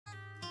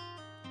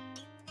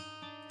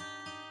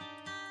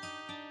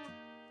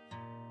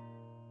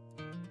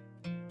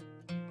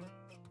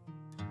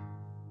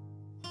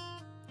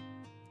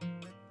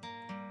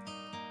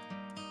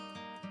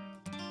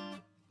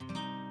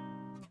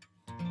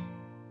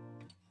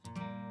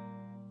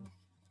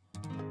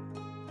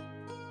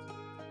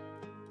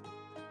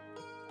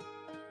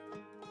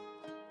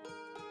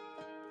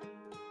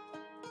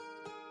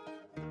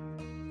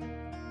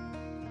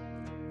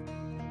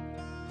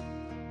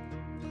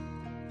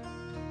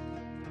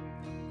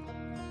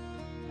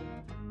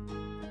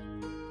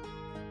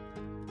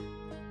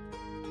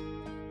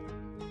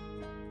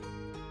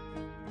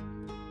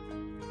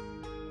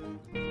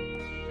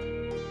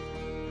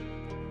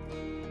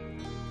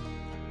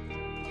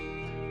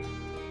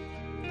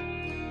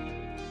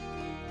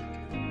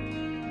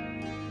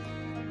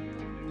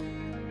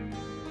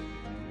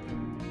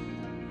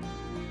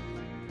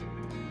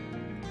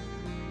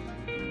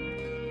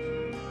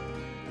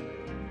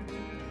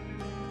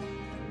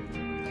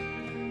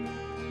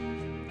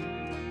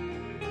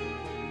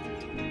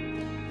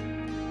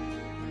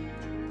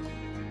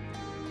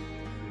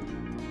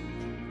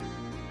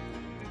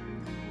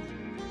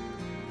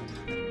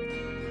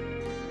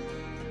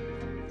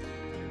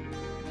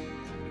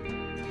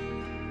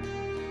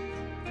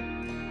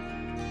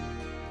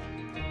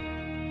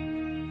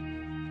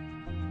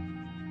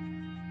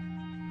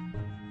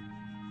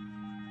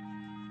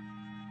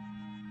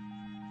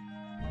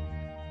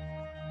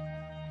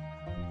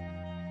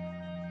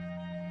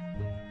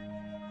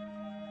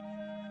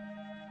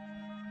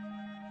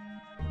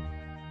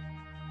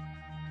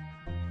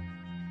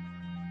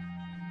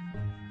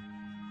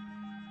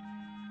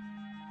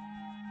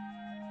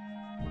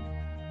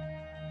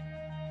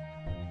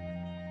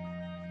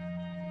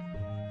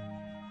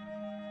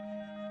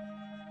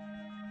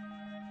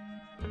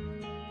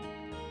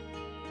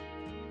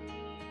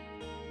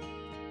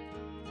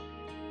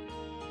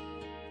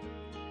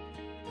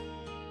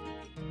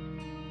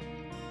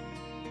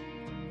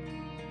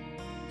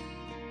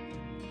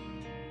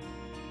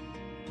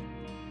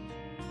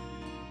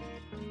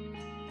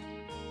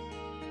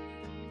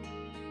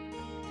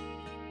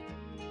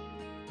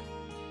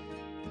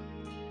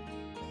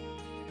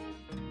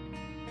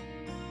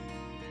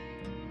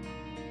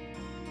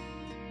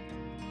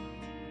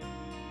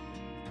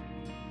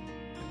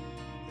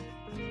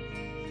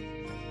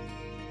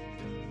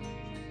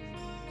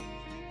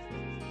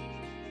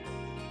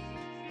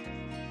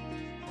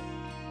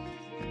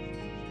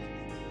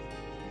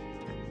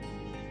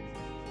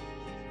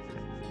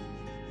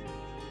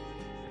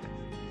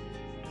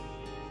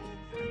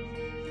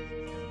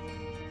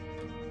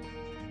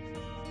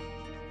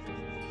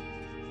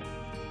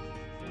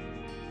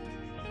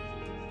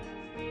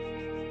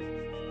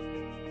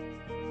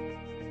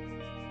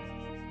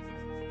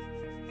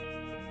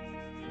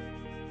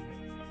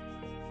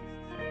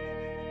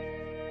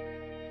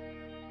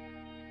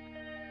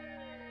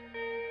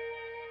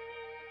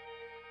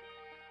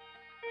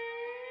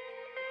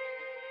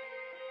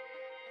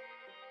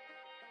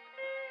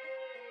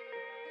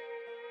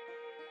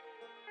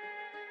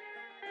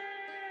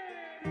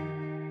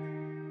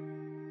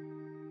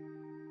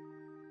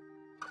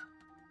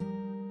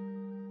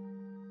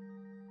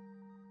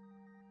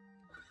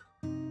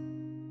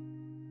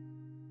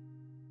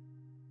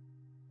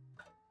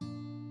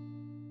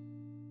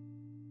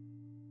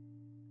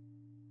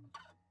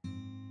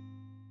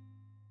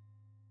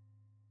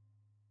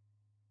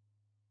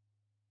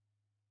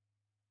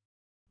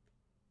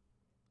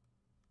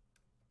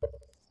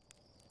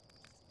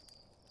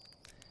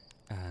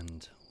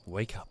and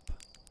wake up.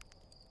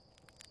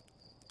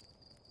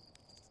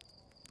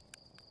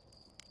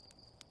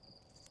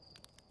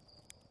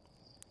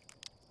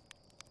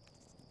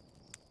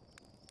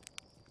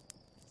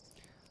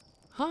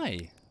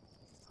 Hi.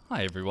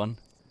 Hi everyone.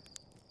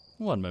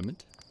 One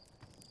moment.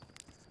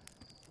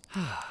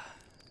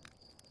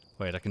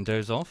 Wait, I can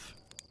doze off?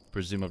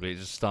 Presumably it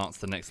just starts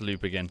the next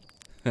loop again.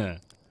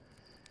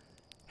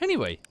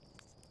 Anyway.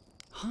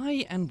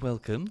 Hi and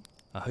welcome.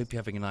 I hope you're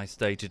having a nice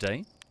day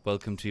today.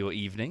 Welcome to your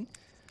evening.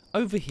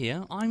 Over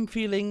here, I'm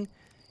feeling,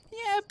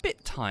 a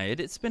bit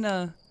tired. It's been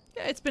a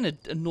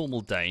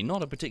normal day,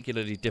 not a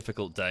particularly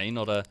difficult day,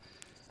 not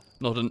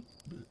an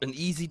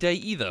easy day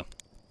either.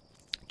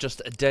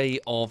 Just a day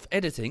of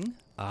editing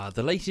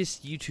the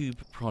latest YouTube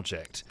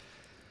project.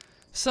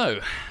 So,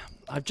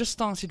 I've just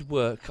started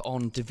work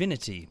on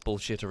Divinity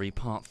Bullshittery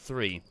Part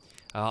 3.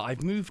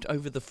 I've moved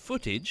over the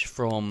footage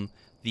from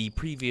the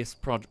previous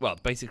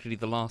basically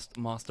the last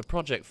master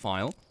project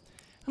file,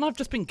 and I've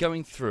just been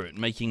going through it,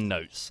 making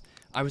notes.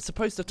 I was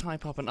supposed to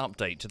type up an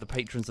update to the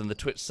patrons and the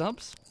Twitch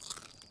subs.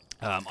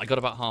 I got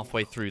about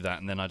halfway through that,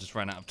 and then I just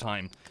ran out of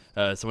time.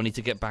 So I need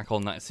to get back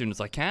on that as soon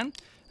as I can,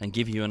 and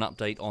give you an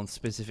update on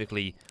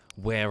specifically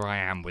where I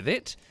am with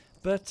it.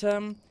 But,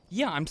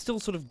 yeah, I'm still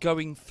sort of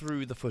going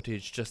through the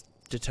footage, just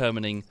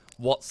determining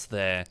what's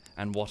there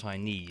and what I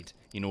need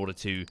in order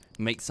to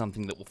make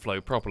something that will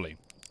flow properly.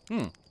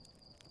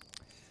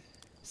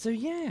 So,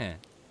 yeah.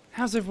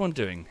 How's everyone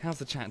doing? How's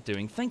the chat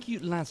doing? Thank you,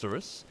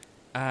 Lazarus,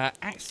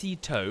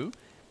 Axito,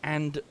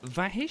 and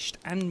Vahisht,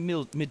 and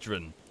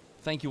Midran.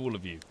 Thank you, all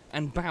of you.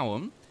 And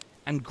Bowham,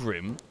 and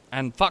Grim,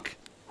 and Fuck.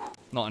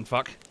 Not and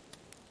Fuck.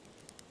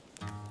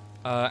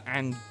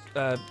 And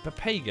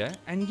Papega,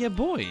 and your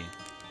boy.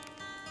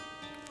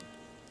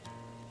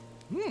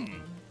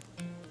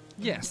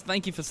 Yes,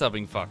 thank you for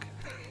subbing, Fuck.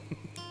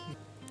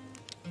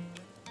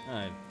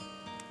 Alright.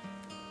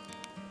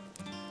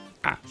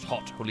 Ah, it's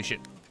hot. Holy shit.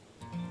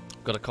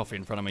 Got a coffee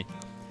in front of me.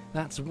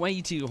 That's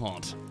way too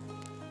hot.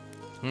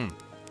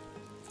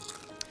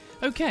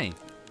 Okay,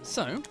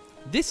 so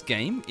this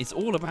game is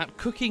all about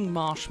cooking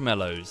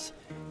marshmallows.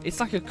 It's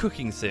like a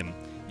cooking sim.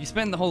 You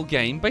spend the whole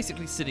game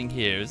basically sitting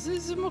here.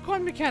 It's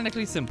quite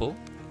mechanically simple.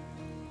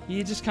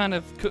 You just kind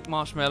of cook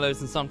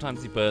marshmallows, and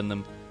sometimes you burn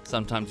them,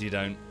 sometimes you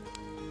don't.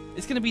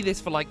 It's going to be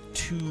this for like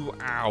 2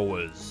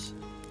 hours.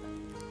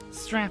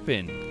 Strap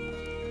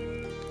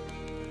in.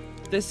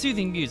 There's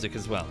soothing music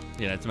as well,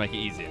 to make it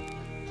easier.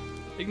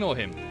 Ignore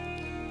him.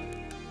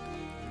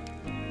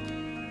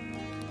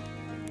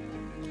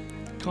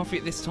 Coffee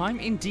at this time?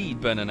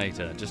 Indeed,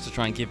 Burninator, just to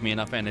try and give me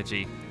enough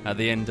energy at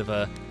the end of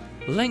a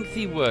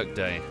lengthy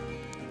workday.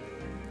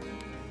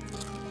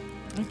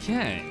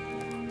 Okay.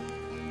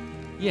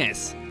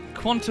 Yes,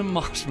 quantum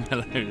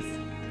marshmallows.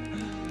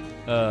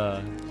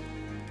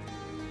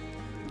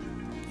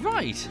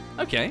 Right,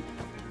 okay.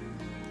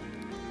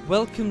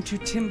 Welcome to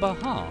Timber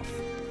Hearth.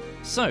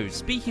 So,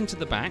 speaking to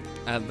the back,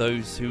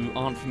 those who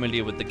aren't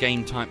familiar with the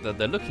game type that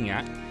they're looking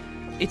at,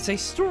 it's a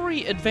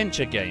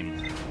story-adventure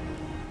game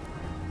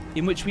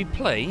in which we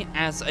play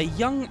as a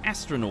young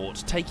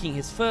astronaut taking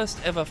his first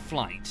ever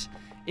flight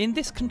in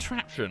this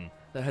contraption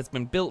that has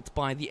been built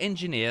by the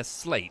engineer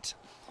Slate.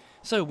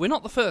 So, we're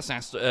not the first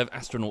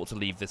astronaut to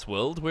leave this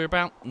world. We're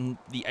about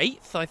the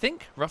 8th, I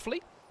think,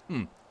 roughly.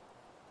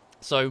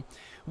 So,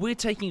 we're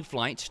taking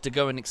flight to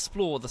go and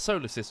explore the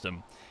solar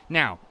system.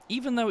 Now,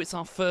 even though it's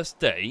our first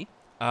day,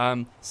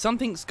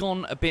 something's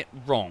gone a bit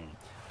wrong.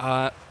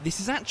 This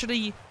is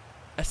actually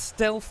a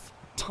stealth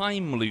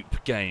time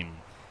loop game.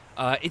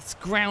 It's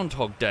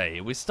Groundhog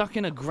Day. We're stuck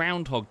in a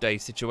Groundhog Day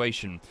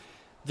situation.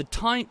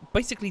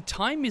 Basically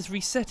time is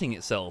resetting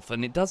itself,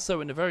 and it does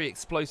so in a very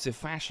explosive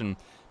fashion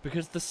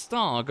because the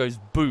star goes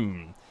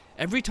boom.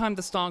 Every time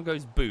the star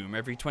goes boom,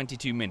 every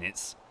 22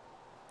 minutes,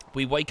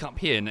 we wake up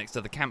here next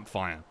to the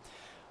campfire.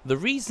 The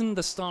reason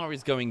the star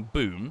is going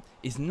boom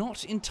is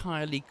not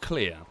entirely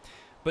clear,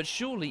 but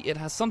surely it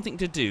has something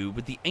to do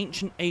with the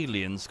ancient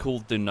aliens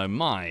called the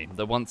Nomai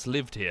that once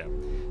lived here.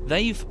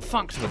 They've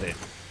fucked with it.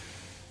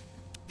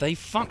 They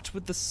fucked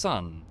with the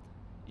sun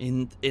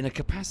in a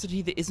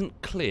capacity that isn't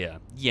clear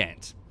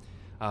yet.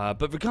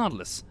 But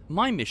regardless,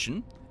 my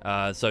mission,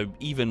 so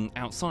even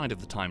outside of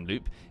the time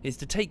loop, is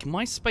to take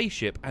my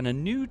spaceship and a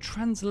new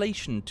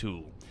translation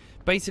tool.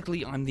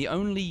 Basically, I'm the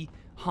only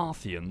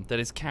Hearthian that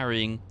is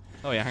carrying...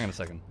 Oh yeah, hang on a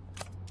second.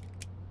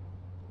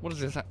 What is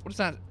this? What is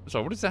that?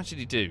 Sorry, what does it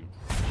actually do?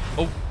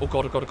 Oh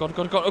god, oh god, oh god, oh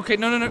god, oh god. Okay,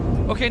 no.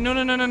 Okay,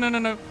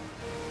 no.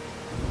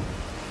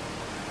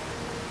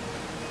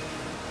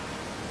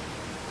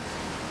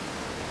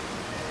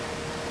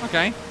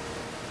 Okay.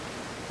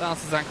 That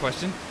answers that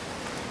question.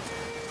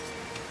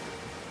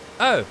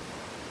 Oh.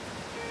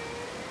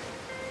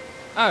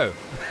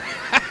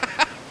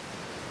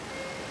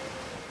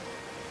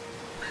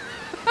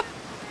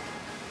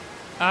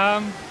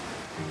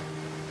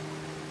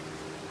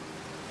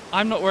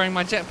 I'm not wearing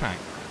my jetpack.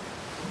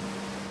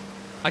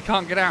 I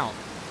can't get out.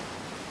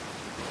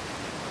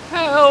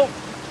 Help!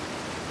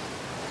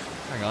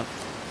 Hang on.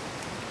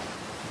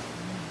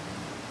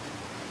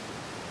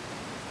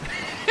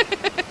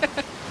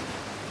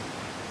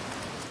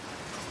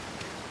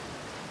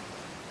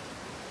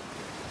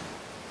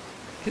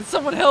 Can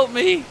someone help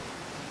me?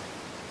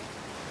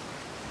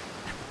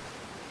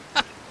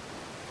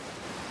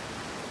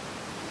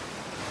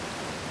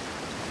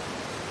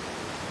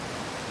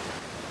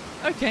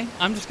 Okay,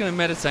 I'm just going to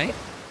meditate.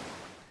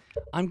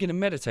 I'm going to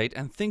meditate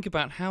and think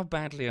about how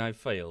badly I've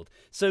failed.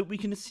 So we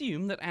can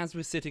assume that as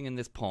we're sitting in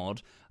this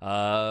pod,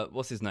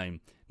 what's his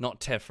name? Not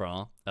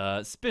Tefra.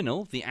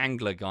 Spinel, the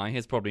angler guy,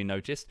 has probably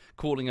noticed,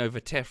 calling over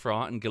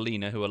Tefra and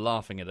Galena, who are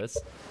laughing at us.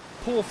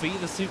 Porphy,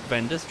 the soup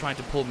vendors, tried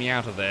to pull me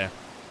out of there.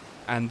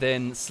 And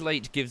then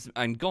Slate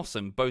and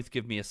Gossam both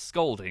give me a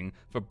scolding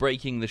for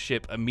breaking the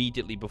ship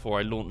immediately before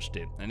I launched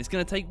it. And it's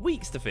going to take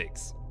weeks to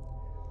fix.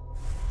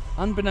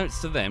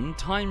 Unbeknownst to them,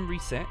 time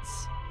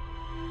resets.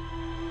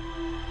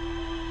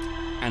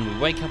 And we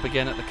wake up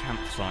again at the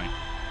campsite.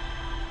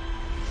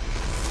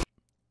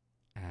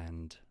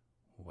 And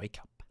wake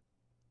up.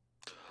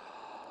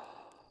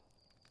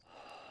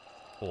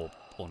 Or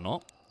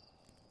not.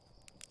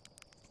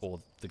 Or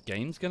the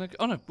game's gonna go...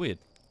 Oh no, weird.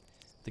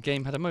 The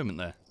game had a moment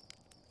there.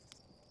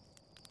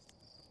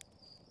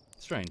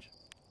 Strange.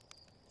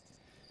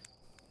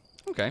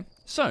 Okay,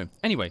 so,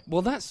 anyway,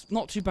 well that's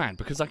not too bad,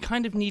 because I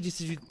kind of needed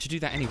to do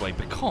that anyway,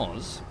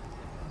 because...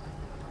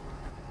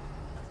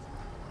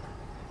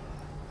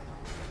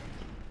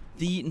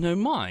 the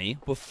Nomai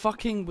were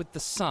fucking with the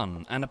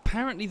sun, and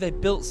apparently they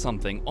built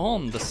something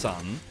on the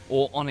sun,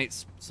 or on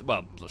its,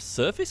 well,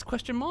 surface,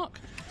 question mark?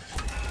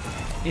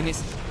 In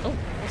its... Oh,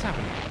 what's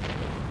happening?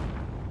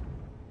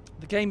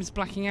 The game is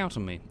blacking out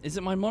on me. Is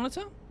it my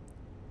monitor?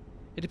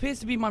 It appears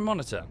to be my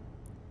monitor.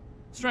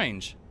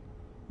 Strange.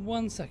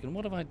 1 second,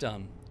 what have I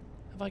done?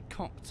 Have I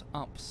cocked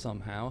up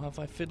somehow? Have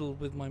I fiddled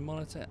with my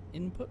monitor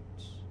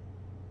inputs?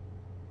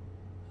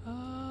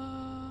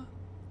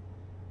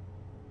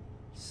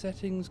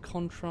 Settings,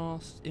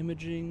 contrast,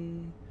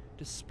 imaging,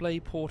 display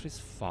port is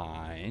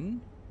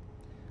fine.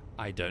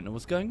 I don't know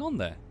what's going on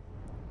there.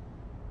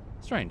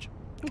 Strange.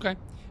 Okay.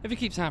 If it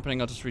keeps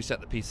happening, I'll just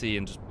reset the PC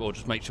and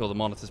just make sure the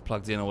monitor's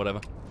plugged in or whatever.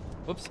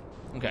 Whoops.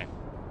 Okay.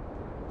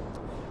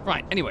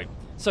 Right, anyway.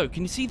 So,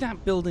 can you see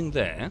that building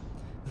there?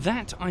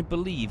 That, I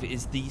believe,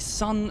 is the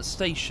sun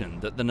station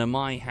that the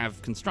Nomai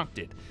have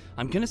constructed.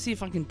 I'm going to see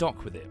if I can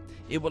dock with it.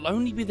 It will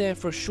only be there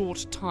for a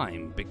short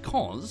time,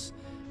 because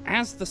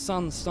as the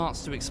sun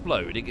starts to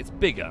explode, it gets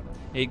bigger.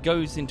 It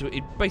goes into...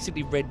 it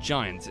basically red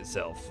giants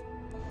itself.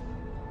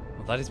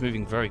 Well, that is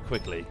moving very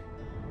quickly.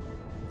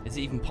 Is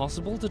it even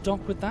possible to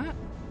dock with that?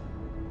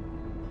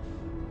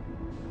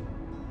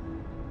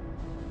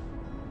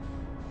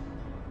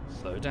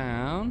 Slow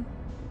down.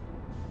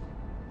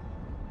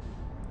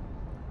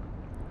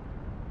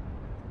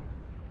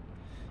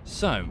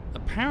 So,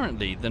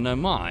 apparently the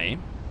Nomai...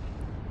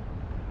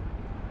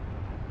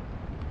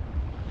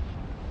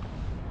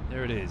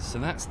 there it is. So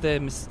that's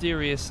their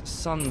mysterious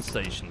sun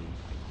station.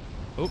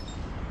 Oh.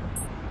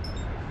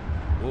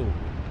 Whoa.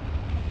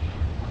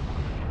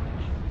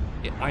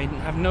 I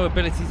have no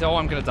ability to... oh,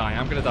 I'm gonna die.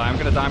 I'm gonna die. I'm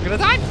gonna die. I'm gonna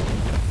die!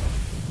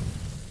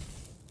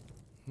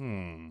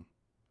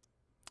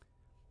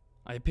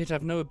 I appear to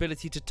have no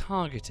ability to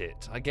target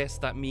it. I guess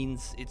that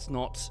means it's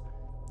not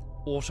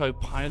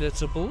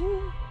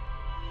autopilotable?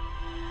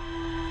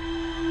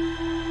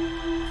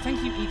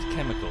 Thank you, eat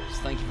chemicals.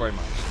 Thank you very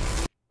much.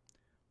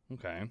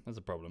 Okay, there's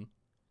a problem.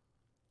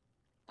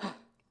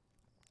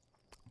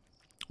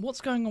 What's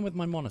going on with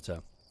my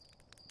monitor?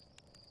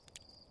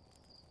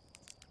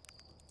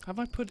 Have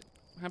I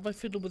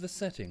fiddled with a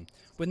setting?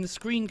 When the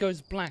screen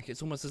goes black,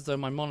 it's almost as though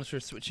my monitor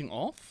is switching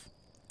off?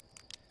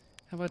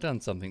 Have I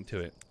done something to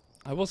it?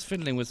 I was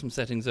fiddling with some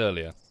settings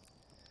earlier.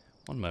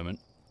 One moment.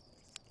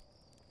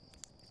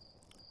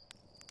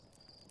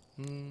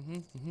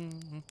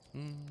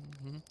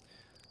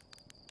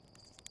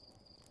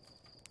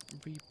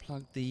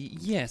 Replug the...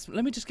 yes,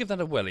 let me just give that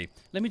a whirly.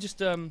 Let me just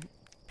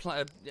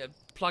plug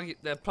it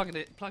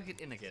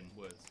in again.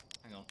 Words.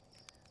 Hang on.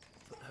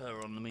 Put her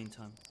on in the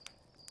meantime.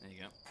 There you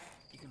go.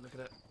 You can look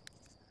at it.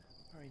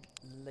 Very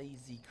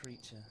lazy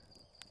creature.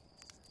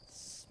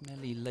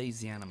 Smelly,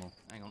 lazy animal.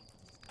 Hang on.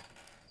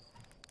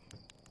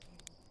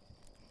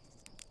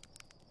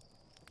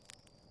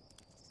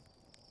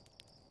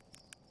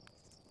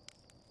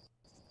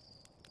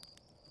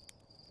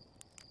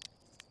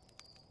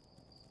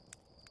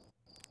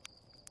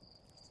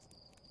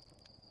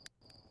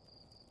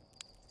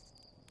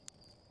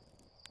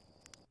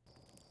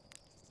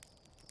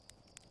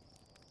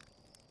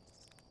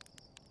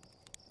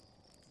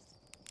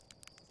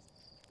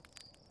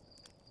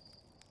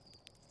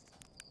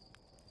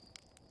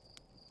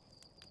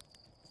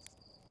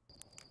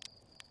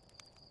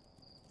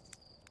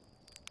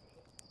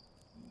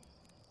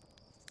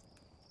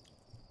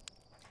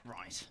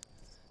 Right,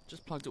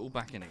 just plugged it all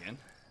back in again.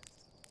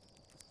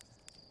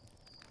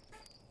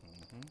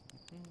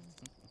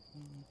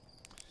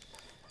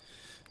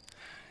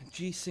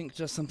 G-Sync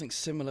does something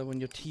similar when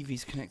your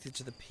TV's connected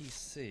to the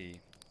PC.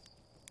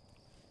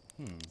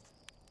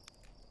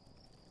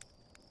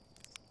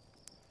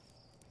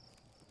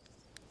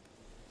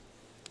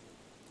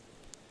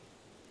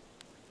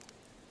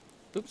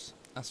 Oops,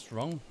 that's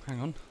wrong. Hang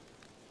on.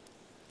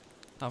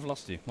 I've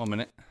lost you. 1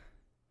 minute.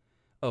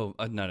 Oh,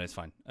 no, it's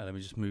fine. Let me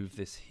just move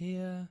this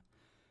here.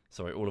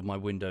 Sorry, all of my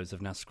windows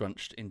have now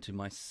scrunched into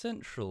my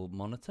central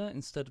monitor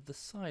instead of the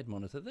side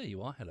monitor. There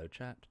you are. Hello,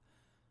 chat.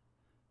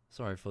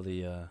 Sorry for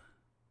the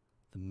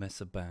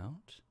mess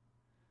about.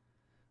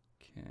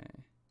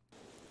 Okay.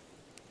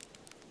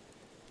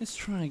 Let's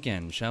try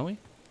again, shall we?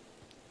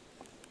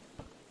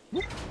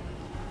 Whoop.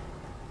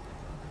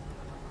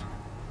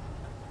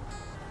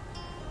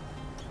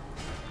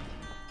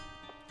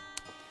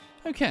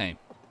 Okay.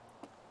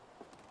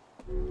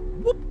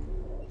 Whoop.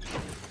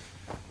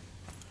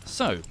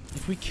 So,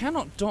 if we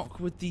cannot dock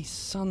with the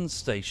sun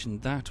station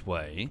that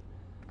way,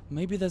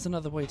 maybe there's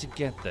another way to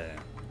get there.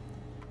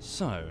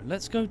 So,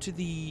 let's go to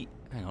the,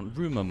 hang on,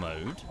 rumour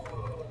mode.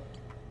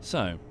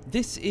 So,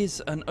 this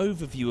is an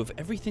overview of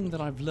everything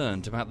that I've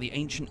learned about the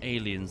ancient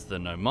aliens, the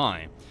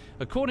Nomai.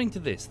 According to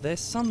this, their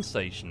sun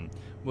station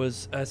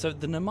was, so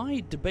the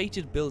Nomai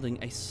debated building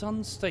a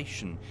sun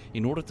station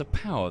in order to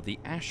power the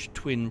Ash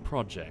Twin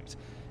project.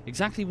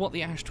 Exactly what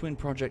the Ash Twin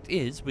project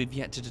is, we've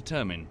yet to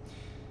determine.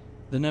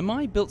 The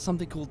Nomai built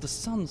something called the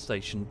Sun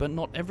Station, but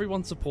not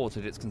everyone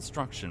supported its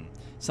construction.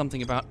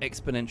 Something about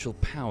exponential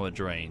power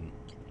drain.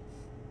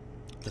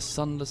 The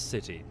Sunless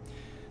City.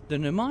 The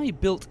Nomai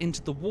built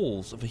into the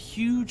walls of a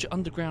huge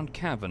underground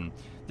cavern.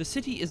 The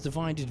city is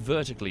divided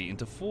vertically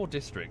into 4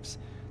 districts.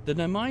 The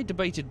Nomai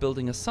debated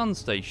building a sun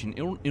station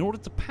in order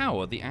to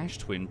power the Ash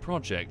Twin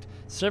project.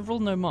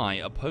 Several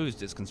Nomai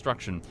opposed its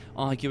construction,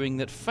 arguing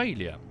that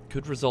failure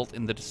could result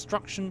in the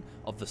destruction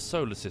of the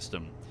solar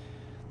system.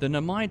 The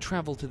Nomai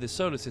traveled to the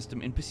solar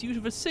system in pursuit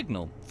of a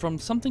signal from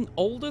something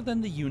older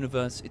than the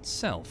universe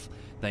itself.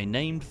 They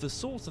named the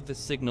source of this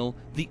signal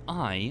the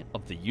Eye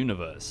of the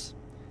Universe.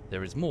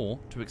 There is more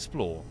to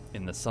explore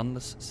in the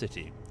Sunless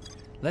City.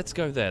 Let's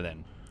go there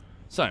then.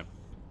 So,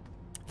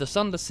 the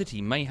Sunless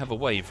City may have a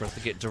way for us to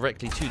get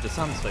directly to the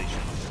sun station.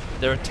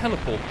 There are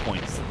teleport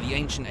points that the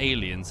ancient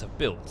aliens have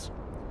built.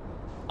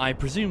 I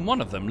presume one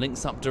of them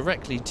links up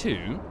directly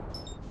to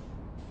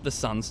the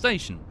sun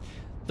station.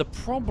 The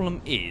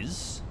problem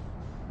is,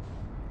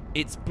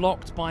 it's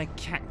blocked by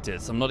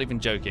cactus. I'm not even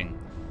joking.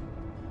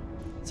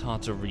 It's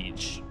hard to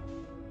reach.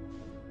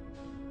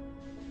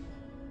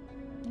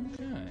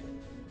 Okay.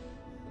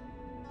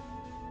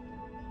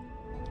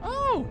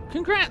 Oh,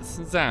 congrats,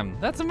 Zam.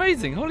 That's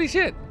amazing. Holy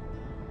shit.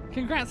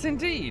 Congrats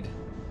indeed.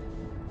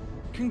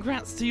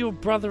 Congrats to your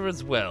brother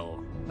as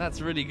well.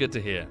 That's really good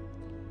to hear.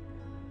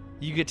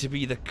 You get to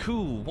be the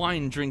cool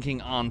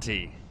wine-drinking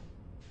auntie.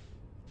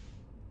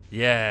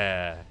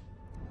 Yeah.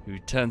 Who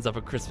turns up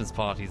at Christmas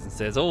parties and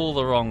says all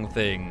the wrong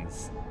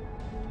things.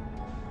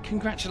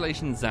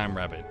 Congratulations, Zam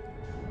Rabbit.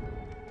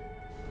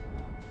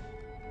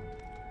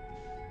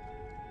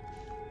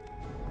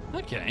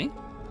 Okay.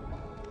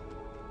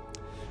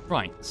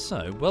 Right,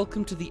 so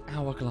welcome to the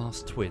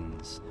Hourglass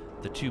Twins,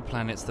 the 2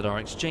 planets that are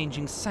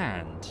exchanging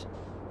sand.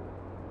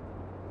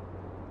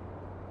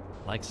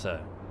 Like so.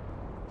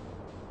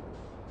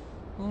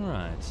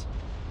 Alright.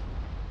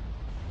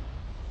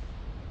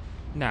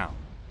 Now,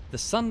 the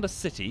Sunless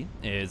City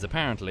is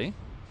apparently...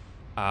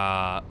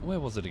 where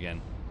was it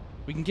again?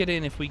 We can get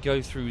in if we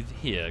go through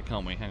here,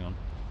 can't we? Hang on.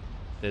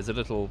 There's a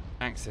little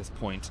access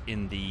point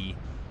in the...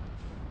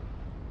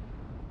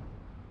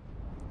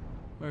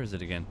 Where is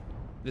it again?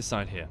 This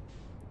side here.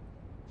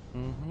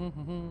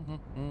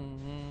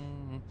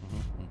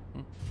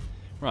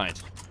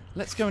 Right.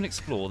 Let's go and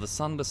explore the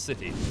Sunless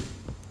City.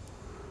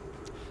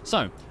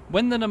 So,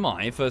 when the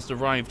Nomai first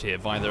arrived here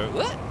via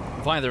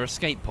their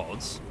escape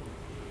pods...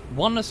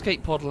 One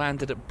escape pod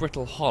landed at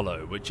Brittle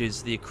Hollow, which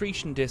is the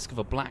accretion disk of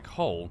a black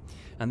hole,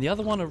 and the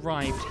other one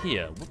arrived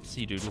here.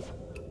 Whoopsie doodle.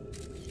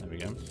 There we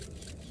go.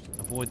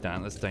 Avoid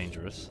that, that's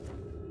dangerous.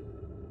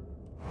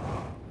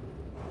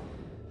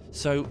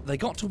 So they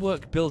got to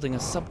work building a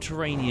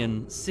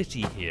subterranean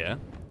city here,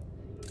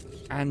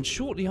 and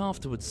shortly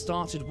afterwards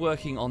started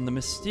working on the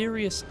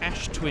mysterious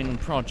Ash Twin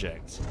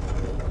project.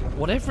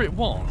 Whatever it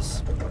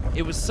was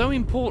so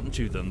important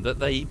to them that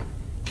they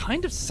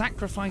kind of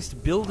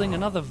sacrificed building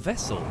another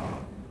vessel.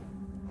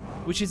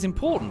 Which is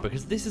important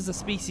because this is a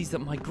species that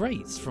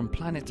migrates from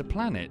planet to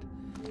planet.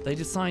 They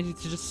decided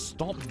to just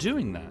stop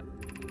doing that.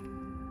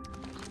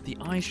 The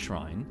Ice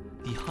Shrine,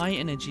 the High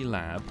Energy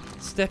Lab,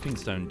 Stepping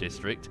Stone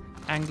District,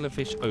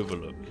 Anglerfish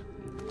Overlook.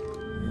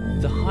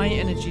 The High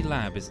Energy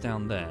Lab is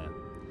down there.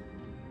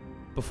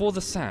 Before the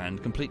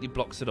sand completely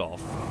blocks it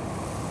off,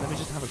 let me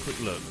just have a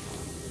quick look.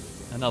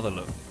 Another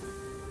look.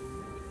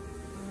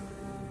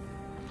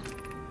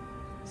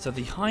 So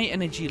the High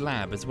Energy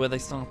Lab is where they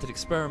started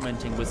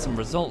experimenting with some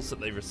results that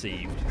they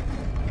received.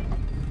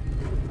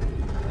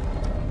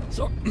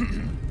 So,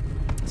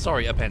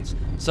 sorry, appends.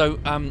 So,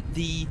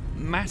 the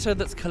matter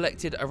that's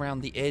collected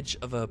around the edge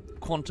of a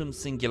quantum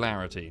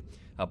singularity,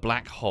 a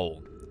black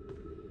hole.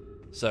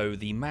 So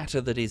the matter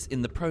that is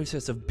in the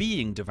process of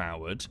being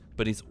devoured,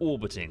 but is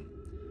orbiting.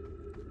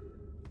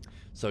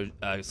 So,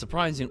 well,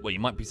 you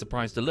might be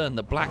surprised to learn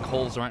that black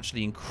holes are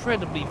actually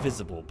incredibly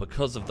visible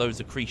because of those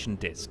accretion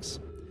disks.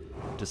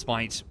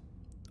 Despite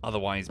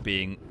otherwise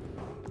being...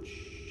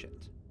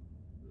 Shit.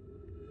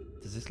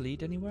 Does this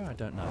lead anywhere? I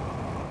don't know.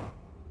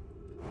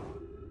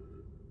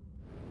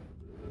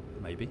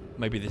 Maybe.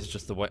 Maybe this is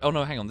just the way... Oh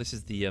no, hang on. This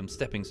is the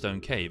stepping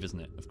stone cave, isn't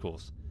it? Of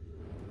course.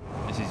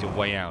 This is your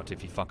way out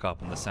if you fuck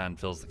up and the sand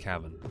fills the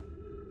cavern.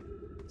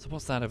 So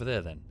what's that over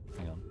there then?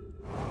 Hang on.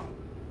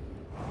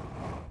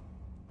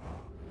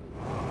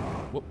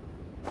 Whoop.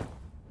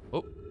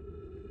 Oh.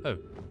 Oh.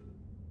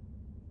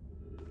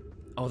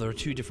 Oh, there are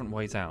two different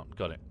ways out.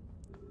 Got it.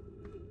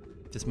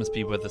 This must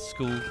be where the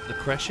school... the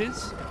creche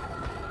is?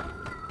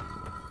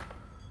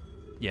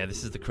 Yeah,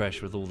 this is the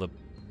creche with all the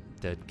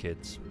dead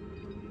kids.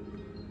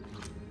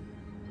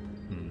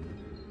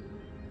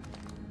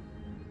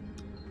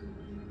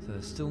 So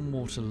there's still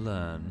more to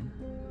learn.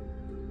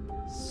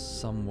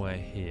 Somewhere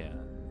here.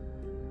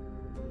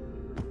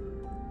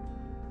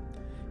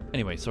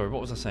 Anyway, sorry,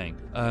 what was I saying?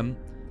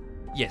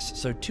 Yes,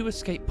 so 2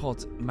 escape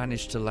pods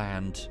managed to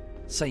land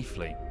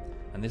safely,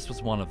 and this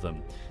was one of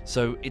them.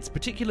 So it's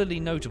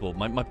particularly notable.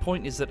 My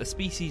point is that a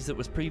species that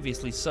was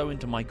previously so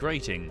into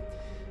migrating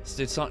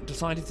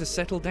decided to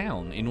settle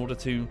down in order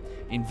to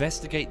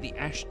investigate the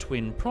Ash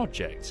Twin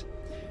project.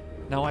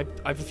 Now, I've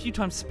a few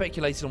times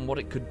speculated on what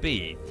it could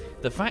be.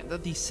 The fact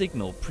that the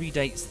signal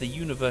predates the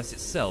universe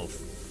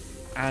itself,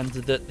 and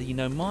that the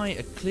Nomai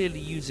are clearly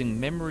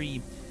using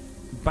memory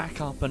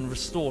backup and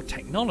restore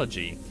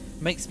technology,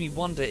 makes me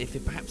wonder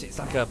if perhaps it's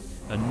like a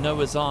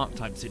Noah's Ark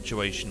type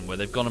situation where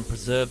they've gone and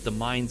preserved the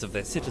minds of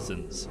their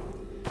citizens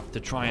to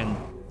try and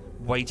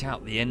wait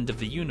out the end of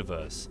the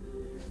universe.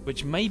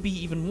 Which may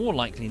be even more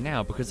likely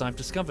now, because I've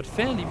discovered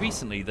fairly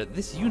recently that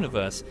this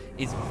universe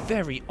is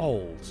very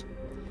old.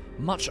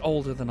 Much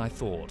older than I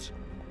thought.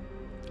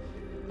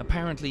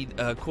 Apparently,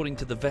 according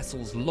to the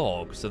vessel's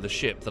log, so the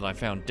ship that I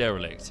found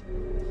derelict,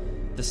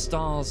 the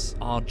stars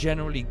are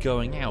generally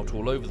going out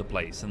all over the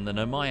place, and the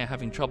Nomai are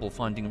having trouble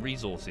finding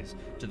resources,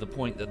 to the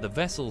point that the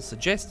vessel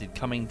suggested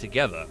coming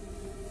together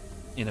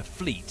in a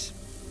fleet.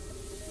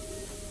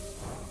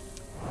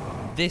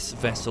 This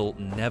vessel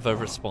never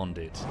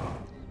responded.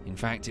 In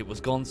fact, it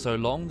was gone so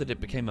long that it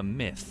became a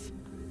myth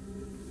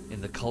in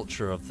the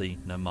culture of the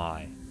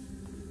Nomai.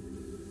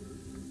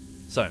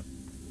 So,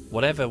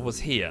 whatever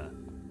was here,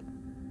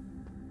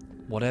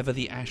 whatever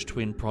the Ash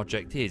Twin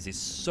project is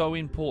so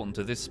important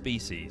to this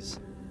species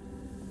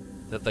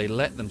that they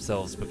let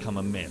themselves become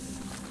a myth.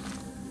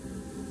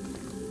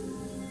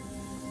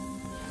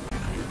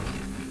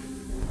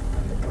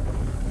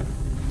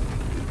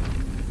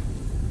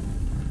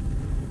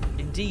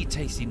 Indeed,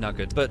 Tasty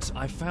Nugget, but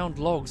I found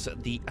logs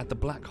at the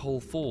Black Hole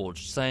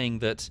Forge saying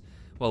that,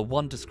 well,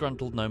 one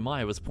disgruntled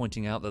Nomai was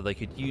pointing out that they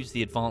could use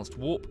the advanced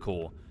warp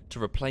core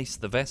to replace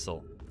the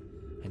vessel,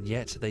 and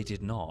yet they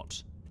did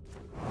not.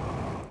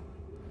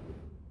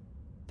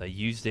 They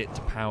used it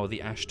to power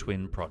the Ash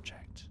Twin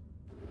project.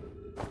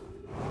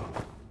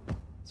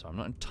 So I'm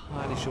not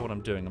entirely sure what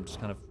I'm doing. I'm just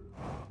kind of...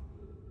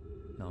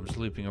 No, I'm just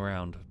looping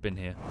around. I've been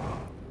here.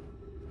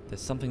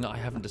 There's something that I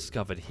haven't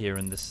discovered here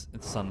in this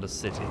Sunless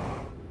City.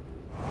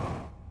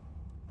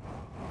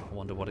 I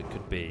wonder what it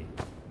could be.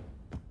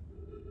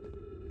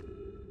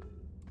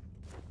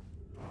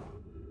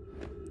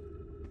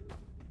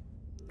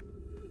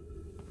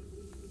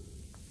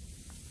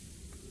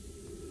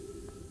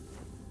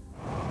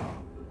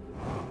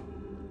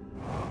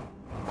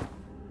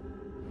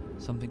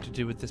 Something to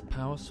do with this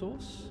power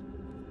source?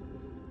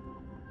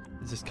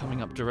 Is this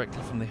coming up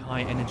directly from the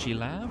high energy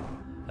lab?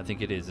 I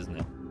think it is, isn't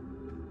it?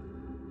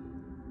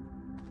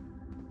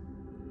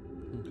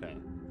 Okay.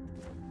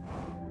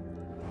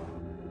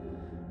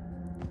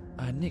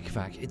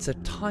 Nickvac, it's a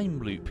time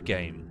loop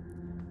game.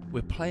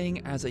 We're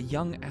playing as a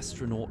young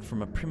astronaut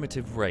from a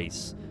primitive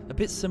race, a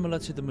bit similar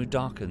to the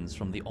Mudokons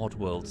from the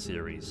Oddworld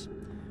series,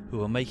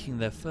 who are making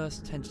their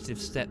first tentative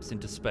steps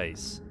into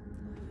space.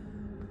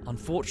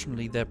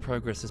 Unfortunately, their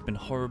progress has been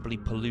horribly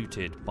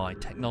polluted by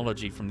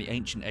technology from the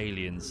ancient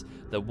aliens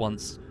that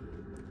once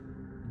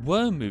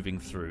were moving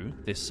through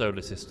this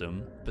solar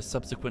system, but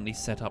subsequently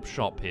set up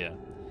shop here.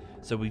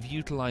 So we've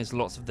utilized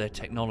lots of their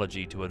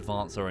technology to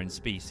advance our own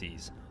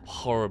species,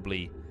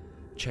 horribly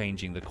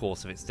changing the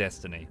course of its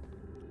destiny.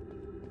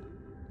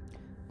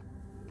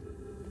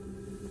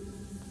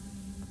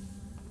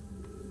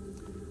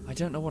 I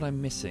don't know what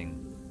I'm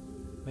missing.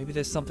 Maybe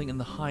there's something in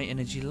the high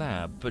energy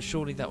lab, but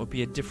surely that would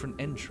be a different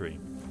entry.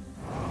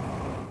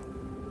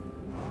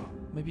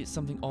 Maybe it's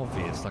something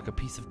obvious, like a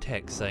piece of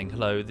text saying,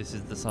 "Hello, this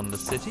is the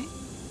Sunless City."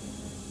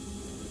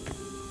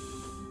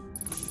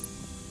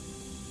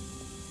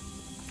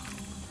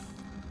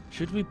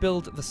 Should we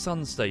build the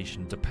Sun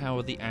Station to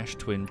power the Ash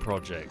Twin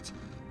project?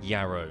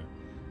 Yarrow.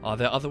 Are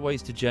there other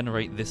ways to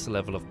generate this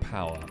level of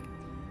power?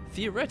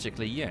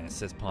 Theoretically, yes,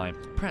 says Pi.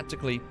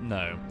 Practically,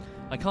 no.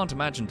 I can't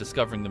imagine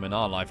discovering them in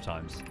our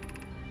lifetimes.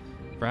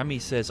 Rami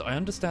says, I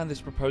understand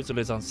this proposal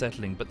is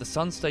unsettling, but the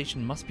Sun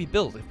Station must be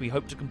built if we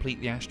hope to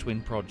complete the Ash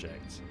Twin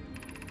project.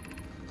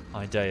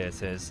 Idea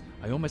says,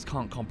 I almost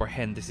can't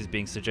comprehend this is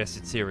being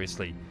suggested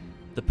seriously.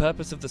 The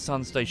purpose of the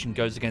Sun Station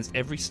goes against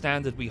every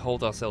standard we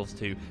hold ourselves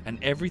to and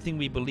everything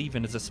we believe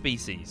in as a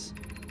species.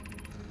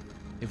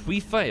 If we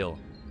fail,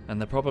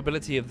 and the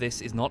probability of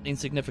this is not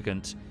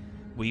insignificant,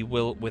 we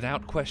will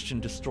without question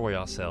destroy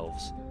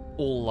ourselves,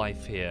 all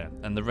life here,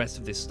 and the rest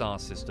of this star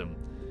system.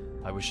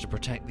 I wish to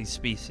protect these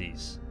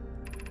species.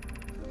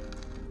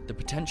 The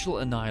potential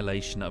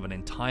annihilation of an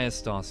entire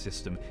star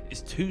system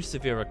is too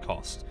severe a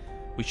cost.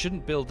 We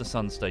shouldn't build the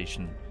sun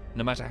station,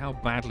 no matter how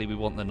badly we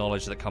want the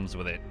knowledge that comes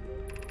with it.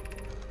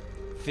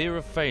 Fear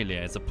of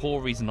failure is a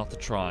poor reason not to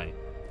try.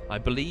 I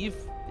believe,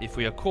 if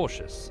we are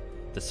cautious,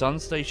 the sun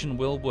station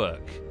will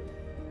work.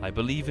 I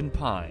believe in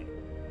Pi.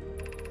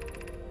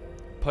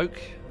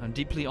 Poke, I'm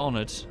deeply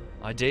honoured.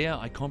 Idea,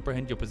 I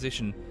comprehend your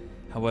position.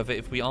 However,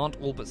 if we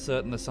aren't all but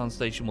certain the sun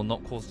station will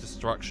not cause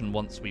destruction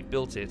once we've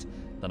built it,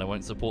 then I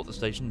won't support the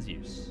station's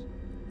use.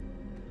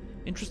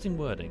 Interesting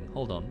wording.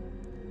 Hold on.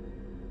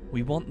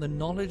 We want the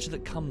knowledge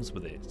that comes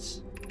with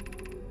it.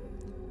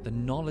 The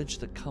knowledge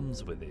that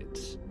comes with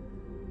it.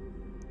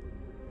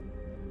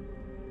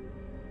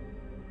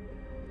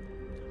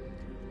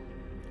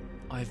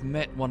 I've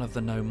met one of the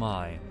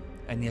Nomai,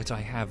 and yet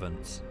I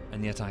haven't,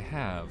 and yet I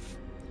have.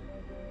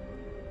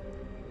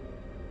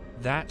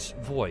 That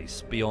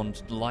voice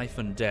beyond life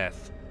and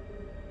death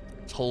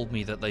told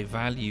me that they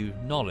value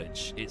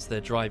knowledge. It's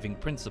their driving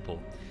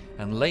principle.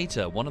 And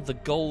later, one of the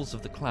goals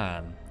of the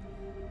clan,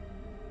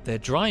 their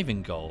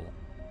driving goal,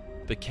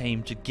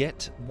 became to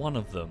get one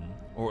of them,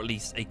 or at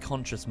least a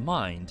conscious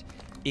mind,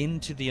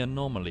 into the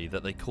anomaly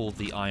that they called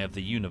the Eye of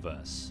the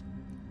Universe.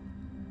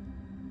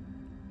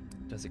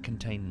 Does it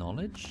contain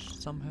knowledge,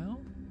 somehow?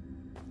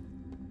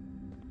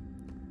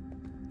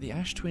 The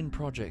Ash Twin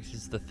project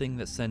is the thing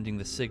that's sending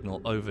the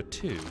signal over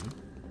to...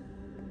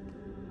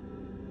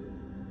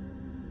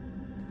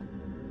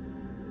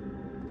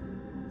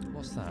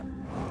 What's that?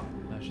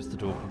 That's just the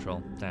door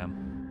control.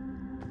 Damn.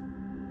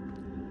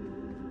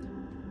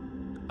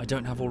 I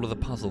don't have all of the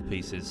puzzle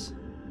pieces.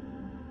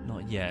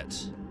 Not yet.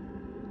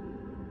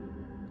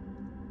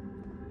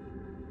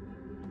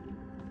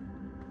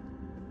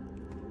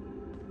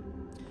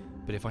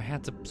 But if I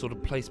had to sort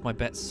of place my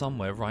bet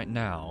somewhere right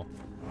now,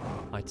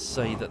 I'd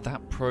say that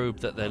that probe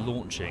that they're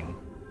launching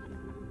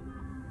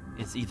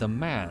is either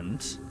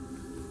manned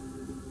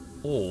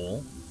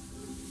or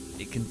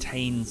it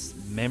contains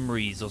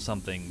memories or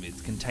something.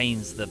 It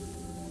contains the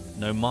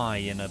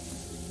Nomai in a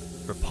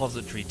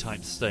repository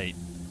type state.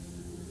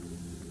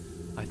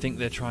 I think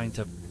they're trying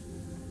to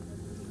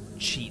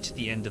cheat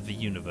the end of the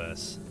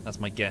universe. That's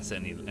my guess at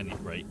any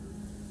rate.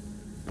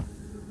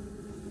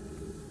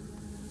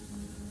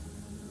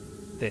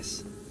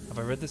 This. Have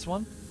I read this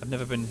one? I've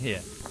never been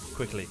here.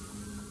 Quickly.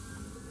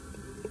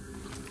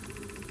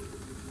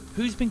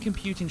 Who's been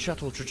computing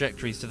shuttle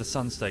trajectories to the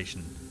sun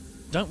station?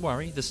 Don't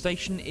worry, the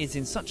station is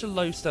in such a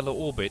low stellar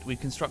orbit we've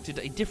constructed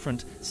a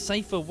different,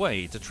 safer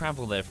way to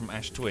travel there from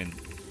Ash Twin.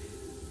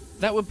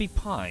 That would be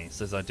Pi,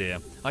 says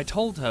Idea. I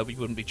told her we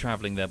wouldn't be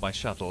travelling there by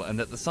shuttle and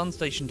that the sun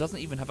station doesn't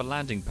even have a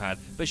landing pad,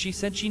 but she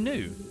said she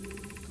knew.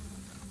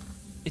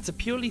 It's a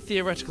purely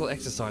theoretical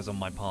exercise on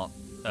my part,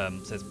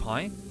 says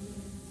Pi.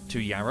 To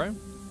Yarrow,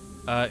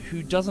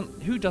 who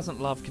doesn't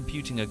love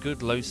computing a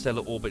good low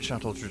stellar orbit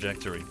shuttle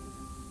trajectory.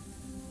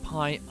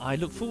 Pi, I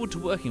look forward to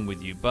working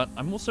with you, but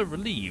I'm also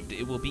relieved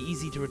it will be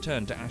easy to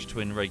return to Ash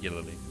Twin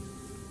regularly.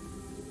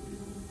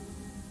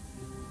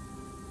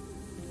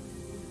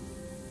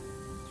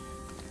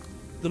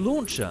 The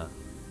launcher.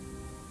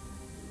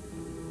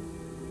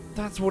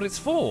 That's what it's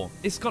for.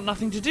 It's got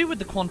nothing to do with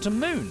the quantum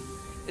moon.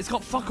 It's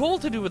got fuck all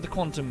to do with the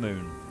quantum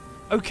moon.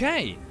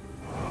 Okay.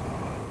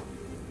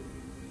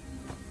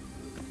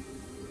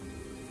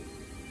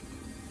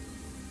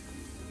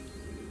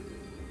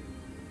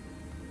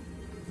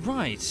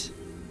 Right.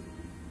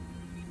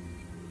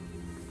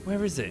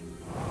 Where is it?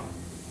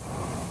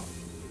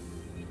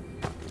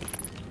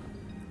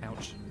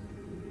 Ouch.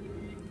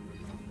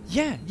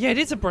 Yeah, it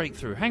is a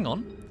breakthrough. Hang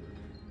on.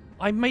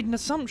 I made an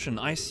assumption.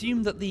 I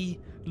assumed that the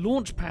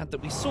launch pad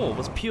that we saw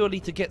was purely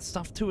to get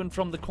stuff to and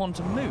from the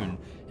quantum moon.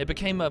 It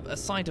became a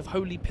site of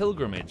holy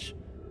pilgrimage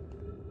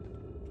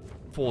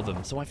for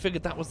them, so I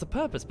figured that was the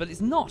purpose, but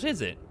it's not,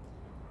 is it?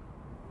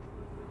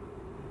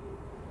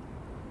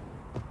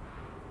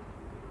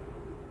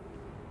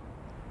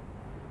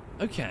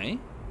 Okay.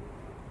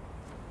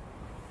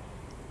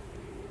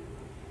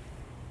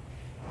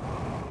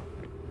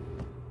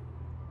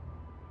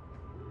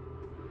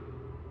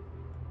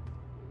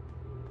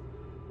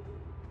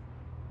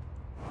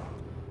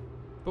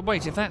 But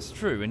wait, if that's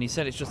true, and he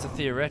said it's just a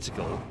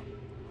theoretical,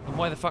 then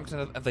why the fuck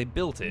have they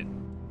built it?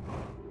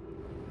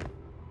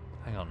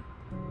 Hang on.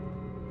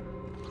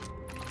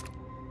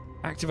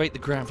 Activate the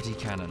gravity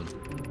cannon.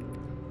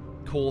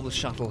 Call the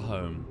shuttle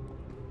home.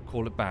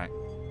 Call it back.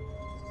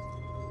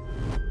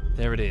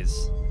 There it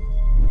is.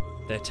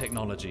 Their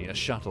technology, a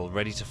shuttle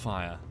ready to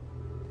fire.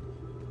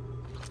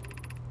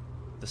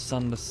 The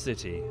Sunless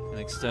City, an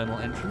external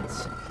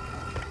entrance?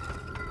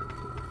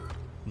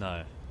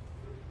 No.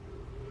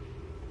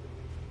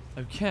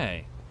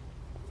 Okay.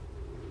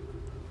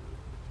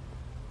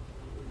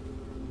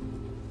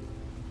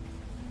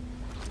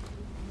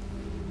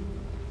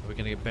 Are we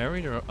gonna get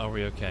buried or are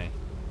we okay?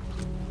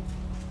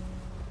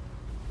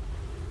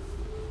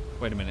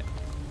 Wait a minute.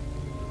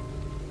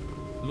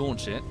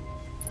 launch it.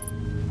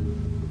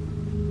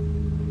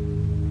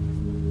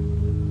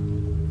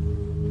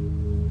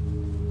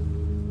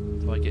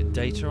 Do I get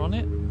data on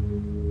it?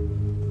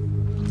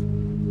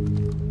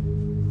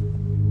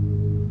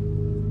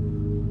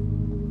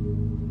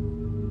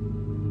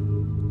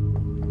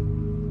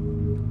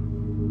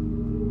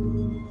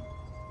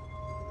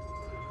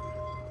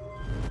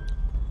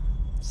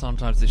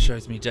 Sometimes it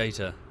shows me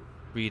data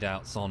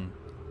readouts on...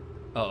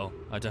 Uh-oh,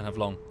 I don't have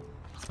long.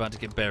 It's about to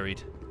get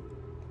buried.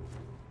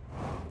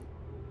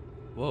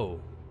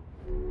 Whoa.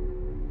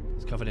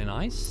 It's covered in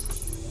ice?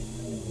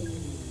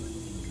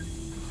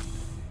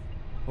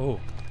 Oh,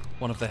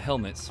 one of their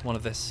helmets, one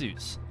of their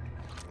suits.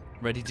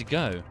 Ready to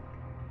go.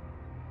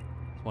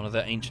 One of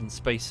their ancient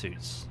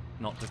spacesuits,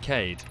 not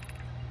decayed.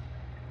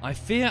 I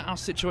fear our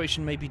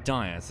situation may be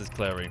dire, says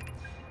Clary.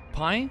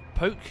 Pi,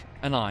 Poke,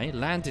 and I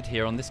landed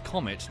here on this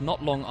comet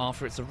not long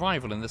after its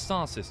arrival in the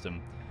star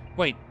system.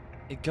 Wait,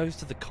 it goes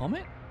to the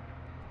comet?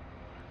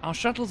 Our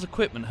shuttle's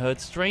equipment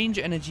heard strange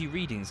energy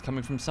readings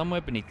coming from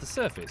somewhere beneath the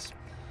surface.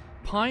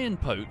 Pi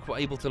and Poke were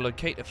able to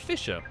locate a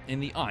fissure in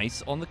the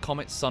ice on the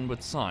comet's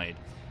sunward side,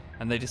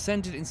 and they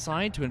descended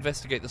inside to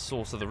investigate the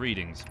source of the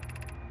readings.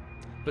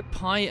 But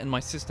Pi and my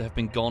sister have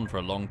been gone for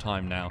a long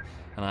time now,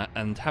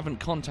 and haven't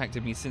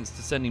contacted me since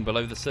descending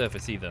below the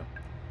surface either.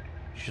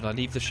 Should I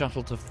leave the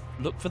shuttle to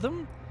look for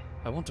them?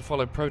 I want to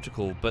follow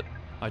protocol, but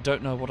I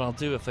don't know what I'll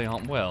do if they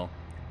aren't well.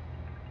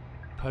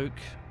 Poke,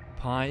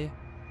 Pi,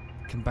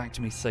 come back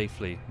to me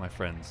safely, my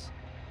friends.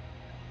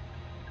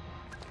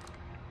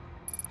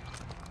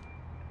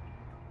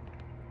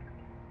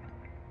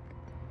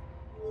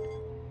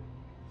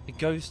 It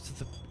goes to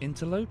the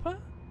interloper?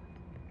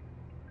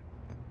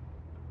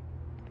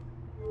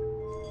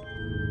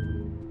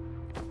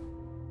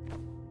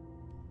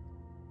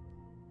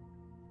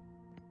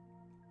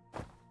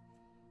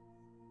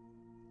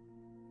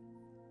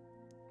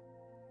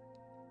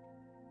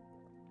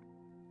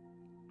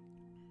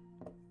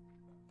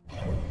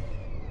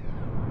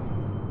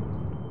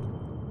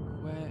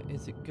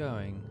 Is it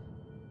going?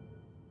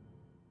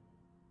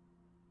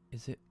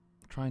 Is it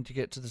trying to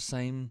get to the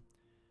same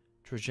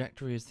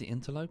trajectory as the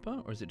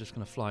interloper, or is it just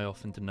going to fly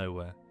off into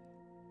nowhere?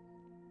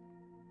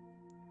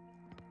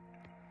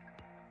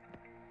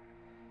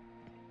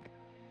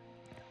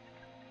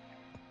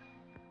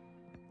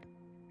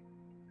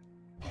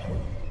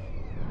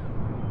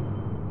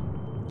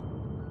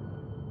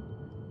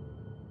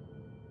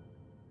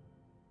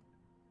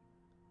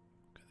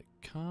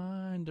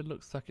 Kinda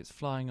looks like it's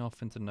flying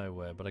off into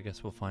nowhere, but I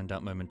guess we'll find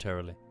out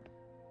momentarily.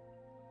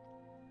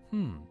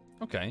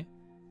 Okay.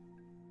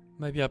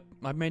 Maybe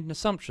I made an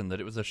assumption that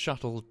it was a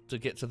shuttle to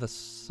get to the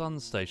sun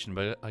station,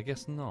 but I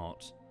guess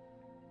not.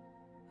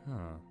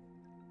 Huh.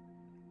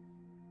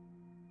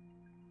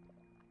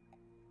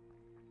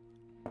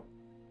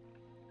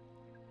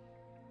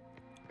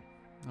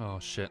 Oh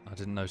shit, I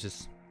didn't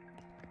notice.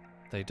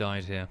 They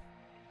died here,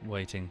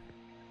 waiting.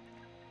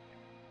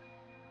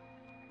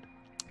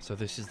 So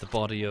this is the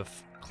body of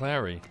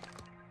Clary.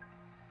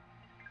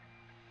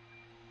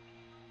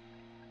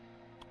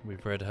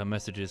 We've read her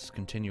messages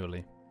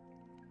continually.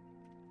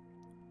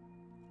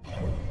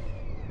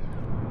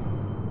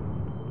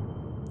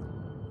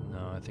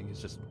 No, I think it's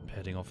just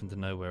heading off into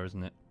nowhere,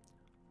 isn't it?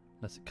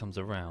 Unless it comes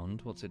around.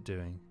 What's it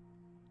doing?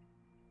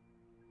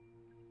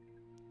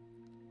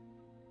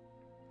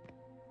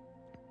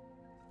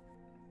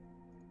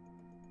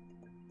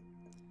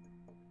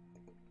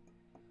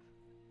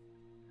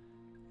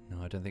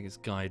 I don't think it's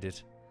guided.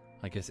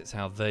 I guess it's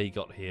how they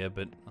got here,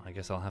 but I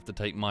guess I'll have to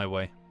take my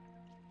way.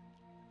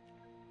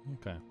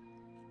 Okay.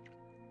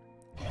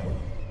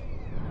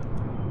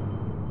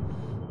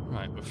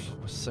 Right,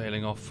 we're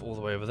sailing off all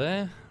the way over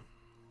there.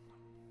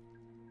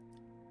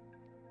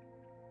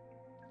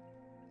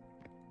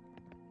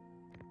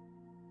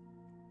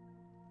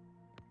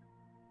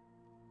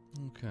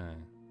 Okay.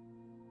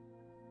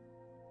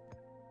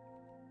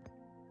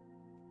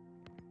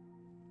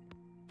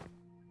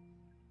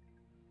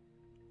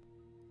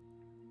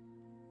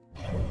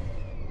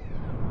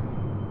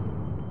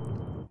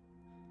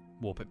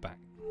 Warp it back.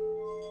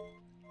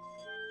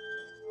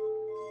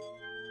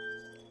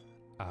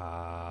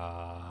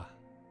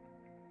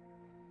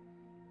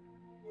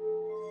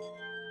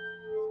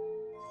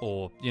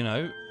 Or, you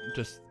know,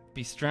 just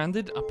be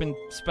stranded up in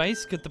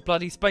space because the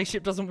bloody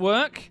spaceship doesn't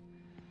work.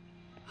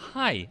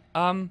 Hi,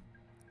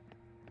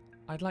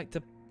 I'd like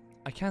to...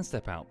 I can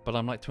step out, but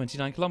I'm like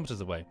 29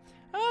 kilometers away.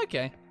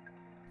 Okay.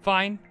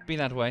 Fine, be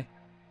that way.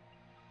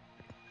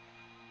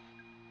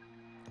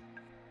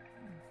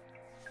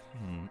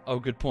 Oh,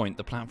 good point.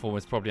 The platform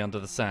is probably under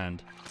the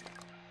sand.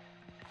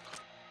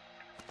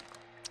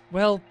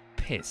 Well,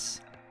 piss.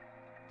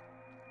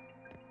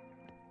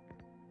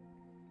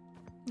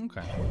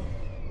 Okay.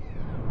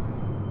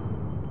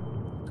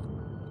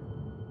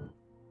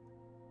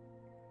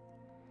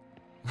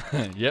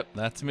 Yep,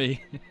 that's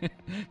me.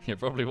 You're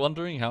probably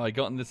wondering how I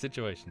got in this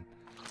situation.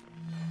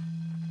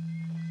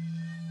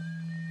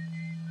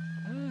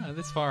 Ah,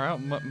 this far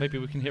out, maybe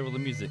we can hear all the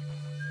music.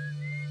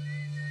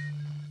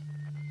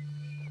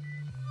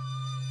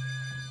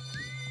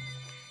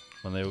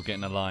 when they all get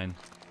in a line.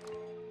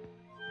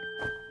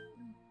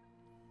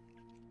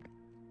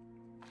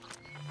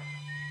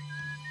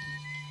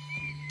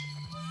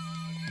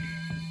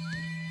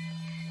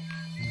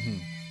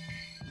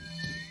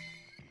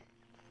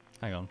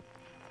 Hang on.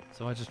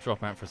 So I just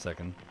drop out for a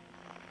second.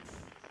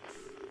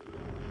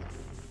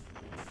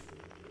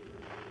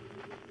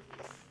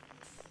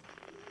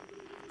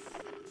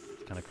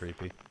 It's kind of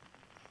creepy.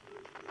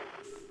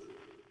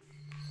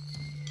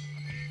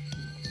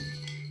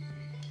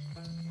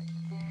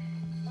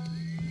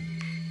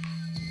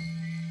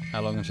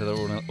 How long until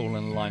they're all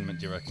in alignment,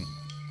 do you reckon?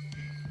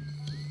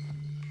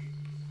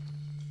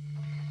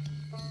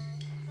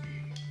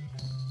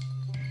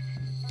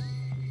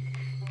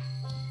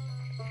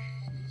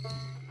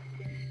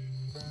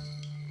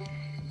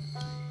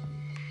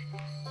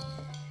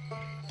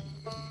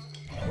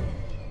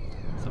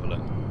 Let's have a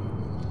look.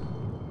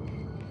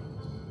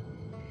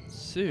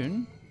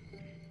 Soon?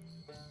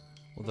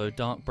 Although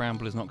Dark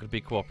Bramble is not going to be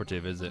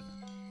cooperative, is it?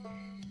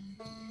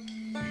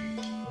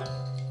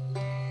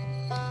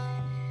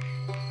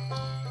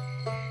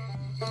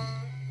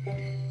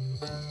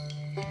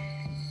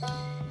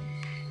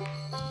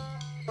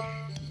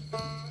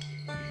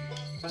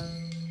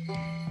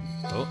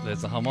 Oh,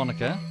 there's the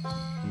harmonica.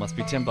 It must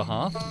be Timber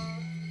Hearth.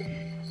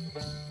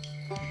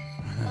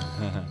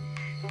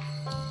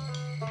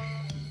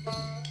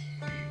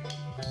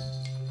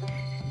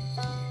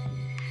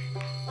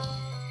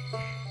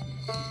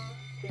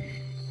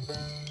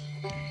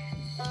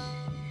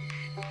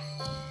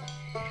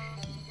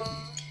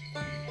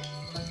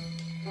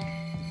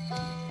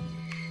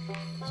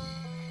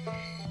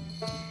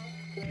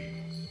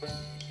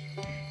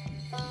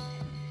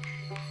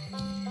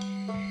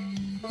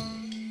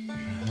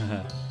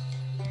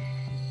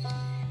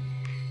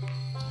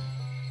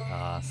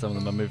 Some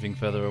of them are moving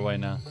further away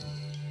now.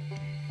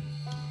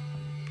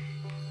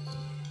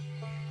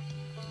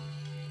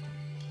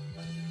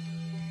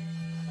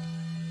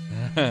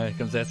 Here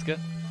comes Esker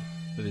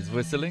with his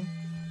whistling.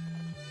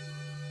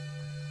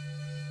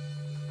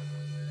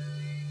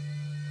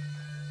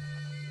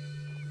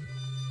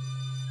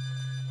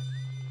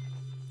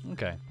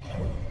 Okay.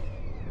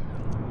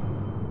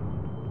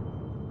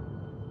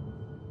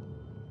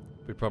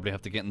 We'd probably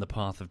have to get in the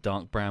path of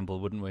Dark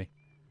Bramble, wouldn't we?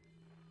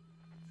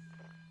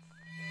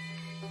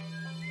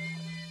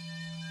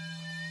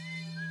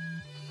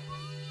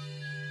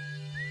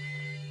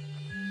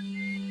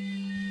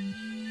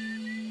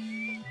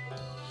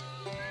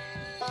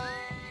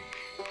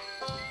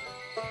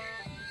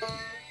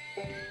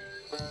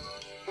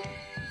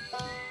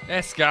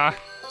 Esker,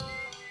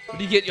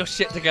 will you get your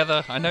shit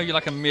together? I know you're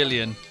like a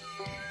million.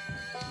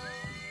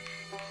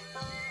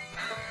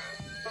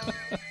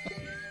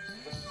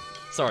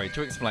 Sorry,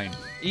 to explain.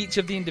 Each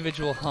of the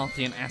individual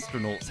Hearthian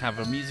astronauts have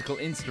a musical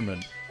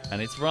instrument,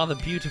 and it's rather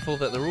beautiful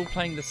that they're all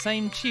playing the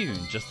same tune,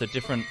 just a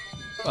different,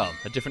 well,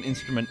 a different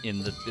instrument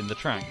in the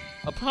track.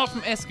 Apart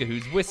from Esker,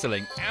 who's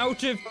whistling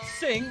out of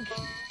sync.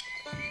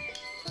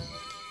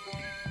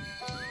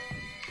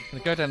 I'm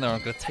gonna go down there. I'm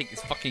gonna take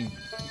this fucking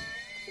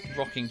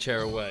rocking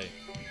chair away.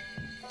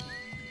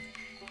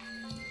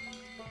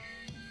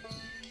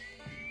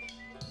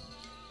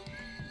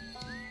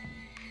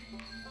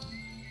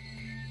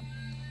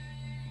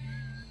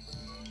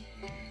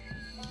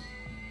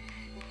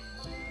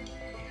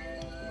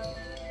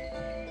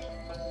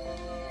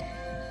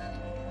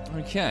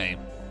 Okay.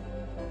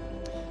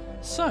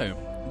 So,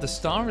 the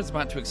star is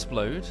about to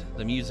explode.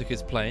 The music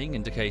is playing,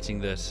 indicating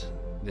that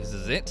this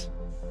is it.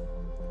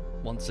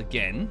 Once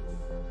again.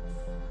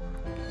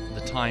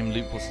 The time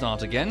loop will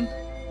start again.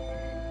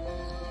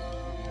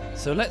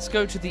 So let's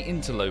go to the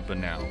interloper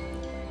now.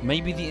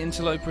 Maybe the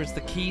interloper is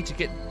the key to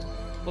get...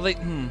 Well,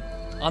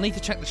 I'll need to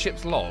check the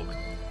ship's log.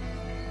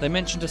 They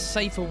mentioned a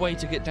safer way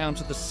to get down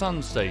to the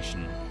sun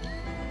station.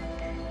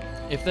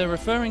 If they're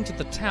referring to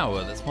the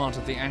tower that's part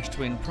of the Ash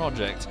Twin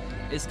project,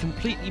 it's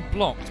completely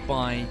blocked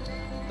by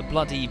the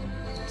bloody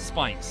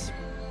spikes.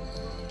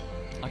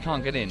 I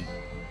can't get in.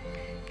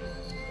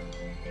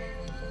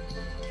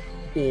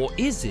 Or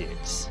is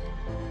it?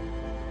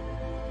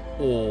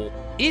 Or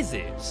is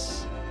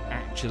it,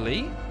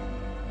 actually?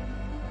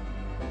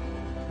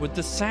 Would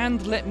the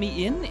sand let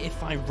me in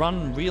if I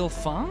run real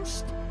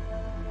fast?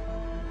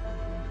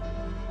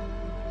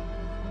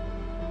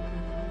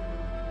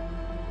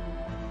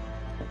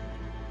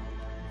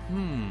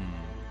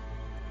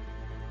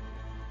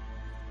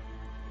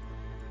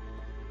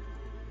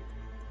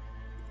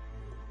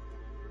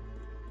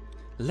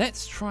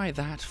 Let's try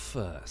that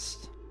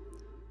first.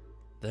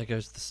 There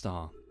goes the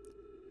star.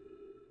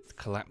 It's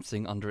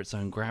collapsing under its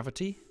own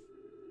gravity.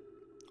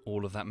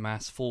 All of that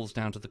mass falls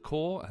down to the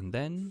core, and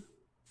then...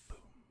 boom.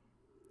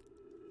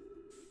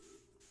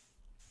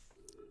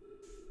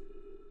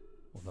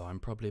 Although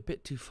I'm probably a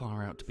bit too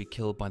far out to be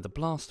killed by the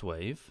blast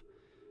wave,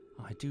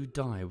 I do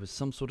die with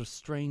some sort of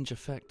strange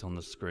effect on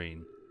the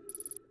screen.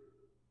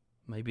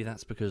 Maybe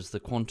that's because the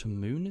quantum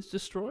moon is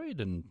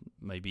destroyed, and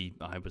maybe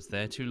I was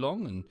there too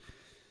long, and...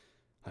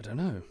 I don't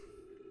know.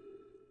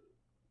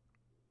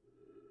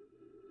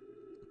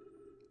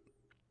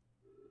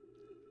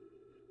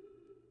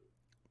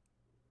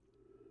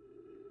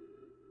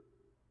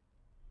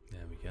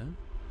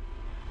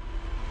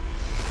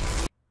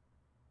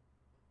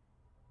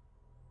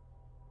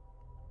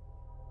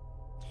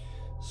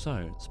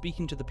 So,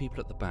 speaking to the people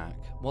at the back,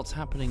 what's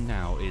happening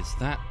now is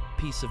that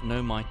piece of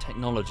Nomai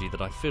technology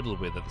that I fiddled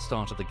with at the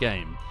start of the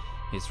game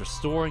is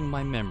restoring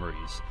my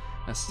memories.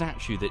 A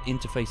statue that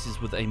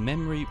interfaces with a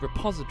memory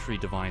repository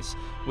device,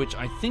 which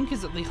I think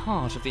is at the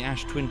heart of the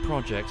Ash Twin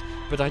project,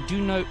 but I do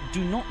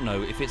not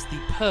know if it's the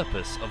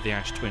purpose of the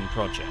Ash Twin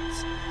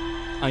project.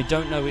 I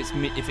don't know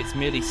if it's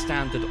merely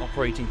standard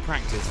operating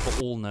practice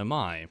for all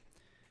Nomai.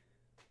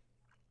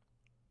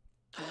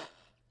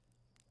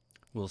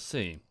 We'll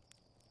see.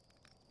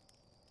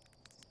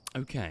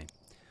 Okay,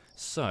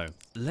 so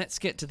let's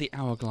get to the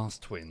Hourglass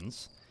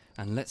Twins,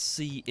 and let's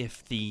see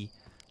if the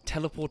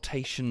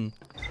teleportation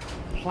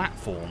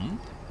platform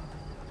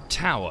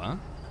tower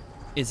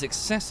is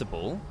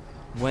accessible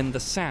when the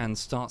sand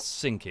starts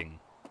sinking.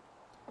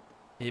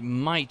 It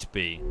might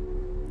be.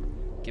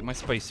 Get my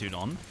spacesuit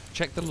on,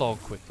 check the log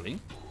quickly.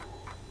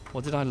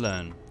 What did I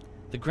learn?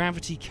 The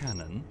gravity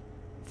cannon,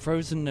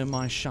 frozen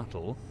Nomai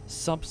shuttle,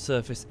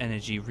 subsurface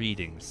energy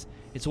readings.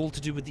 It's all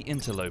to do with the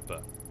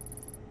interloper.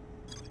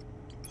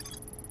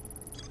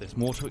 There's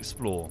more to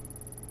explore.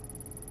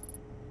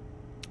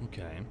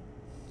 Okay.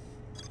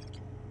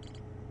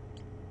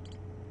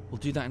 We'll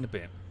do that in a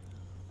bit.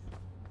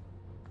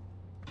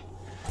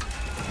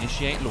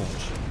 Initiate launch.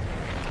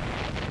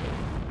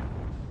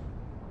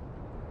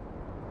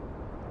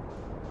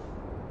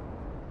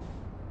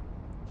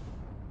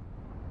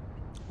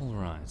 All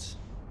right.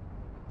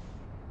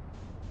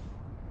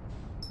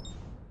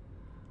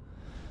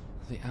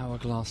 The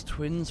Hourglass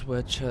Twins,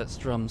 where church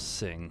drums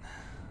sing.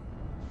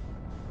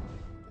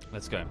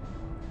 Let's go.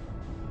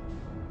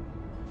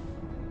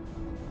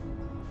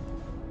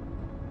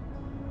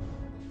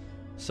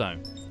 So,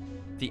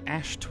 the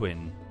Ash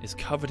Twin is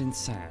covered in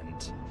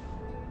sand.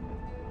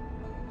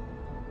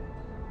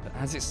 But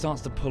as it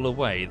starts to pull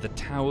away, the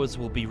towers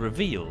will be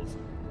revealed,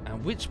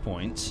 at which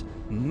point,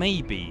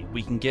 maybe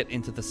we can get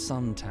into the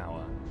Sun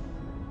Tower.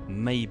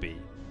 Maybe.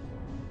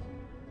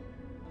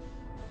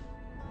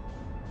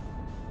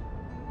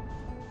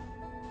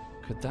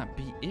 Could that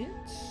be it?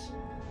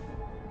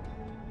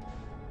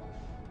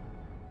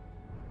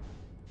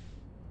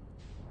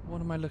 What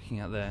am I looking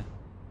at there?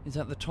 Is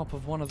that the top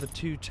of one of the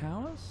two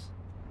towers?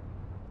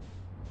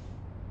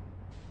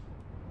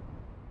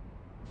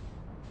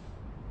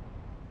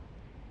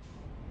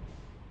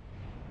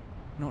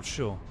 Not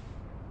sure.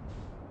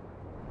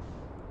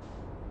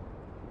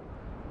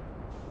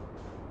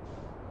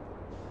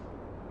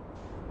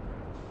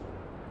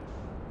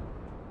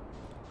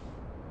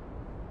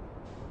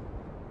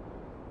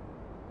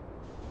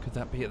 Could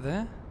that be it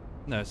there?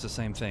 No, it's the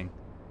same thing.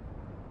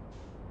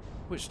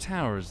 Which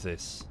tower is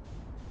this?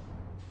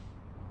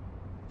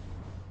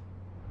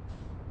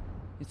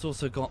 It's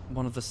also got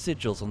one of the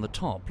sigils on the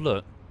top,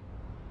 look.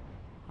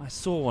 I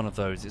saw one of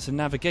those. It's a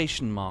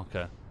navigation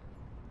marker.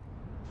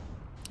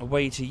 A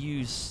way to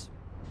use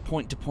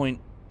point-to-point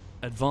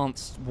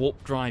advanced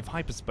warp drive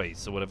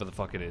hyperspace, or whatever the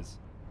fuck it is.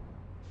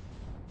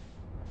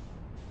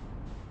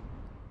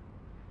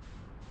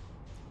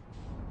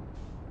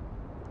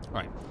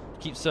 Right.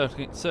 Keep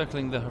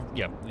circling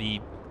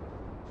the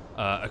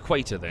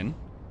equator then,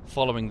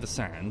 following the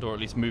sand, or at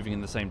least moving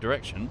in the same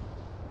direction.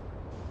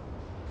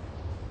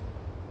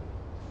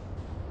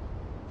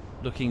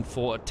 Looking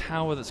for a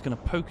tower that's going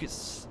to poke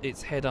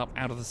its head up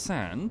out of the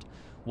sand.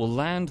 We'll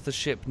land the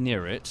ship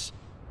near it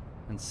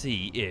and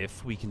see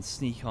if we can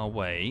sneak our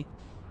way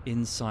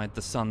inside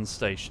the Sun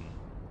Station.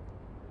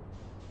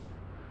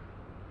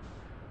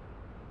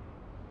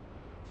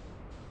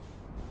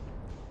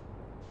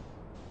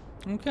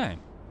 Okay.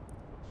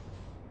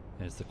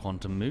 There's the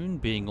quantum moon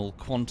being all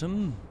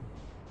quantum.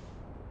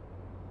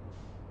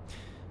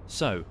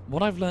 So,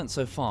 what I've learnt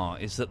so far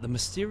is that the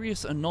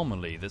mysterious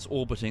anomaly that's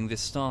orbiting this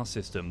star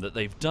system that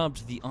they've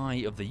dubbed the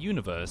Eye of the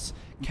Universe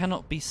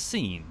cannot be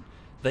seen.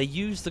 They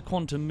use the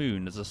quantum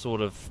moon as a sort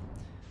of,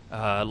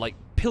 like,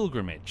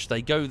 pilgrimage.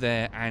 They go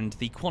there and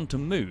the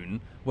quantum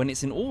moon, when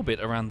it's in orbit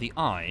around the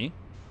Eye,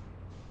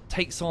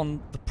 takes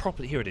on the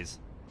property... Here it is.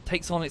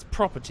 Takes on its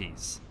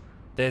properties.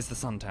 There's the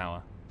Sun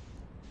Tower.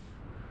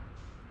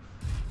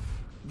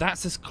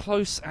 That's as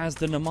close as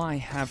the Nomai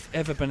have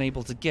ever been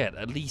able to get,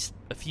 at least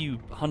a few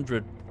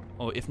hundred,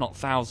 or if not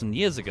 1,000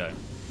 years ago.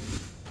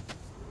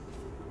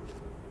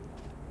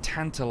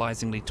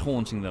 Tantalizingly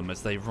taunting them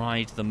as they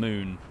ride the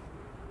moon.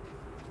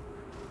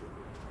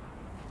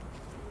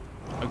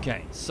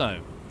 Okay,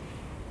 so...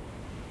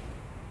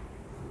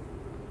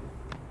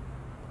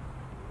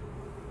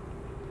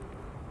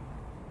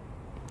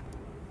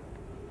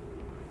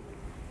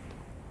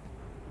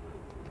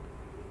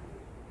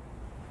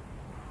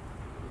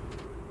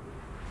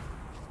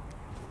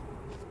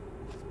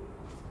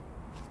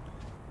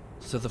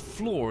 So the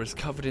floor is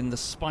covered in the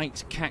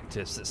spiked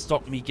cactus that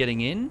stopped me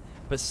getting in,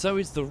 but so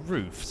is the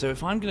roof. So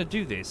if I'm going to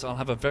do this, I'll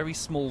have a very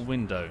small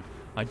window.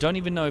 I don't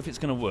even know if it's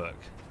going to work.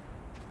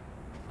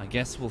 I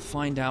guess we'll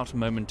find out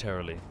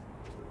momentarily.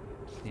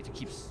 Just need to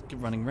keep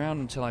running around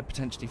until I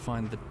potentially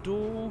find the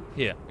door.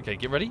 Here. Okay,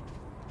 get ready.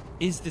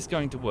 Is this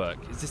going to work?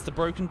 Is this the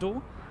broken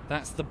door?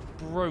 That's the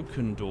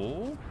broken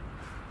door.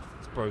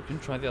 It's broken.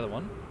 Try the other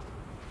one.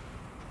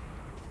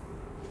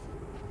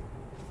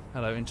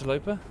 Hello,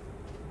 interloper.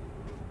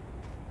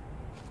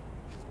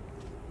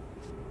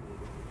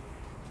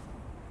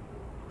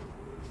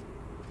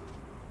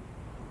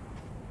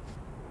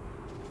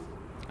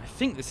 I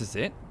think this is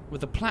it.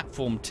 With a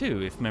platform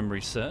too, if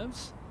memory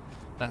serves.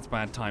 That's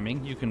bad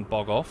timing. You can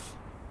bog off.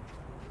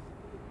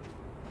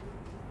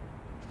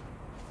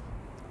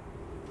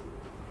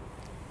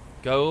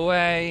 Go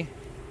away.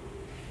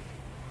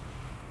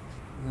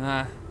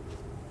 Ah.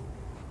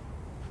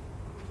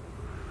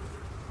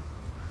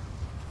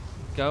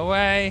 Go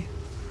away.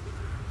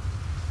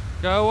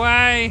 Go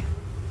away.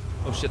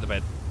 Oh shit, the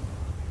bed.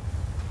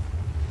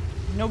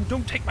 No,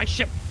 don't take my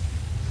ship.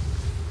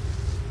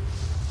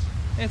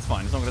 It's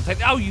fine. It's not going to take...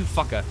 Oh, you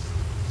fucker.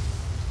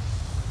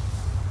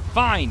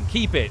 Fine.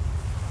 Keep it.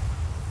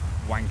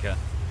 Wanker.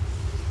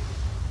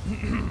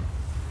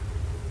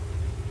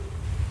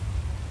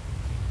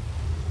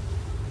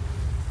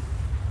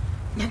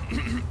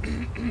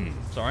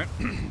 Sorry.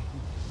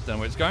 Don't know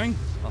where it's going.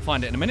 I'll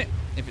find it in a minute,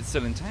 if it's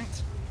still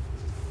intact.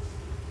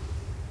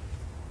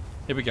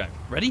 Here we go.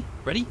 Ready?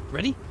 Ready?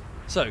 Ready?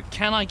 So,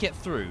 can I get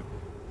through?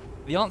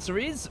 The answer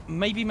is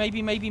maybe,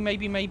 maybe, maybe,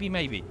 maybe, maybe,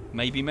 maybe.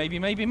 Maybe, maybe,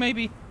 maybe,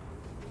 maybe.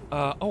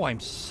 Oh, I'm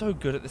so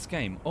good at this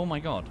game. Oh my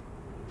god.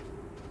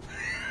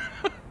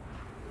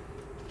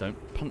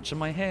 Don't puncture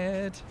my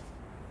head.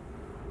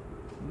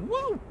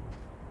 Whoa!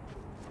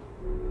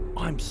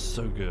 I'm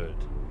so good.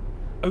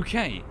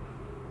 Okay.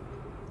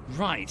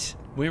 Right.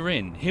 We're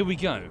in. Here we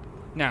go.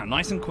 Now,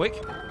 nice and quick.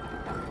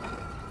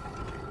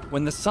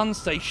 When the sun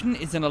station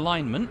is in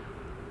alignment,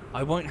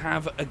 I won't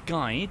have a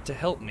guide to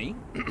help me.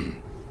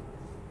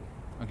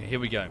 Okay, here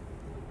we go.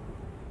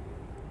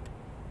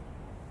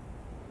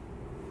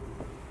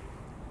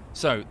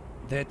 So,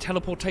 their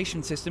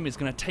teleportation system is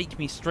going to take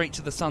me straight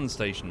to the sun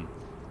station.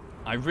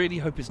 I really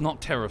hope it's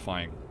not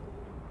terrifying.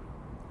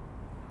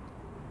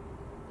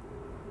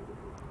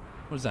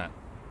 What is that?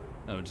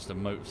 Oh, just a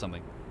mote of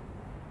something.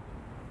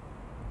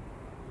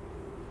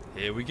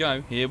 Here we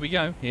go, here we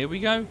go, here we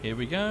go, here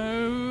we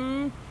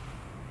go.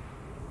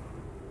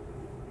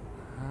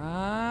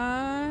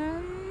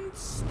 And...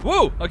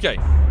 Whoa! Okay.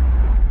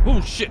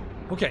 Oh, shit.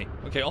 Okay,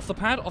 okay, off the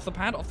pad, off the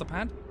pad, off the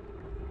pad.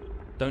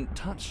 Don't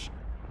touch.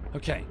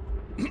 Okay.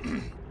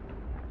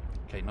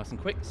 Okay, nice and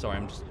quick. Sorry,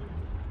 I'm just...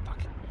 Fuck.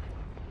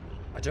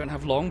 I don't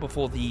have long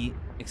before the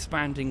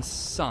expanding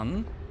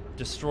sun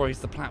destroys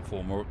the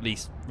platform, or at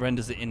least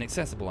renders it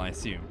inaccessible, I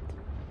assume.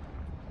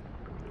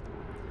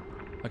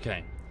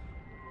 Okay.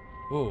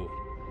 Whoa.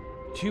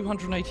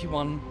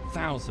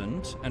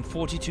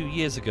 281,042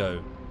 years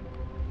ago.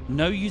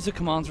 No user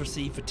commands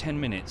received for 10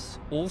 minutes.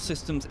 All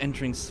systems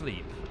entering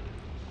sleep.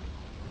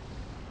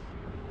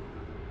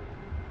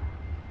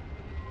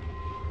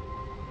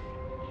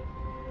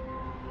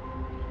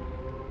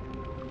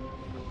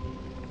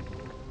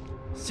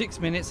 Six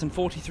minutes and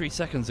 43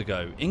 seconds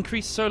ago.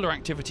 Increased solar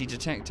activity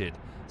detected.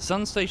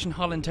 Sun station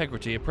hull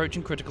integrity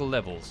approaching critical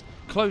levels.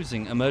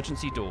 Closing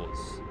emergency doors.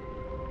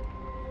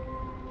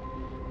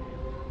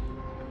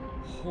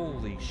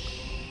 Holy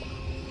shit.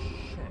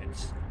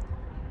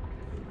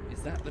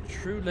 Is that the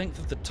true length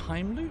of the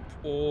time loop,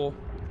 or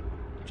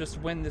just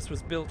when this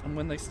was built and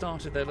when they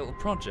started their little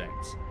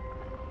project?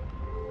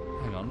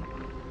 Hang on.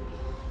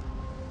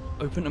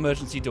 Open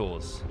emergency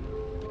doors.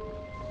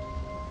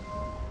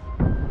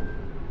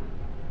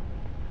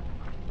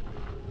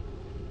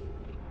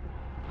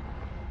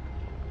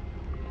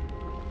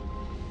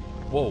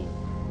 Whoa.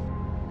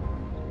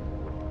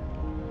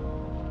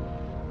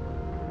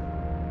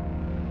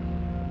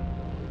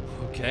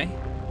 Okay.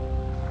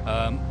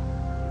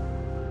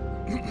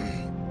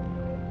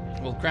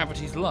 Well,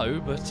 gravity's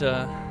low, but,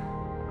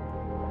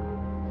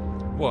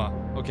 what?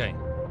 Okay.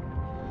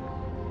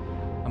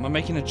 Am I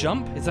making a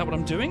jump? Is that what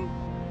I'm doing?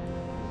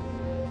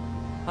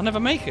 I'll never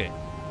make it.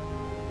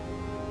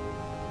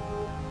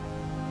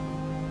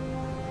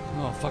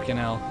 Oh, fucking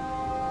hell.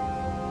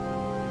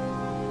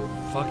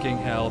 Fucking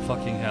hell,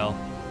 fucking hell.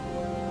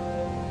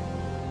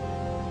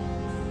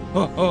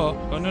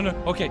 Oh, no, no.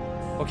 Okay.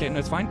 Okay, no,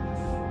 it's fine.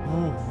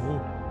 Oh,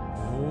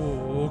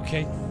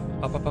 okay.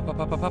 Up, up, up, up,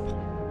 up, up, up.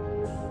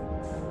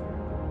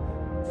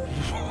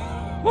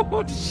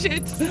 Oh,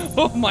 shit.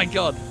 Oh, my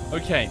God.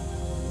 Okay.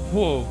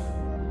 Whoa.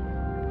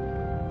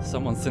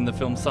 Someone's seen the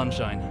film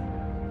Sunshine.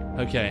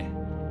 Okay.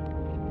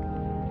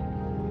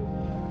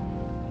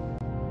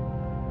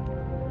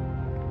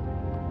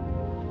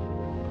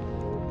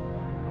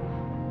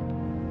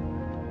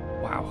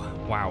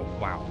 Wow,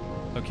 wow.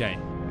 Okay.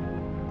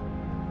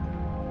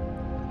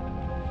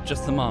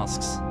 Just the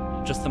masks.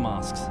 Just the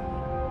masks.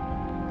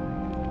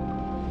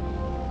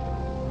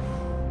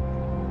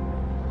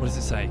 What does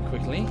it say?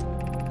 Quickly.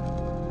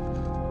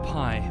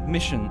 Pi.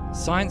 Mission.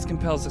 Science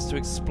compels us to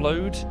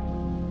explode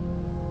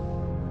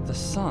the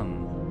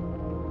sun.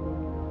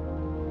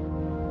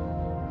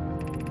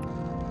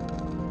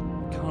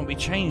 Can't we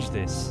change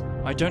this?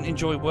 I don't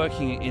enjoy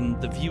working in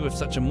the view of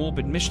such a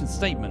morbid mission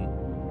statement.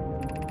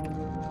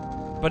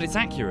 But it's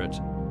accurate.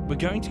 We're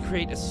going to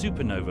create a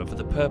supernova for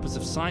the purpose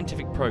of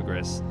scientific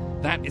progress.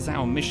 That is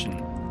our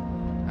mission.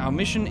 Our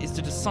mission is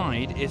to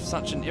decide if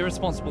such an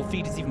irresponsible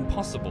feat is even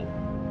possible.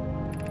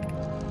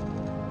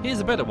 Here's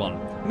a better one.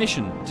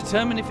 Mission: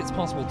 determine if it's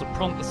possible to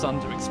prompt the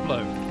sun to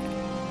explode.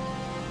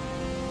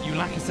 You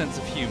lack a sense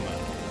of humour.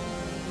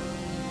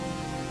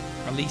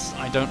 At least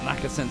I don't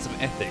lack a sense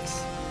of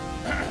ethics.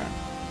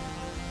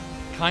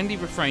 Kindly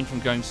refrain from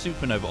going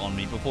supernova on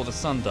me before the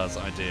sun does,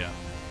 idea.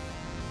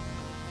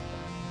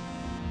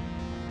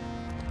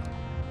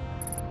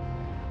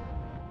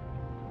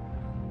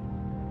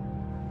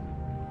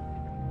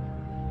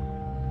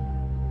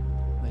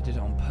 They did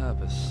it on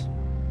purpose.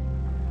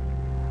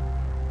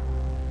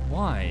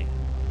 Why?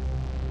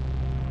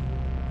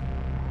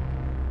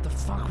 The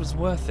fuck was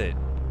worth it?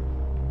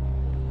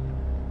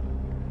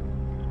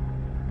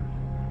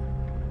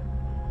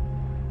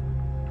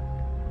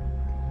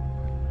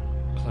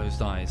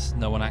 Closed eyes.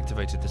 No one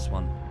activated this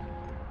one.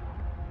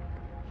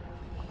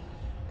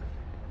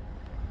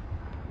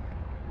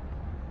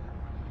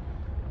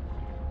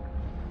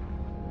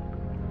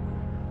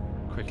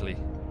 Quickly.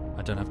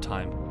 I don't have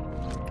time.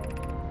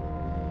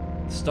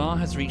 The star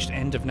has reached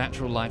end of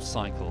natural life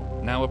cycle.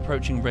 Now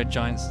approaching red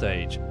giant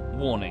stage.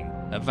 Warning.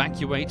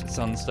 Evacuate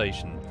sun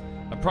station.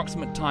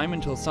 Approximate time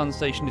until sun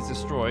station is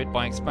destroyed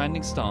by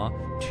expanding star,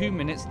 2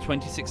 minutes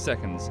 26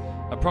 seconds.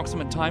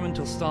 Approximate time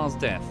until star's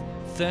death,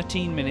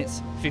 13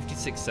 minutes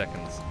 56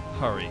 seconds.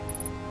 Hurry.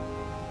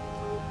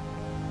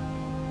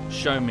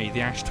 Show me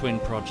the Ash Twin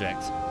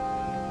project.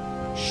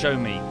 Show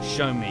me,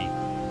 show me.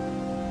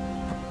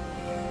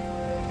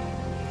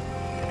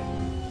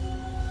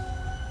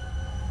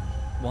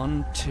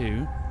 One,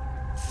 two,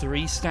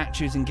 three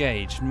statues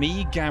engaged.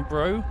 Me,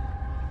 Gabbro,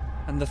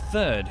 and the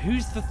third.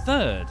 Who's the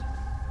third?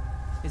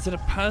 Is it a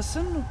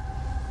person?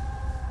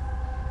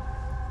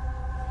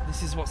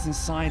 This is what's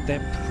inside their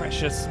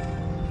precious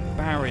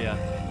barrier.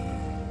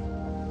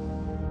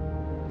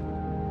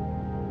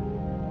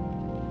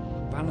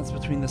 Balance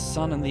between the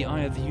sun and the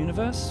eye of the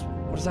universe?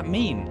 What does that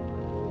mean?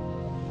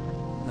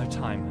 No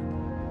time.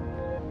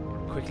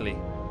 Quickly.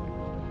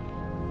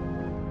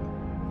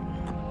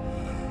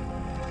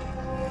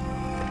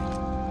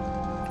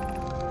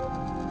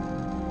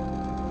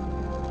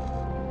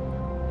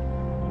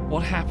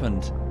 What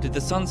happened? Did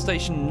the sun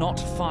station not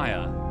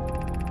fire?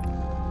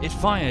 It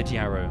fired,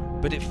 Yarrow,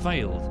 but it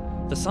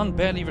failed. The sun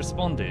barely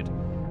responded.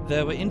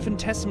 There were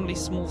infinitesimally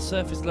small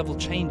surface level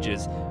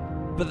changes,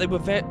 but they were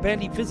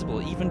barely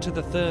visible even to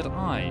the third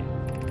eye.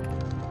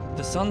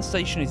 The sun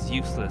station is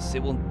useless.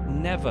 It will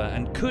never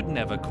and could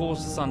never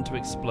cause the sun to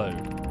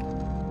explode.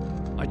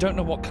 I don't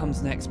know what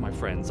comes next, my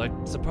friends. I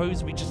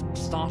suppose we just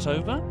start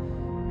over?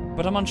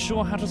 But I'm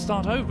unsure how to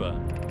start over.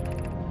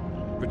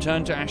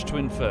 Return to Ash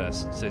Twin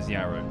first, says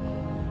Yarrow.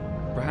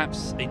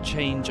 Perhaps a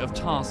change of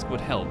task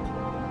would help.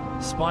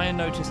 Spire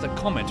noticed a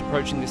comet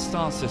approaching this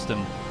star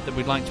system that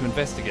we'd like to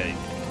investigate.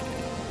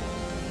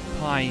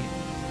 Pi,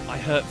 I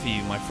hurt for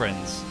you, my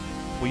friends.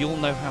 We all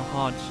know how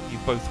hard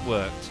you've both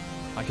worked.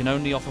 I can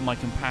only offer my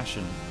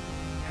compassion.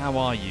 How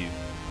are you?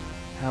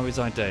 How is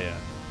Idea?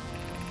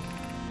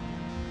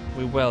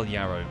 We're well,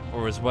 Yarrow,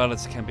 or as well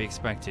as can be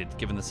expected,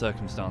 given the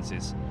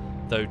circumstances.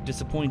 Though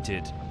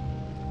disappointed.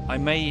 I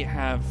may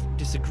have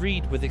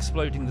disagreed with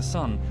exploding the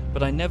sun,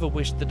 but I never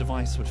wished the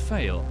device would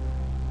fail.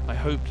 I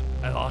hoped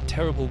our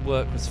terrible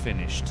work was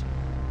finished.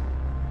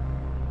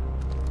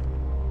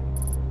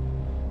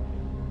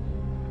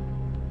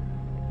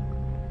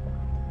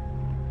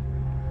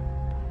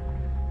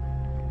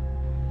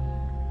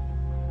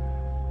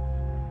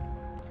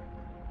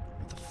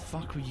 What the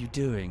fuck were you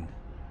doing?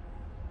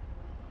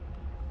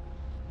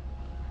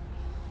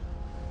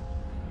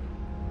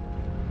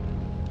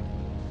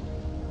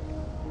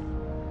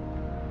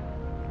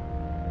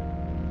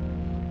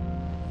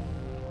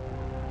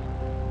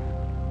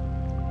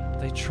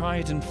 They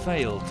tried and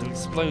failed to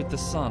explode the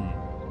sun.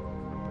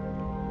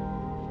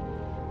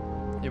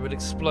 It would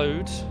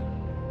explode.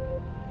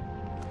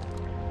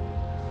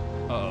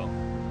 Uh-oh.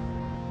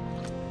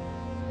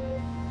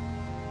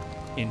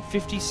 In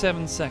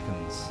 57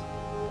 seconds.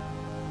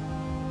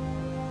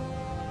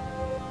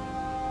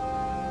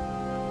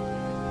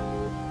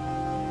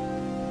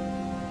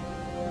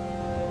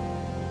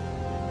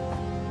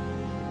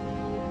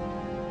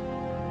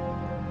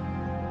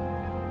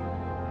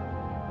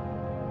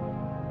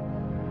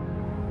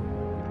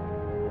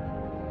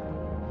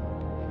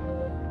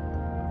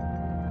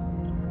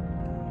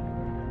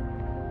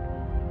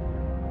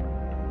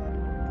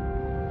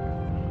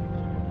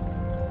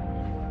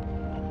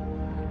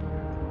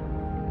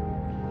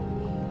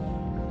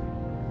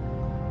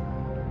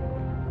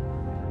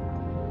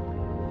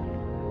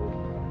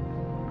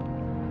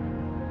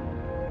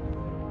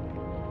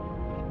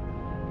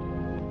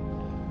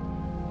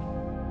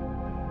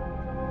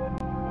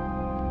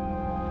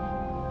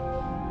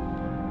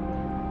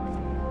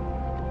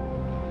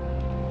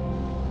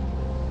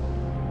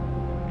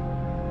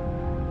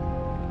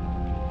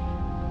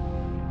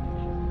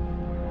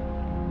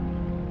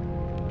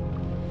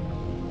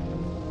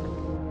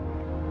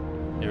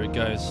 Here it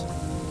goes.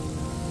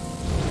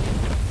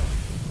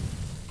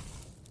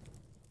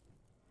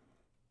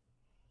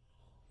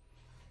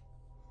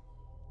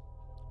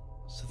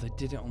 So they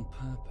did it on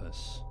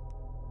purpose.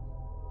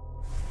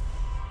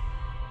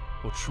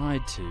 Or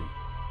tried to.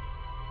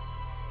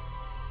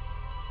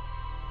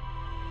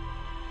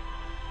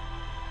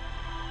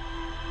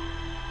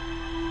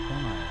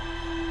 Why?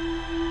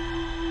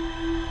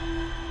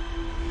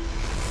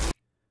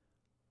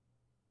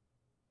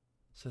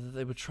 So that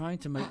they were trying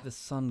to make the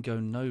sun go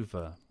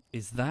nova.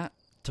 Is that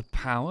to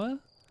power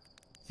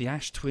the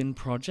Ash Twin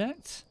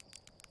project?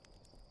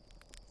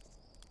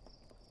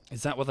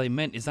 Is that what they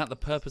meant? Is that the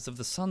purpose of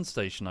the sun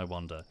station, I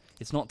wonder?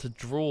 It's not to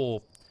draw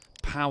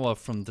power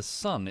from the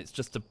sun, it's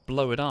just to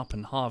blow it up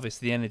and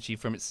harvest the energy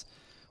from its...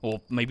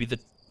 Or maybe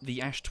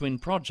the Ash Twin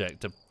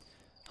project to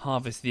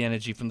harvest the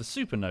energy from the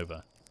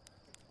supernova.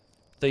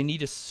 They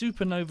need a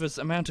supernova's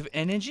amount of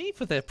energy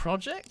for their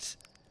project?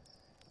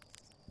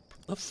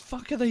 The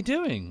fuck are they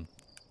doing?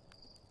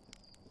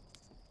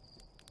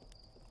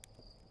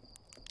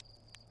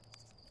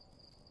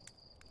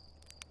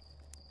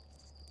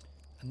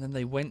 And then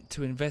they went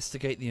to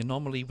investigate the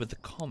anomaly with the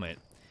comet.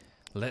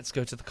 Let's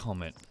go to the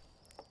comet.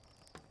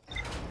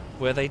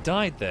 Where they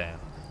died there.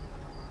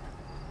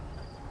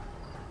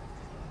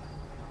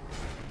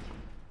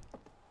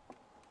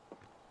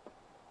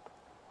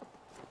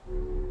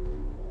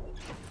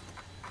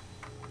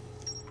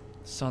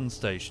 Sun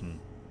station.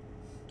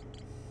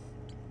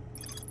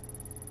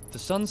 The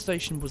sun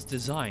station was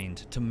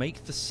designed to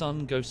make the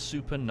sun go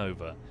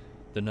supernova.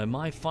 The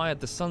Nomai fired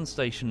the sun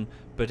station,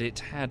 but it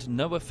had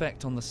no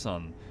effect on the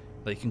sun.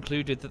 They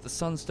concluded that the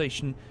sun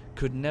station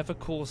could never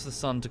cause the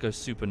sun to go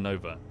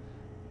supernova.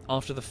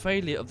 After the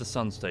failure of the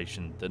sun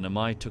station, the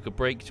Nomai took a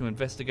break to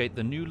investigate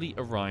the newly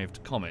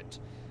arrived comet.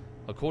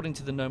 According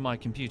to the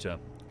Nomai computer,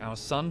 our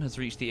sun has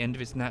reached the end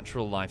of its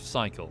natural life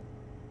cycle.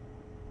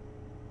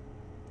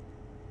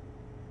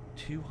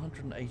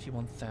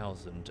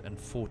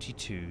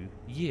 281,042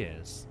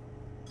 years.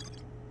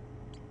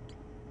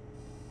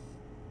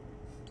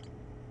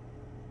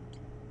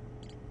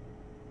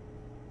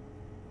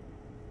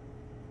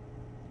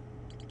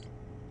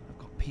 I've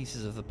got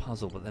pieces of the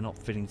puzzle, but they're not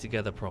fitting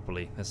together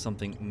properly. There's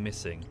something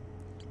missing.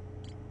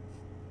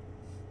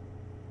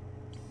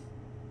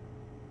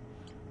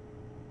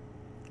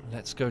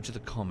 Let's go to the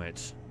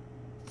comet,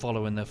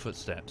 follow in their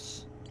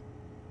footsteps.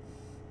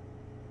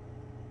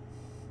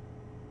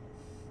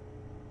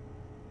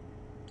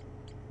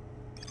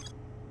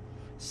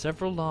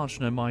 Several large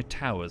Nomai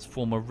towers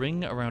form a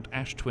ring around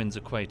Ash Twin's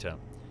equator.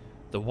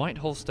 The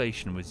Whitehall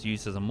station was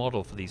used as a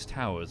model for these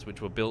towers,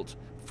 which were built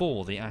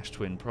for the Ash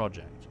Twin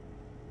project.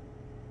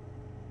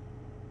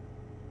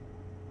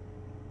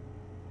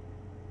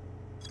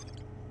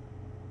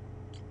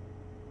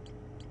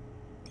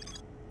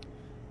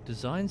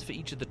 Designs for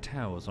each of the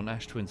towers on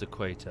Ash Twin's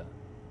equator.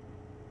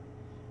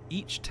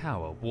 Each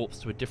tower warps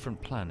to a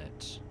different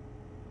planet.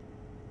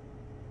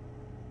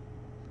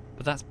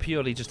 But that's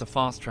purely just a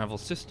fast travel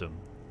system,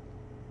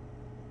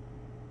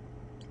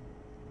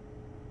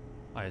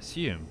 I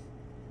assume.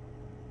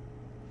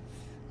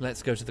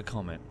 Let's go to the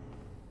comet.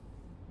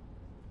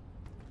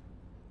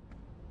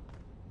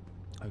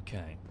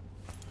 Okay.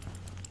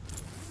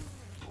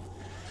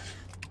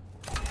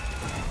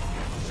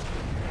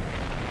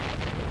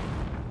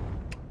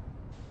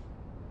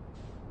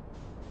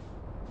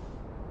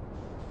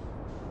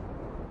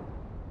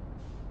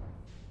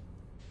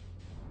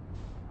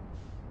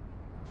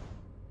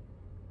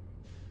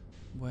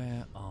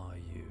 Where are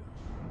you?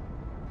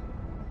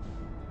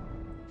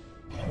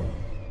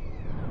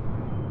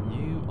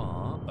 You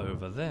are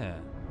over there.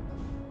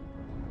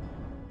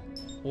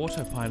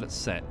 Autopilot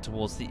set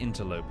towards the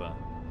interloper.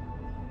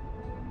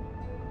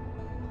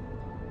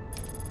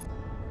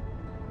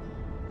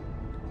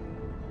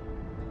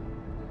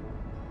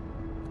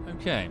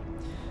 Okay,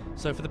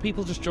 so for the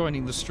people just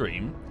joining the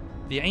stream,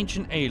 the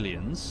ancient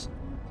aliens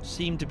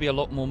seem to be a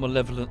lot more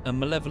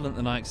malevolent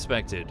than I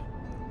expected.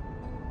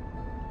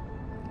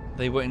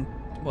 They were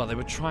they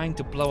were trying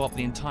to blow up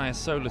the entire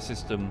solar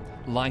system.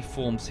 Life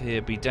forms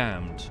here be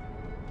damned.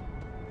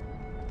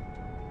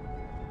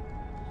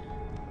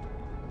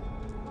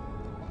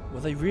 Were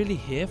they really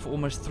here for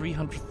almost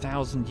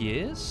 300,000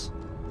 years?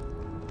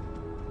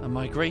 A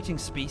migrating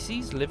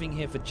species living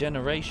here for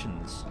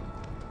generations.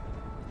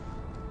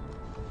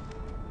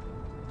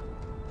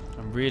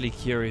 I'm really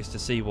curious to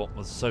see what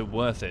was so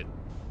worth it.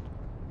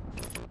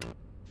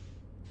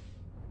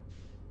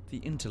 The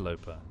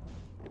interloper.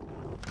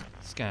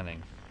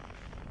 Scanning.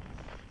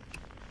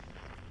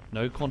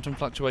 No quantum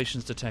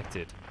fluctuations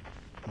detected.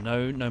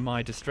 No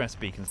Nomai distress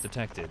beacons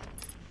detected.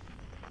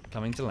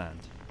 Coming to land.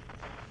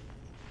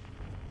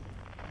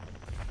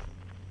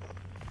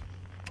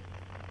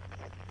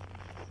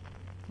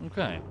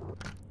 Okay.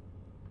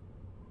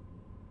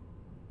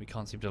 We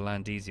can't seem to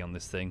land easy on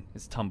this thing.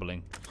 It's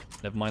tumbling.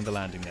 Never mind the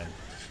landing then.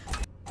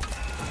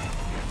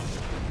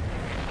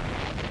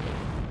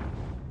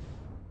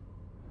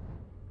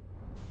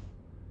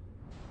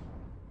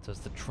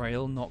 Does the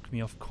trail knock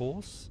me off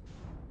course?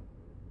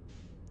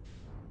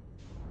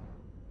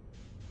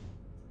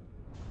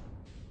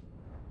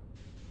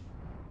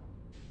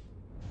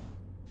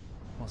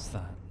 What's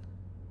that?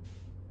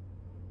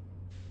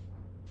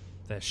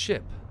 Their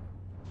ship.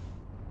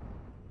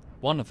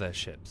 One of their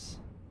ships.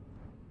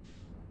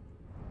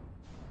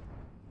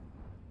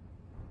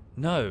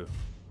 No,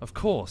 of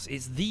course,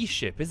 it's the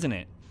ship, isn't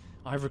it?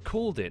 I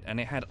recalled it, and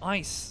it had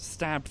ice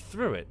stabbed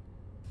through it.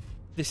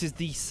 This is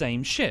the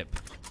same ship.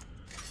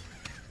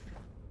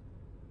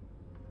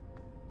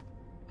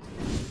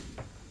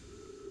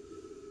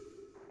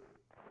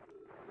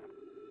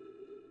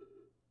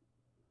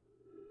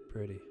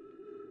 Pretty.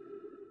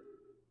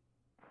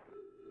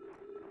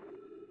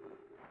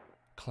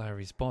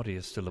 Clary's body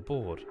is still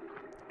aboard.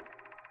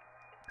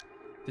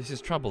 This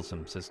is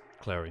troublesome, says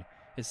Clary.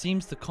 It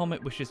seems the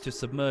comet wishes to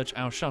submerge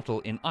our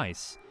shuttle in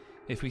ice.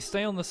 If we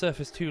stay on the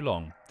surface too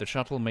long, the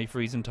shuttle may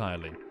freeze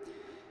entirely.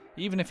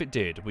 Even if it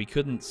did,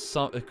 couldn't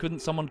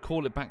someone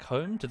call it back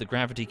home to the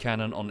gravity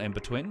cannon on Ember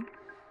Twin?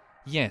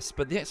 Yes,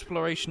 but the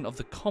exploration of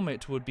the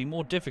comet would be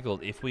more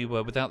difficult if we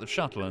were without the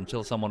shuttle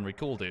until someone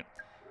recalled it.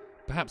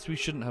 Perhaps we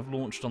shouldn't have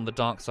launched on the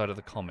dark side of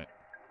the comet.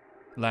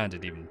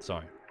 Landed even,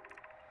 sorry.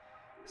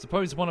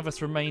 Suppose one of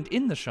us remained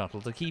in the shuttle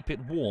to keep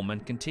it warm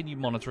and continue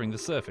monitoring the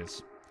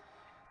surface.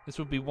 This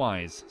would be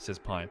wise, says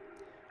Pi.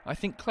 I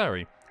think,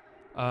 Clary,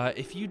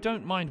 if you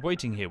don't mind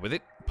waiting here with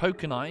it,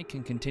 Poke and I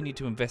can continue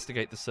to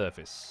investigate the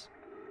surface.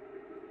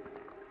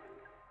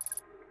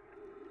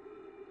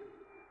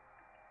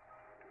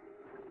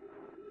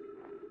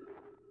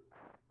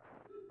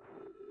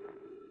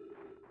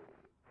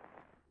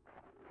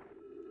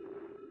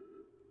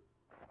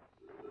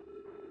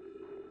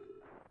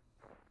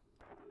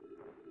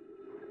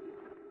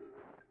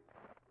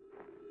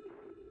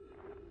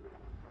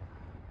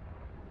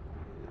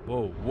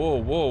 Whoa, whoa,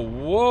 whoa,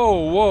 whoa,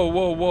 whoa,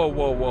 whoa, whoa,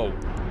 whoa, whoa,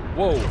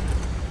 whoa.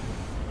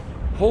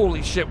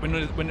 Holy shit,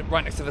 we're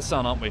right next to the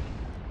sun, aren't we?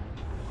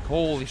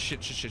 Holy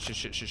shit,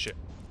 shit.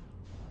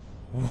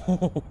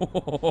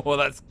 Whoa,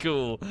 that's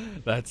cool.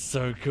 That's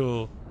so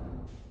cool.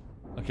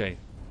 Okay.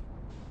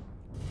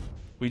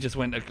 We just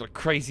went at a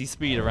crazy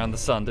speed around the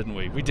sun, didn't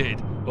we? We did.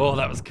 Oh,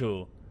 that was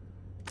cool.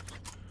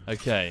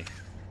 Okay.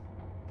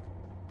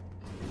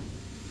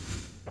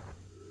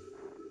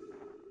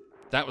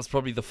 That was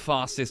probably the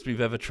fastest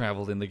we've ever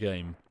traveled in the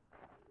game.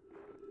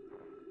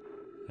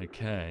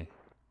 Okay.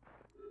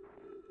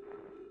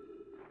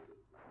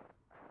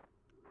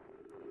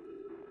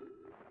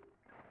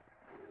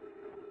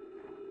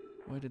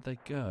 Where did they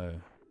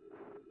go?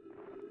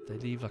 They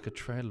leave like a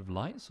trail of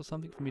lights or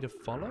something for me to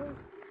follow?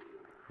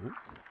 Ooh,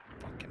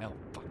 fucking hell,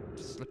 fuck,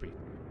 slippery.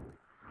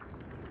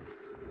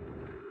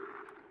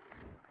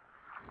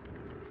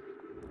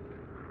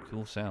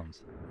 Cool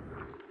sounds.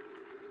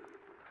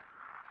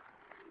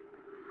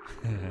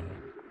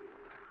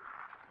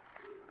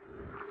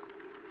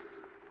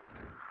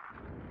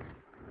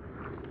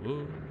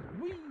 Whoa,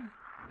 wee.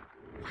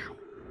 Wow.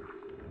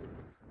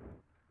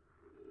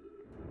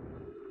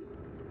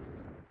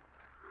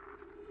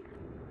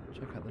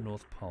 Check out the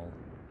North Pole.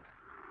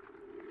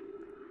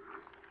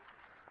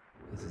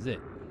 This is it.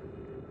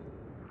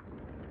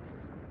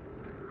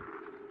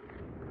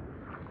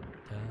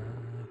 Da,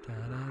 da,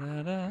 da,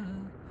 da, da,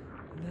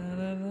 da,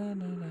 da, da, da,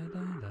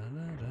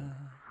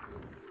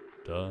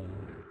 da,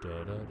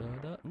 da, da, da,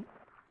 da. Ooh.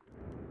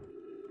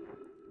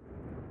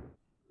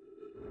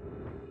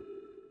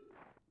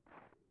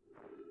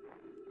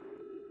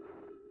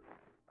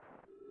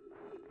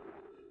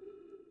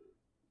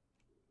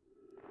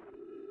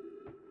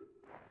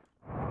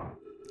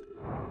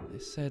 They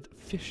said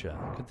fissure.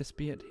 Could this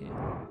be it here?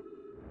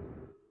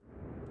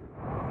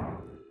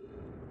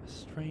 A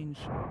strange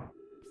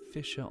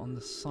fissure on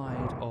the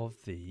side of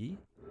the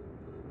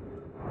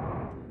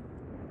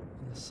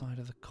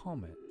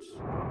comet.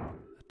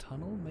 A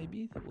tunnel,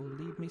 maybe, that will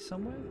lead me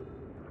somewhere?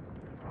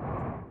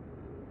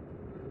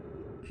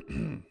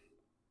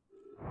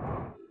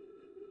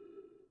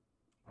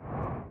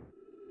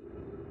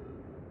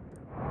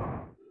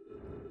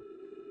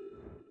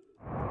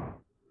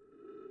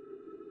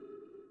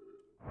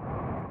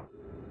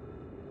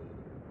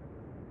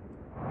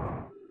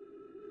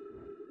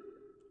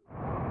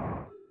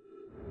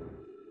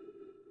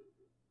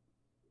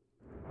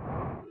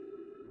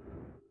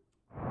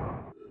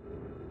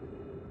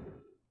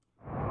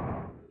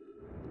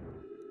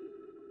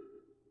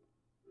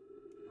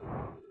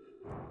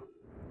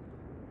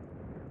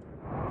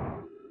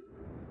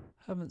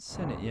 Haven't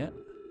seen it yet.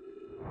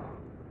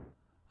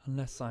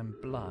 Unless I'm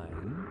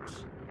blind.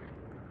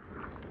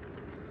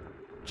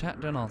 Chat,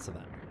 don't answer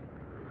that.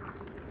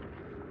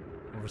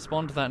 Or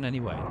respond to that in any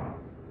way.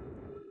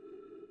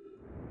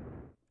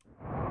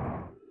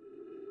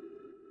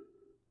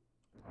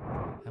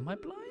 Am I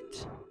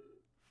blind?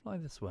 Fly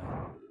this way.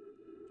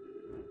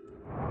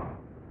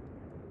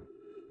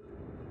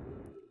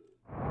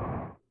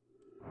 Have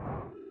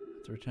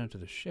to return to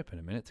the ship in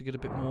a minute to get a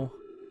bit more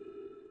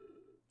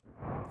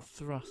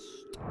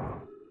thrust.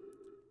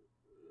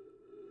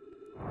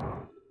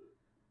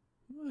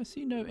 Well, I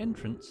see no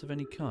entrance of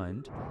any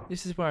kind.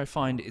 This is where I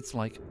find it's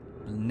like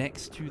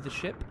next to the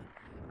ship,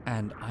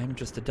 and I'm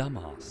just a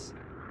dumbass.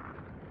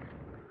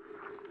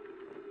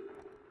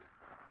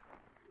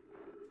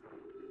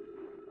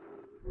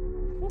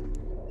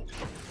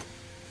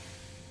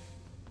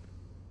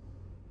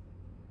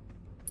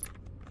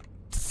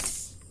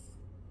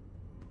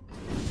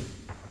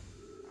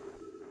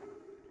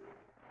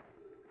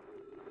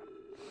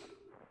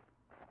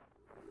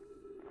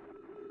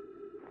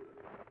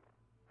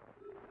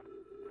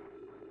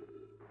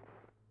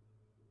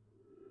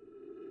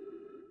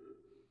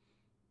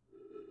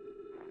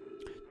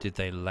 Did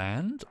they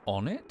land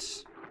on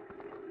it?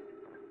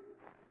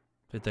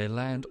 Did they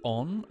land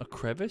on a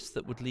crevice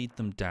that would lead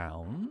them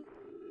down?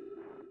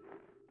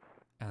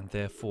 And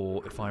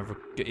therefore, if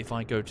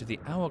I go to the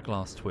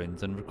Hourglass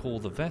Twins and recall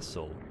the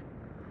vessel,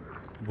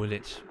 will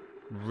it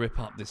rip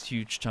up this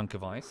huge chunk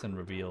of ice and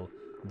reveal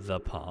the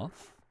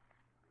path?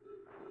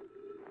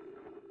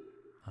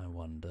 I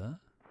wonder.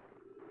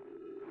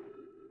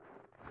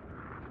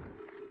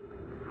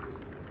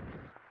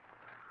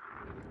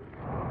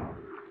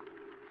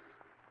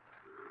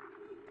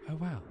 Oh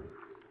wow,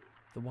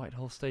 the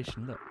Whitehall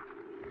Station, look.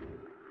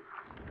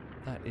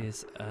 That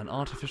is an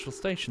artificial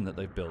station that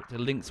they've built. It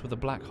links with a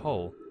black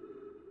hole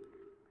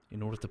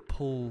in order to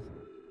pull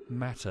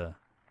matter.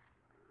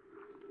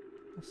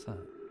 What's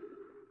that?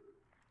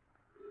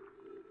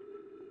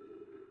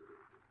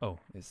 Oh,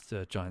 it's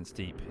Giant's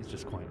Deep. It's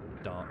just quite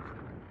dark.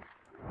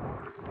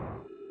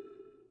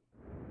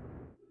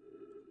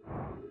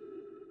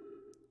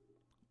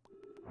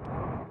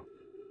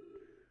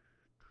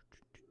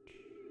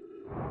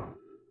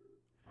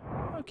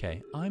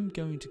 Okay, I'm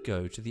going to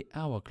go to the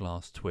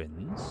Hourglass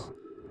Twins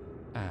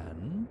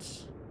and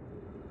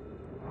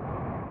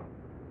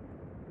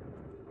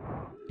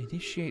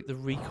initiate the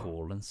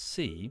recall and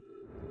see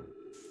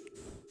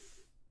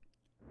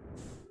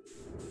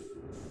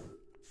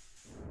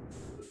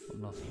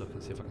one last look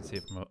and see if I can see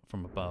it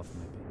from above,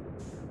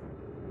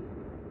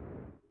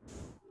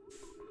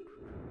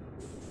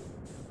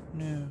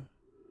 maybe. No.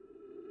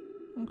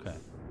 Okay.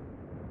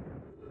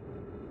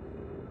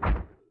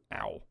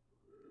 Ow.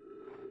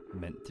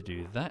 Meant to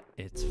do that.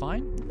 It's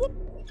fine. Whoop.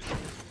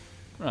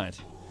 Right.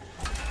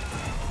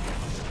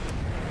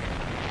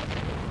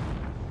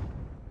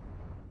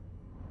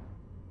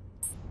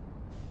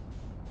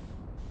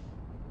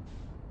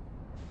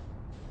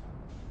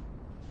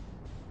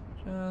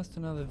 Just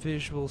another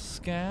visual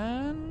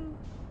scan.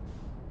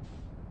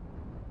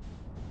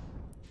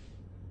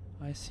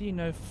 I see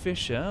no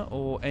fissure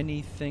or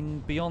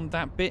anything beyond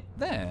that bit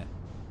there.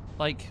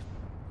 Like,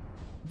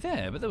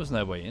 there, but there was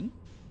no way in.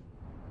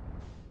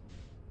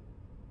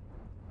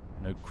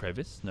 No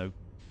crevice, no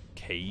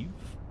cave.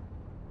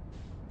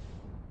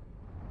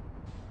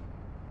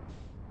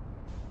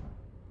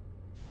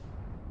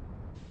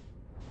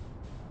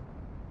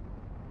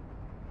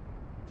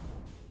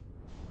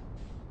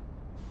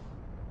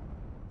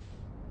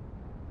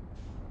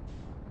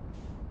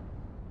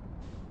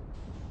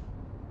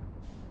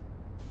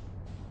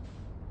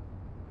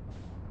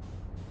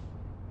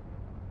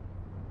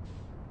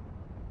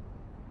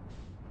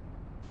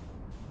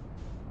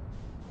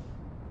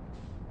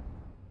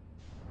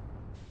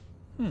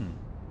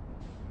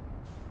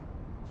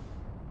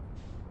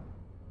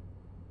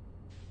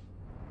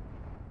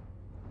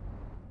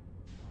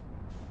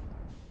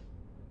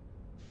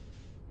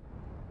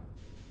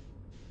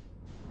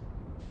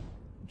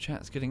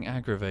 Chat's getting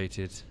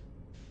aggravated.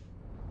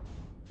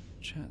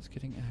 Chat's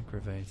getting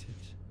aggravated.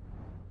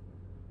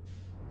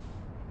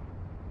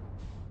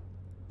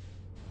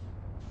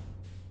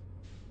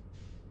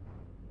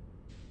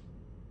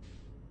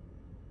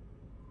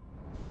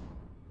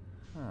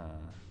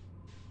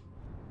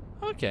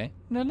 Okay.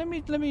 Now let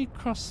me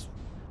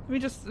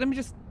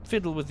just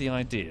fiddle with the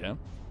idea,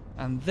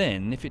 and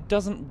then if it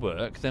doesn't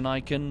work, then I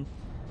can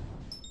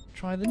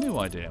try the new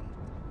idea.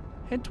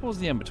 Head towards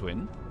the Ember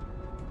Twin.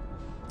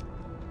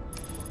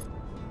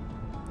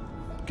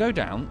 Go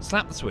down,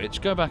 slap the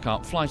switch, go back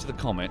up, fly to the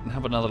comet, and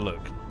have another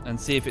look, and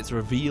see if it's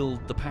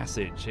revealed the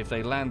passage, if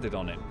they landed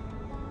on it.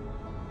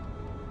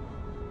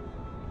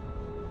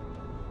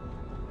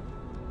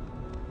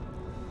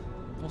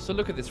 Also,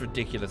 look at this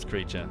ridiculous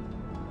creature.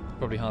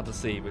 Probably hard to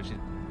see, but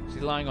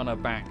she's lying on her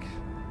back.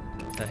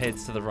 Her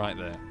head's to the right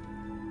there.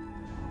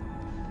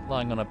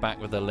 Lying on her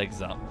back with her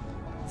legs up.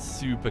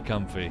 Super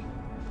comfy.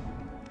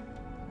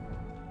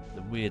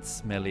 The weird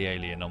smelly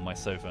alien on my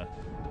sofa.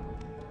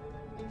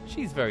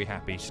 She's very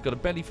happy. She's got a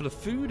belly full of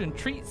food and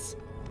treats.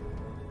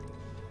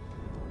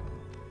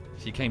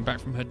 She came back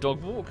from her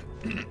dog walk.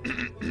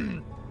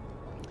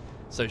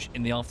 So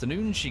in the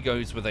afternoon, she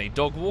goes with a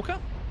dog walker.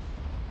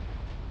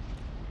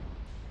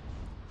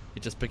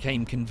 It just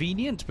became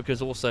convenient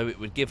because also it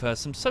would give her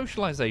some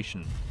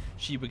socialization.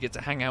 She would get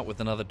to hang out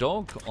with another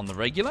dog on the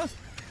regular.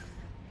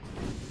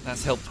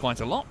 That's helped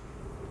quite a lot.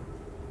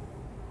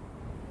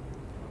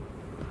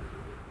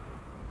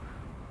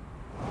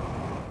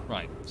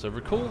 Right, so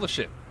recall the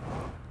ship.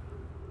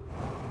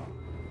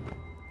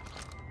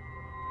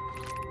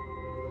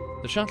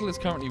 The shuttle is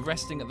currently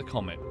resting at the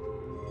comet.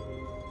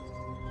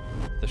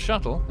 The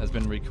shuttle has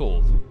been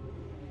recalled.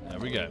 There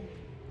we go.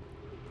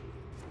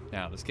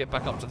 Now, let's get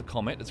back up to the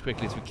comet as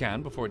quickly as we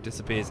can before it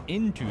disappears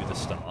into the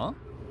star.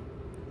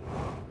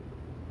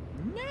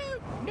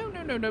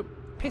 No.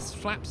 Piss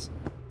flaps.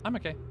 I'm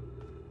okay.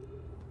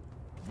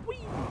 Whee!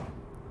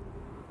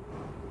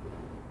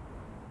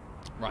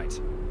 Right.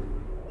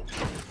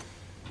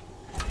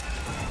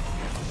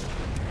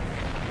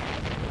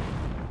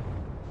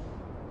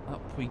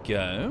 Up we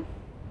go.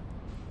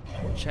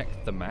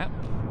 Check the map.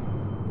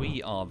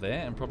 We are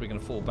there and probably going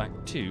to fall back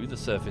to the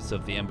surface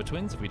of the Ember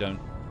Twins if we don't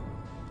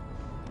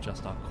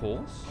adjust our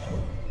course.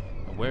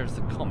 And where is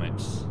the comet?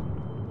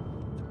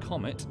 The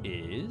comet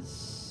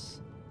is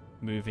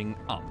moving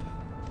up.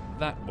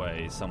 That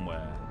way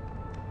somewhere.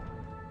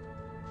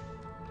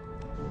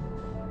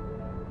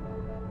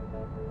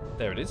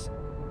 There it is.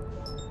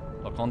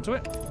 Lock onto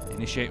it.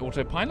 Initiate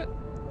autopilot.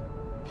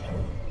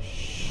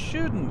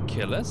 Shouldn't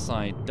kill us,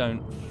 I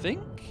don't think.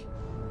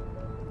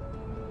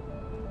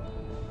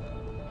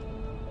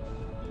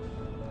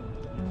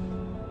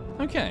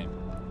 Okay.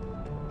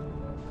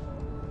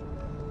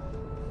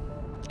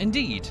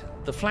 Indeed,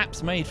 the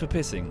flaps made for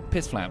pissing.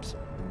 Piss flaps.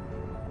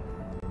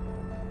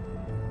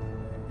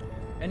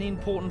 Any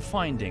important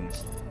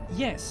findings?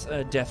 Yes,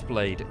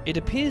 Deathblade. It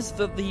appears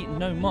that the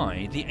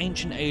Nomai, the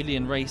ancient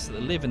alien race that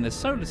live in this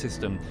solar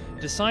system,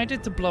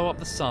 decided to blow up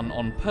the sun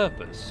on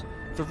purpose,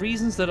 for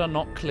reasons that are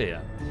not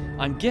clear.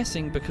 I'm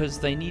guessing because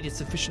they needed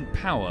sufficient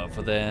power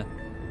for their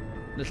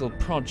little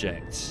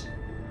project.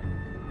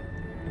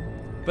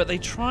 But they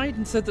tried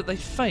and said that they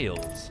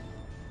failed.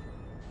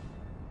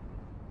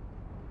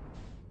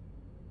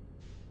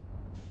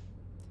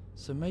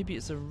 So maybe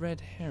it's a red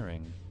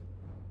herring.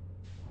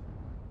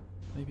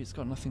 Maybe it's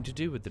got nothing to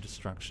do with the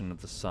destruction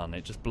of the sun.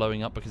 It's just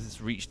blowing up because it's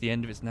reached the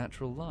end of its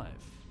natural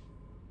life.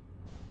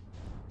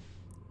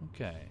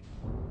 Okay.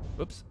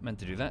 Whoops, meant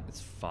to do that. It's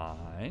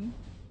fine.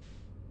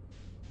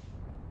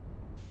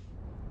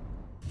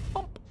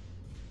 Bump.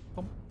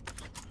 Bump.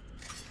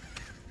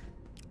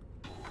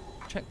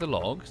 Check the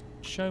logs.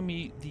 Show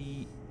me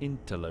the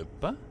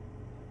interloper.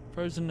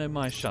 Frozen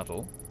Nomai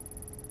shuttle.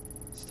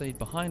 Stayed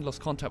behind, lost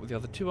contact with the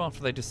other two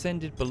after they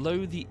descended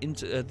below the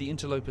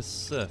interloper's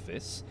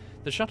surface.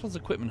 The shuttle's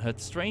equipment heard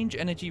strange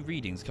energy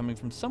readings coming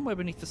from somewhere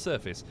beneath the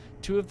surface.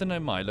 Two of the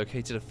Nomai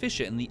located a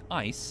fissure in the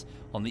ice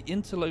on the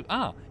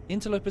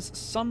interloper's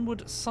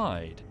sunward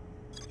side.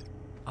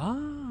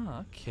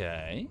 Ah,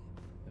 okay.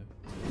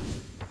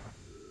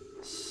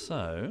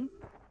 So,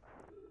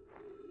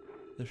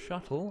 the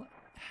shuttle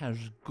has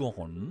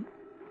gone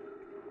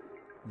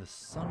the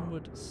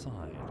sunward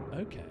side.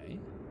 Okay.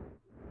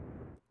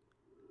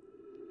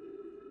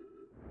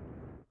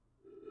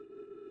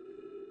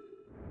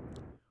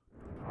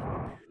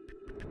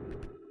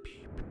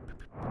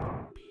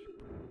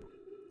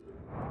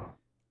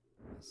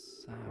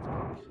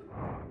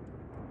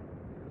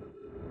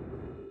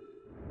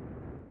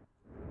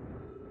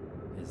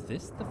 Is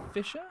this the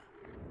fissure?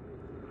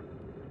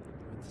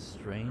 With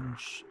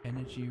strange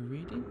energy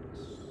readings?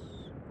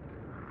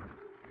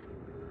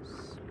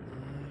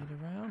 Slide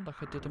around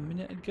like I did a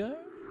minute ago?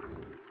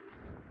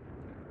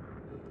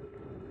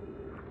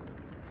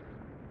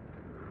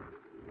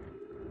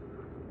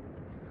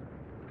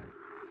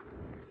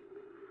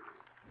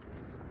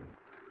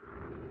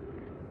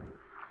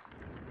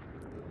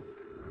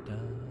 Da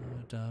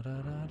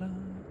da da da da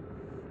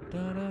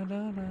da da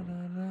da da da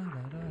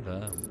da da.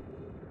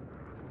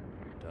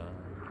 Da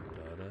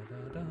da da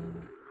da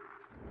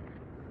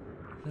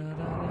da da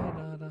da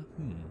da da.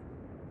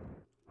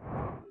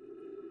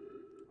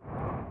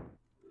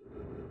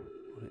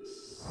 On its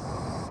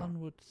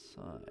sunward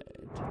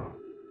side.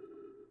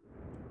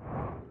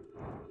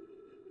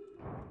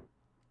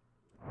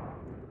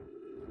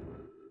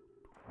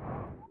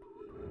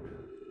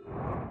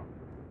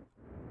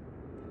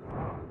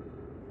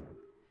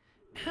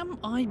 Am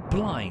I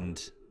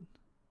blind?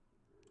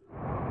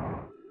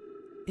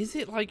 Is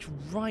it like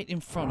right in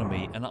front of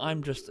me and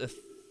I'm just a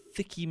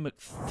Thicky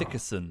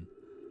McThickerson?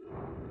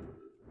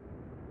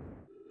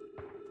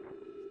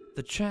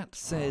 The chat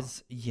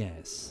says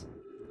yes.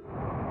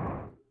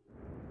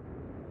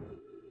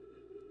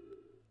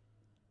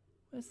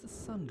 Where's the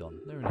sun gone?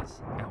 There it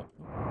is. Ow.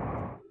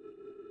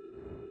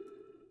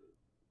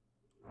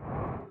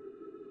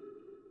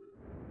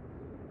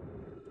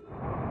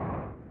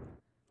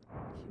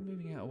 Keep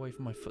moving out away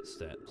from my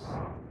footsteps.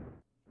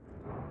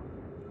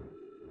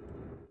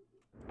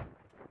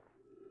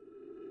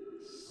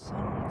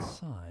 Sunward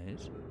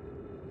side.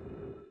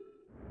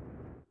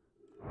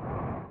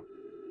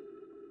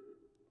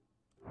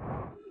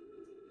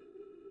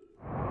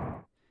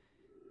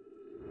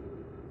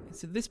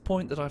 It's at this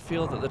point that I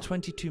feel that the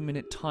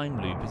 22-minute time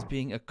loop is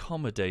being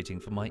accommodating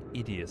for my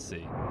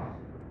idiocy.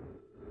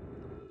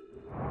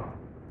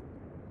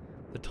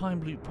 The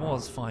time loop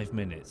was 5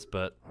 minutes,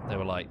 but they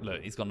were like,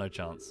 look, he's got no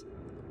chance.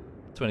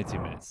 22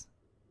 minutes.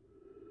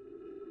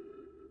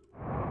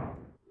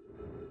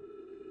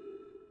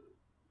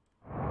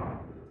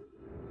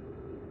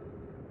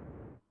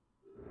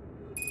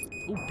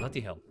 Oh,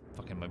 bloody hell.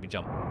 Fucking made me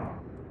jump.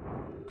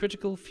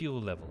 Critical fuel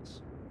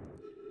levels.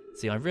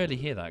 See, I rarely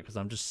hear that because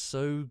I'm just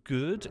so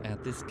good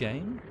at this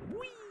game.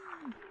 Whee!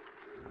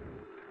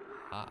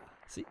 Ah,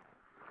 see?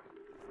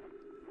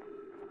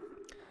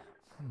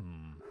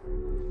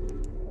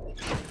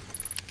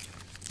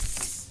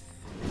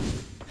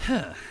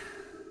 Huh.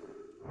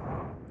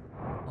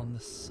 On the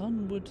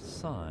sunward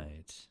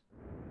side.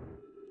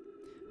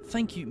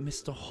 Thank you,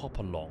 Mr.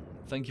 Hopalong.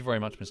 Thank you very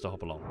much, Mr.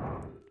 Hopalong.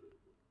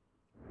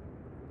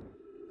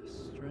 A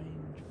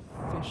strange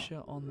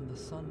fissure on the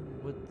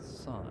sunward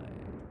side.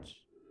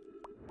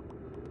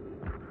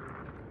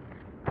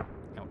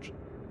 Ouch.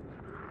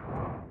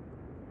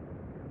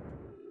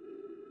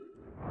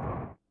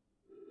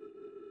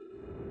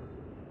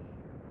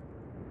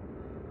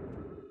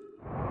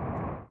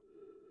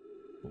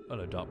 Oh,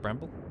 hello, Dark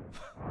Bramble.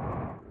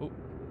 Oh,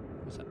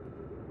 what's that?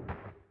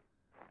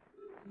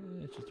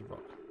 It's just a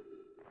rock.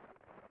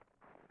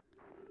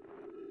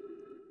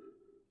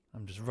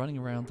 I'm just running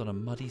around on a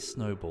muddy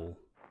snowball.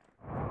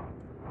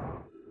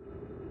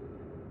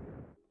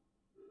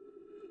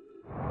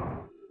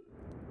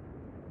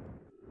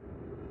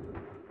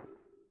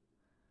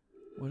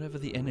 Whatever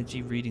the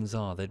energy readings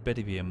are, they'd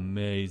better be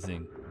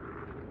amazing.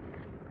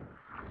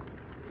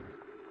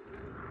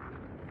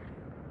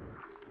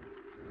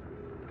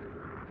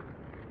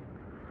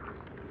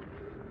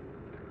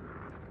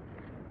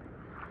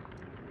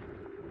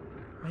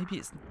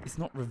 Maybe it's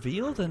not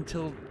revealed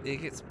until it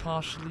gets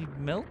partially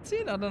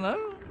melted? I don't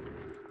know.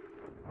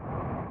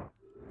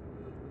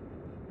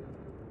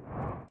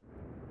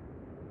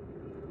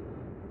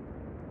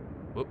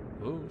 Whoa,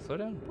 whoa, slow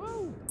down.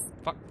 Whoa!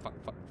 Fuck, fuck,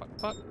 fuck, fuck,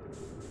 fuck.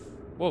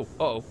 Whoa,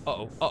 uh-oh,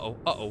 uh-oh, uh-oh,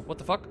 uh-oh. What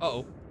the fuck?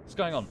 Uh-oh. What's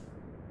going on?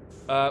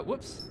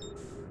 Whoops.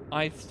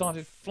 I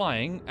started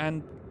flying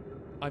and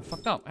I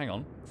fucked up. Hang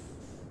on.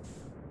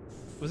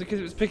 Was it because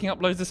it was picking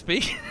up loads of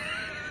speed?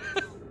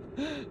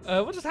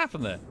 What just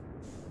happened there?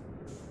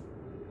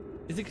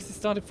 Is it because it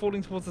started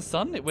falling towards the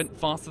sun? It went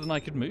faster than I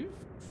could move?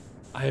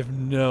 I have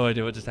no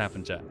idea what just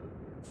happened, chat.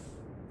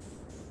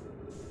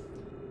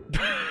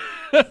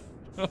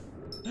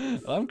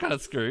 I'm kind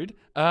of screwed.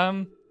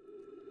 Can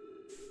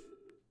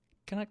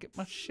I get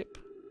my ship?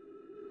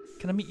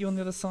 Can I meet you on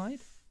the other side?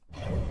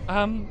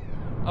 Oh,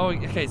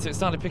 okay, so it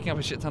started picking up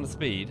a shit ton of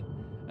speed,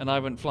 and I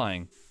went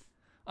flying.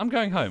 I'm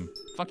going home.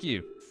 Fuck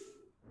you.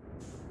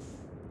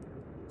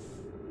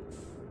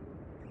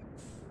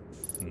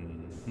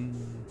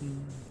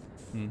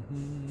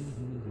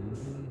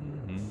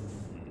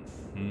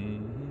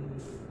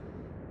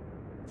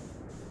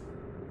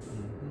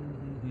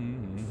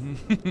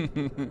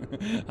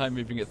 I'm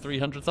moving at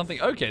 300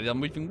 something. Okay, I'm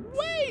moving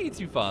way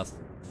too fast.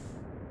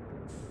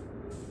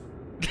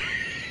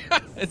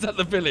 Is that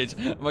the village?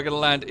 Am I going to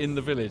land in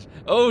the village?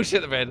 Oh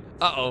shit, the bed.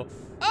 Uh-oh.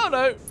 Oh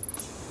no.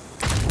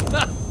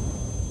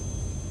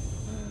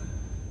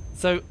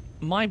 So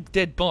my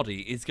dead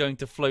body is going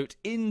to float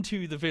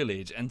into the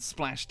village and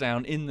splash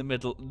down in the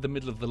middle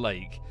of the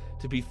lake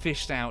to be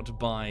fished out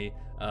by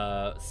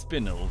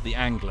Spinel, the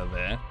angler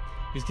there,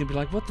 who's going to be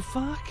like, what the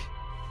fuck?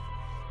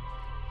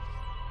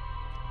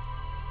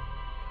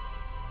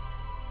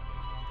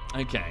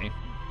 Okay.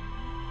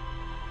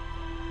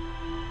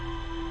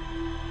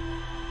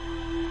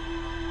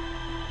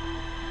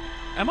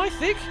 Am I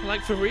thick?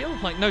 Like, for real?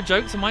 Like, no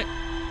jokes? Am I...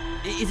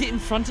 Is it in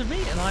front of me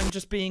and I'm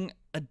just being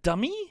a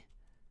dummy?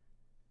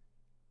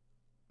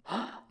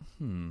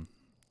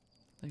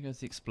 There goes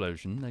the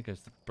explosion. There goes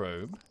the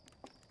probe.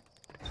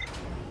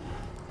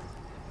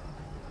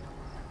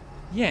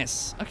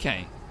 Yes.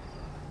 Okay.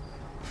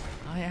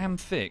 I am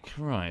thick.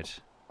 Right.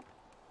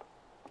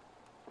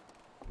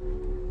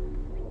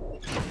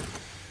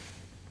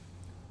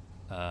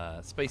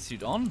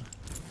 Spacesuit on.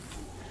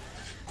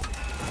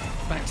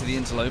 Back to the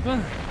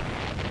interloper.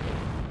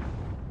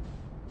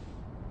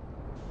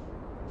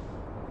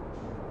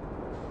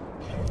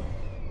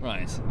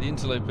 Right, the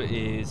interloper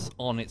is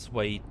on its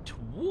way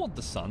toward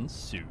the sun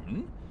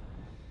soon.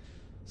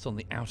 It's on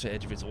the outer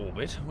edge of its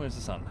orbit. Where's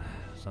the sun?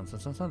 Sun, sun,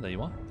 sun, sun. There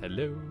you are.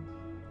 Hello.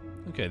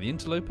 Okay, the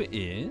interloper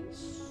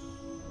is...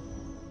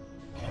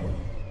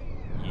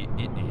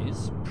 It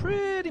is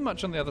pretty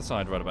much on the other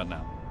side right about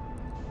now.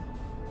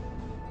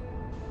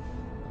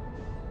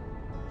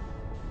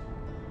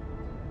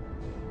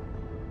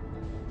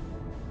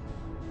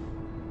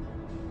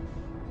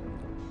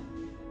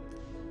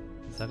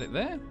 Is that it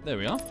there? There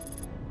we are.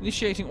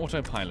 Initiating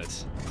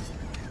autopilot.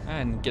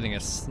 And getting a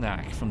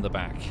snack from the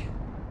back.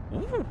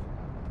 Ooh.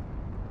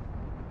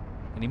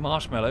 Any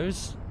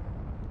marshmallows?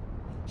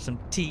 Some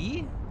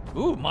tea?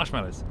 Ooh,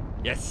 marshmallows.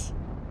 Yes.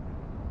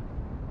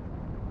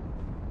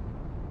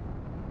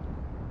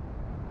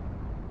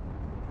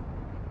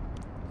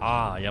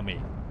 Ah,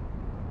 yummy.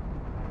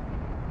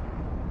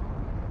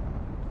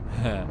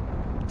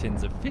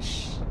 Tins of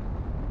fish.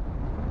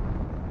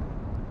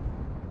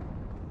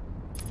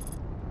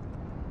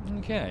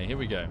 Okay, here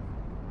we go.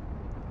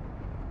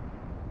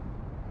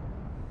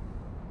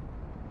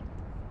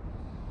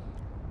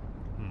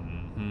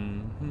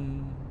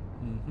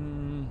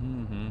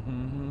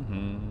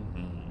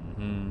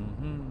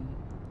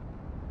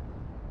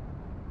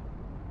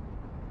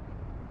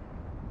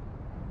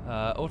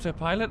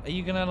 Autopilot, are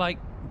you gonna, like,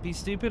 be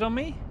stupid on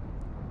me?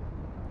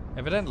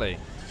 Evidently.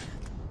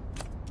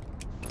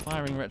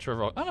 Firing retro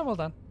rock. Oh no, well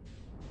done.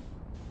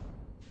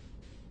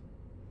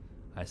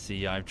 I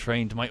see I've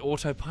trained my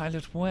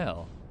autopilot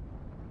well.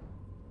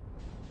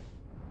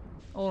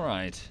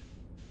 Alright.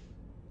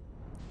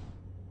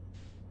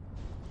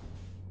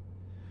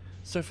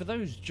 So for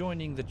those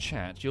joining the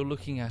chat, you're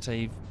looking at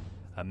a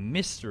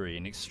mystery,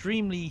 an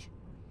extremely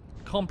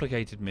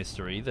complicated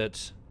mystery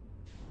that...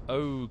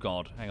 Oh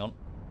god, hang on.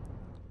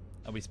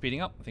 Are we speeding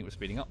up? I think we're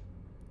speeding up.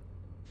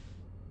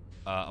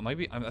 I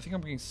think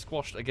I'm being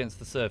squashed against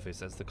the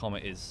surface as the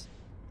comet is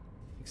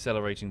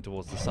accelerating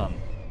towards the sun.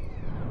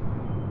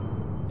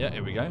 Yeah,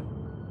 here we go.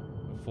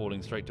 We're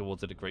falling straight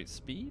towards it at great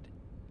speed.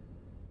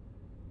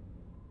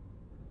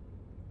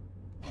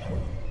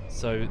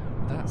 So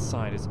that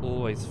side is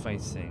always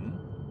facing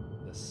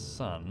the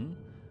sun.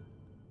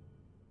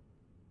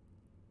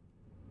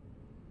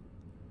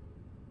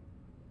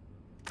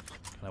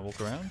 Can I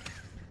walk around?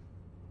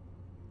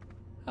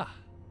 Ah.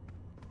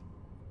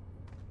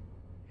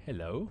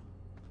 Hello.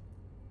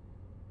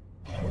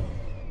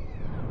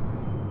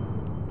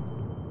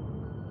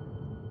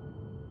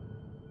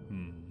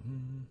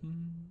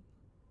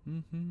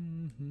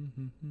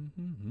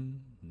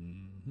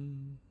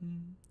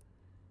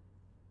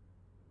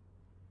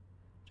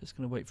 Just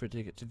gonna wait for it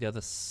to get to the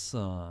other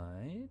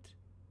side.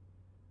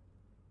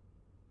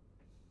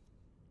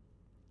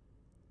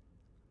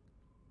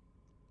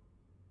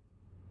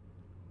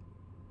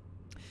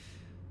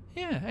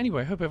 Yeah,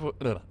 anyway, I hope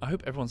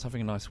everyone's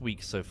having a nice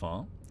week so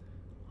far.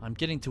 I'm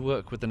getting to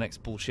work with the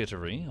next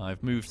bullshittery.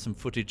 I've moved some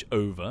footage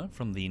over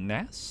from the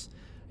NAS.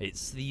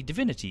 It's the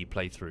Divinity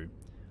playthrough.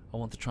 I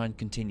want to try and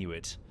continue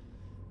it.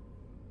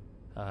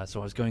 So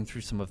I was going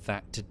through some of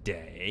that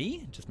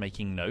today, just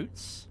making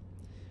notes.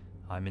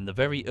 I'm in the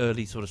very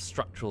early sort of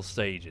structural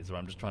stages where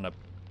I'm just trying to...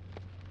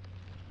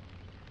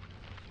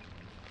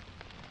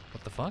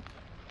 What the fuck?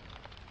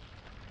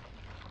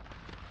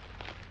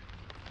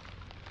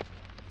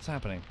 What's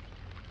happening?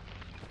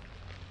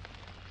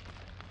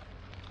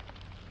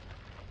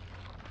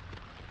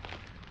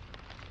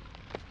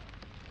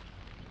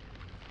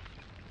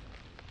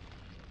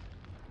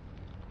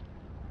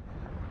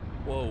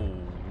 Whoa,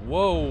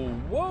 whoa,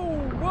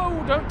 whoa,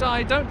 whoa! Don't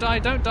die, don't die,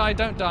 don't die,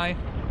 don't die!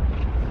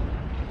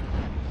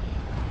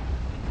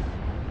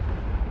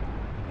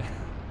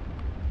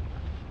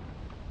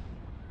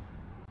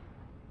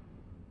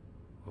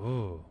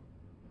 Ooh.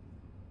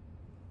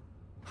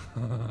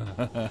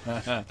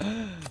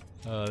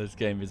 Oh, this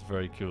game is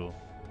very cool.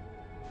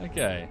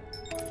 Okay.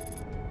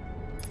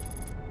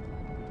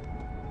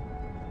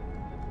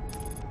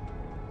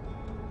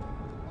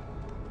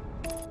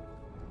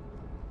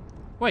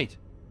 Wait.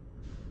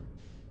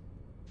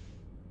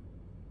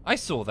 I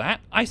saw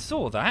that. I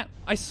saw that.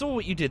 I saw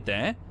what you did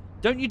there.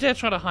 Don't you dare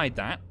try to hide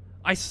that.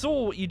 I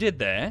saw what you did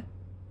there.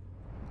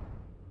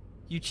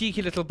 You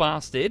cheeky little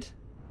bastard.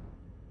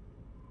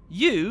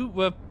 You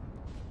were...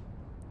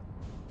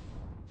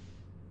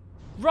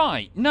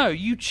 Right. No,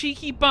 you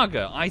cheeky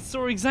bugger. I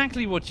saw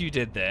exactly what you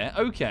did there.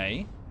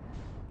 Okay.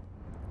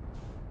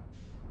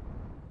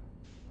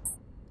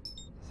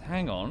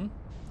 Hang on.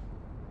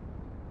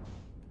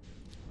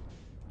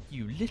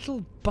 You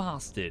little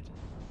bastard.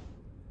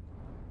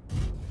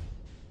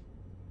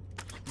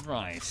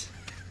 Right.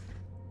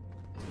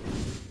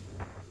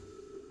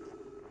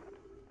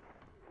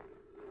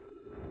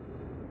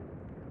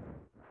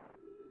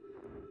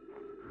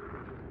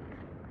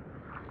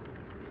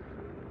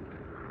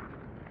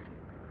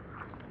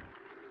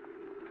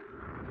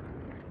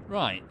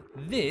 Right.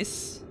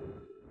 This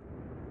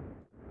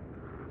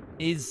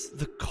is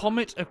the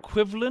comet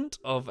equivalent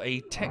of a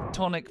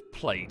tectonic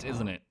plate,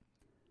 isn't it?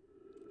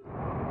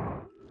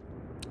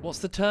 What's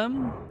the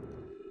term?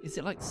 Is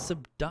it like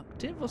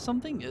subductive or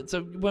something?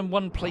 So when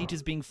one plate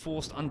is being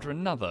forced under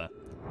another,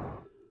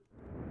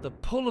 the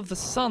pull of the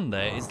sun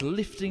there is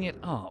lifting it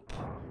up,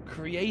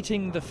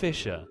 creating the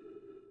fissure.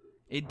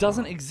 It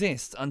doesn't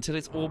exist until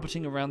it's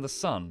orbiting around the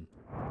sun.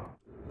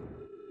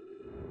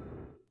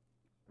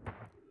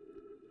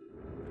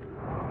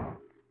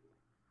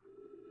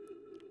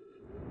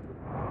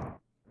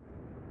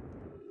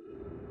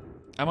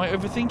 Am I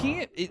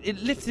overthinking it? It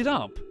lifted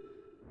up.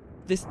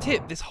 This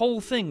tip, this whole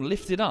thing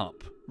lifted up,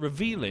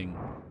 revealing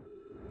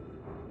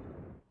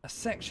a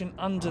section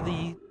under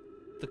the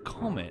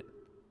comet.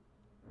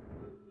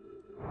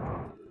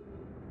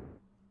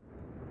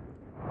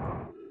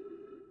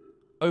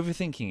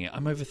 Overthinking it.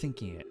 I'm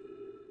overthinking it.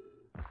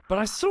 But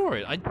I saw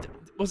it.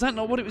 Was that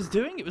not what it was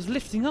doing? It was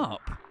lifting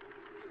up,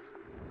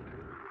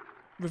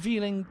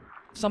 revealing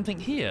something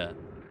here,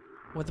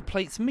 where the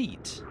plates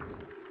meet.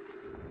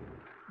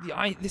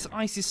 This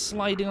ice is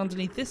sliding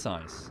underneath this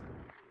ice.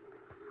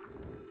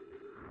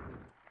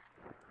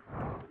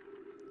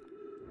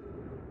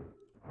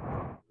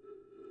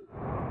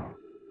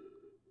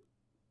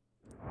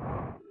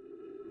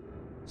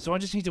 So I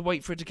just need to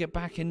wait for it to get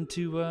back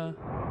into,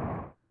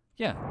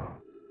 yeah,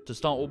 to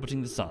start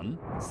orbiting the sun,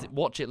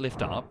 watch it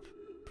lift up,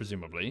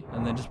 presumably,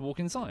 and then just walk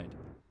inside.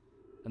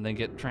 And then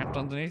get trapped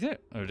underneath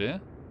it. Oh dear.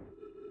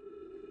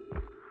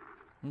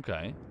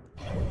 Okay.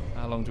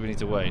 How long do we need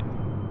to wait?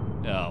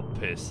 Oh,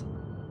 piss.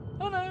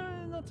 Oh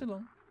no, not too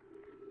long.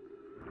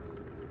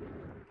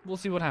 We'll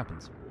see what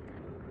happens.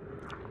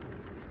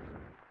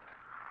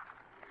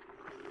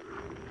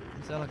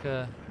 Is that like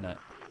a... no.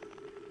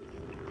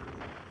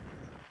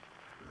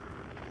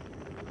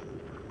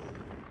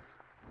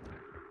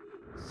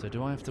 So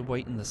do I have to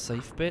wait in the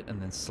safe bit and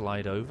then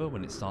slide over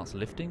when it starts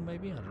lifting,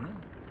 maybe? I don't know.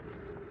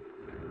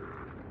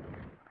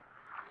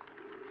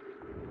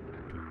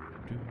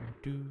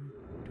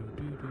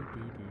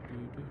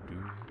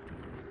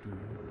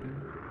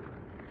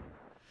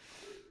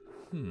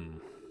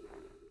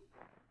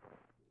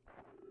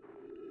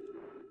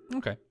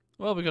 Okay.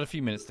 Well, we've got a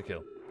few minutes to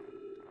kill.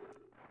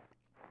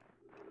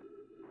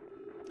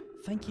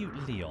 Thank you,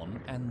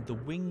 Leon, and the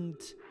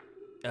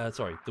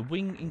the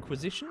Wing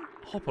Inquisition,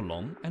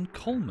 Hopalong, and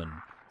Coleman.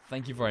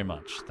 Thank you very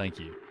much. Thank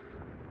you.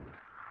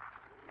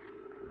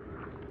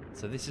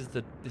 So this is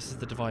the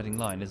dividing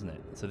line, isn't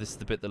it? So this is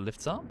the bit that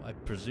lifts up, I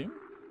presume.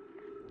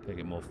 Gotta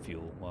get more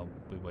fuel while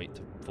we wait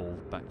to fall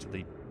back to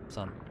the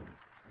sun.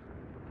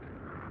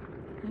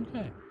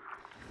 Okay.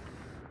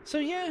 So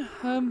yeah,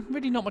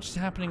 really not much is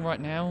happening right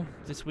now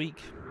this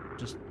week.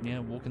 Just, yeah,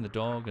 walking the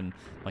dog, and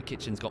my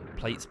kitchen's got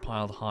plates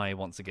piled high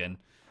once again.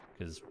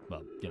 Because,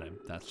 well, you know,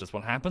 that's just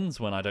what happens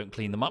when I don't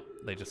clean them up.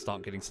 They just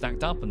start getting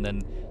stacked up, and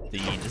then the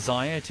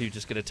desire to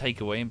just get a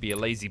takeaway and be a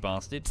lazy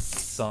bastard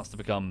starts to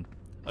become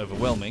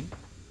overwhelming.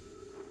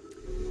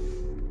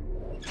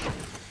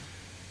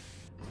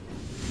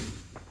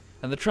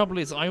 And the trouble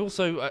is, I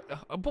also...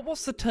 but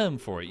what's the term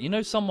for it? You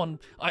know,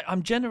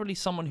 I'm generally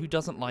someone who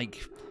doesn't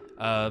like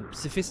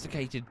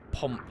sophisticated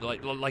pomp...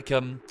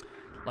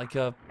 Like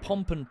a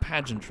pomp and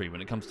pageantry when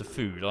it comes to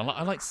food.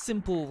 I like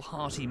simple,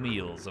 hearty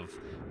meals of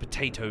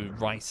potato,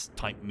 rice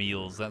type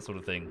meals, that sort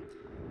of thing,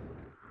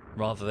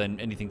 rather than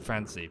anything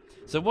fancy.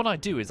 So what I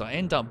do is I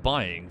end up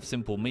buying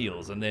simple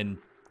meals and then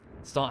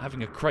start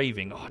having a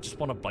craving. Oh, I just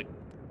want a, like,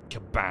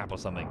 kebab or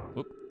something.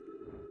 Whoop.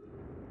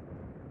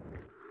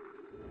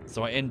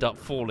 So I end up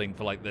falling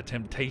for, like, the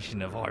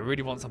temptation of, oh, I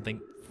really want something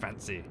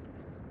fancy.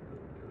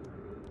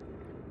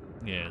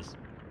 Yes.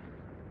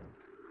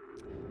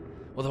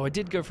 Although I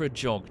did go for a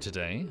jog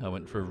today. I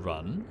went for a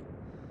run.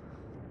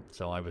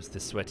 So I was the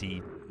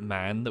sweaty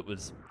man that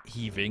was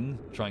heaving,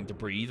 trying to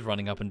breathe,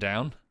 running up and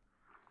down.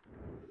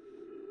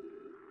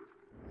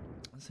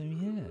 So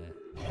yeah.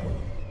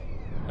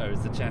 Oh,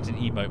 it's the chat in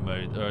emote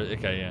mode. Oh,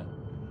 okay, yeah.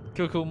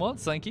 Cool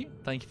mods, thank you.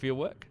 Thank you for your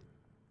work.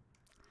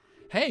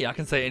 Hey, I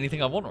can say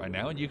anything I want right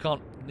now and you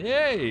can't...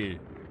 Yay!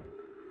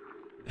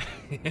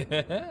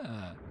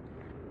 Yeah.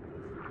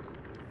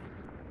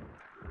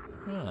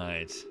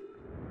 Right.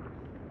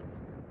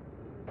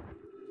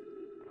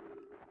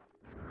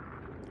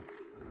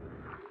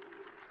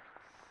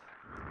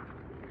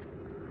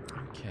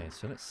 Okay,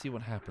 so let's see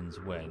what happens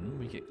when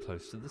we get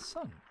close to the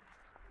sun.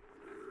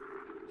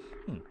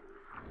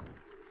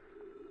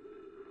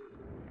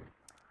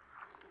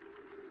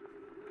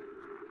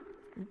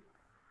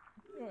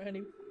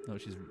 Oh,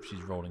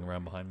 she's rolling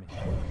around behind me.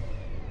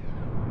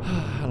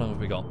 How long have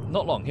we got?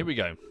 Not long. Here we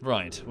go.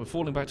 Right, we're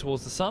falling back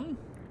towards the sun.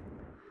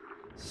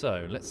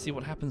 So, let's see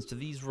what happens to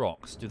these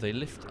rocks. Do they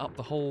lift up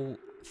the whole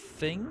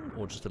thing,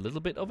 or just a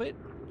little bit of it?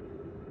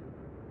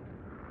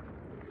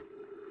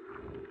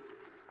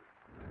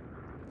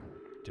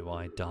 Do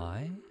I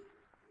die?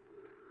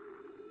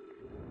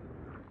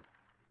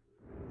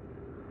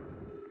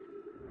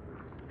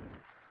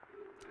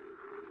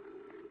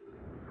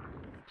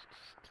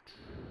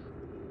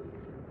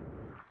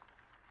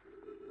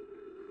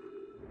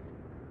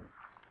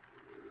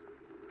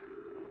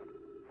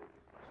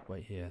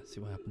 Wait here, see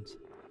what happens.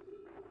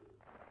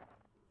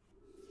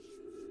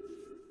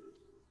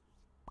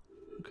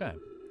 Okay.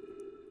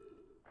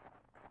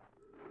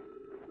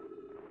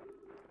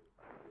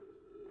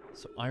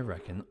 So I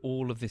reckon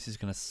all of this is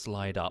going to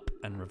slide up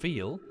and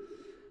reveal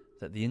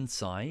that the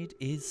inside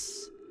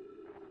is...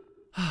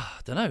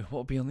 don't know, what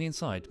will be on the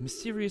inside?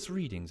 Mysterious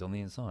readings on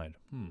the inside.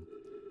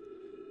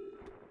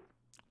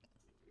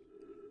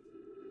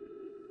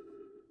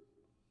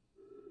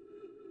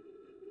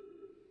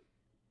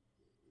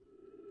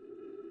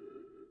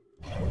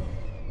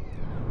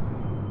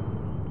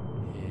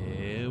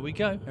 Here we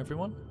go,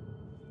 everyone.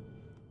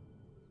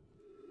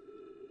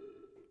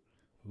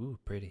 Ooh,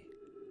 pretty.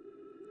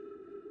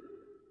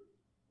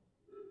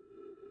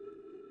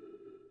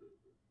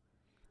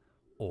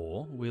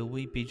 Or will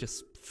we be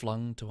just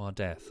flung to our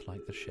death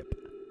like the ship?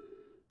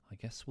 I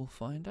guess we'll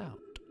find out.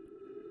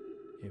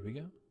 Here we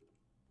go.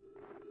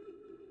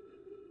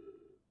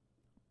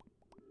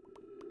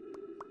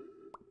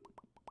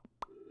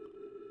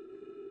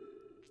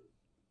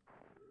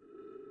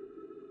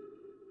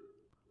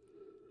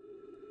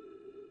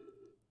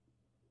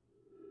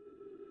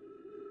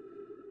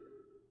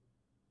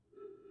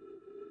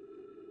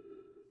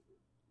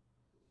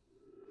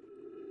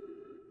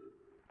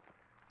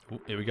 Oh,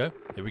 here we go.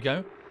 Here we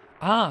go.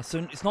 Ah, so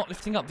it's not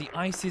lifting up. The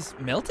ice is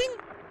melting?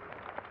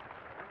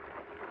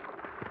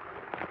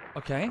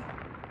 Okay.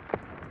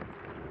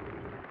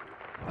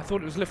 I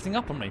thought it was lifting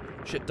up on me.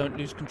 Shit, don't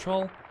lose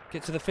control.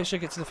 Get to the fissure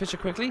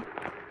quickly.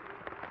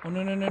 Oh,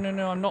 no, no, no, no,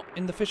 no. I'm not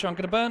in the fissure. I'm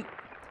going to burn.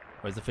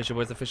 Where's the fissure?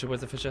 Where's the fissure?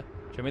 Where's the fissure?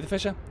 Show me the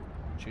fissure.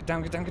 Get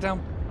down, get down, get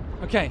down.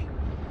 Okay.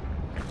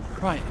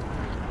 Right.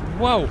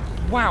 Whoa.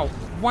 Wow.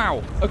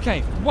 Wow. Okay.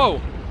 Whoa.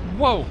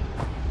 Whoa.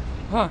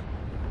 Huh.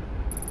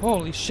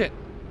 Holy shit.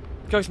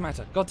 Ghost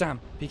matter. Goddamn.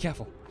 Be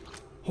careful.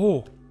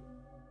 Oh.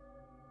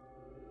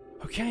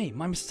 Okay,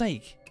 my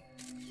mistake.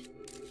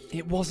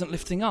 It wasn't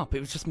lifting up. It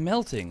was just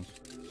melting.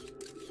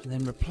 And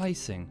then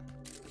replacing.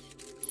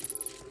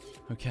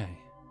 Okay.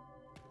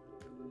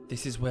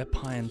 This is where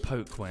Pie and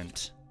Poke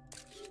went.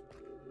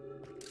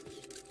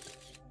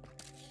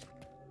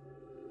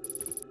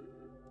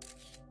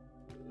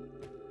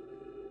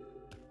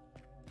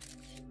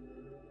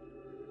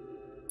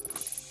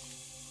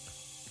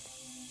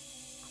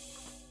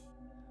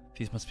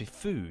 These must be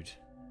food.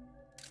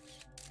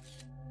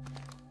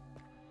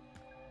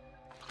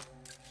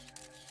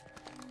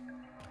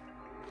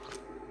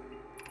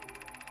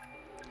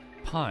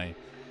 Pi,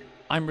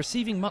 I'm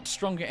receiving much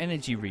stronger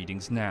energy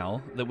readings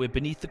now that we're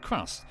beneath the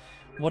crust.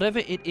 Whatever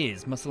it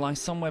is must lie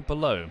somewhere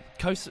below,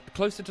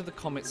 closer to the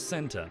comet's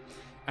center,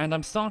 and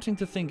I'm starting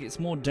to think it's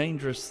more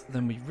dangerous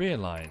than we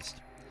realized.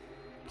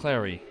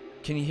 Clary,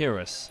 can you hear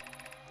us?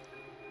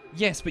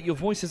 Yes, but your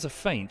voices are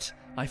faint.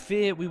 I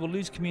fear we will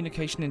lose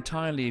communication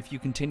entirely if you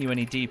continue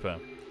any deeper.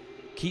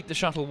 Keep the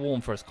shuttle warm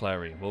for us,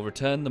 Clary. We'll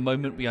return the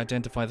moment we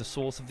identify the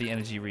source of the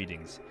energy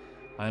readings.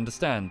 I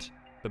understand,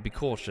 but be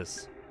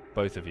cautious,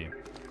 both of you.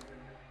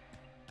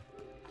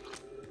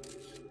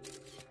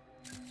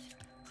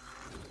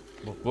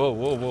 Whoa, whoa,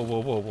 whoa, whoa, whoa,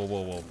 whoa, whoa,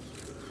 whoa, whoa.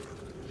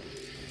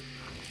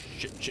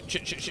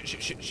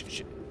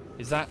 Shit.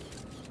 Is that...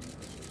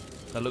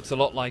 That looks a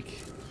lot like...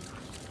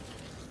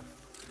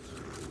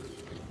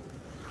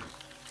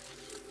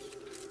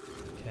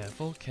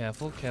 Careful,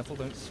 careful, careful.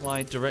 Don't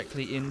slide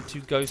directly into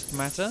ghost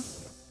matter.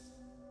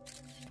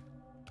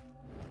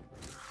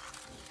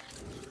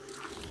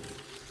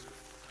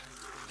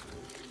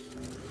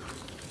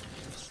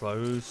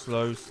 Slow,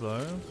 slow,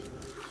 slow.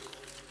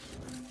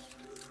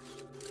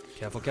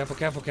 Careful, careful,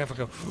 careful, careful,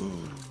 careful.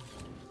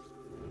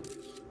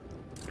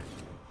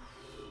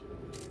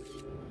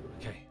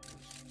 Okay.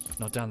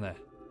 Not down there.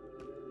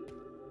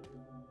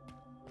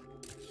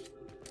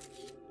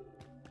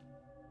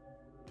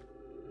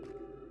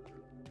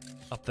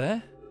 Up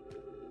there?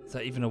 Is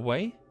that even a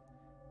way?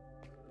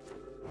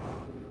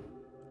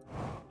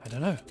 I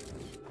don't know.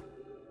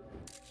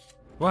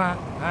 Wah,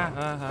 ha,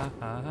 ha, ha,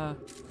 ha, ha.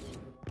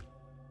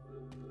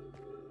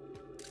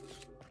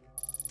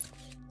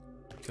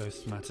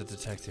 Ghost matter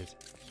detected.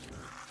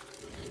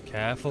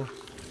 Careful.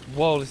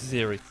 Whoa, this is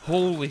eerie.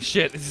 Holy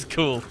shit, this is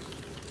cool.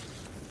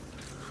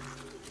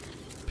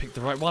 Pick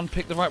the right one,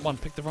 pick the right one,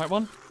 pick the right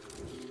one.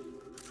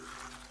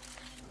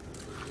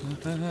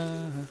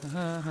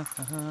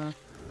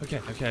 Okay,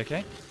 okay,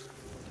 okay.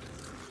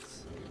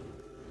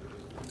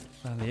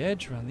 Round the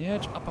edge, round the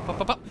edge. Up, up,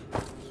 up, up, up.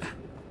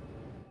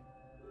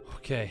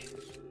 Okay.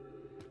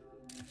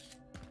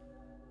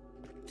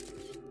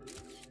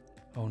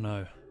 Oh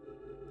no.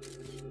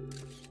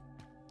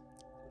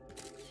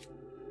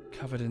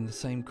 Covered in the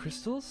same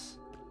crystals?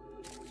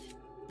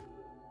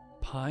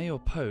 Pie or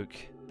poke?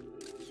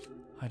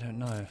 I don't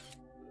know.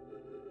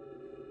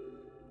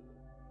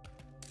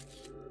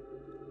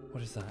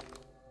 What is that?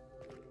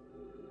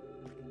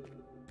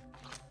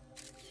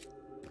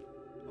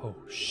 Oh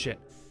shit.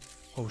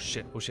 Oh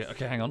shit. Oh shit.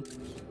 Okay, hang on.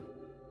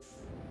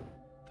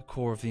 The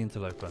core of the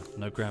interloper.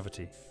 No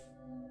gravity.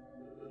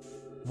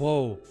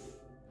 Whoa.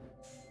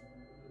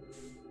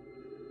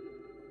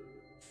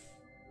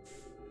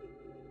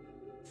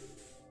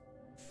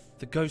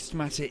 The ghost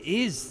matter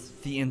is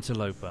the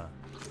interloper.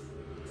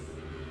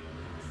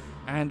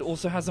 And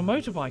also has a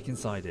motorbike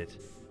inside it.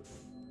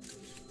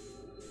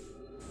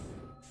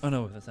 Oh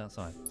no, that's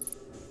outside.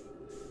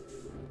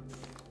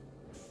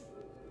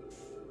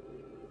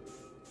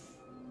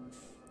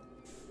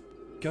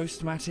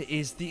 Ghost matter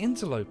is the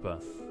interloper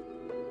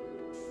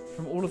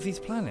from all of these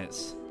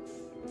planets.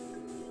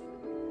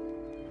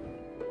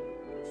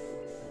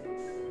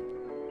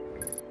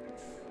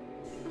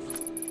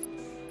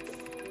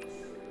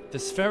 The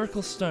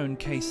spherical stone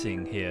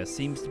casing here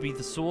seems to be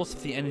the source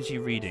of the energy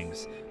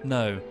readings.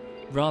 No,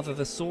 rather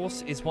the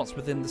source is what's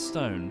within the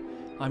stone.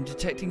 I'm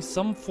detecting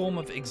some form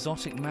of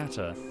exotic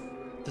matter.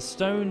 The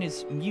stone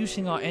is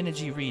muting our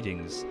energy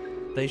readings.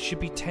 They should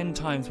be 10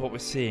 times what we're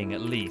seeing,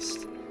 at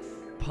least.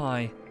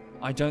 Pi,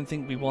 I don't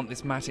think we want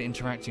this matter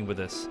interacting with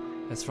us.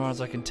 As far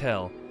as I can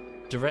tell,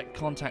 direct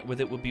contact with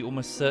it would be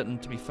almost certain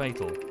to be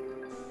fatal.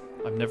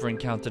 I've never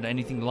encountered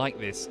anything like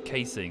this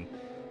casing,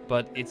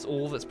 but it's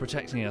all that's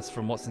protecting us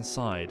from what's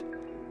inside.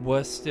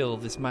 Worse still,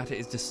 this matter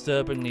is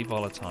disturbingly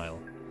volatile.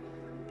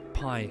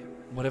 Pi,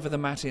 whatever the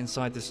matter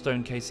inside the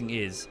stone casing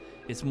is,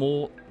 it's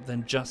more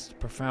than just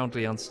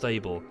profoundly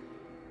unstable.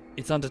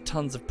 It's under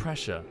tons of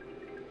pressure.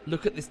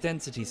 Look at this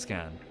density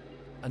scan.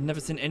 I've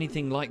never seen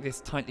anything like this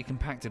tightly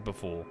compacted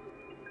before.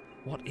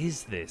 What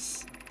is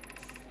this?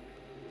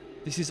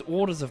 This is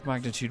orders of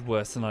magnitude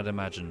worse than I'd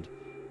imagined.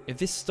 If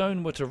this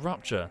stone were to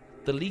rupture,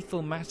 the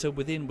lethal matter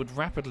within would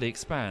rapidly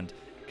expand,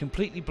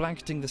 completely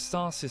blanketing the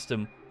star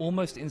system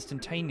almost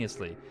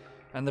instantaneously,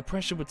 and the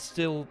pressure is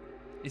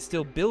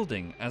still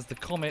building as the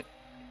comet...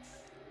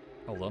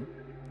 Hold on.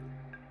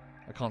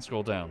 I can't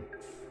scroll down.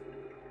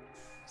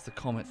 As the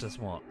comet does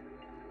what?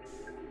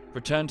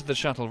 Return to the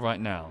shuttle right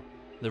now.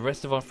 The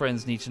rest of our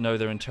friends need to know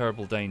they're in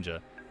terrible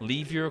danger.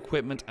 Leave your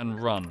equipment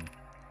and run.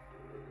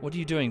 What are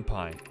you doing,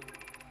 Pi?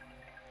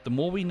 The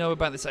more we know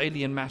about this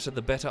alien matter,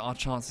 the better our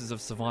chances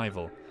of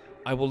survival.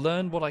 I will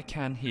learn what I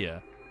can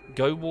here.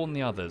 Go warn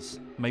the others.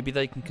 Maybe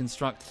they can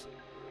construct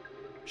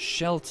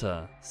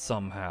shelter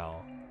somehow.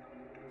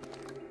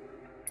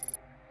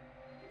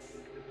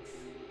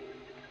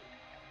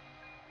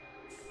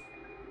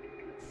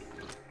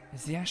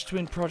 Is the Ash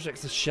Twin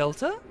Project a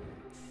shelter?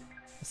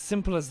 As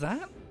simple as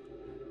that?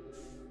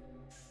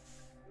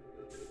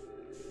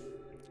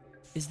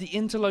 Is the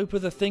interloper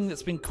the thing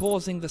that's been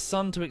causing the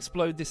sun to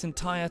explode this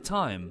entire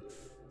time?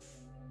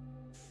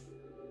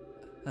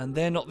 And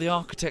they're not the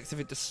architects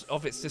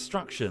of its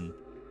destruction.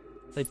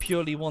 They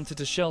purely wanted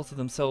to shelter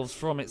themselves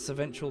from its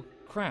eventual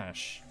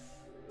crash.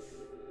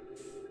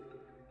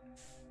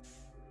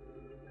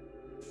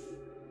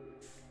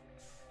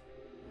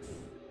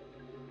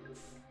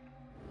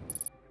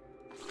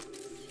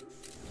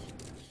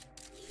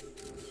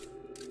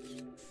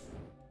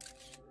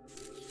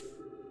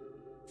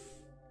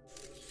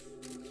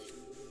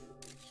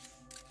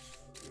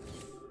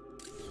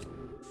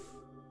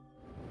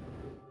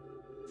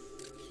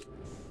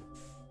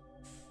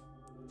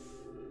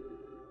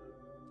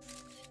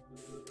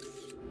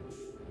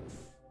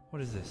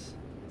 What is this?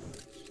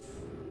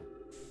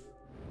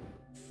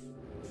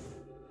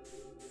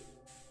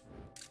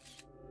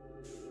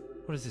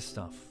 What is this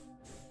stuff?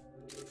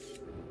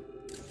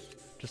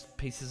 Just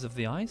pieces of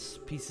the ice?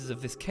 Pieces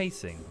of this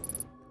casing?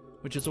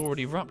 Which is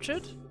already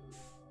ruptured?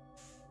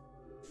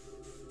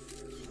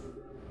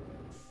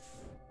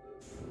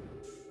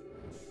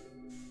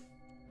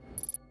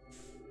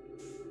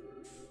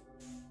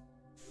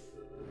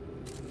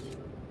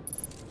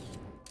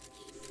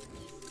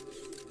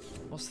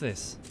 What's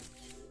this?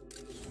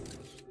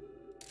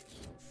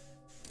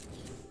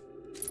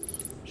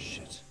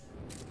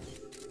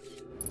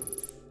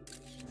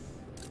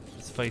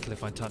 Fatal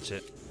if I touch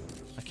it.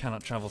 I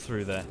cannot travel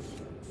through there.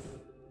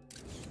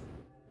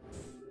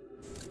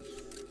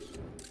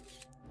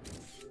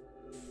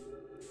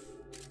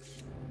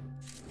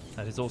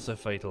 That is also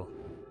fatal.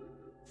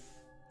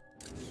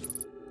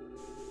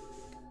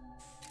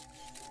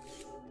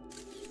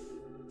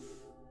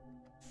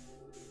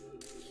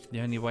 The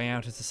only way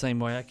out is the same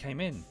way I came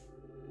in.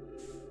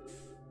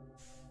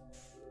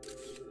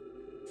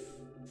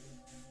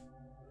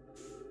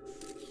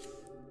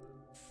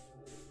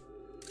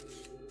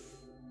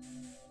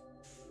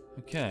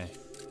 Okay.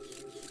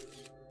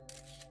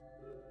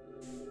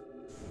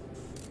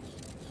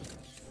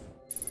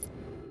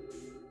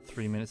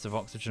 Three minutes of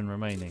oxygen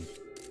remaining.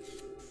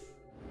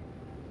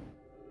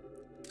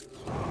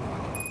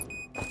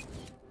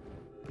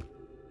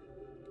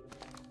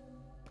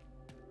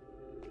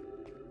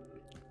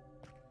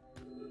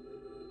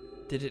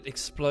 Did it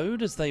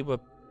explode as they were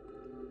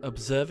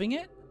observing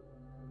it?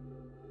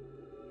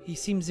 He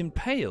seems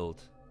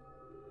impaled.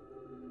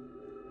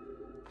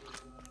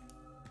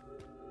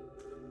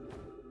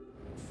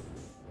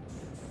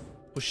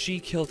 Was she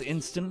killed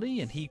instantly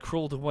and he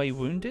crawled away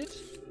wounded?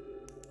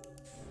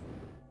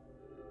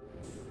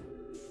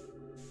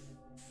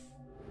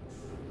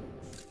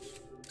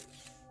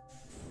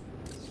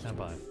 Stand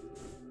by.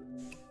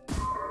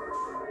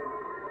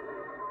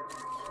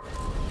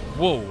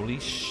 Holy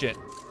shit.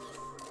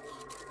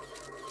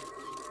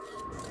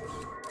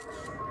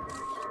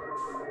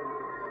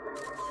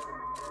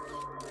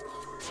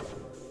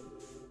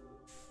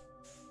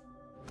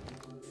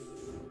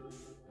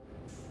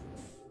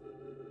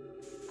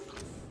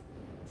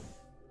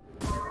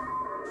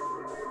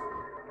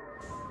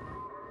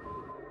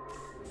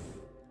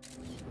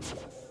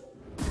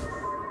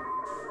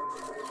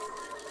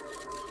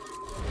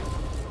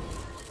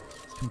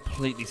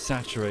 Completely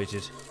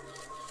saturated.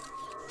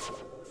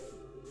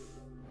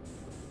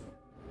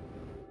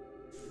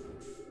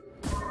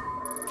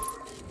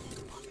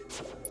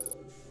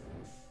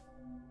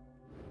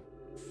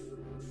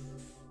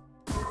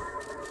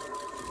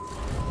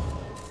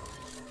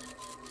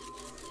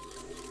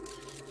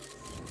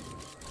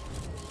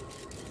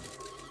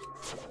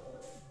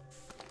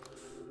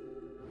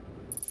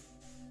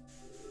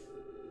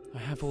 I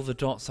have all the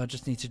dots, I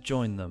just need to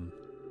join them.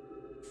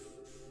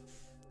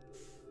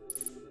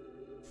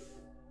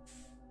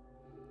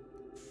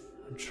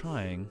 I'm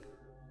trying.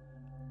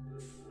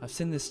 I've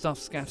seen this stuff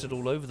scattered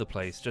all over the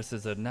place just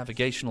as a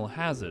navigational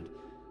hazard.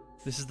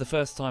 This is the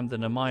first time that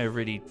Amaya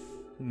really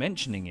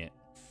mentioning it.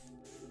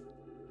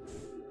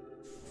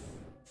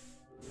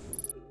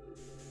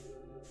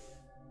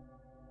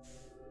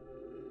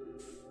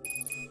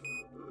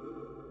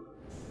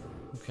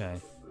 Okay.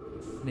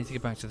 I need to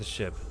get back to the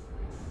ship.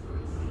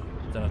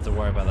 Don't have to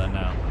worry about that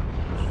now.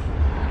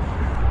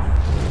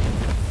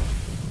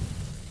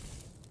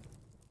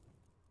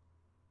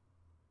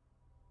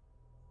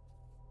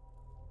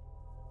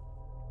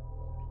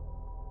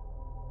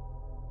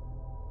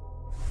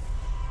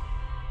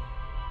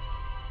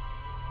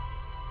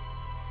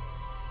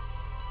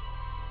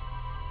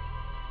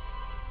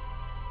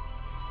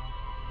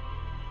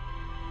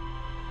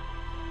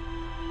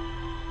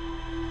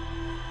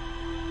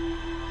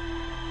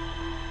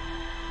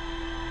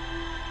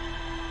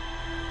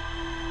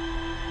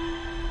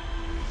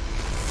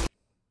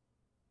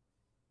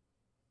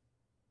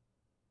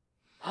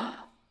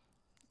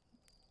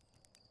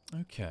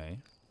 Okay.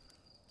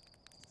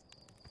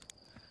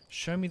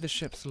 Show me the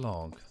ship's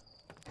log.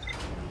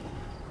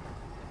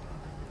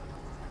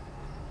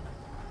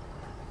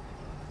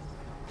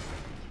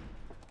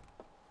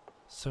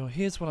 So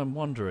here's what I'm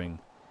wondering.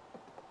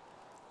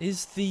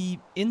 Is the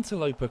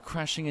interloper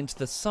crashing into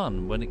the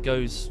sun when it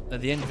goes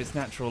at the end of its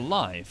natural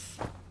life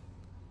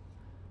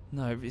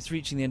No, it's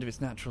reaching the end of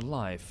its natural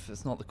life.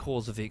 It's not the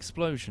cause of the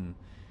explosion.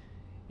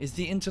 Is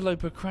the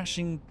interloper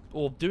crashing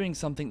or doing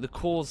something the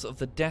cause of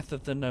the death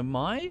of the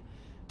Nomai?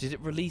 Did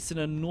it release an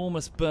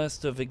enormous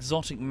burst of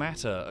exotic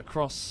matter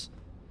across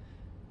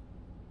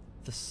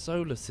the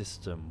solar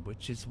system,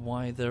 which is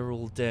why they're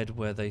all dead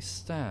where they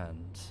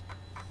stand?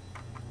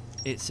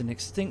 It's an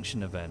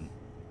extinction event.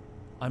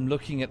 I'm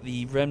looking at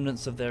the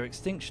remnants of their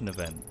extinction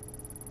event.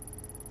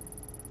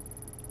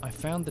 I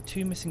found the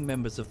 2 missing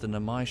members of the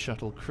Nomai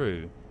shuttle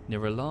crew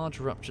near a large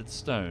ruptured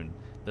stone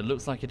that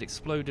looks like it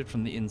exploded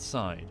from the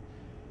inside.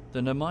 The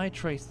Nomai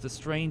traced the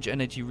strange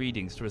energy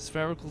readings to a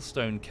spherical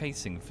stone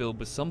casing filled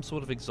with some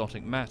sort of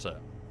exotic matter.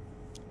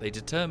 They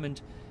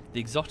determined the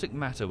exotic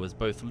matter was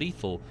both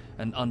lethal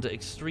and under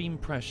extreme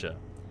pressure.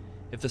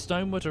 If the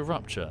stone were to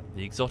rupture,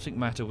 the exotic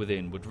matter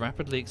within would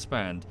rapidly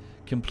expand,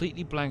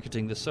 completely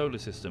blanketing the solar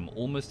system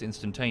almost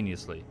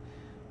instantaneously.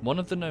 One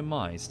of the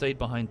Nomai stayed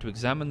behind to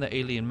examine the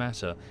alien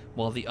matter,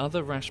 while the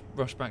other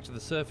rushed back to the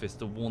surface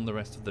to warn the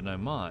rest of the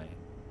Nomai.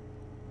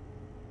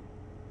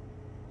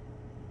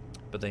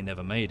 But they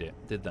never made it,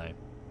 did they?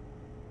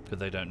 Because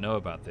they don't know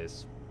about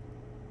this.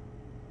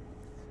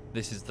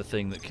 This is the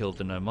thing that killed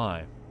the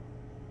Nomai.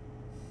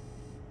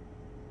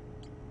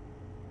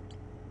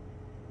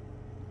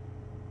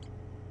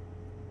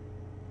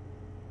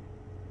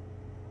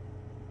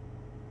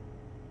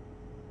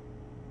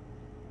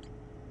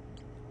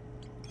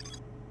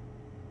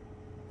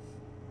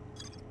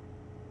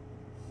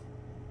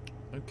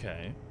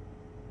 Okay.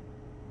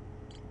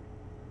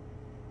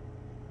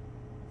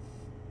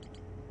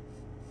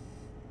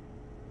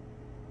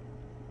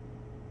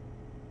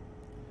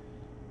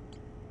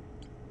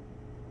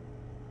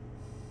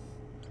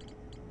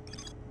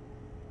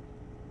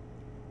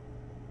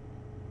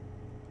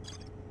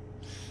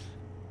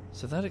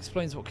 So that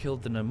explains what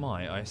killed the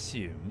Nomai, I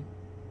assume.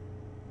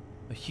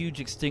 A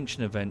huge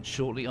extinction event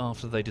shortly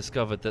after they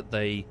discovered that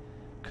they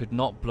could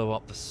not blow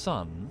up the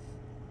sun.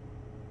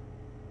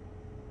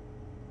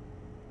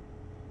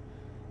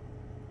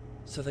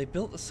 So they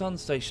built the sun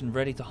station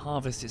ready to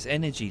harvest its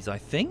energies, I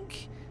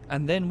think?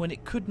 And then when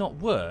it could not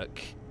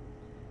work,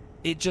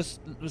 it just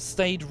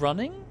stayed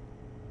running?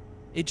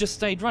 It just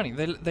stayed running.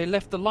 They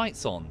left the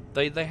lights on.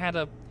 They had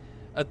a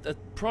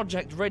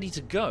project ready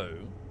to go,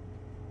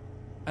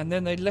 and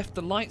then they left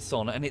the lights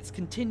on, and it's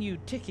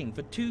continued ticking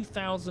for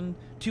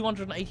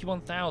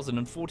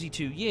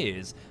 281,042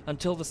 years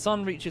until the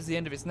sun reaches the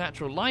end of its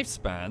natural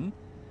lifespan,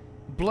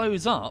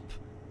 blows up,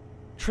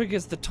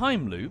 triggers the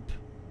time loop,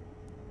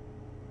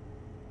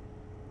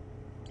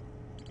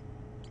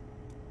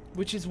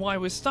 which is why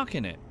we're stuck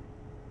in it.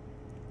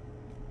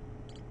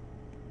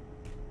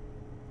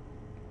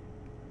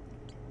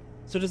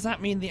 So does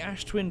that mean the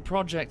Ash Twin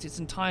project, its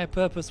entire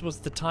purpose was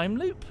the time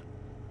loop?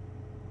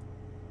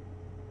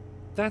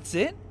 That's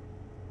it?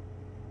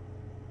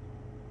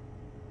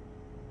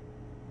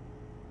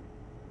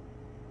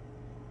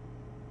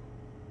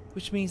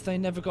 Which means they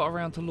never got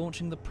around to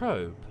launching the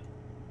probe.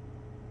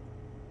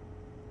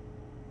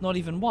 Not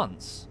even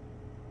once.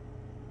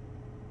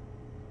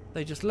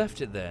 They just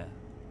left it there,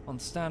 on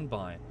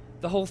standby.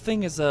 The whole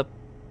thing is a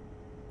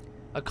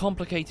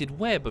complicated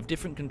web of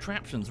different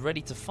contraptions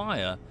ready to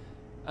fire,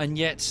 and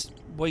yet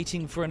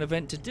waiting for an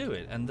event to do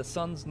it, and the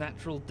sun's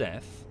natural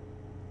death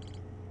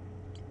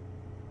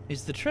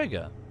is the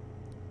trigger.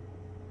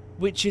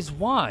 Which is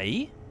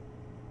why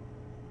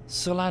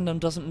Solanum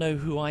doesn't know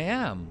who I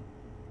am.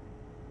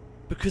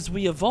 Because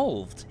we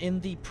evolved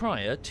in the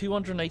prior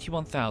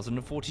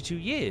 281,042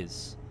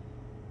 years.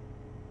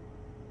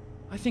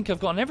 I think I've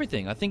gotten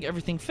everything. I think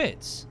everything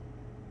fits.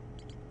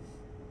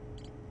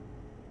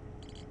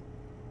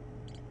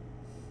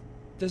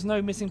 There's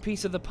no missing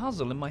piece of the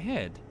puzzle in my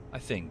head, I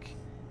think.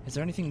 Is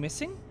there anything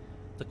missing?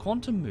 The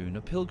Quantum Moon,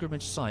 a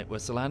pilgrimage site where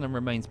Solanum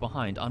remains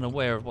behind,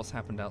 unaware of what's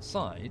happened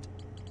outside.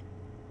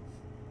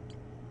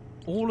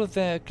 All of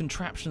their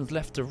contraptions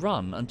left to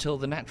run until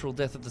the natural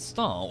death of the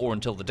star, or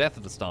until the death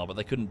of the star, but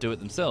they couldn't do it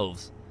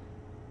themselves.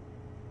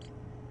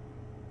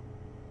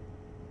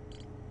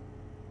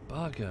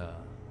 Bugger.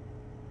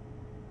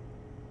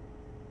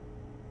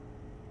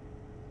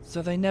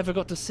 So they never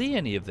got to see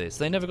any of this.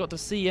 They never got to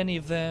see any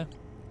of their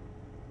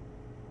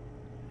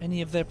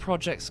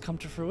projects come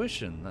to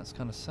fruition. That's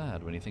kind of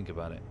sad when you think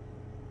about it.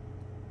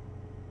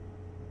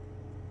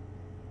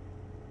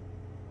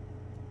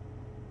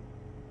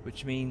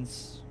 Which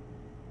means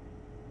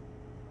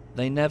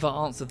they never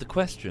answered the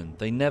question.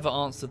 They never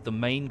answered the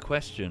main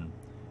question,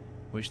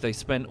 which they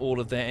spent all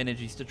of their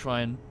energies to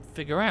try and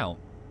figure out.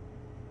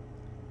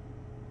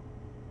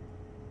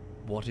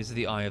 What is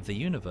the eye of the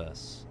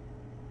universe?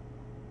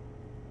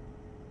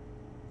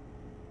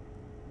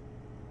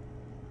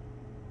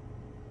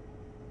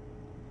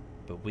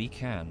 But we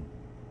can.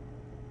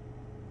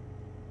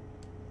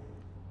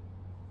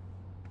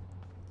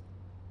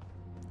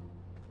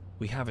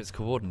 We have its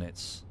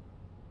coordinates.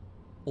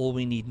 All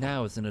we need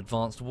now is an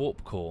advanced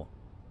warp core.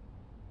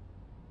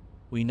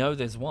 We know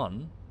there's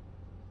one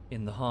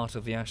in the heart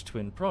of the Ash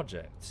Twin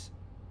project.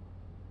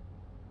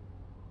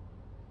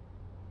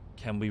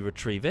 Can we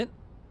retrieve it?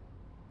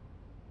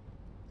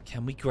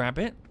 Can we grab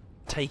it?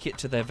 Take it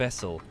to their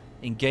vessel.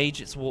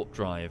 Engage its warp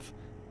drive.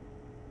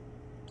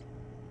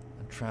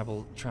 And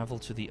travel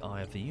to the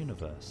eye of the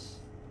universe.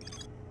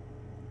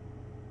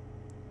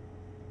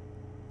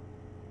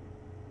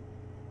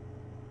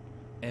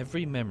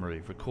 Every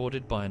memory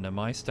recorded by a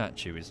Nomai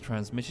statue is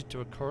transmitted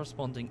to a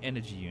corresponding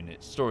energy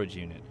unit, storage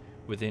unit,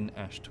 within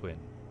Ash Twin.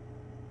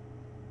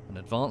 An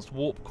advanced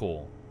warp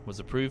core was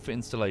approved for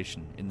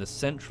installation in the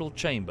central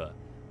chamber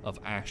of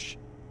Ash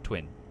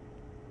Twin.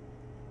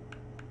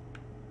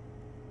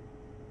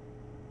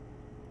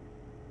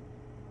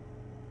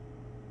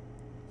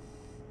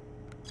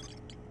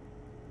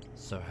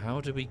 So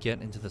how do we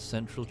get into the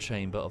central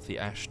chamber of the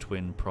Ash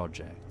Twin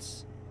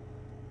projects?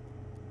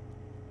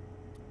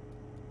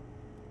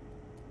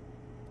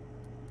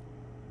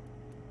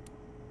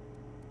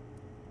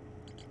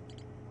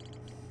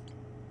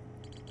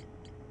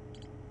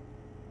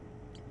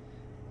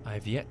 I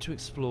have yet to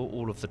explore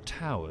all of the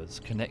towers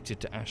connected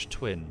to Ash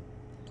Twin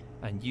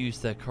and use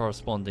their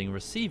corresponding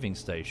receiving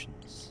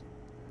stations.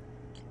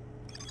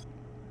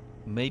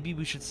 Maybe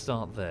we should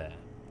start there.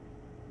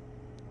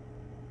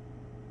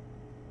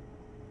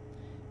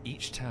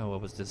 Each tower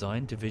was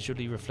designed to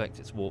visually reflect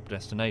its warp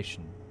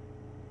destination.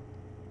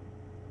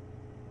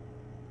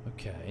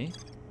 Okay.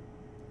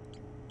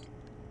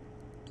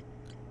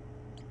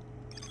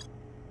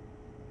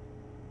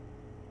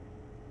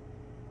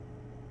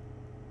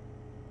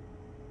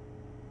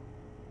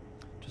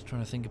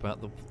 Trying to think about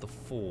the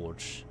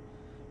forge.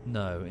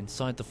 No,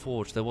 inside the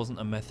forge there wasn't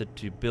a method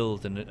to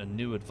build a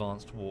new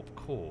advanced warp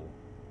core.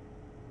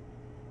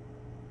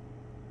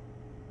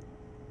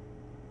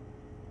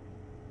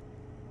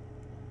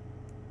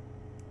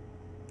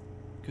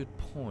 Good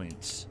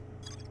point.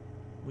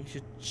 We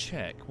should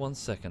check. 1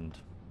 second.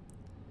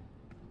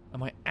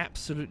 Am I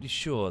absolutely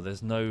sure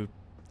there's no...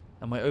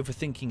 Am I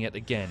overthinking it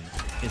again?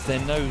 Is there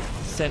no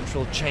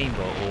central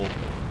chamber or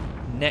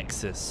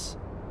nexus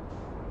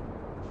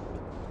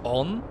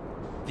on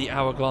the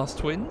Hourglass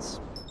Twins?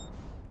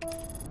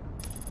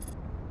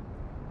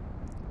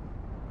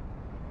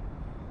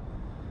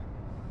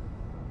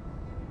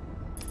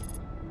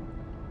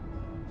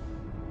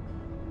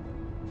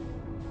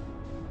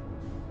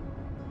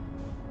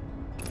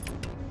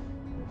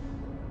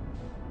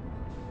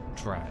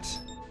 Drat.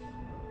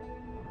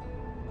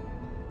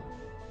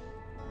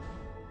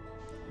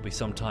 It'll be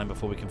some time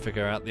before we can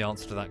figure out the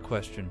answer to that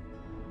question.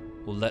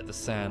 We'll let the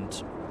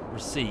sand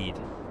recede.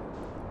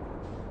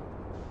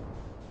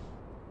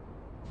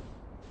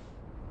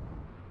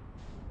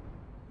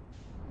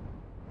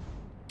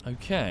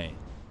 Okay.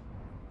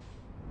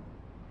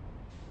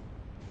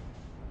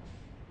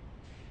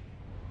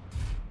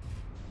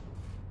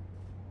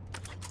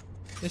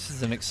 This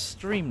is an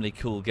extremely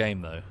cool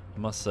game though, I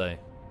must say.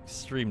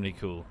 Extremely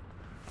cool.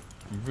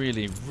 I'm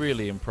really,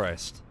 really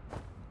impressed.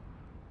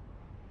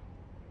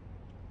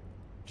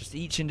 Just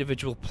each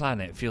individual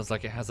planet feels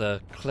like it has a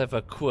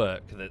clever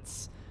quirk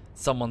that's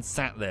someone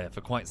sat there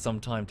for quite some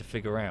time to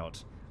figure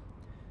out.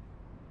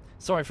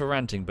 Sorry for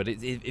ranting, but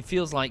it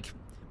feels like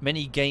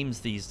many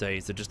games these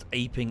days are just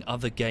aping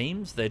other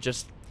games. They're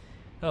just,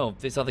 oh,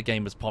 this other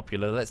game was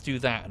popular, let's do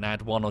that and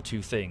add 1 or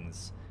 2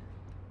 things.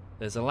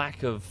 There's a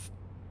lack of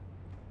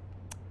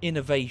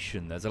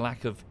innovation, there's a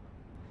lack of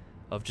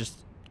just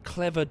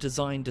clever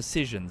design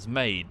decisions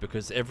made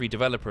because every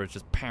developer is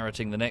just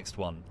parroting the next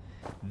one.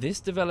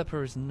 This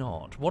developer is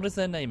not. What is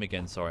their name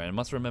again? Sorry, I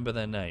must remember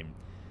their name.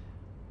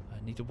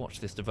 I need to watch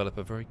this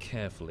developer very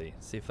carefully,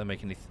 see if they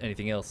make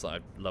anything else that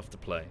I'd love to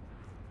play.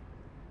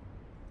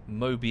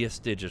 Mobius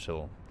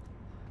Digital.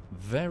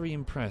 Very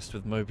impressed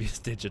with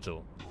Mobius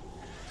Digital.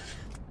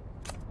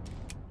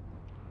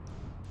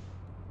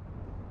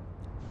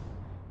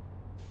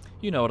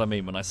 You know what I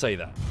mean when I say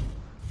that.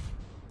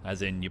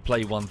 As in, you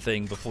play one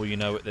thing, before you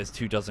know it, there's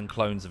 24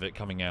 clones of it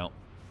coming out.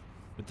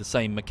 With the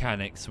same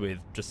mechanics, with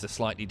just a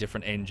slightly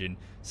different engine.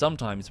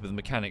 Sometimes with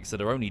mechanics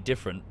that are only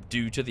different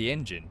due to the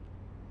engine.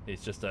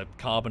 It's just a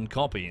carbon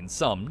copy in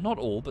some, not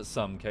all, but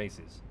some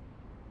cases.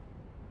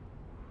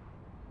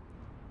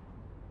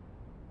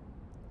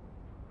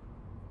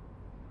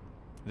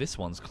 This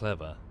one's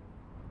clever.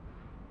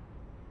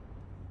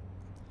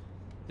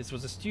 This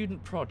was a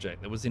student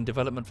project that was in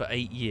development for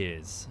 8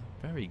 years.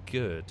 Very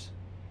good.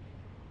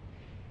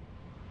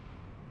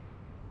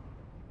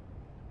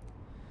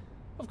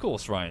 Of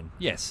course, Ryan.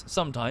 Yes,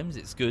 sometimes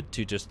it's good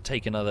to just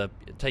take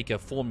a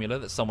formula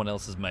that someone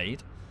else has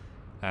made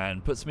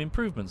and put some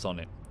improvements on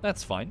it.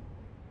 That's fine.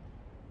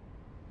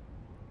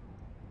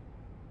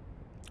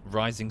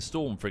 Rising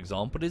Storm, for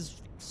example,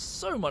 is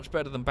so much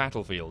better than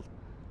Battlefield.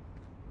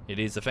 It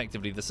is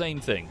effectively the same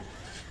thing.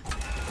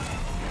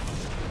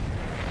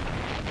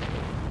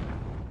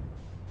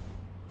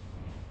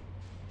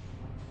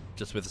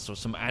 Just with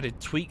some added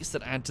tweaks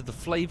that add to the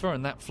flavour,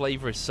 and that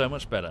flavour is so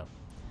much better.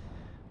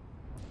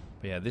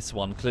 But yeah, this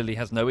one clearly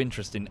has no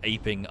interest in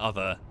aping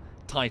other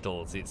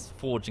titles. It's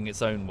forging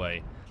its own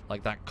way,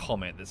 like that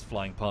comet that's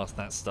flying past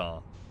that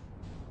star.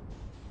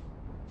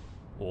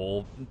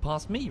 Or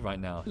past me right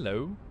now.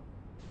 Hello.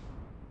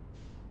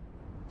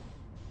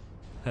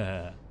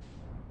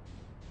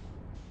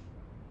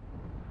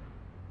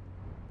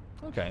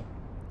 Okay.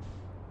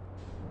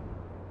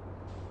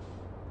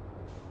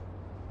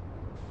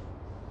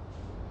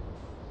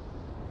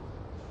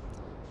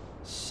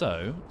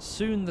 So,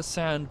 soon the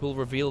sound will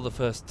reveal the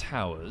first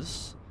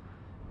towers.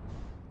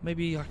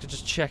 Maybe I could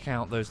just check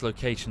out those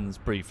locations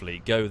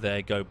briefly. Go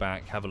there, go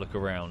back, have a look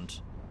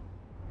around.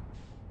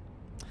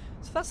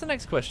 So that's the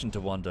next question to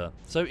wonder.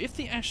 So if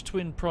the Ash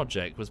Twin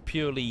project was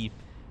purely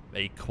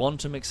a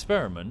quantum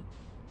experiment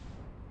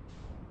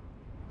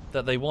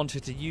that they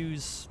wanted to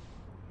use...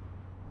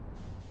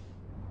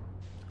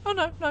 Oh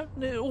no,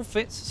 it all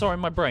fits. Sorry,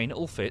 my brain, it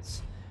all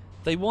fits.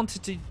 They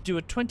wanted to do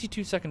a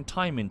 22-second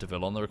time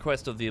interval on the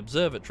request of the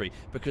observatory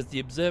because the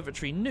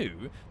observatory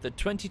knew that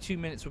 22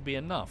 minutes would be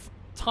enough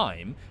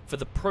time for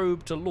the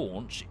probe to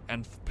launch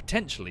and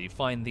potentially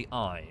find the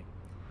eye.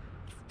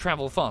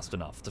 Travel fast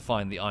enough to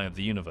find the eye of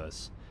the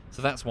universe.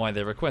 So that's why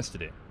they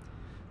requested it.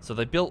 So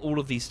they built all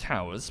of these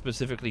towers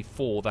specifically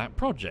for that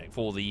project,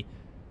 for the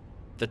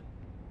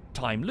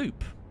time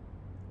loop.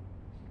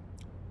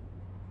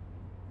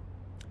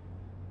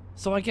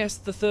 So I guess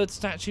the third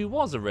statue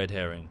was a red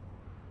herring.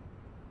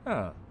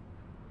 Huh.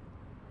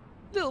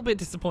 Little bit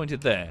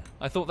disappointed there.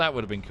 I thought that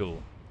would have been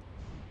cool.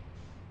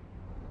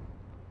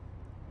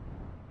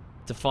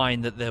 To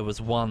find that there was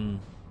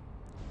one...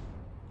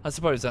 I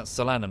suppose that's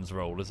Solanum's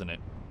role, isn't it?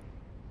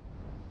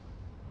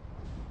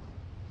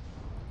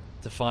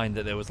 To find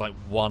that there was like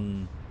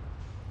one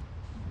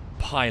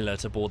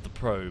pilot aboard the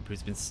probe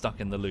who's been stuck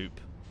in the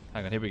loop.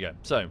 Hang on, here we go.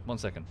 So, 1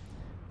 second.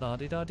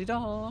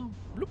 La-di-da-di-da.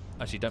 Bloop.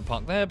 Actually, don't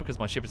park there because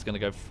my ship is going to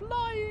go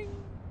flying.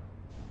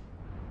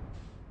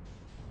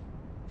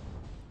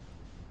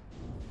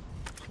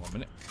 1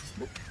 minute.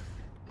 Whoop.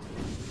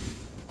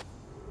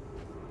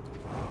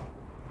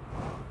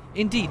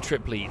 Indeed,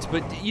 Tripleet,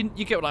 but you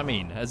get what I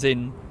mean. As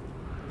in,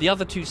 the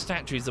other two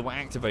statues that were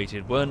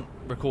activated weren't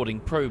recording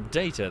probe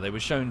data. They were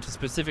shown to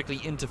specifically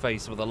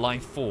interface with a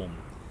life form.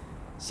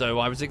 So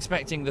I was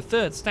expecting the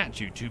third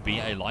statue to be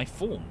a life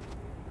form.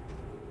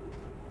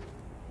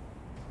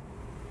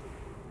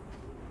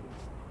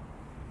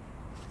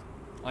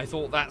 I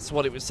thought that's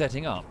what it was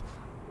setting up.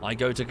 I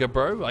go to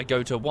Gabro, I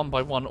go to one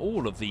by one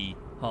all of the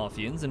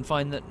Harthians and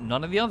find that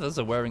none of the others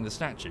are wearing the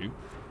statue,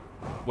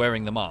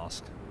 wearing the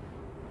mask.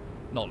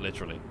 Not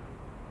literally.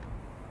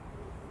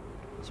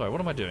 Sorry, what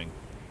am I doing?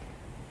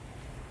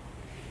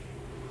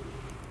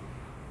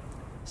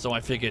 So I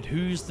figured,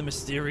 who's the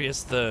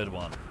mysterious third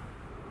one?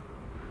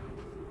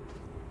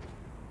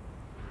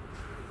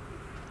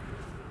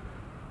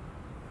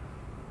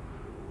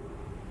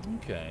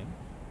 Okay.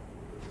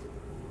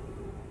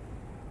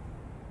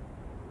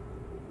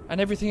 And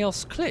everything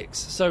else clicks.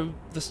 So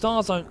the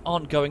stars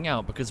aren't going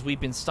out because we've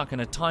been stuck in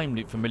a time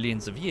loop for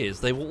millions of years.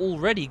 They were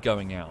already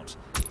going out.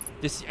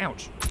 This...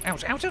 Ouch.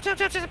 Ouch, ouch, ouch,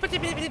 ouch, ouch.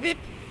 Do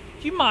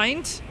you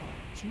mind?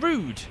 It's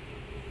rude.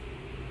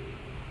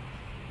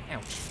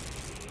 Ouch.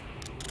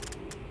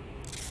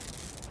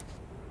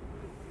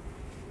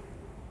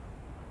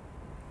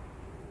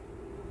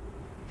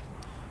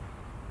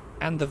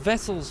 And the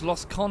vessels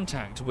lost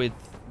contact with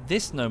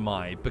this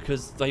Nomai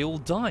because they all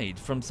died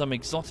from some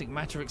exotic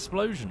matter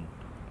explosion.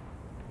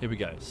 Here we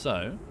go.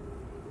 So...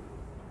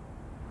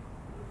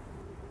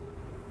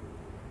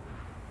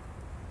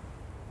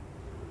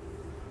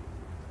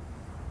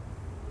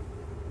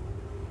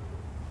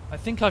 I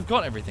think I've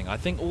got everything. I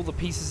think all the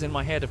pieces in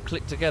my head have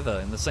clicked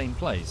together in the same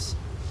place.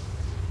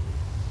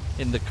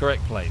 In the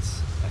correct place,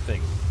 I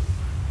think.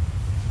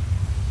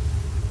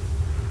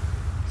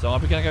 So are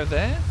we going to go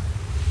there?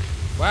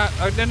 Wow,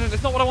 oh, no,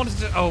 that's not what I wanted to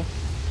do. Oh.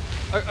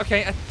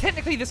 Okay,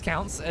 technically this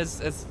counts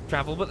as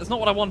travel, but that's not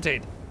what I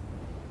wanted.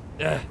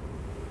 Ugh.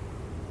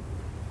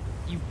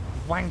 You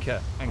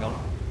wanker. Hang on.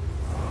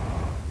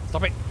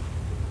 Stop it.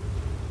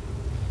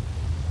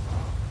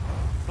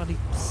 Bloody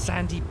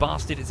sandy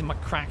bastard, it's in my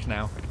crack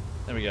now.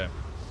 There we go.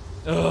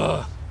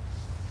 Ugh.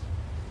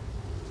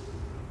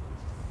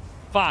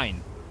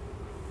 Fine.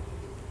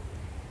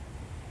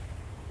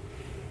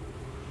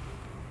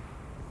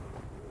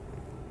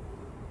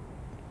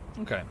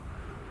 Okay.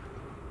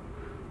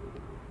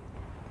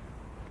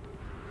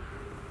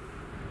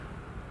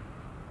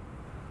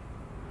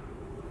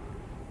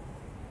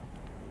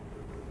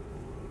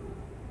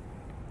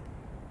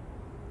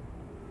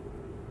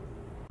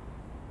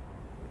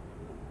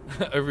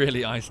 Oh,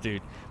 really, ice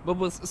dude.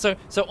 But so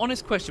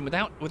honest question,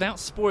 without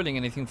spoiling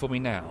anything for me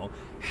now,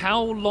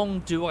 how long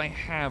do I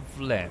have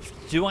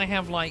left? Do I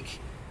have like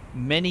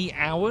many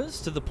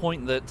hours to the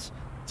point that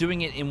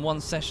doing it in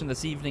one session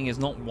this evening is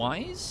not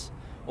wise?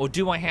 Or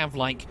do I have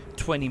like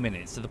 20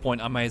 minutes to the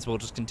point I may as well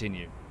just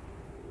continue?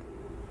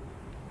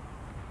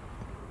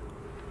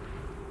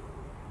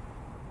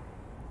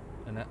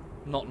 And that,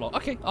 not long.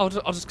 Okay, I'll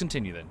just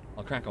continue then.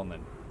 I'll crack on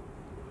then.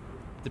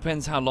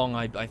 Depends how long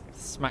I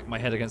smack my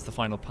head against the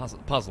final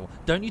puzzle.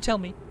 Don't you tell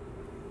me.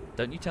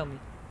 Don't you tell me.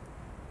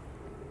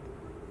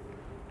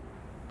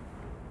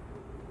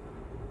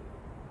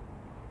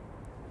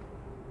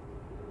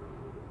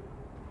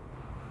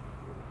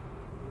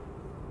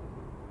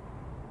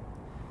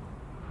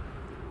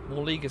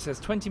 Warliga says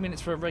 20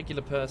 minutes for a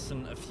regular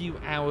person, a few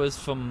hours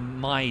for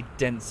my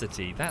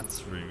density.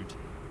 That's rude.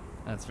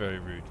 That's very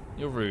rude.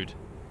 You're rude.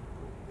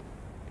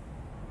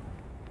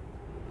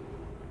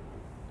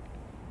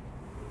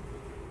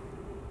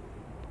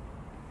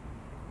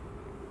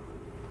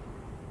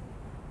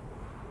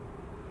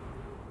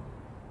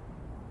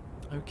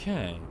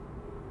 Okay.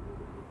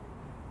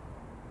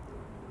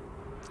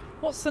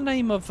 What's the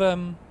name of,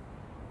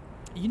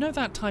 you know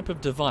that type of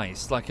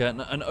device, like an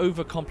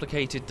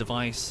overcomplicated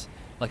device,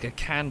 like a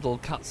candle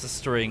cuts a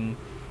string,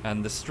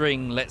 and the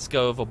string lets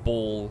go of a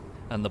ball,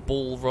 and the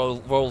ball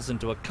rolls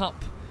into a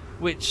cup,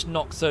 which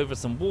knocks over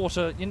some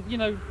water, you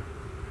know,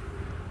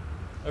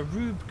 a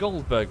Rube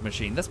Goldberg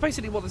machine. That's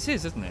basically what this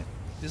is, isn't it?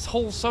 This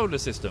whole solar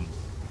system.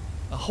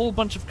 A whole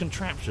bunch of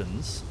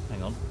contraptions.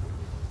 Hang on.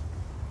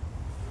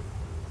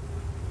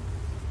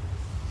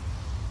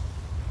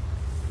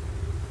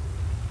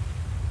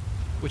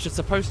 Which is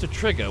supposed to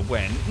trigger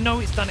when... No,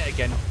 it's done it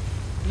again.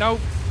 No,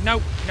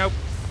 no, no.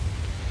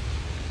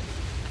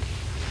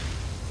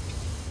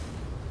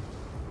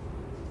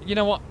 You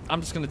know what? I'm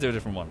just going to do a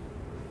different one.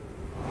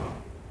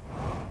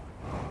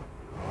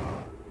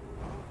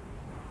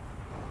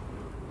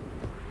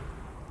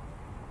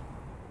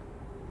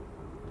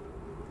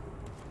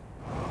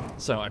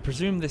 So, I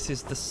presume this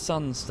is the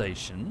sun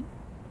station.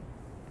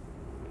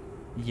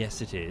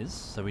 Yes, it is.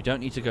 So we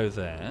don't need to go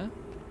there.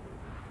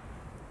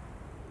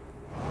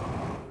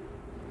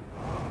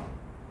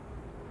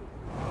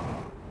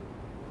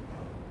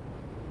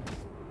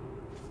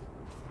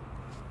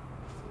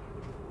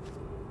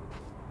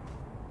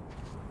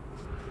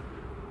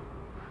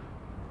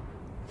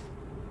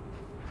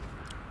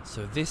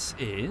 So this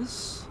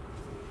is...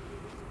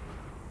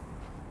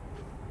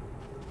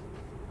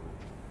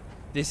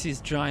 This is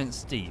Giant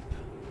Steep.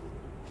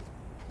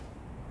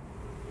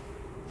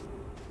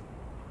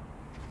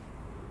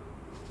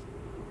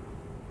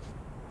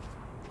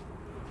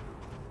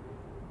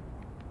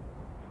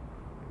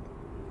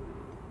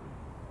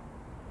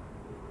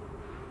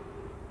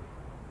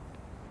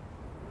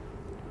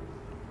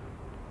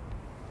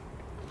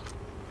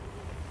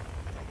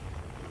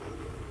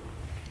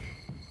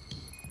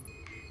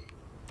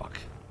 Fuck.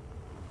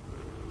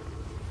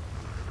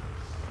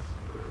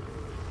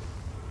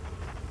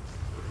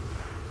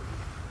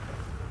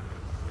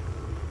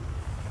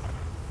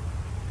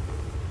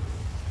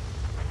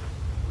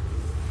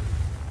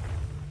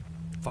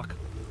 Fuck.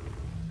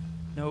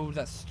 No,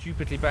 that's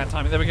stupidly bad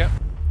timing. There we go.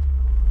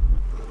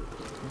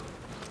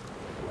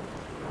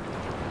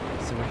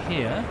 So we're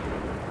here.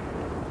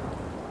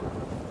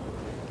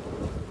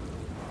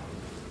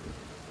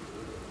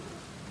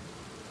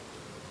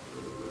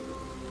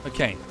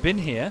 Okay, been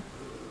here.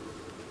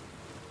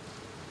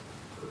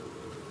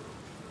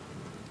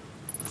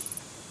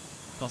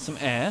 Got some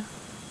air.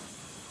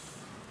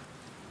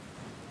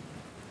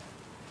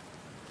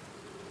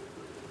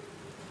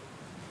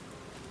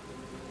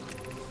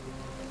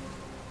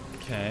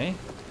 Okay.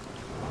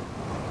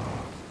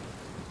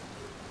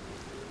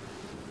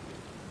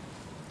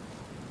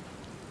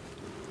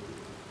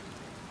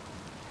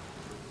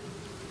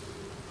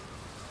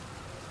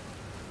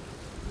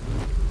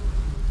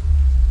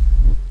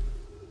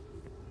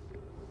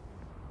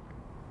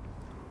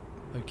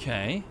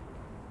 Okay.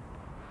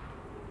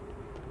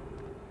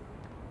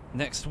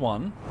 Next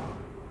one.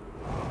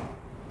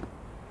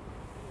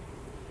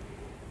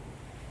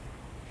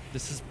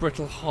 This is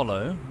Brittle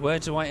Hollow. Where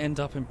do I end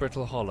up in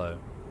Brittle Hollow?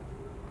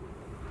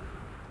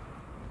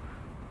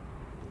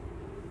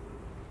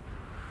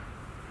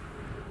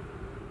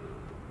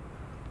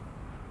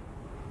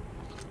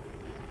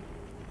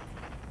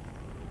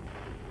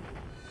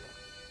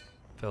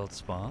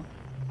 Feldspar.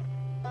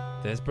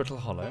 There's Brittle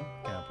Hollow,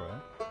 Gabbro.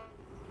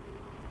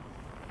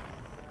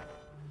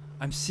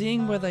 I'm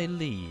seeing where they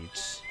lead.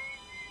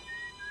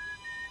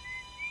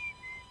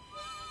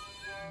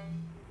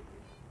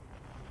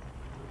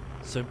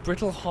 So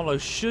Brittle Hollow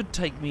should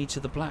take me to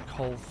the Black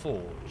Hole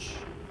Forge.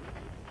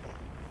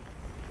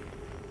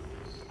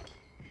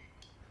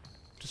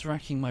 Just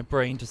racking my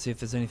brain to see if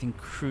there's anything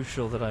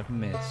crucial that I've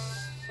missed.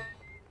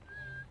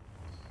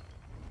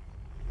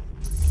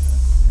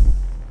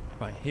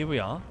 Right, here we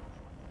are.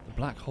 The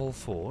Black Hole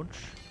Forge.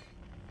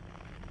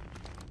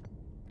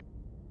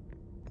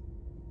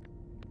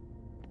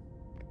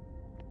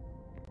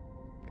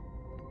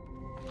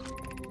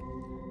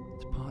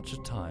 Departure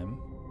time.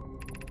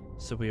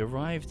 So we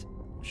arrived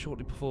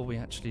shortly before we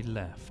actually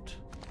left.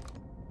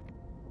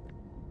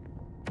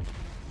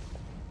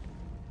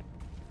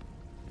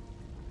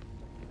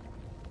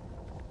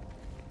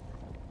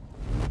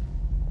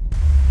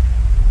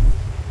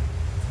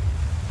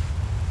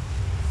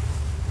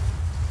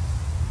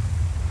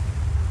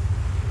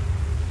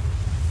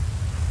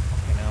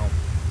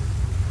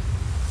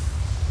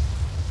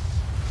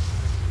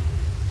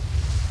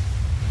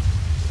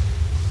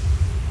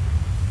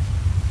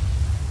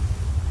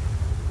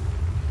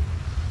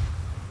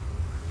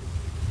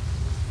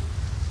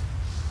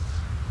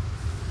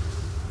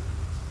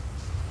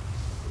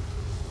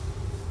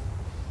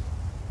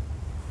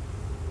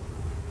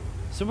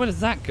 So where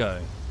does that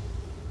go?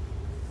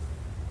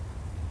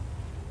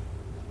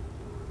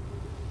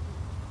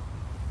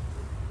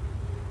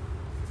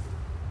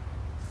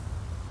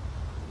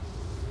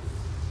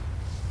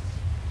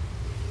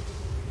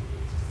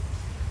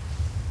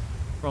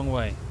 Wrong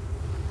way.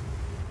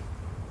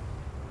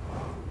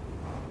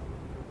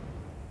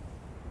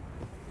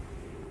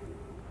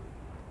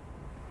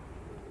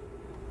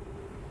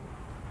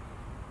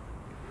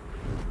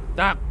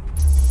 That.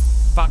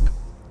 Fuck.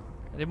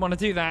 I didn't want to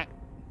do that.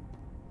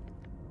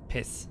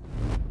 Piss.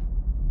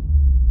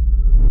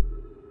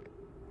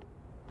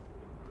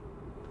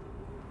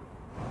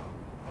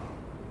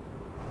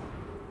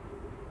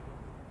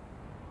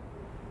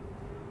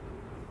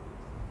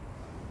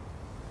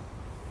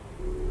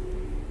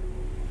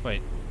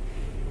 Wait.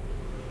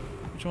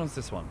 Which one's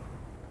this one?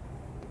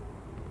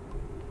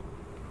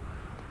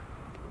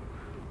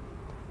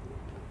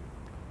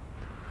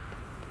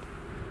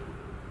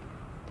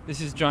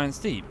 This is Giant's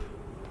Deep.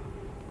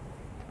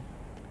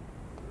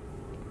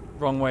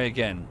 Wrong way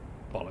again.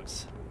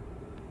 Bollocks.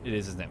 It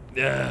is, isn't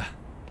it? Ugh.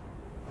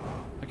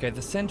 Okay,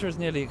 the center is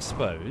nearly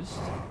exposed.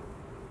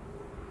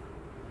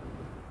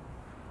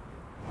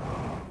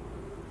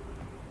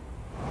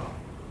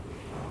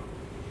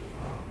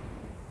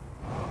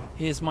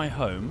 Here's my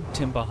home,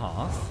 Timber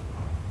Hearth.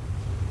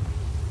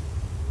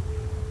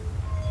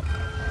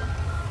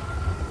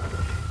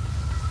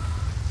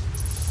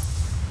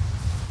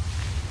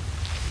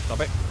 Stop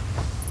it.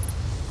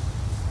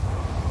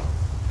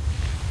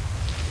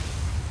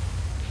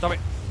 Stop it.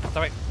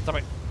 Stop it. Stop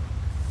it.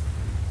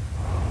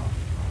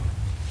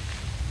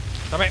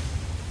 Stop it.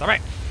 Stop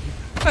it.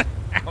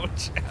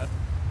 Ouch.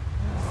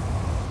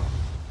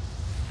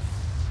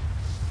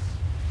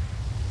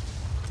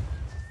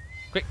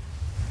 Quick.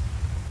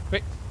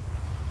 Quick.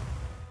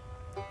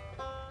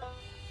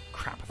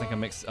 Crap, I think I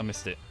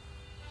missed it.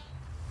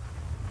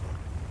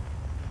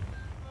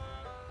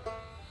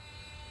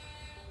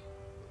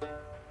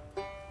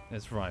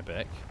 There's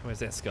Rybeck.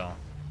 Where's Escar?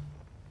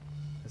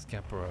 There's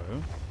Capro.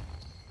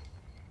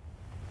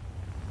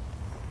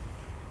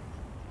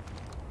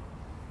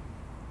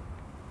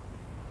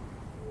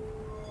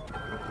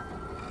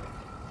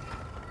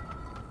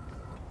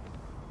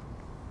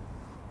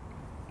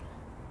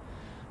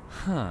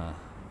 Huh.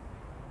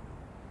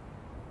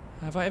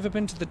 Have I ever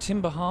been to the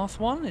Timber Hearth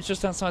one? It's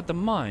just outside the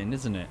mine,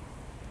 isn't it?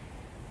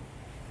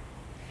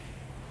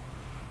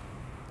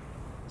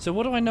 So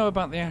what do I know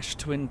about the Ash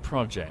Twin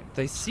project?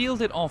 They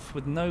sealed it off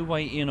with no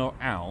way in or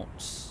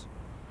out.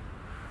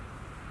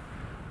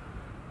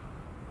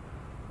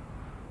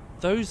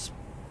 Those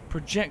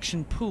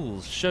projection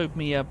pools showed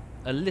me a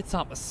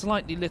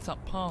slightly lit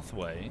up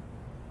pathway.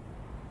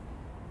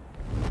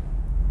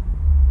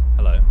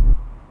 Hello.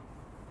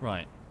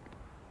 Right.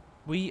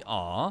 We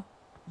are,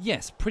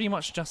 yes, pretty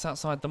much just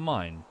outside the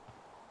mine.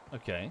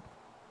 Okay.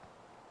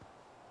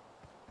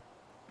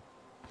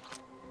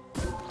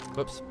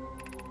 Whoops.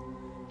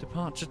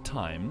 Departure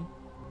time.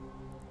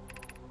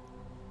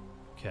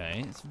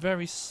 Okay, it's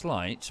very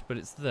slight, but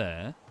it's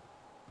there.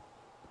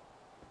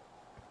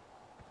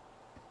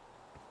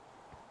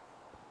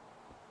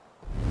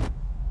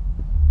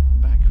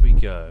 Back we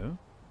go.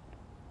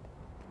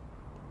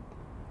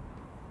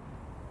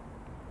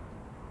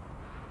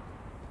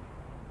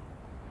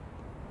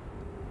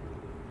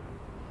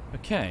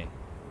 Okay.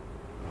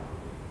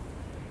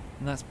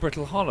 And that's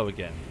Brittle Hollow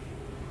again.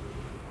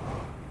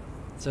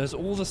 So has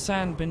all the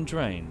sand been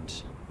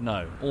drained?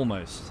 No,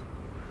 almost.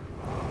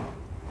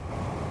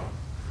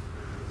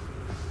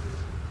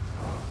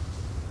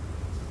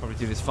 Probably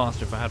do this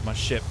faster if I had my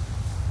ship.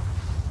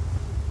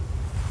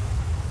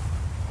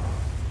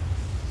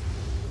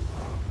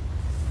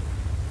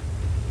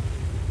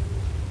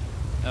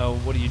 Oh,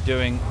 what are you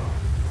doing?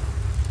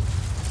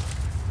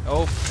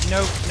 Oh,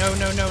 no, no,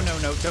 no, no, no,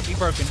 no. Don't be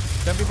broken.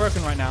 Don't be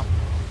broken right now.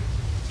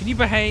 Can you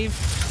behave?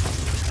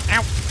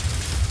 Ow!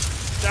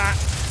 Ah.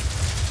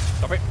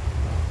 Stop it.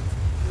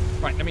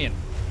 Right, let me in.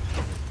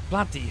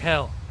 Bloody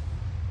hell.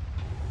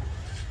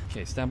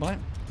 Okay, stand by.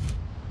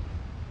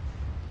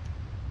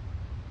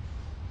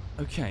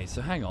 Okay,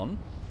 so hang on.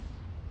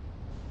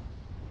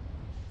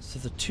 So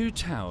the two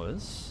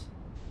towers...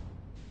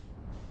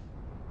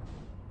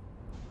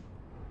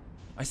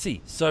 I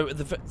see. So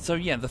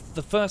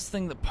the first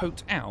thing that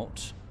poked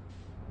out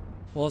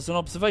was an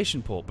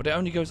observation port, but it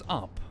only goes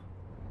up.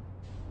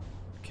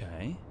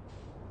 Okay.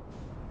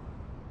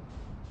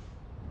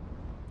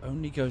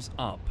 Only goes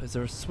up. Is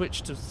there a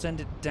switch to send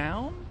it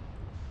down?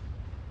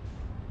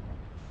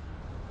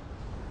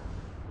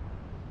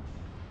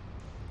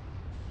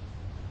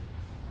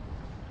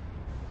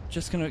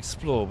 Just going to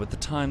explore with the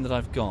time that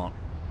I've got.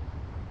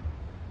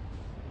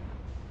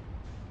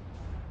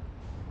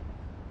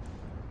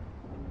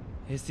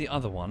 Here's the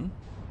other one.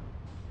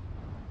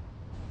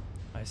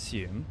 I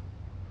assume.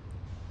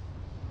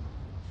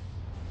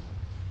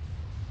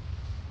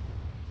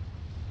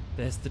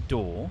 There's the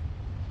door.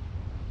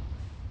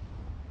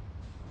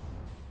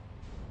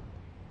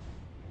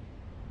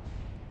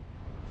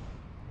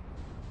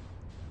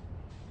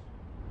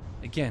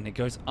 Again, it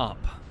goes up.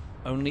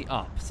 Only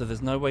up, so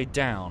there's no way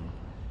down.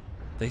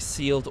 They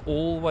sealed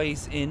all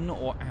ways in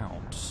or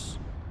out.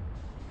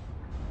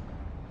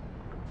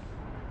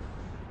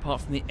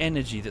 Apart from the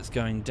energy that's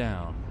going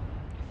down.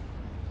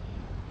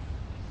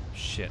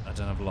 Shit, I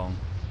don't have long.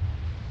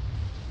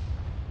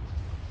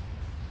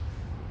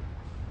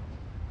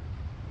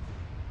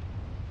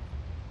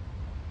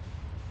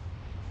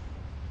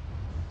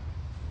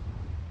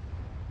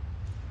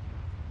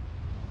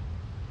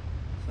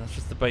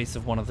 base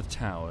of one of the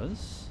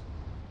towers.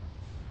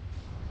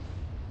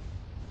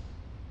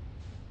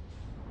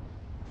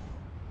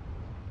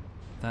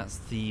 That's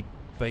the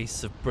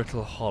base of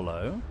Brittle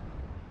Hollow.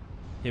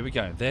 Here we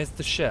go. There's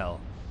the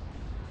shell.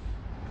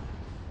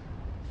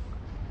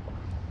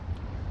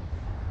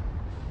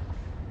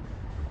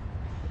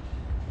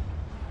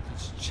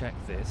 Let's check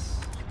this.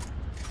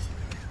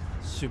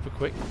 Super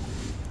quick.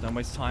 Don't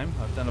waste time.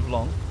 I've done it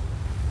long.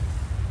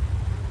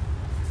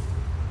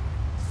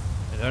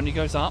 It only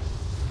goes up.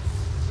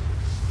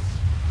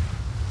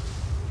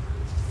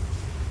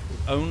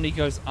 It only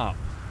goes up.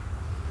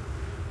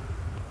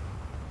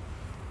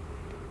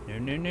 No,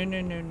 no, no,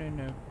 no, no, no,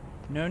 no.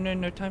 No, no,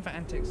 no time for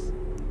antics.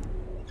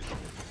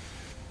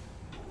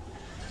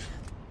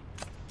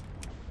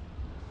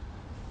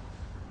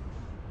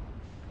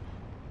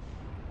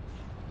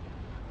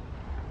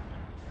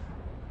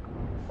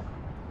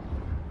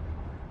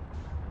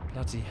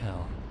 Bloody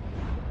hell.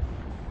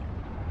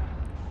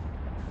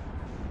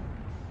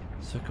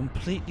 So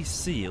completely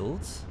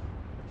sealed.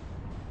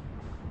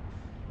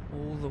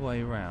 All the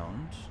way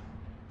around.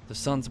 The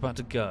sun's about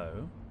to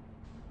go.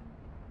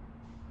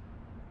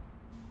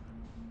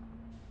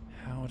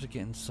 How to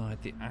get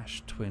inside the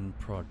Ash Twin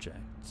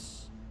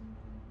projects.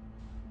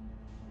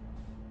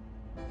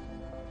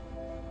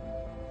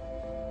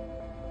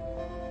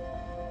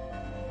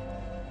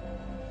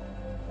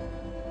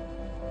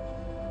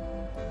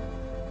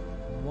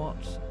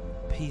 What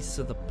piece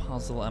of the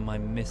puzzle am I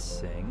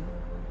missing?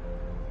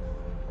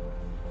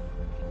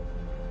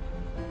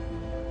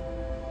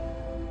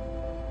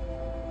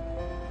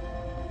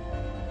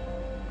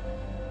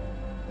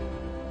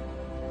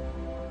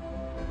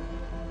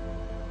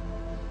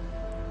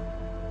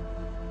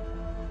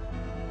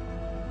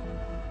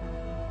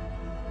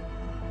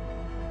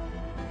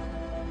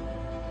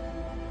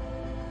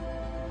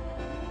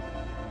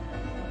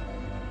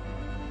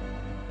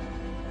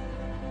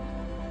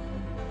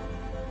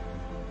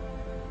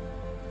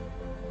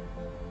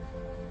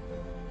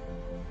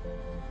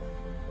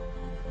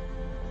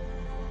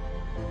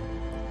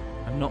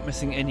 I'm not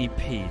missing any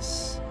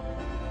piece.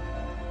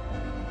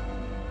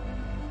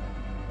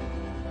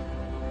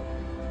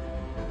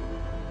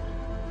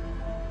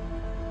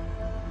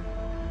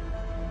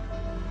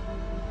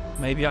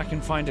 Maybe I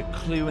can find a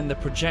clue in the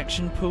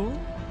projection pool?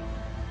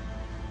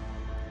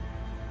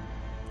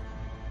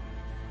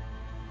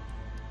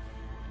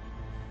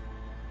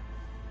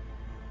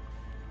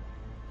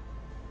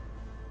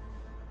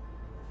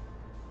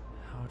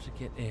 How to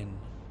get in?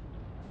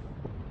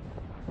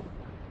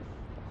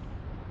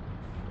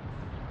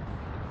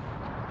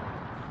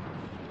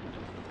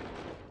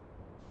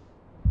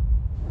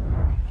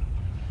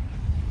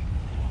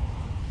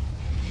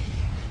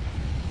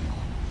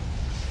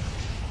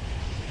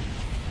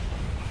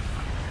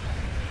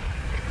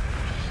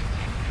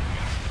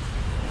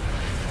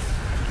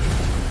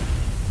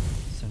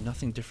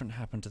 Nothing different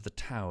happened to the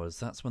towers.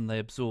 That's when they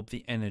absorb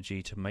the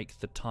energy to make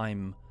the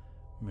time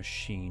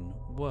machine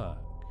work.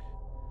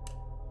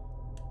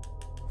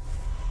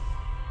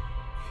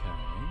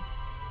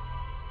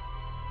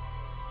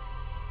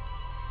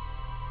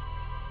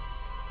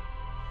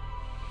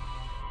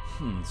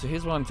 Okay. So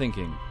here's what I'm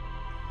thinking.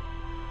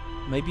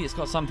 Maybe it's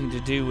got something to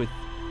do with...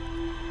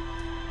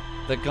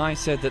 The guy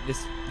said that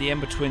the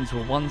Ember Twins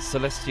were one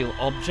celestial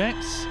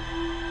object.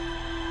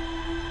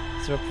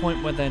 Is there a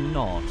point where they're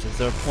not? Is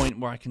there a point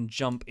where I can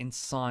jump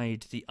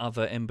inside the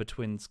other Ember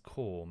Twins'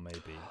 core,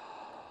 maybe?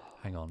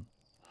 Hang on.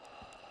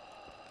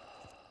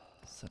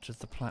 Such as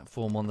the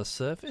platform on the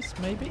surface,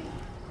 maybe?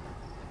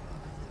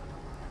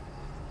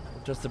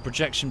 Or does the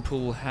projection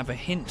pool have a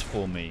hint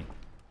for me?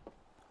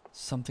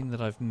 Something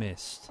that I've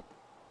missed.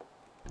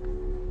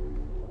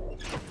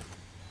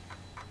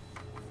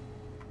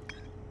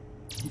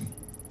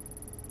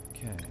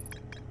 Okay.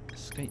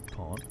 Escape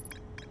pod.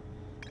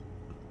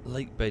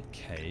 Lake Bed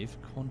Cave,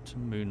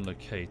 Quantum Moon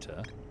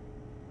Locator.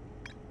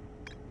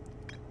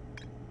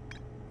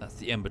 That's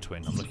the Ember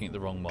Twin. I'm looking at the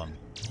wrong one.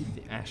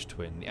 The Ash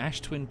Twin. The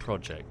Ash Twin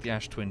Project. The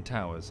Ash Twin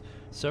Towers.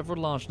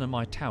 Several large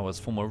Nomai towers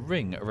form a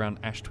ring around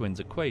Ash Twin's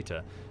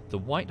equator. The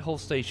White Hole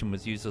Station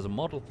was used as a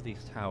model for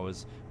these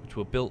towers, which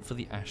were built for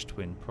the Ash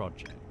Twin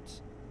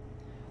Project.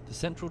 The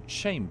central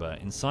chamber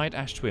inside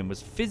Ash Twin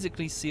was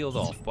physically sealed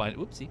off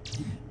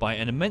by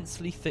an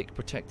immensely thick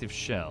protective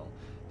shell.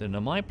 The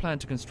Nomai plan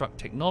to construct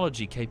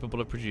technology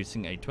capable of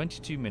producing a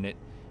 22-minute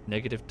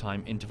negative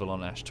time interval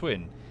on Ash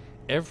Twin.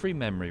 Every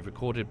memory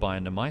recorded by a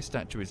Nomai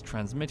statue is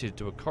transmitted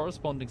to a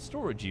corresponding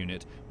storage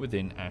unit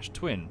within Ash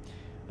Twin.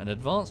 An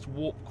advanced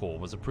warp core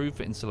was approved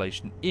for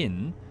installation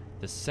in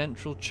the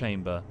central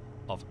chamber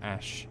of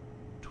Ash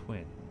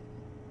Twin.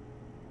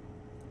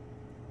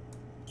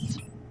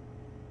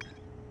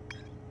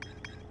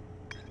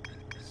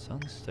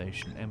 Sun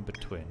Station, Ember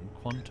Twin,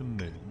 Quantum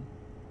Moon,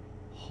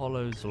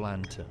 Hollow's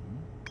Lantern,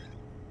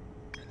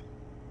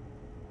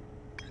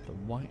 the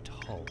White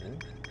Hole.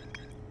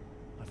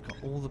 I've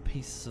got all the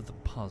pieces of the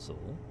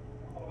puzzle.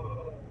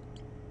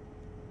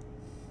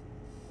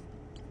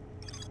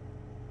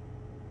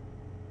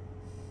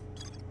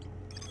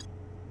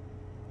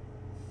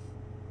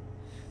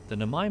 The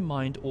Nomai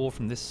mined ore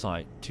from this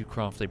site to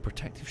craft a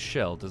protective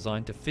shell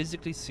designed to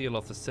physically seal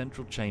off the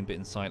central chamber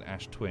inside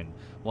Ash Twin.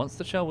 Once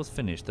the shell was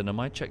finished, the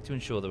Nomai checked to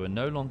ensure there were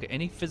no longer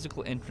any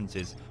physical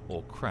entrances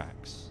or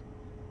cracks.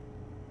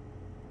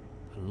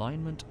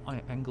 Alignment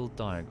angle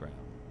diagram.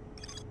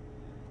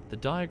 The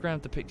diagram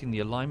depicting the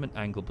alignment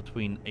angle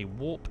between a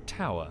warp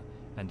tower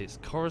and its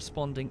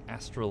corresponding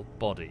astral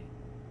body.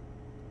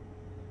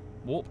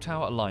 Warp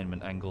tower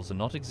alignment angles are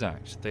not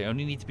exact. They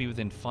only need to be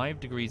within 5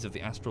 degrees of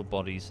the astral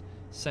body's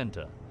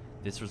center.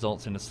 This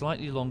results in a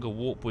slightly longer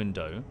warp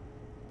window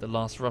that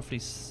lasts roughly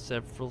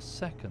several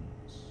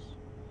seconds.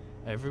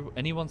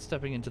 Anyone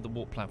stepping into the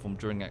warp platform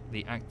during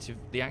the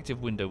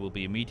active window will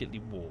be immediately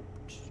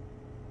warped.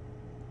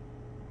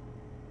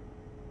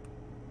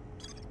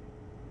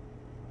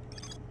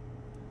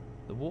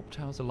 The warp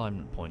tower's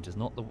alignment point is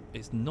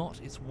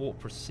not its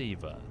warp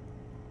receiver.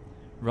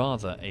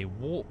 Rather, a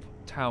warp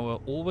tower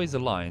always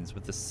aligns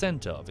with the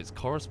center of its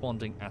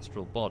corresponding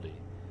astral body.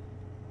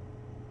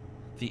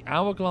 The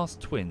hourglass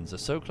twins are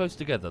so close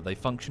together they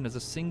function as a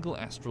single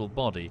astral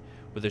body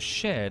with a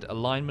shared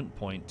alignment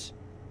point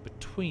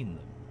between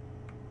them.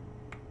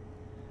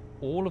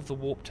 All of the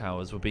warp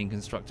towers were being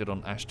constructed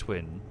on Ash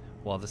Twin,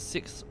 while the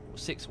six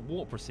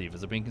warp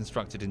receivers are being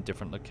constructed in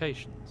different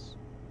locations.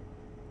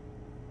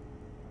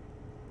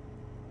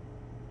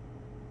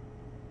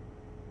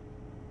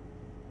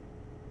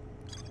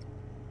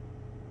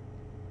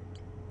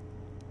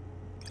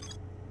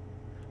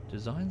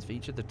 Designs for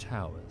each of the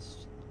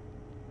towers.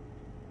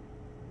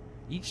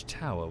 Each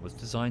tower was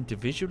designed to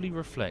visually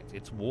reflect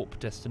its warp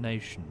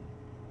destination.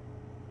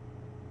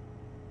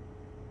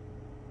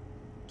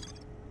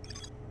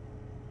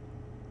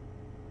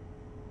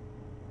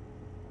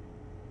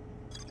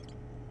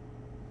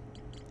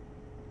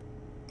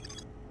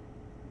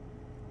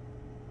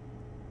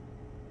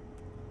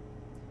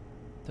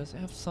 Does it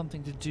have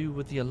something to do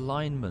with the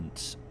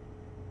alignment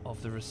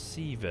of the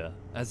receiver?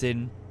 As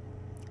in,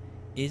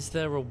 is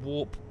there a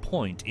warp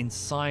point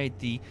inside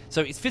the...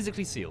 So it's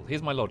physically sealed.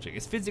 Here's my logic.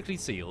 It's physically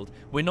sealed.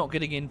 We're not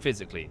getting in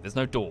physically. There's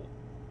no door.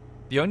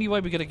 The only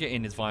way we're going to get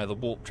in is via the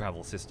warp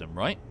travel system,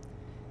 right?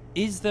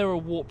 Is there a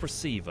warp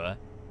receiver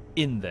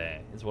in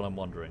there, is what I'm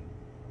wondering.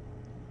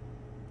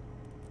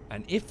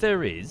 And if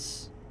there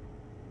is,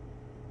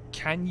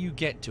 can you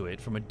get to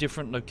it from a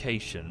different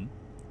location?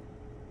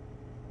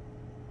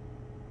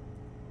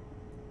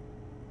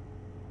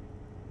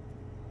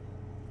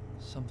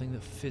 Something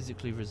that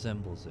physically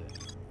resembles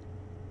it.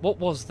 What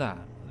was that?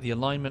 The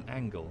alignment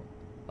angle.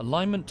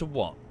 Alignment to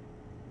what?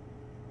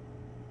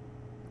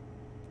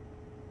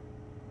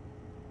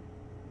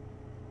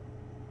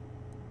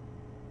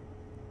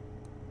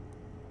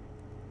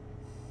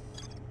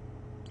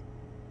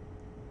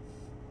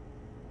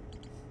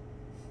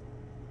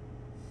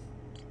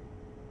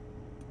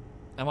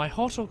 Am I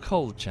hot or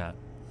cold, chat?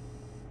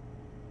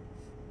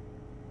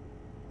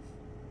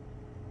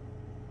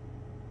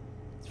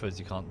 Suppose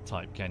you can't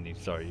type, can you?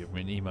 Sorry, you're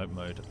in emote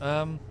mode.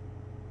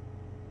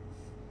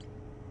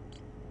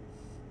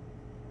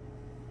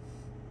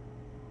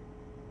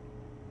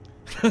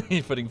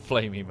 You're putting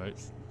flame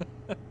emotes.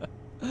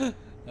 Black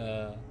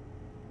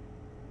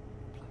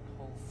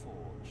hole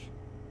forge.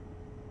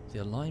 The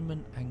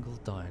alignment angle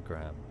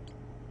diagram.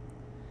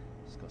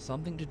 It's got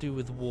something to do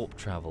with warp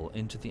travel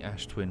into the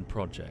Ash Twin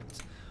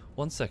project.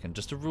 1 second,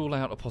 just to rule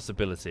out a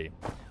possibility.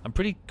 I'm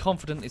pretty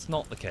confident it's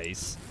not the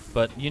case,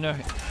 but you know,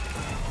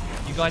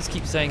 you guys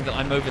keep saying that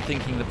I'm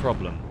overthinking the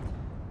problem.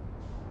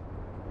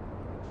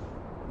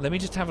 Let me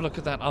just have a look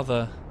at that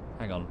other...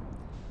 Hang on.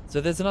 So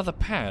there's another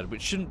pad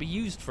which shouldn't be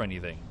used for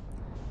anything.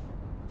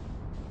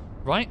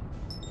 Right?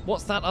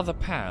 What's that other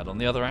pad on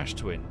the other Ash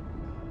Twin?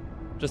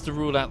 Just to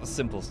rule out the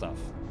simple stuff.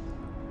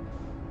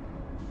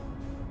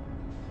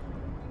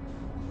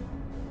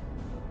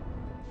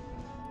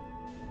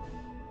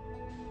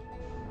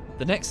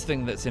 The next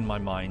thing that's in my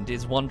mind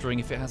is wondering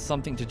if it has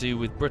something to do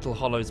with Brittle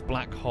Hollow's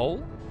black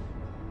hole.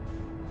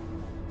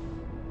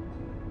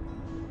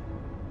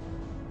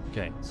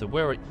 Okay, so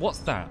what's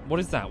that? What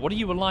is that? What are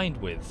you aligned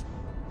with?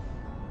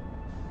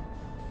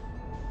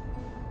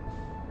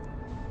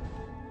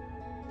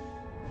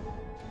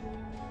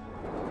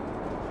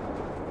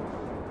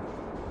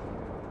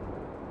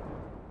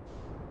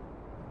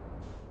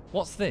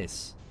 What's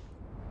this?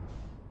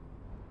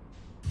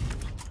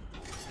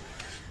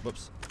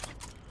 Whoops.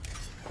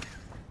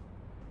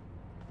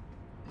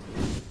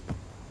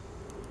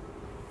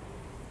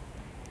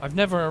 I've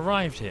never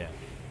arrived here.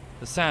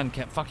 The sand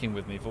kept fucking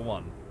with me for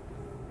one.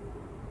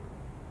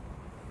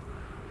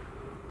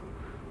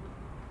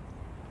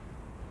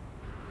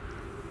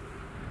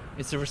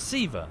 It's a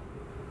receiver.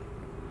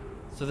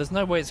 So there's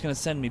no way it's going to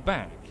send me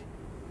back.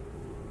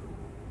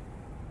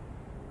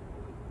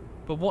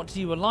 But what do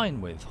you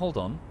align with? Hold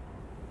on.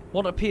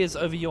 What appears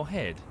over your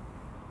head?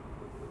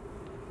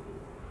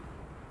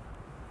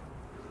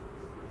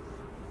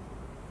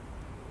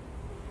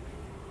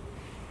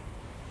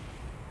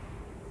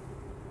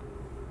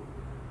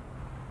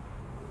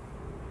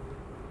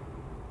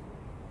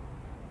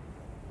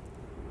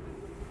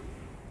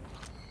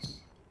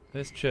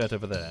 There's Chert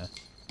over there.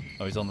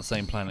 Oh, he's on the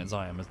same planet as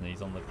I am, isn't he?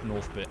 He's on the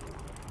north bit.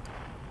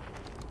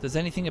 Does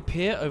anything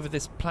appear over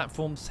this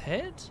platform's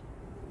head?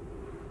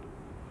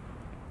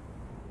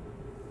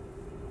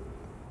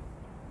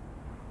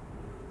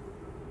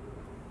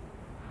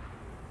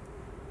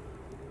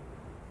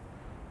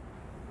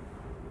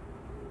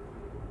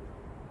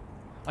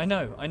 I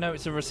know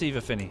it's a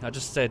receiver, Finny. I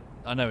just said,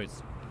 I know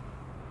it's...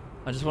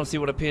 I just want to see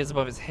what appears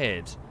above its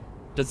head.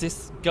 Does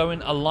this go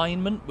in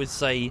alignment with,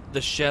 say,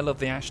 the shell of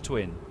the Ash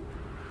Twin?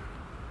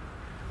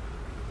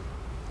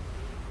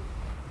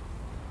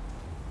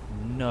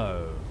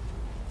 No.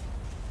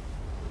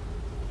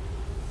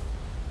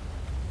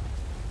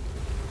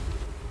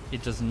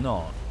 It does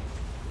not.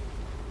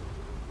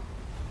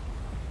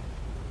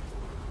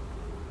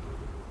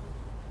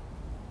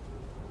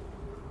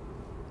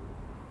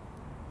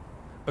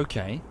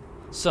 Okay,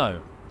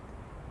 so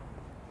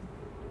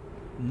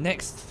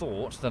next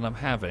thought that I'm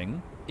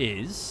having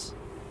is,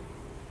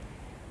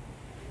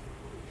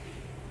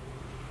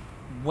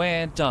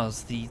 where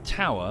does the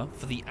tower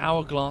for the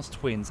Hourglass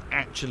Twins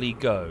actually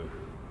go?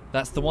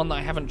 That's the one that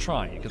I haven't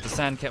tried because the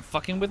sand kept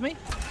fucking with me.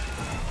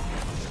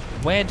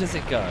 Where does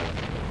it go?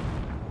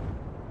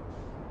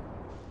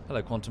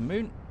 Hello, Quantum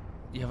Moon.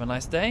 You have a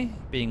nice day.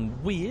 Being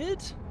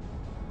weird.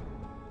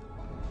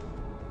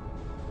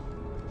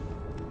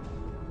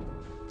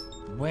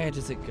 Where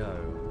does it go?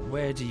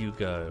 Where do you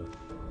go?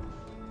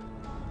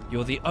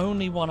 You're the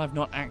only one I've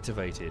not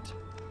activated.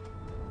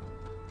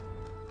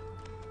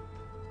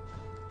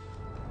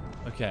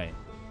 Okay.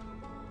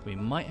 We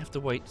might have to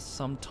wait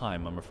some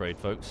time, I'm afraid,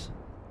 folks.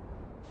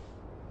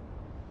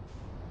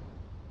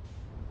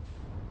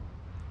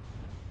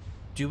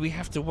 Do we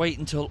have to wait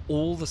until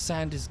all the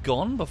sand is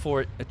gone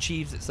before it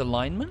achieves its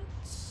alignment?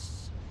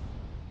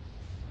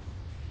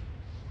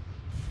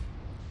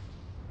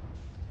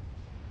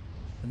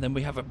 And then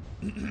we have a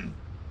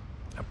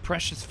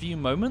precious few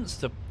moments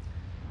to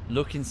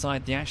look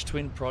inside the Ash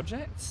Twin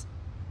project?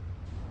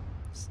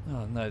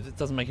 Oh no, that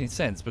doesn't make any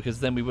sense, because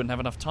then we wouldn't have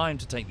enough time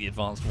to take the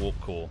advanced warp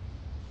core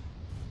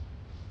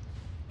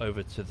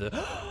over to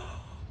the...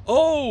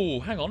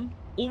 Oh, hang on.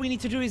 All we need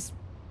to do is...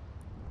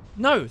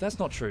 No, that's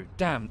not true.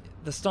 Damn,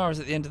 the star is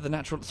at the end of the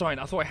natural... Sorry,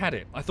 I thought I had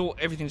it. I thought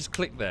everything just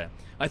clicked there.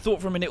 I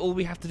thought for a minute all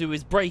we have to do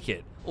is break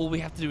it. All we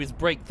have to do is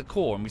break the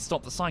core and we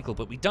stop the cycle,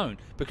 but we don't,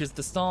 because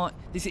the star...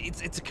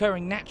 It's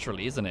occurring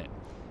naturally, isn't it?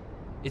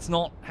 It's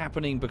not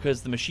happening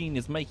because the machine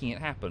is making it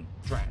happen.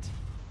 Drat.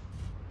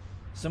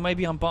 So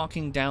maybe I'm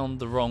barking down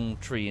the wrong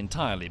tree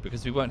entirely,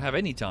 because we won't have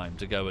any time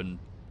to go and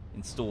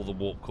install the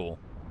warp core.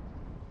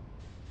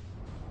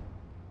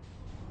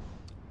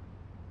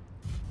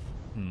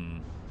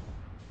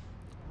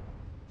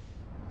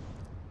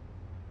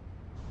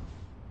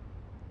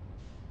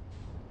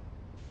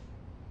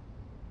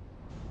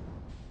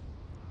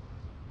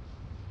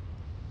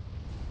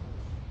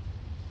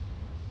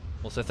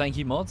 Also, thank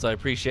you, mods. I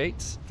appreciate.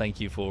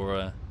 Thank you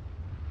for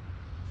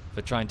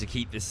trying to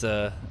keep this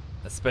a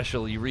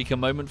special Eureka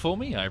moment for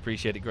me. I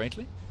appreciate it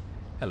greatly.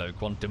 Hello,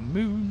 Quantum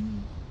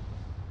Moon.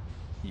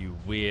 You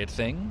weird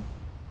thing.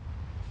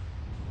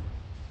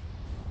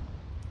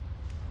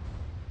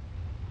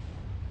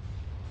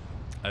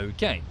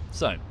 Okay,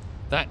 so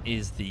that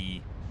is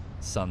the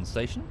sun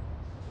station.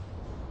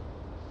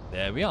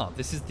 There we are.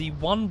 This is the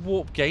one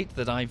warp gate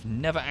that I've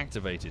never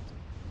activated.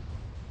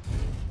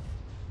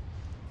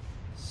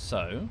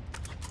 So,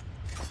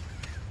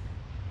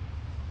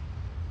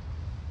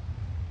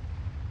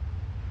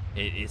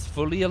 it is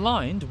fully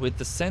aligned with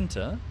the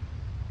center.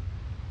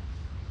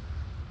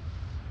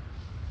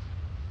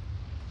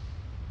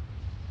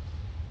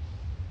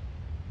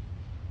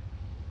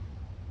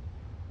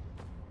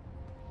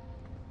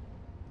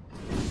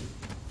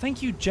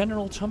 Thank you,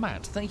 General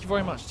Tomat. Thank you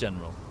very much,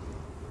 General.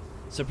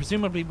 So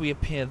presumably we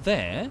appear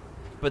there,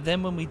 but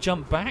then when we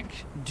jump back,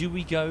 do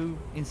we go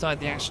inside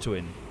the Ash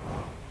Twin?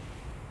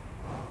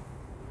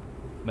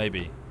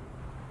 Maybe.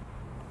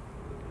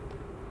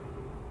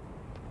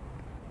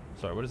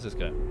 Sorry, where does this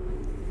go?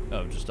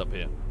 Oh, just up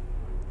here.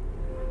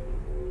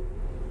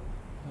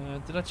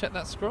 Did I check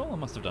that scroll? I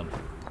must have done.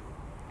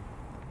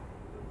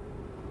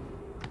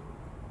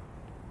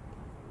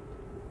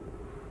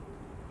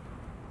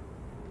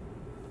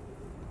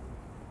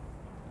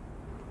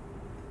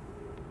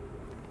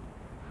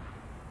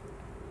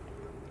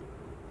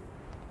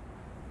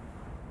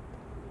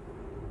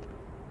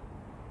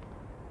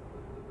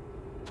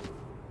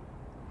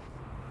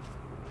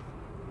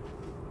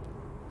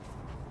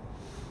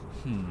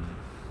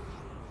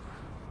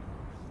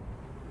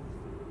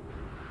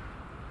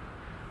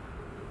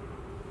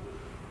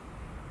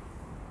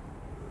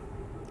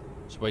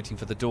 Just waiting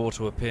for the door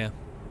to appear.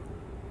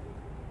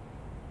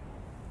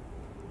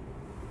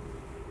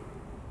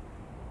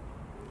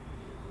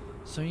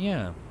 So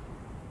yeah,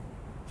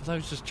 for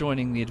those just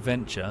joining the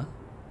adventure,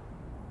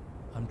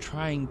 I'm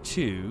trying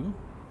to...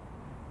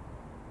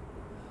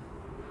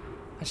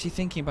 Actually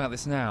thinking about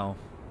this now,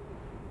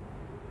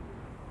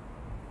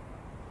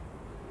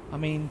 I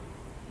mean,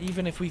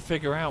 even if we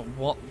figure out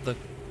what the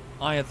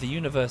Eye of the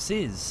Universe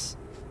is,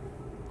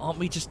 aren't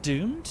we just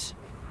doomed?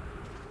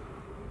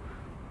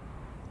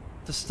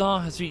 The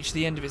star has reached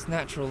the end of its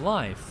natural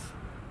life.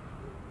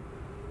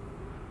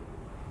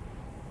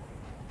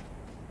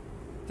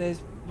 There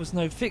was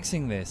no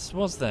fixing this,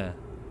 was there?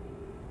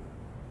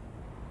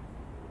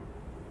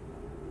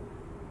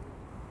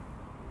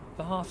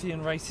 The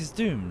Harthian race is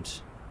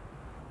doomed.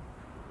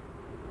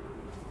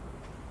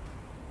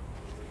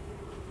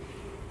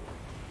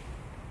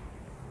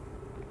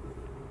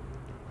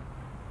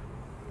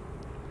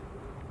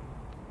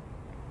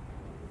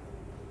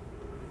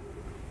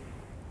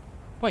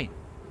 Wait.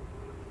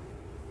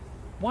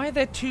 Why are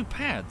there two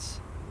pads?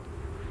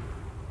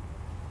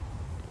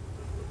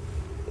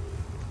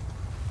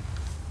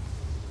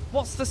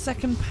 What's the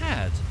second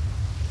pad?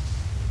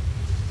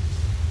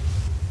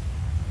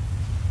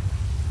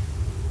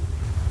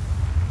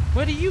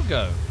 Where do you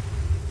go?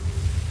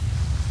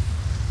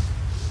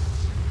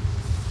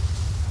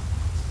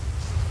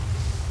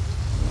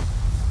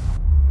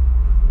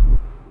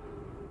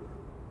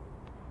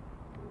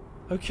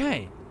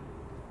 Okay.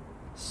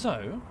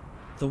 So,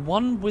 the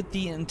one with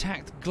the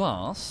intact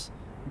glass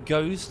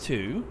goes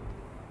to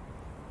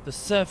the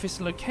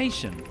surface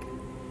location.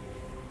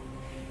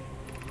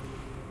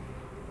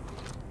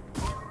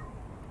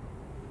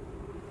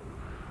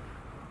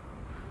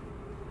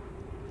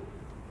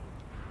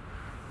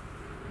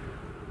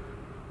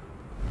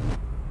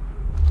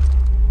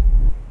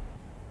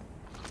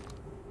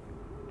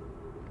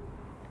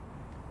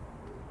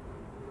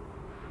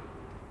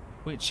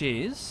 Which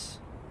is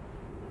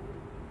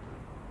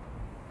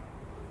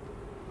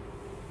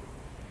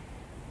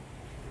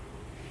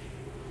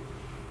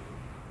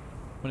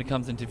when it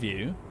comes into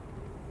view,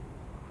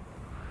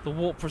 the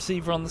warp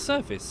receiver on the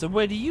surface. So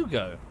where do you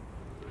go?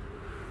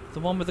 The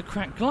one with the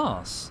cracked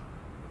glass.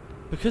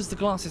 Because the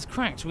glass is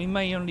cracked, we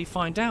may only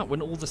find out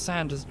when all the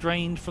sand has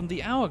drained from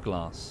the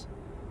hourglass.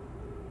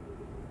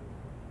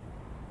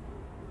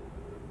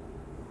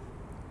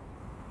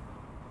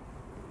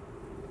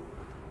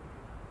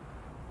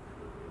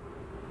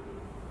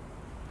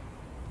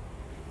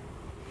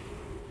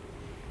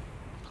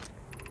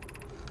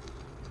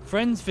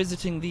 Friends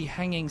visiting the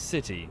Hanging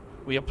City.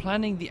 We are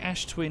planning the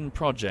Ash Twin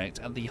project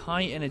at the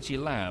High Energy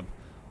Lab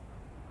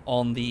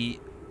on the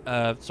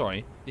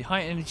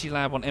High Energy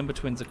Lab on Ember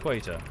Twin's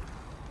equator.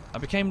 I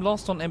became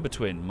lost on Ember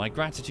Twin. My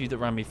gratitude that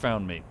Rami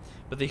found me.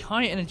 But the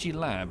High Energy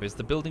Lab is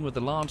the building with the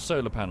large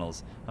solar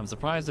panels. I'm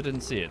surprised I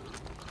didn't see it.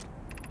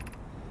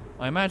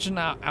 I imagine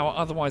our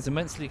otherwise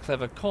immensely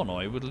clever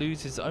Connoy would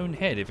lose his own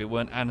head if it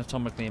weren't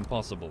anatomically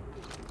impossible.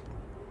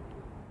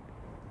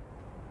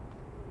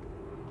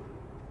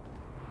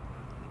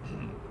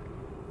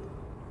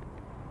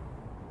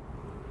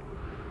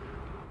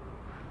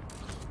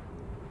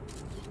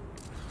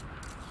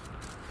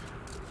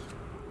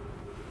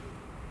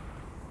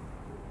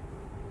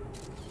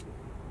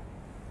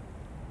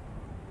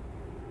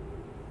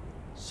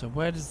 So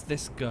where does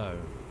this go?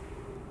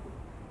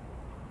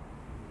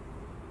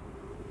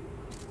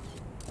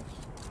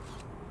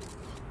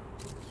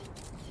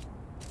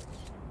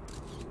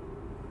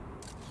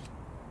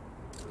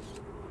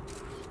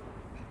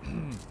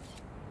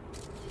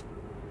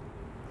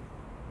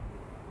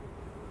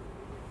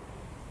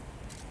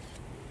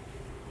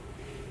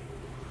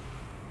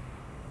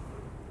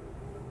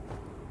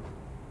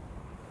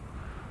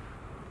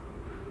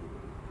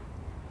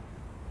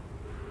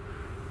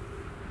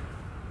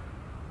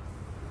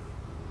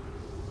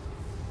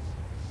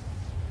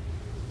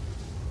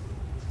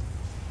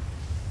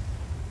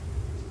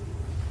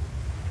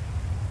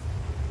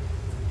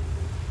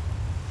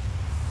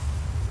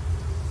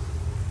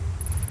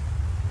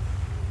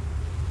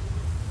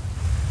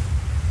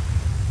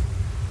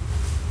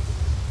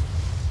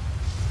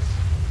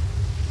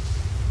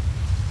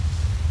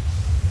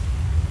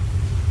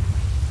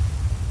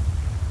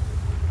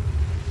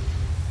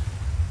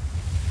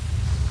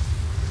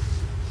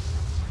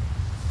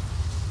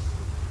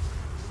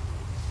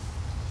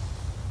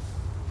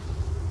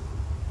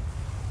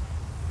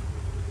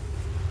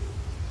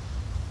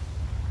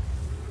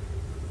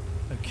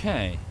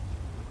 Okay.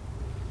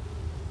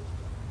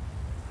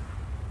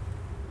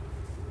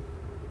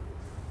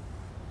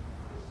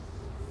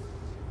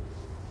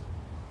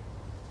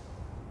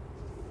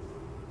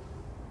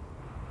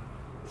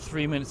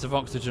 Three minutes of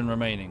oxygen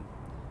remaining.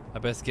 I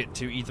best get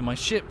to either my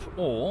ship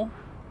or...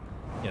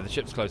 Yeah, the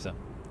ship's closer.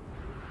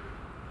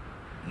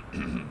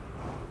 1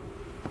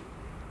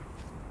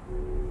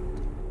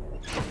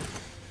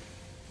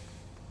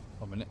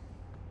 minute.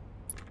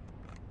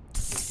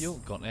 Fuel,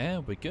 got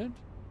air, we're good.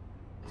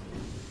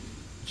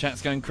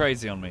 Chat's going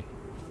crazy on me.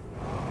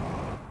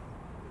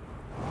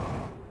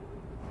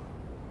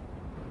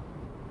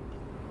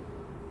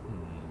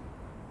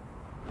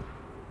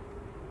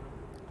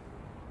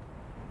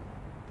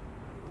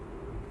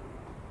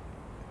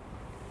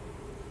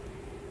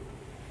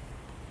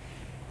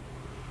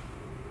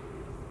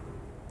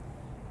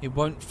 It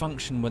won't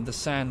function when the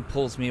sand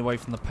pulls me away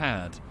from the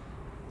pad.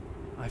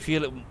 I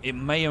feel it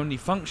may only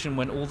function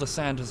when all the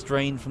sand has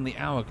drained from the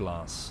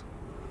hourglass.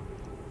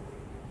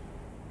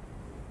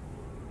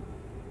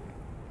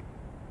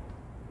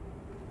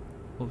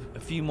 A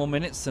few more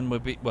minutes and we'll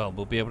be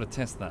able to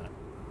test that.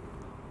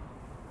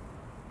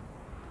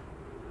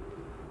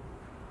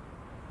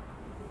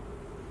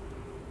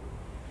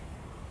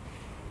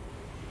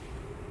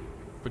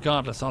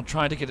 Regardless, I'll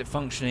try to get it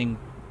functioning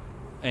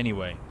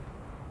anyway.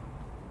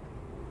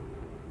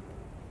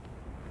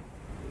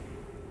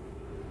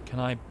 Can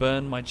I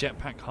burn my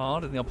jetpack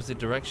hard in the opposite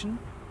direction?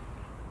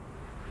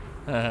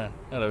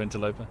 Hello,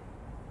 interloper.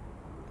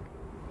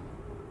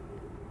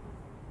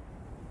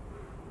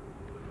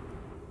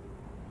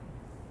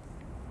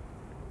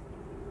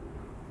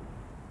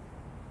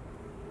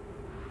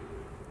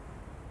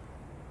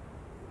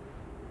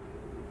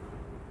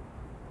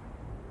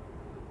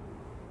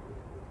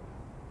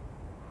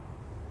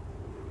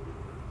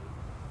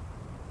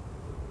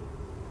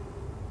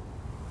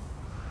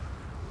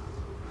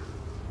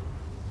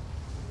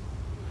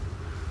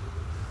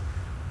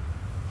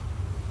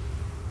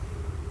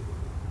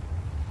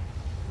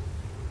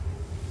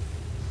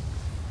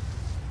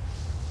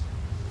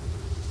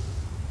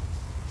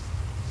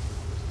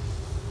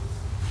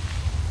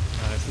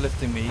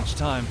 Lifting me each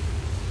time.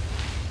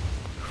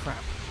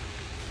 Crap.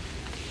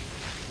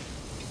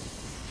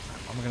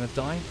 Am I gonna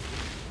die?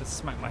 Let's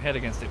smack my head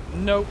against it.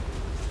 Nope.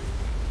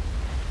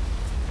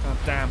 God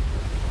damn.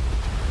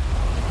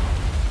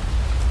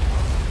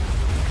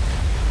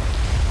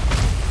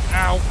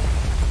 Ow.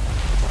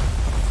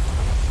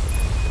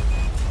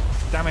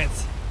 Damn it.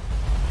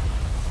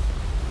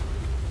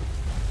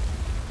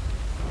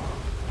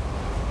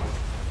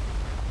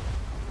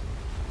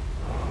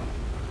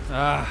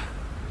 Ah.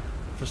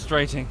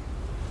 Frustrating.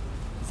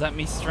 Is that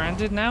me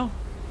stranded now?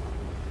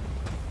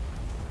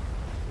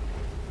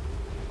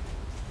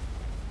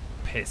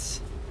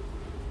 Piss.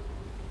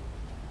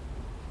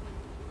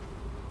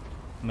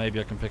 Maybe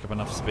I can pick up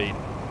enough speed.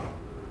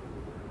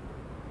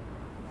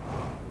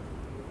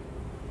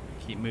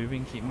 Keep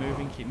moving, keep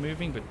moving, keep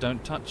moving, but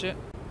don't touch it.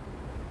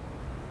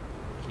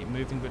 Keep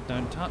moving, but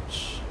don't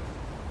touch.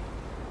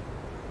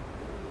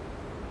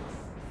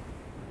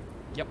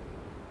 Yep.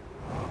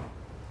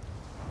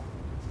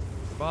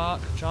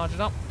 Bark, charge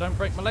it up, don't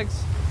break my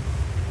legs.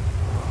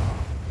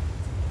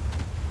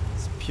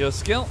 It's pure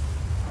skill.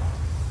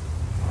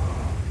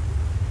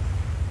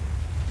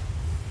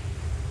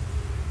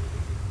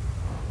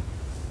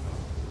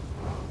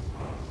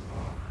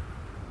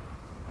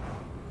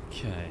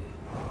 Okay.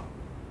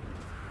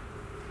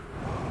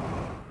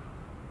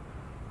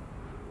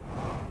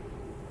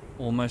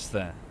 Almost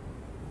there.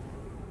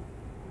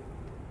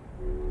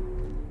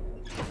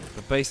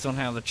 But based on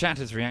how the chat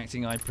is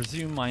reacting, I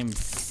presume I'm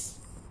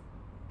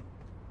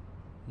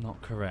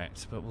not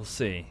correct, but we'll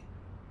see.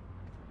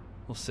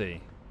 We'll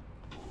see.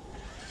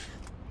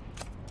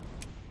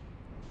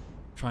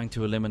 Trying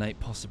to eliminate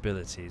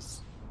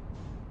possibilities.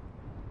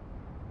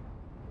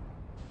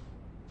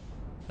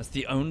 That's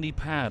the only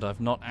pad I've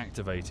not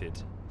activated,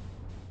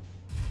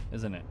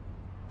 isn't it?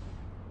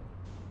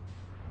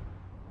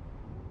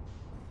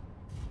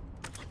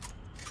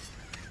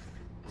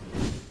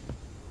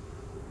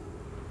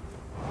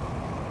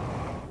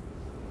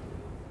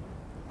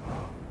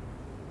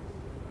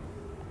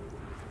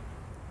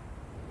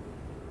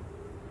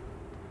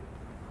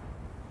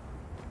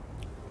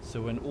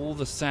 So when all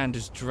the sand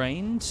is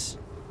drained,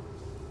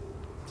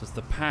 does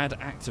the pad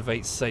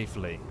activate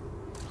safely?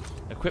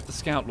 Equip the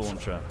scout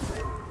launcher.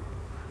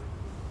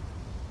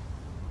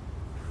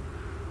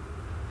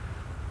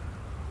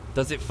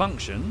 Does it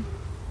function?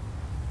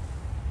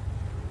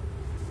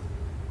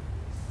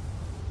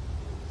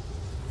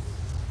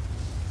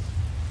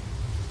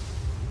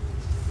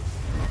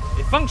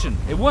 It functioned!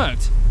 It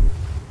worked!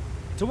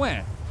 To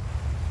where?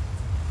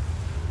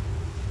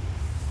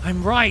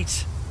 I'm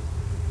right!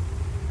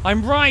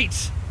 I'm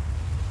right!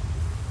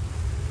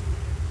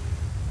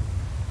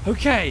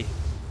 Okay.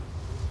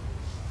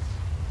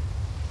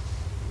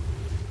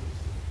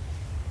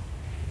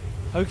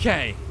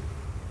 Okay.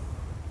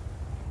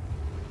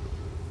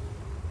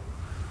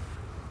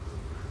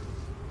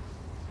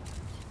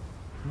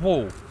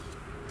 Whoa.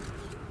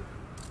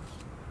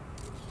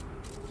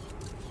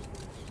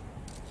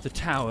 The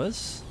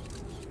towers.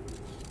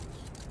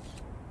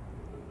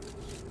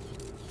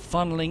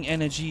 Funneling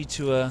energy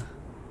to a...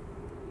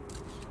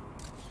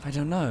 I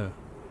don't know.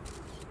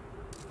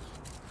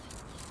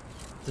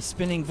 The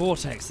spinning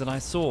vortex that I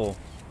saw.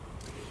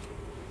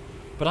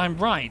 But I'm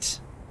right.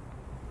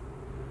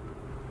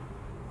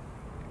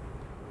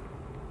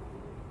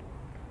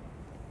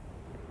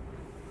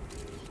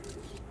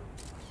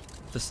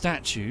 The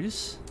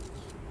statues.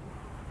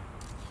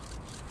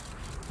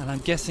 And I'm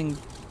guessing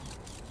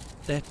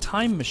they're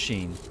time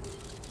machine.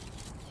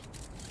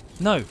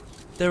 No,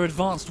 they're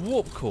advanced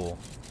warp core.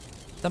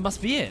 That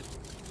must be it.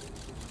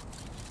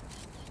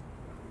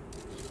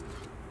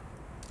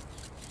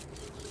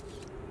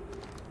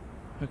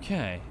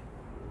 Okay.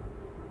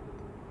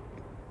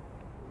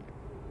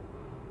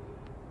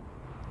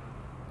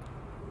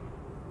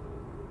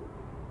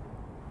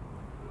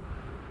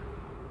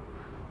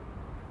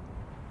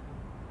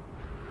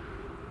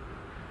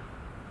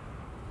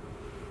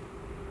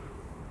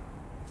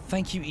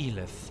 Thank you,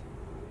 Elith.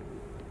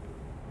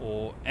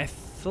 Or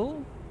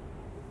Ethel?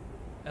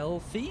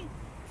 Elfie?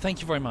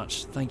 Thank you very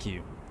much. Thank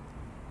you.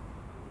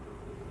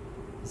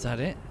 Is that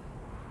it?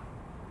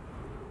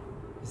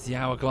 Is the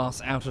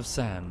hourglass out of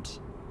sand?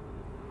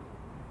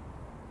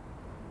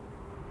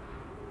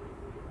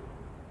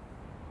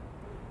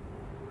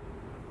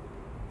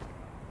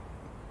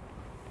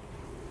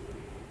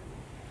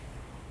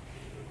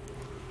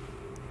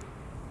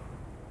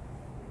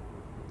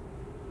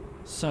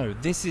 So,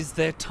 this is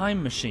their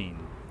time machine,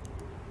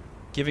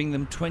 giving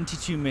them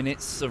 22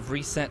 minutes of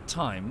reset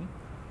time,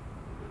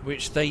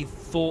 which they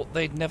thought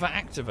they'd never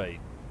activate.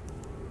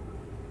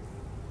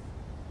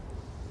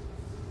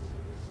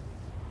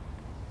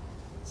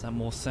 Is that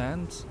more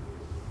sand?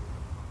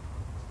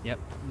 Yep,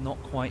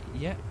 not quite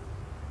yet.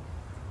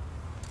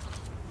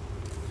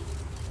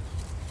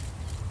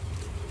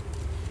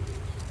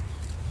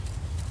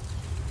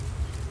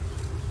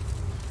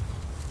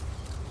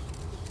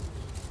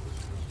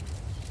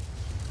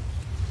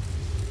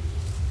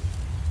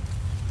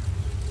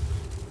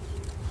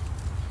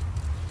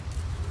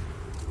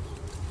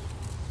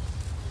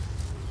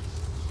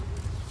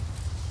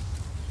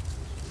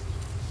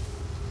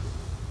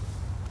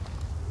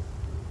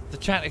 The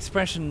chat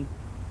expression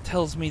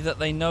tells me that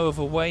they know of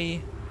a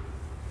way.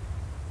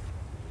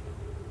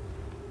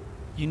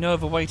 You know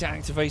of a way to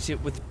activate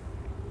it with,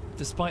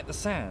 despite the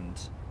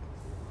sand.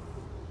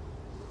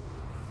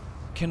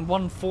 Can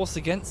one force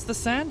against the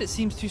sand? It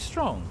seems too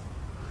strong.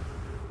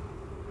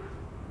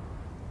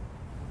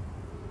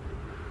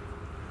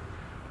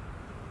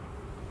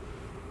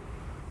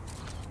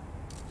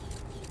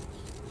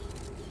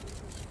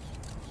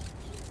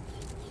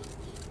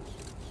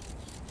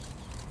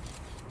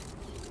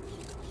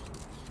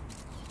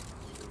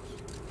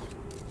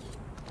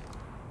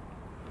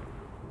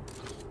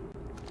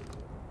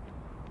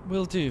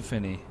 Will do,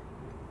 Finny.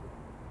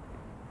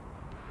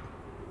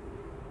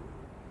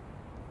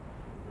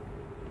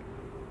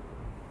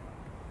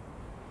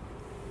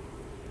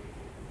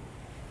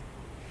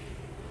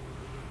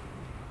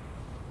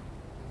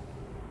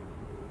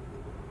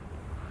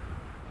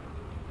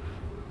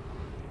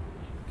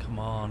 Come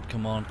on,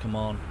 come on, come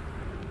on.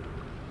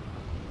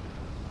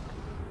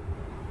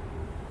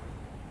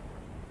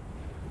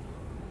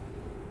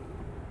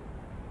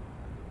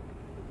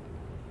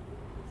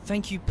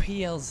 Thank you,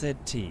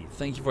 PLZT.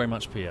 Thank you very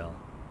much, PL.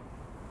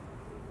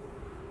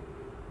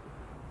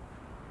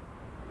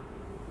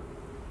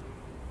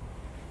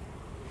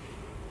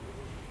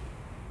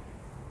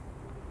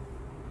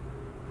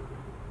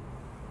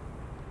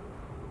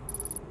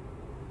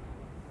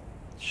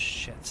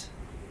 Shit.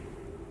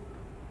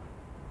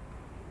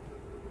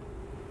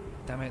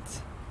 Damn it.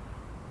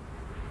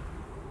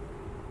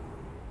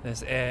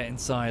 There's air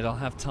inside. I'll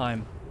have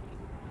time.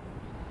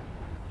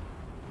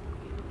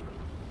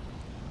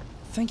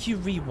 Thank you,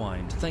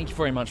 Rewind. Thank you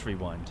very much,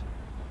 Rewind.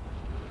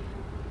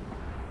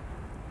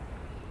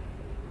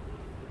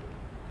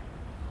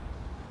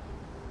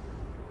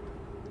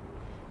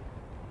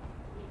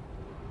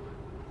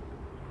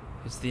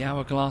 Is the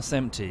hourglass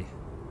empty?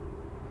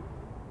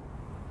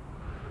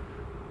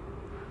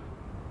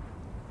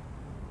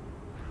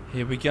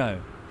 Here we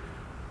go.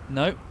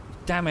 Nope.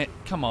 Damn it.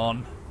 Come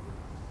on.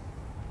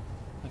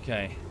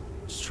 Okay.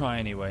 Let's try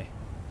anyway.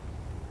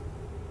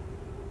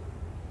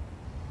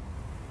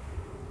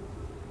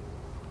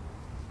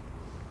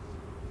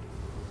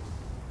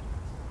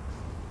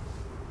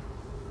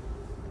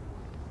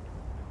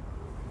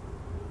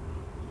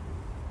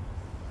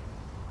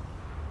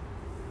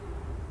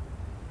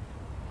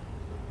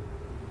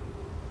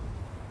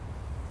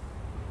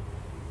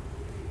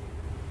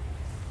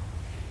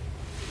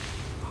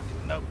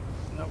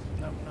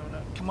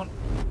 Come on.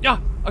 Yeah!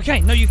 Okay,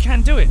 no, you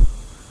can do it!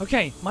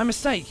 Okay, my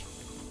mistake.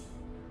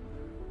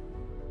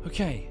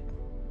 Okay.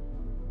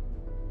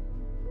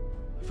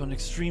 I've got an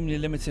extremely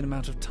limited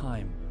amount of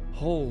time.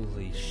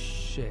 Holy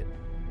shit.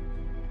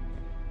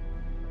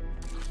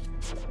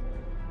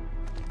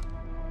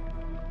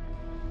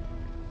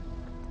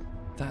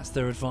 That's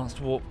their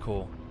advanced warp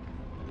core.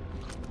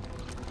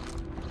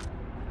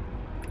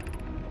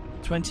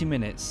 20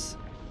 minutes.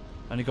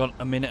 Only got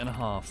a minute and a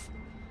half.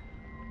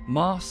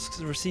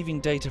 Masks receiving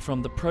data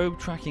from the probe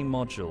tracking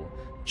module.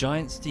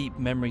 Giant steep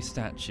memory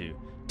statue.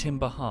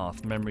 Timber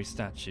hearth memory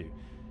statue.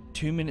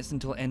 2 minutes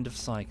until end of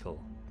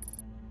cycle.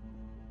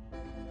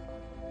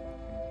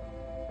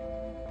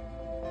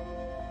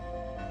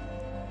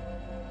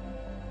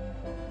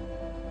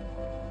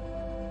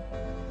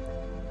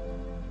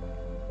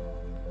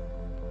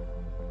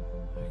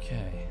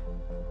 Okay.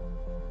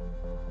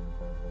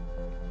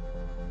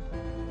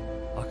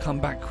 I'll come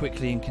back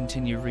quickly and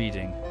continue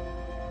reading.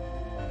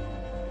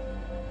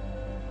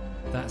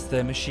 That's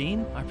their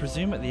machine, I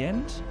presume, at the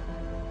end?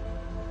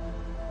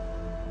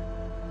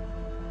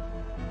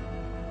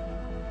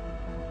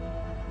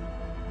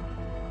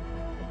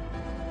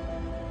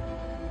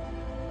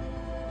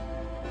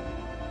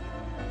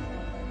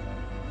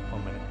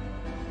 One minute.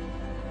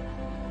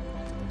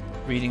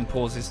 Reading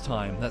pauses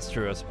time. That's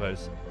true, I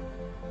suppose.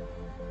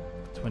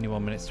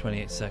 21 minutes,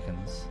 28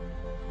 seconds.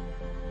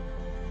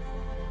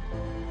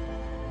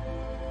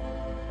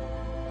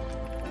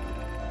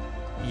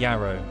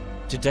 Yarrow.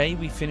 Today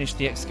we finished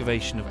the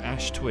excavation of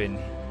Ash Twin.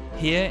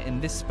 Here, in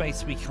this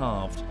space we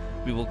carved,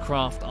 we will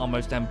craft our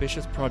most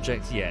ambitious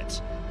project yet,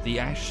 the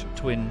Ash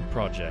Twin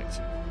Project.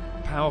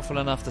 Powerful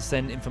enough to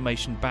send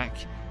information back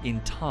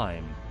in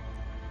time.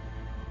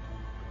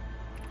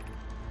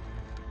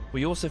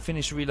 We also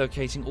finished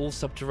relocating all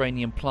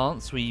subterranean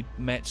plants we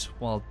met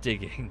while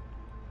digging.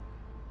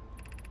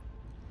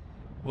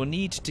 We'll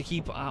need to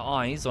keep our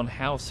eyes on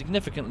how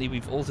significantly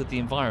we've altered the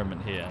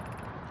environment here.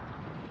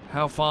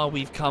 How far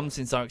we've come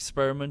since our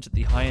experiment at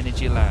the High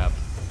Energy Lab.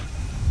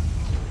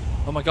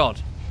 Oh my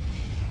god.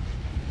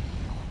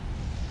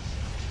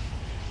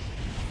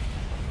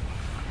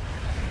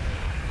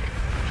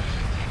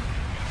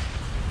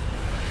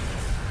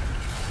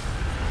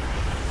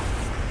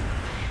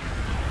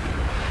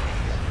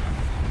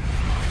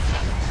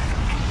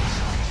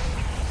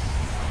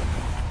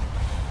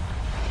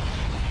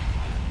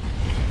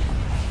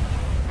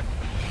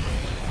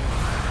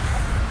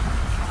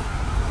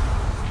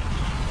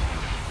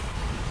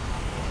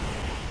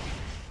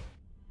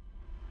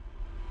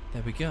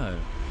 There we go.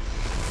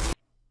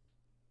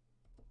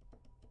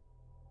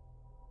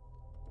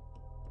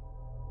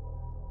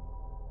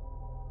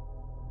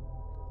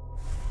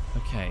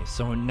 Okay,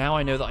 so now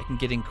I know that I can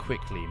get in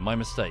quickly. My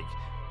mistake.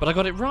 But I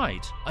got it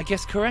right. I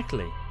guessed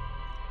correctly.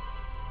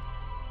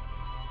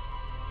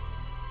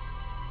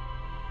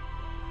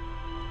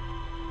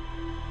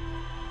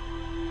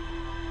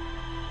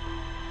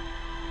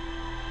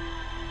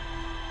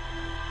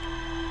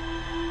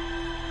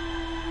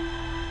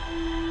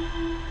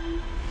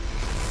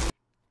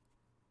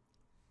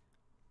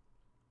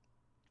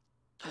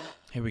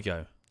 Here we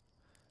go.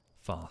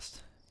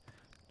 Fast.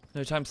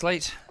 No time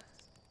late.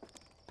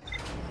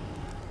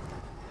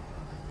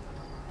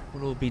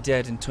 We'll all be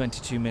dead in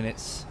 22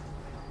 minutes.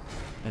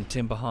 And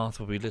Timber Hearth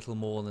will be little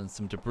more than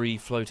some debris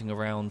floating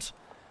around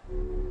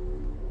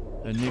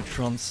a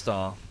neutron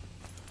star.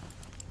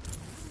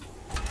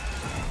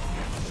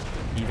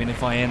 Even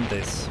if I end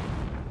this.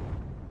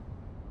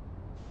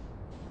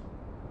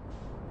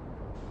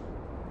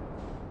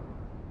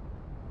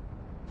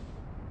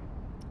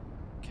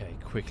 Okay,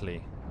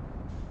 quickly.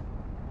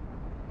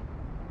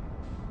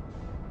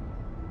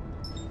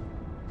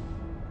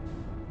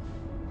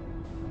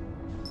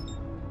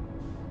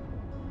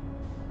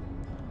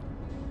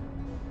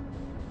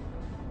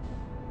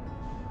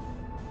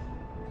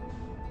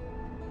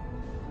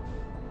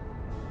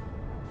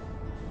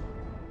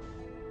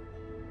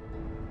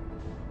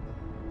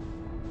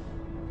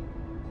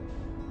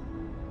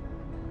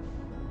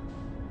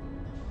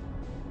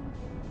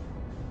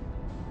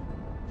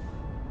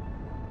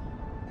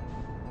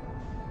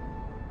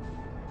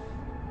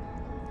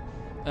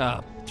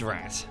 Ah,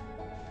 drat.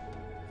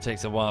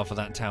 Takes a while for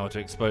that tower to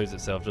expose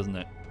itself, doesn't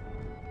it?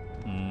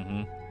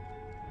 Mm-hmm.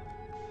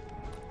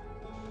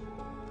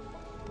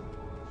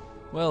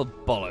 Well,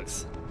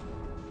 bollocks.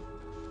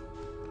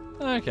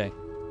 Okay.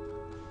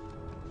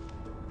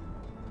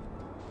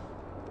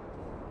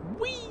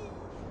 Whee!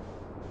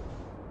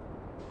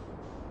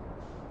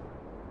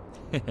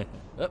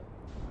 Up.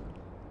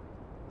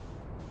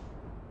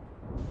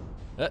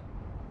 Up.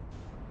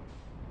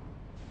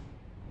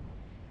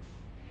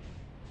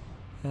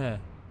 Yeah.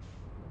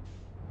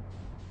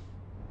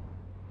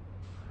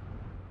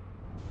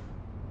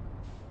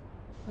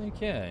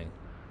 Okay.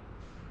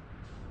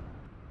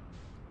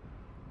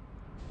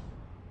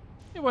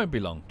 It won't be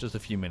long, just a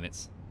few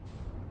minutes.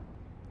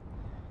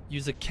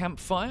 Use a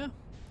campfire?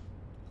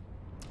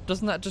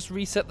 Doesn't that just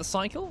reset the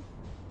cycle?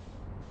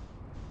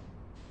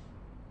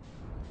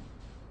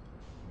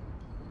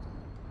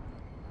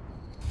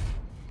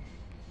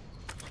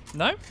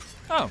 No?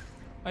 Oh,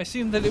 I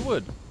assumed that it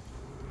would.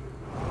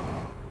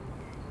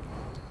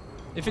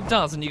 If it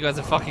does and you guys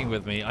are fucking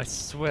with me, I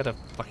swear to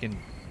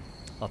fucking...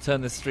 I'll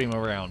turn this stream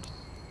around.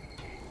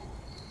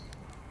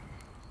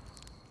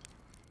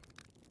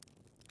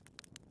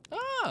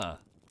 Ah!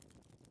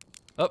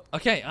 Oh,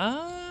 okay.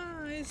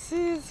 Ah, I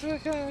see. It's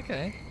okay.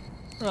 Okay.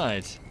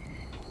 Right.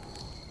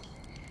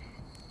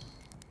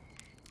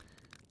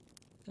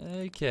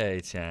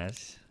 Okay,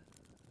 chat.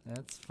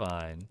 That's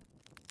fine.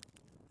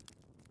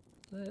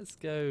 Let's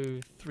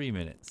go 3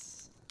 minutes.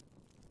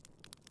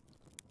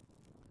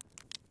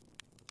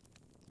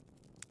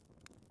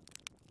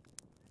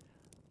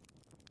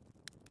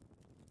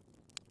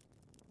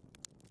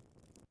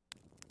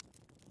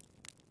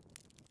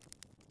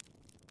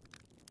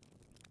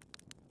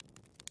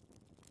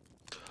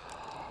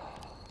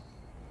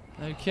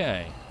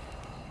 Okay.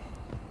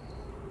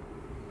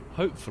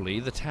 Hopefully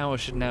the tower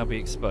should now be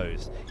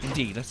exposed.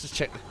 Indeed, let's just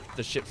check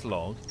the ship's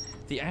log.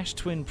 The Ash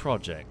Twin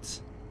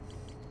Project.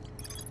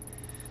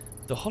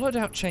 The hollowed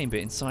out chamber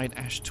inside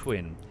Ash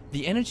Twin.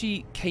 The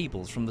energy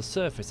cables from the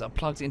surface are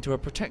plugged into a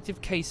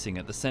protective casing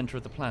at the center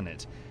of the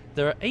planet.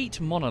 There are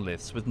 8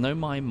 monoliths with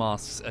no-mine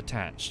masks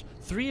attached.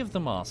 3 of the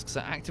masks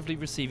are actively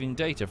receiving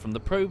data from the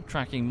probe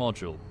tracking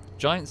module,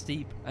 Giant's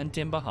Deep and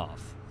Timber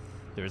Hearth.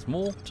 There is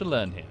more to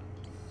learn here.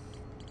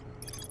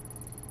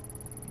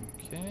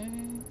 Okay.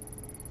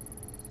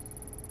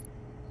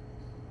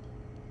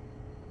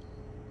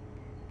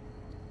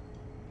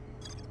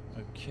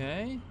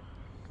 Okay.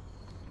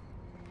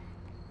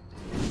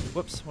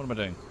 Whoops, what am I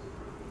doing?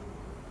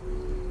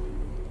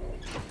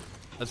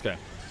 Let's go.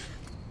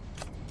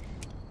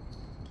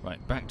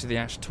 Right, back to the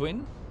Ash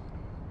Twin.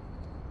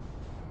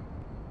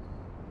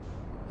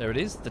 There it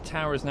is. The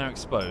tower is now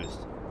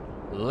exposed.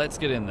 Let's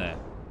get in there.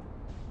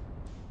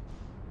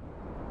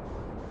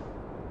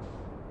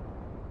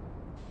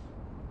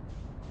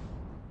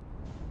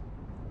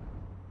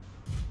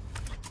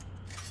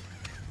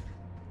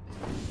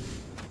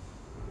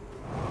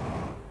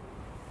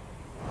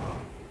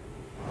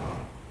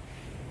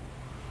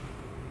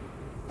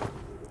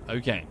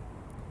 Okay.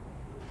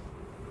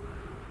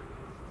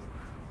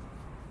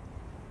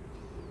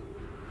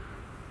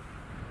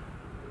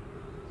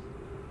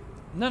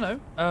 No,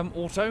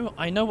 Auto,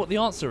 I know what the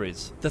answer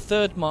is. The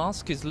third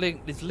mask is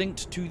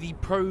linked to the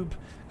probe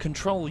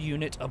control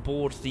unit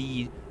aboard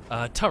the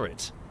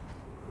turret.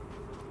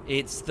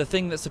 It's the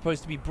thing that's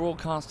supposed to be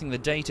broadcasting the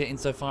data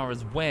insofar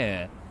as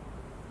where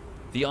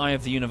the Eye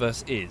of the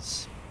Universe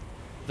is.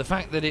 The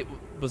fact that it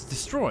was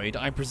destroyed,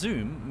 I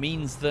presume,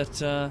 means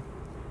that...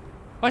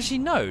 Actually,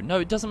 no,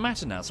 it doesn't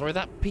matter now. Sorry,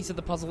 that piece of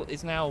the puzzle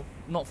is now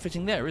not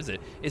fitting there, is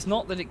it? It's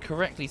not that it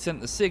correctly sent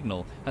the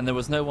signal and there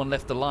was no one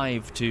left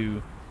alive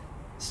to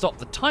stop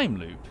the time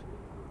loop.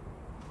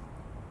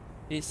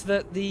 It's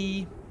that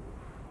the...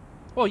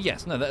 Well,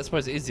 yes, no, I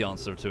suppose it is the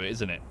answer to it,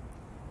 isn't it?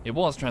 It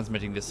was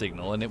transmitting the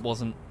signal and it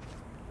wasn't...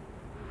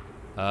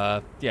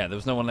 yeah, there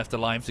was no one left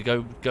alive to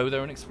go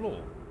there and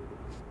explore.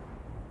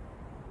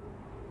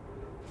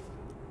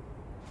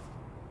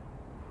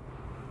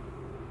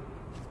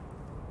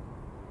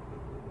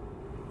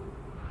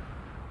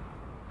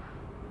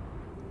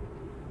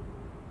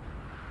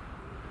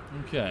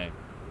 Okay.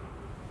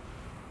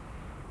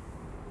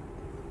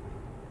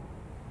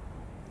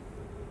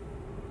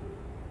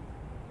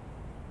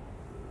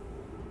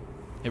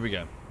 Here we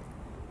go.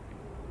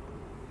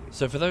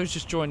 So for those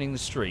just joining the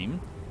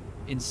stream,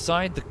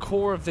 inside the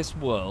core of this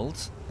world,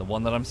 the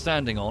one that I'm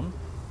standing on,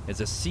 is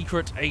a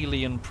secret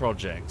alien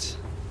project.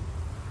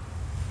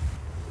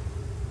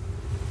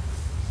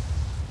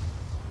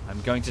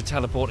 I'm going to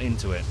teleport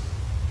into it.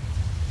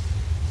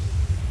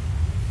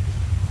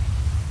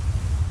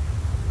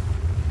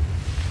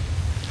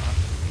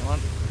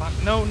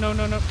 Fuck. No.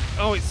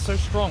 Oh, it's so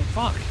strong.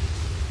 Fuck.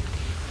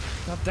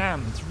 God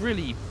damn, it's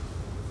really...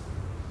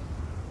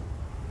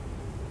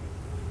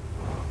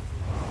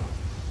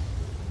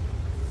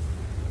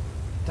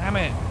 Damn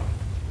it.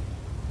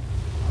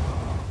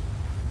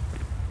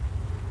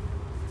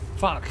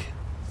 Fuck.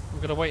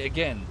 We've got to wait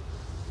again.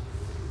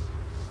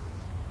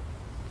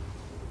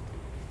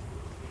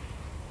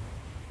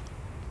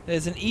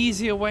 There's an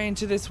easier way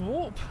into this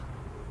warp?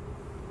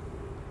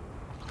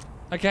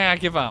 Okay, I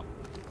give up.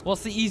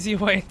 What's the easier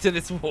way into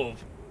this warp?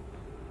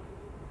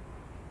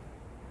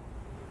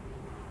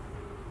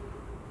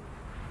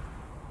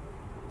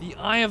 The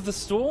Eye of the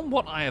Storm?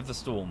 What Eye of the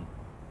Storm?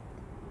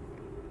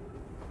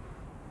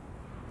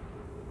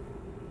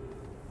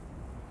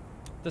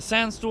 The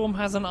sandstorm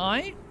has an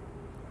eye?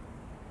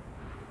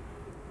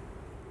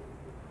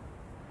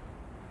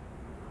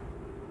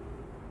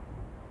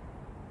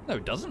 No,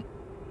 it doesn't.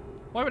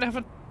 Why would it have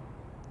a...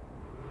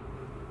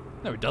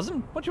 No, it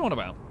doesn't. What do you want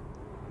about?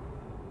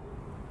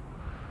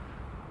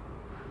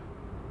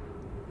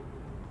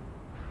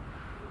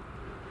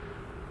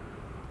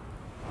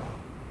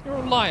 You're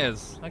all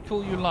liars. I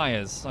call you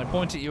liars. I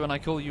point at you and I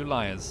call you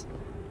liars.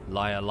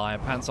 Liar, liar,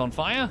 pants on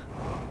fire?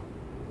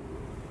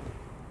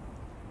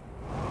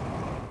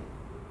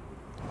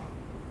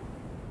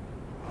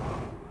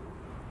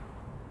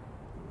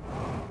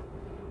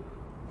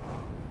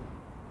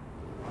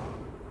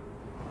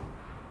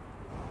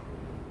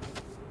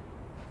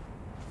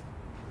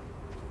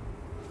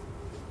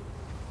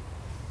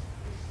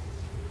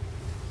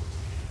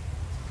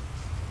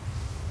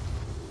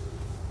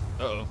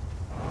 Uh-oh.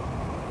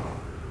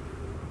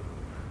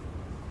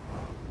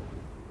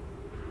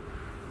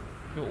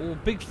 You're all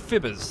big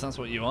fibbers, that's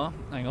what you are.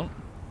 Hang on.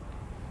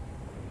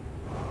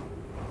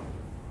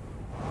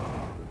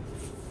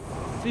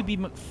 Fibby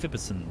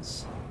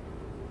McFibbersons.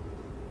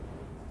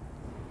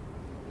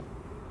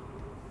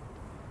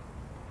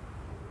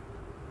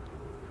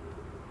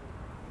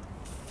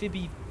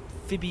 Fibby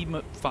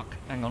McFuck.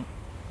 Hang on.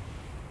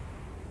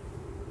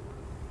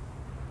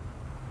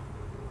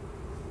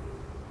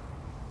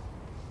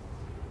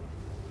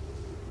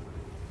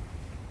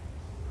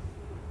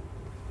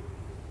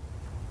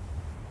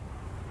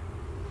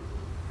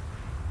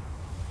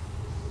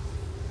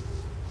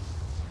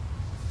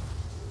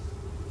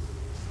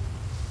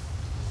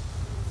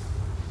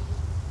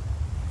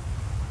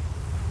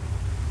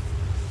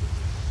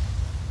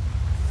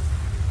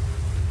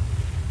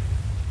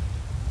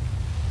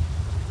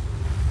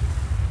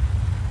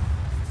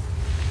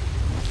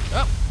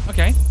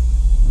 Okay.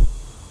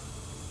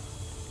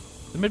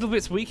 The middle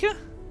bit's weaker?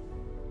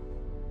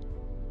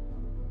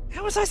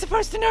 How was I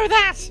supposed to know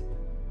that?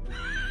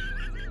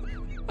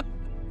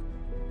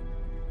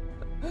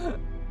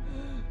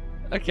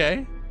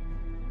 Okay.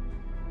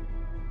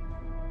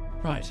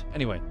 Right,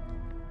 anyway.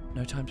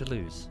 No time to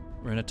lose.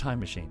 We're in a time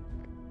machine.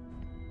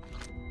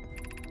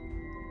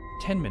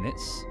 10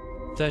 minutes,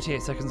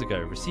 38 seconds ago,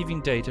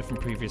 receiving data from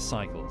previous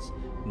cycles.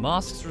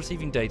 Masks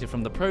receiving data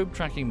from the probe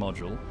tracking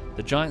module,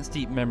 the Giant's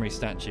Deep memory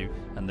statue,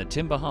 and the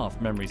Timber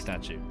Half memory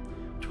statue.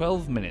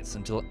 12 minutes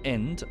until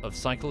end of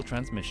cycle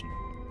transmission.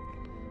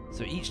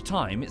 So each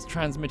time it's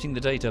transmitting the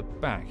data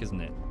back, isn't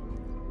it?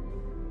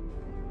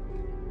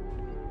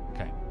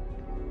 Okay.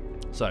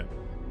 So,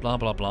 blah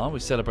blah blah, we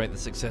celebrate the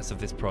success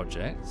of this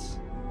project.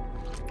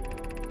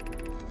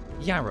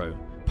 Yarrow.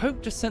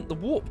 Poke just sent the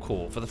warp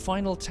core for the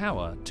final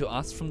tower to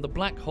us from the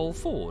Black Hole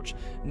Forge.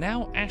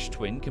 Now Ash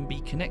Twin can be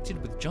connected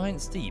with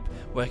Giant's Deep,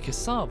 where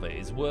Cassava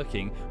is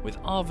working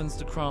with Arvans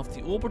to craft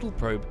the orbital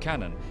probe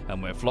cannon,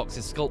 and where Phlox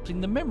is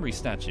sculpting the memory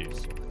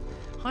statues.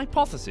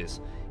 Hypothesis.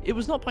 It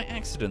was not by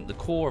accident the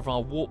core of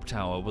our warp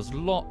tower was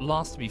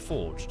last to be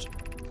forged.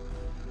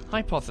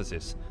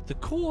 Hypothesis. The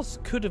cores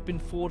could have been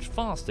forged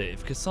faster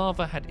if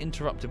Cassava had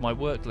interrupted my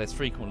work less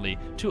frequently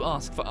to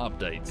ask for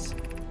updates.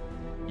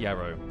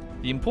 Yarrow.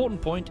 The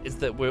important point is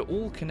that we're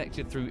all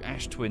connected through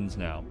Ash Twins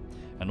now,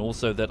 and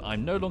also that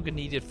I'm no longer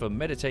needed for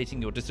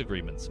mediating your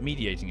disagreements.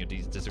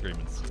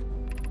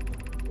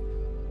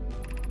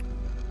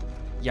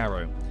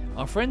 Yarrow.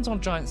 Our friends on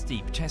Giant's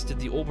Deep tested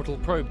the orbital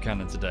probe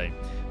cannon today.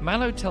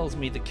 Mallow tells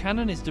me the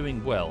cannon is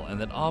doing well and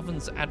that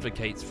Arvans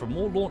advocates for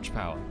more launch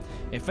power.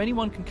 If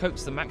anyone can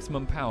coax the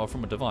maximum power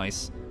from a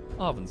device,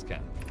 Arvans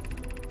can.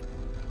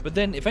 But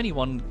then if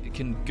anyone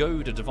can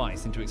goad a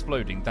device into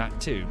exploding,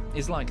 that too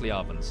is likely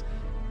Arvans.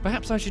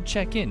 Perhaps I should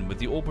check in with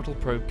the orbital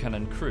probe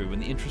cannon crew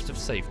in the interest of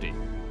safety.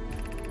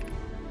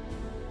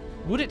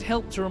 Would it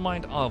help to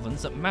remind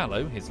Arvans that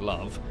Mallow, his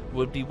love,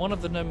 would be one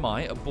of the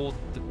Nomai aboard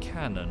the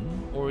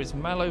cannon, or is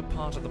Mallow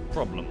part of the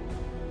problem?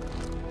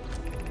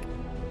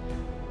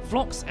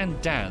 Phlox and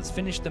Daz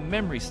finished the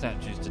memory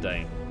statues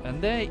today,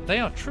 and they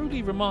are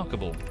truly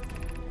remarkable.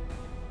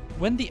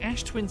 When the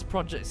Ash Twins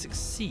project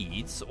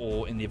succeeds,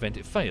 or in the event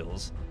it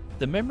fails,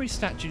 the memory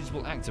statues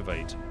will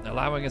activate,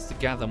 allowing us to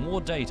gather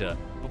more data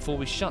before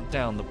we shut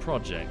down the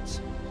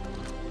project.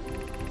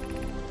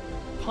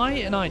 Pi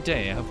and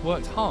Idea have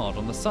worked hard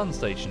on the Sun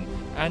Station,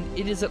 and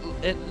it is at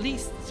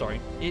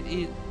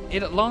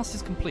last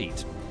is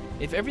complete.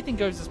 If everything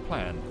goes as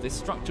planned, this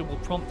structure will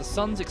prompt the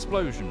Sun's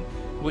explosion,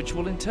 which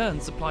will in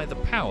turn supply the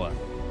power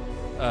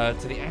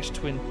to the Ash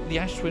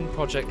Twin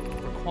project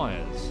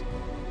requires.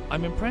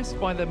 I'm impressed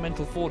by their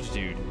mental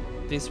fortitude.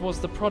 This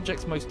was the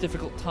project's most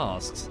difficult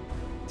task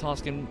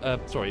in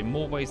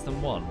more ways than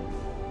one.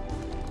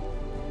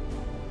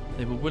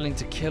 They were willing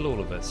to kill all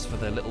of us for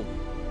their little...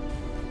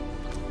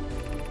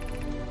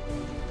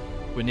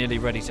 We're nearly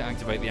ready to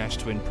activate the Ash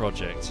Twin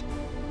project.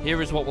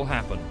 Here is what will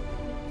happen.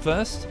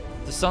 First,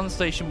 the Sun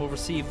Station will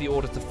receive the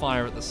order to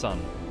fire at the Sun,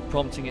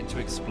 prompting it to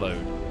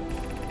explode.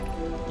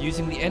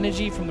 Using the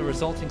energy from the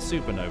resulting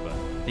supernova,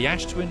 the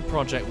Ash Twin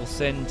project will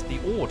send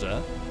the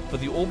order for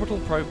the orbital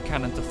probe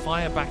cannon to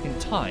fire back in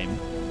time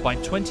by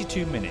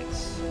 22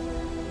 minutes.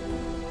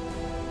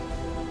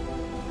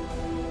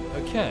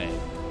 Okay.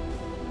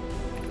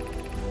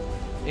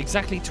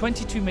 Exactly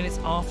 22 minutes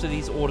after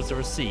these orders are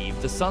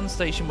received, the Sun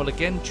Station will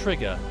again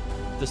trigger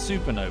the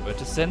supernova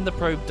to send the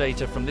probe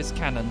data from this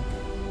cannon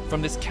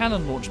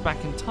launch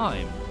back in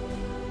time.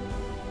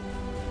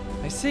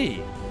 I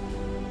see.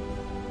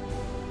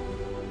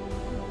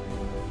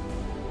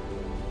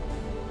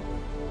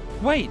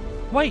 Wait!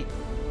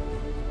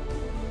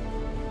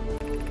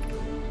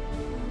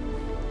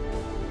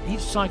 Each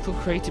cycle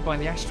created by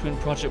the Ash Twin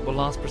project will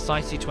last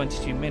precisely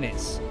 22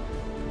 minutes.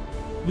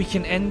 We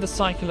can end the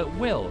cycle at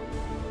will.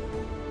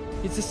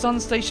 Is the Sun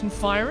Station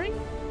firing?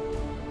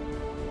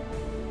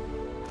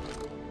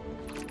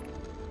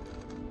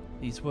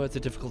 These words are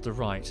difficult to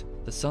write.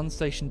 The Sun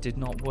Station did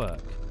not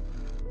work.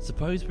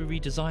 Suppose we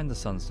redesign the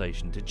Sun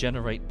Station to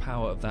generate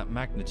power of that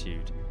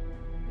magnitude.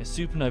 A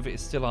supernova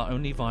is still our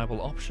only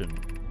viable option.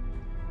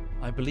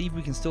 I believe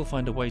we can still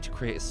find a way to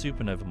create a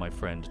supernova, my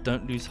friend.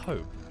 Don't lose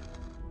hope.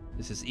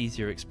 This is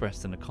easier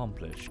expressed than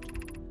accomplished.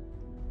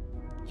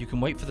 You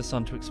can wait for the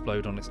sun to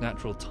explode on its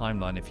natural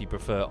timeline if you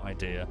prefer,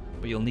 Idea,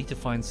 but you'll need to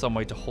find some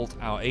way to halt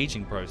our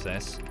aging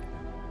process.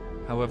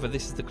 However,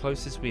 this is the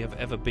closest we have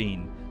ever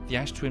been. The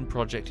Ash Twin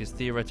project is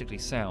theoretically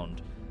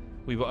sound.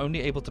 We were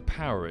only able to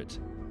power it.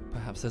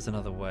 Perhaps there's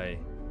another way.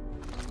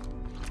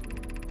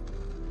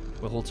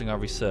 We're halting our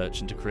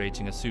research into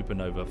creating a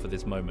supernova for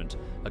this moment.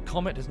 A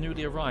comet has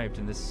newly arrived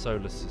in this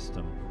solar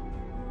system.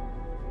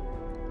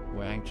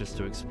 We're anxious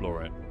to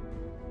explore it.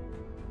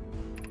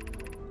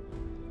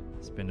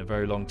 It's been a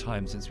very long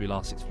time since we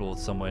last explored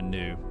somewhere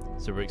new,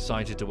 so we're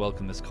excited to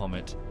welcome this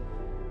comet.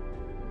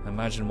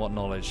 Imagine what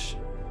knowledge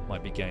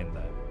might be gained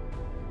there.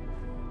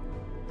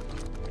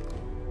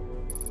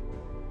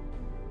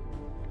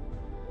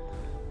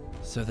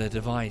 So their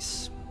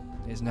device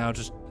is now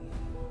just...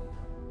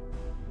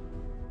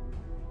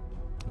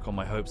 I got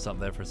my hopes up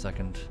there for a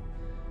second.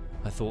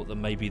 I thought that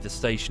maybe the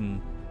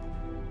station...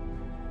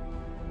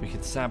 we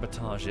could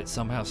sabotage it,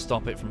 somehow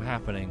stop it from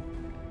happening.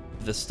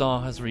 But the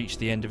star has reached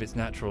the end of its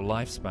natural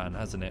lifespan,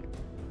 hasn't it?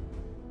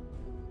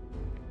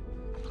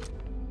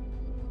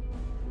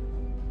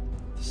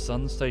 The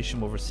sun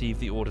station will receive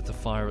the order to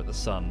fire at the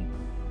sun,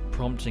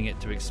 prompting it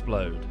to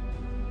explode.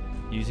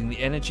 Using the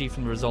energy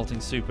from the resulting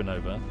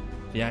supernova,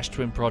 the Ash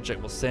Twin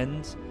project will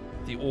send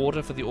the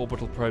order for the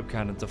orbital probe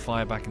cannon to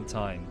fire back in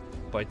time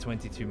by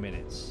 22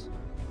 minutes.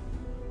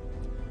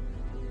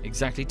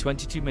 Exactly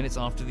 22 minutes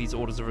after these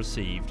orders are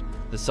received,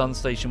 the sun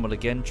station will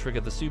again trigger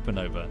the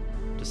supernova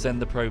to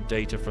send the probe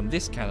data from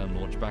this cannon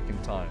launch back in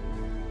time.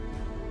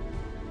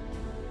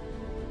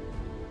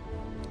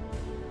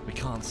 We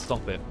can't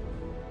stop it.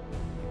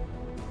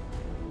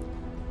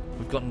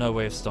 We've got no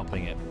way of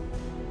stopping it.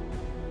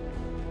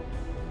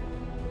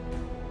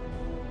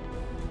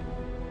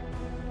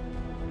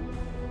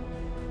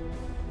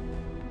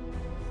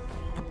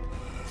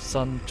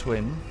 Sun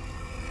twin,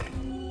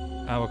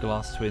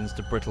 hourglass twins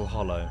to brittle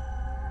hollow,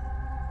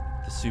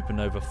 the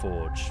supernova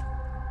forge.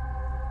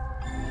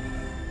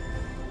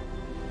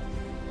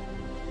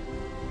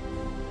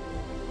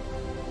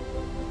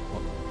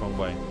 Oh, wrong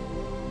way.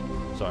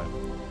 Sorry.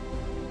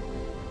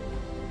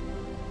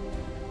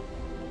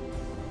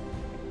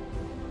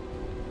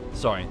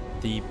 Sorry,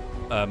 the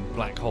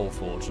black hole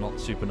forge, not the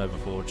supernova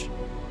forge.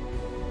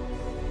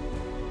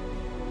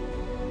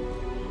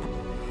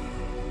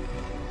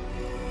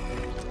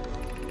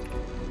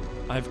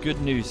 I have good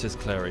news, says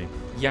Clary.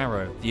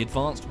 Yarrow, the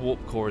advanced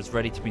warp core is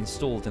ready to be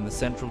installed in the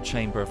central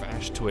chamber of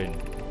Ash Twin.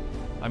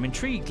 I'm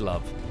intrigued,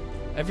 love.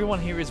 Everyone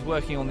here is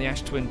working on the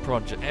Ash Twin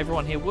project.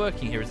 Everyone here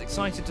working here is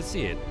excited to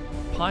see it.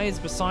 Pi is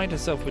beside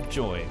herself with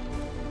joy.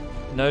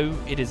 No,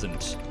 it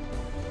isn't.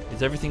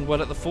 Is everything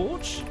well at the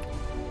forge?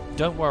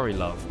 Don't worry,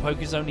 love.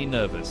 Poke is only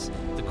nervous.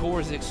 The core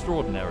is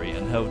extraordinary,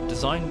 and her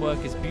design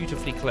work is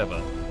beautifully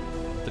clever.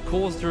 The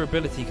core's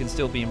durability can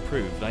still be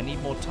improved. I need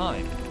more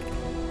time.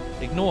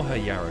 Ignore her,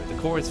 Yarrow. The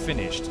core is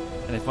finished,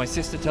 and if my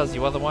sister tells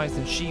you otherwise,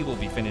 then she will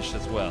be finished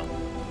as well.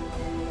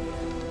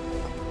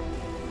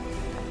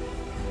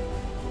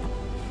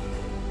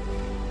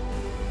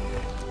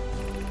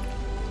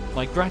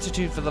 My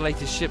gratitude for the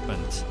latest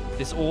shipment.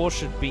 This ore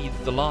should be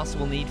the last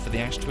we'll need for the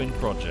Ash Twin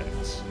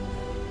project.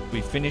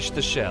 We've finished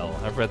the shell.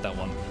 I've read that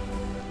one.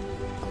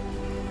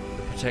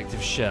 The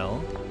protective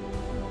shell.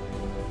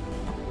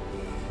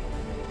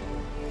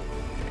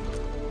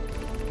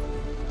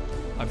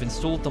 I've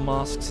installed the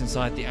masks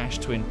inside the Ash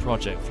Twin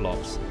project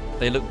flops.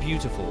 They look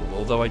beautiful,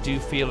 although I do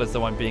feel as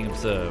though I'm being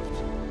observed.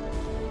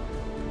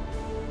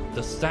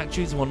 The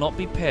statues will not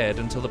be paired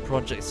until the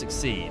project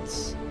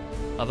succeeds.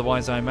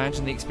 Otherwise, I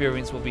imagine the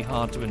experience will be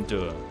hard to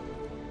endure.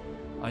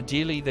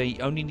 Ideally, they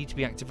only need to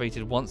be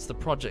activated once the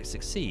project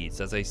succeeds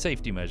as a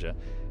safety measure.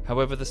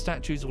 However, the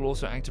statues will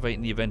also activate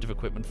in the event of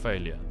equipment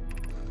failure.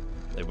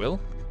 They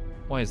will?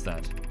 Why is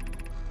that?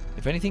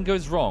 If anything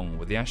goes wrong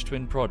with the Ash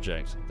Twin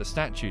project, the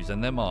statues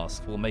and their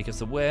masks will make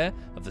us aware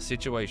of the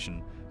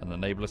situation and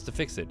enable us to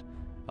fix it.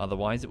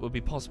 Otherwise, it would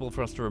be possible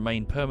for us to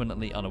remain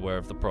permanently unaware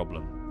of the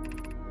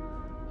problem.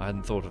 I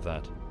hadn't thought of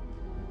that.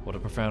 What a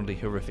profoundly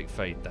horrific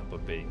fate that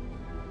would be.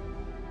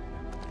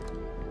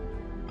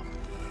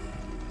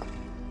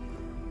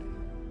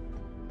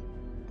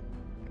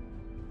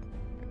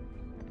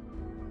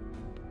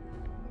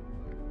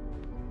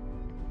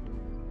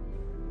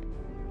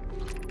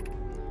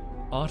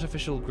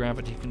 Artificial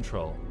gravity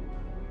control.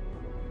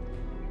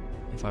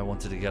 If I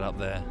wanted to get up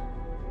there.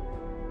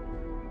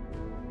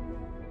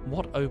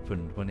 What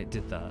opened when it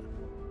did that?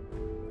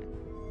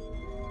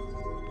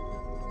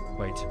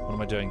 Wait, what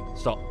am I doing?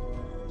 Stop.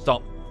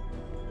 Stop.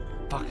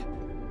 Fuck.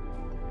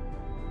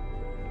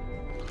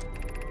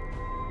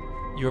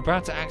 You're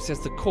about to access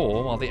the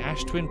core while the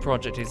Ash Twin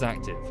project is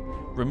active.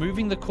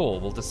 Removing the core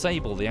will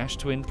disable the Ash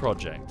Twin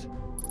project.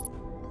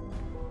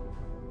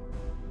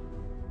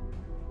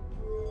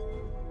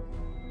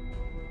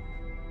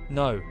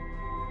 No.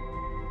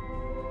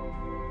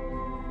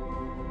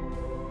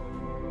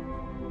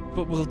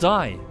 But we'll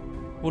die.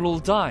 We'll all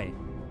die.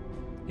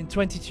 In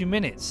 22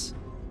 minutes.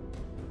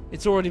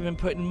 It's already been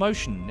put in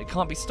motion. It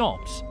can't be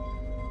stopped.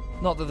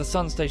 Not that the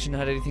sun station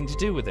had anything to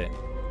do with it.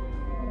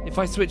 If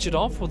I switch it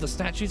off, will the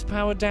statues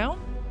power down?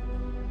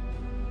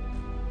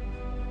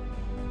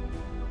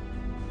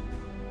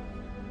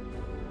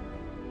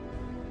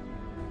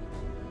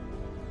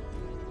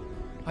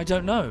 I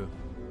don't know.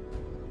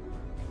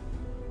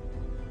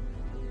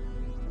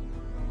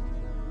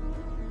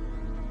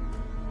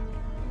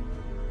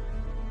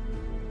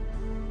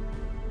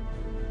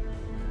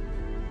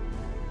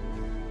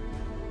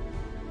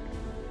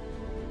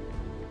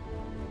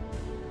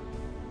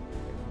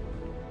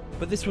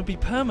 But this would be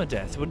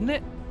permadeath, wouldn't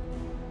it?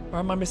 Or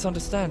am I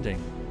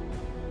misunderstanding?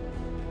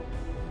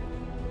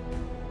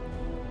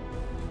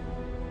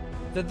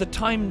 That the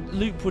time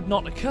loop would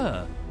not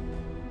occur.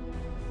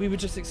 We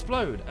would just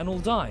explode and all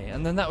die,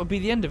 and then that would be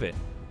the end of it,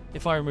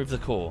 if I remove the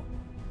core.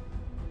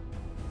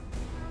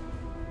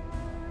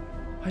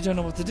 I don't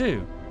know what to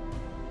do.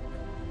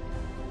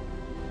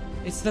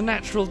 It's the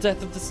natural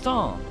death of the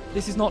star.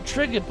 This is not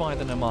triggered by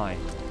the Nomai.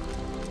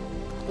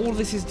 All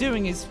this is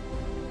doing is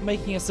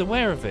making us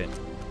aware of it.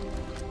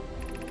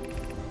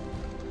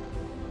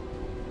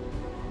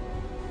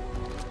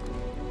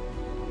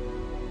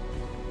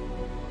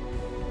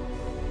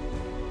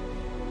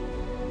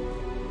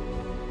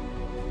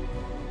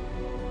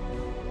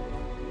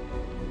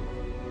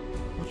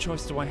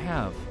 choice do I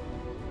have?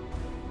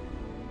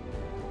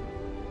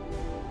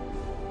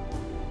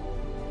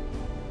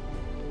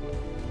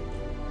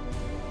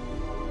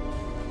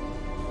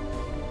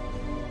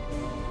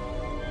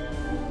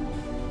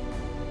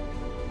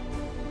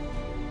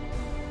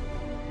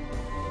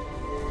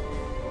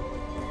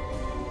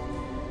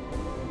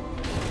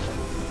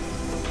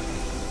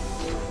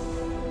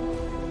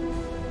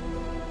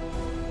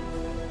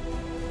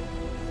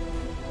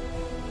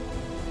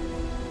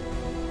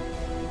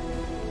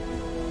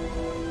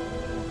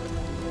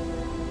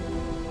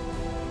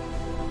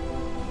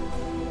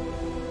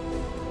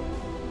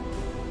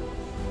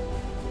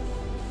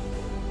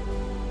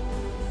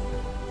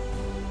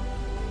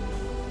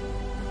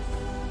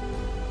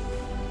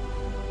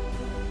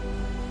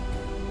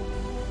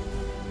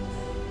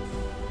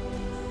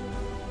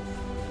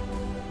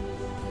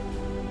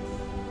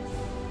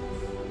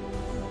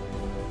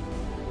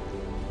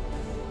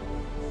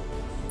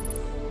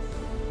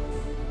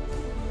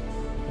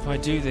 If I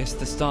do this,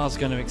 the star's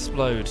going to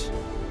explode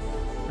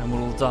and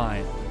we'll all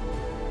die.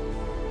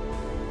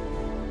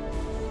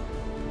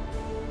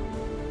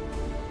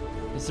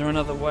 Is there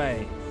another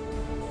way?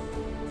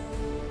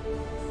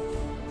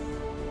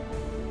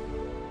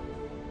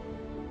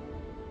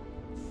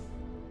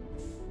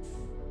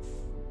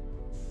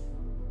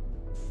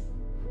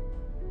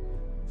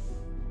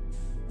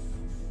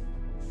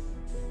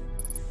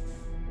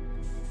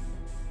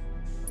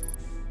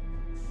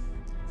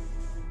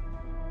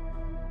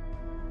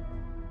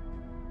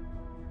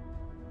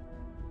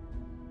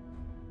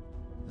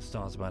 The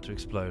star's about to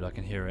explode, I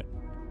can hear it.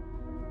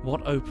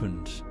 What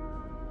opened?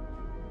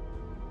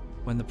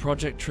 When the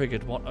project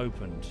triggered, what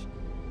opened?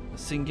 A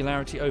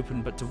singularity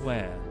opened, but to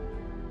where?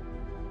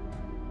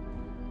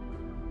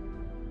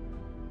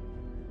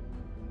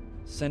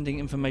 Sending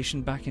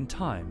information back in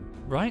time,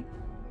 right?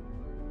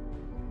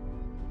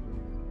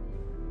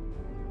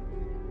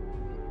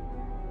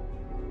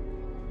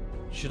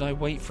 Should I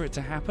wait for it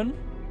to happen?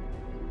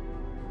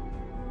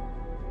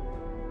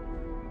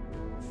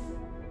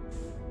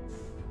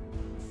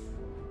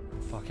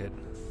 Fuck it.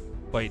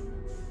 Wait.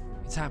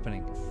 It's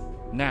happening.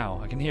 Now,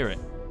 I can hear it.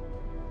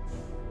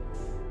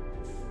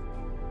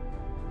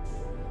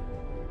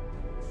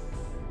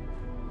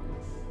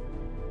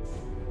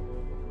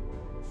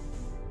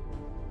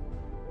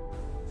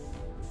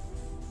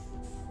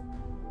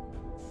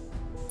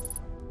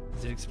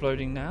 Is it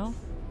exploding now?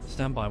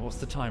 Stand by, what's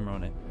the timer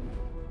on it?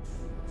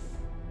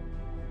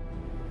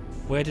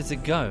 Where does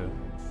it go?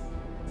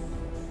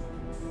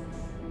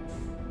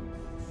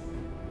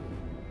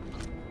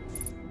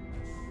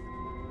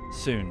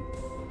 Soon.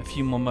 A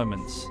few more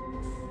moments.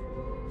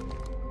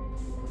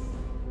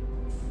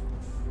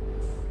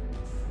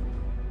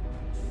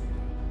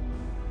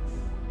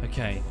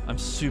 Okay, I'm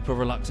super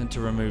reluctant to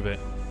remove it.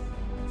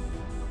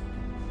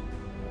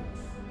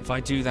 If I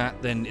do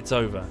that, then it's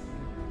over.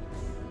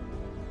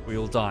 We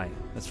all die,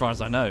 as far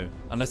as I know,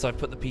 unless I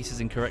put the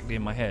pieces incorrectly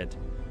in my head.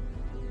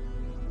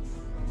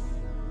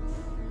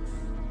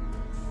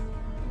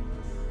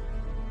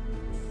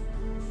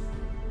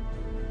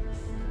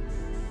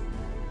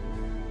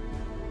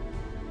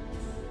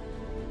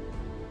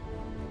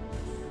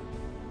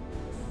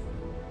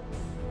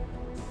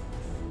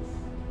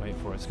 Wait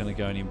for it, it's going to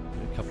go in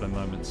a couple of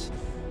moments.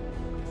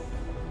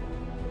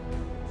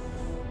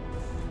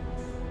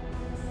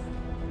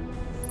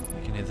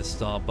 I can hear the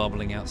star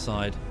bubbling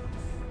outside.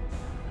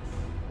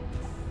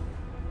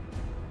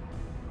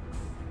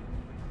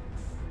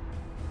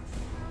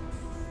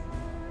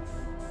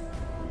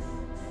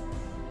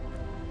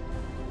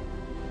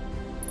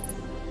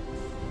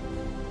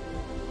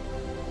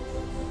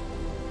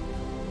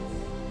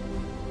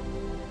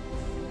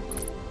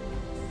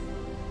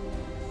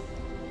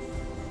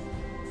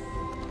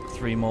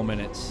 Three more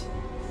minutes.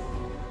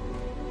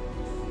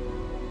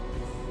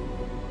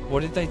 What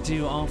did they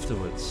do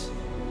afterwards?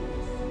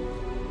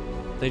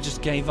 They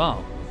just gave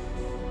up.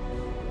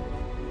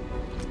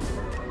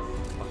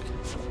 Fuck.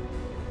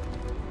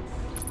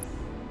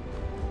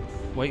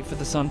 Wait for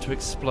the sun to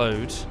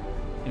explode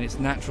in its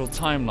natural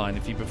timeline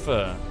if you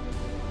prefer.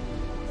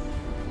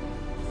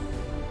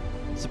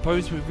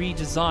 Suppose we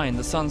redesign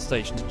the sun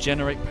station to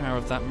generate power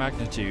of that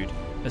magnitude.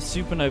 A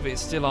supernova is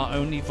still our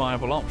only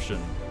viable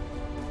option.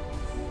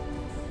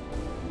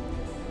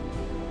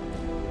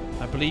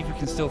 I believe we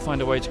can still find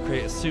a way to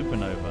create a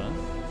supernova.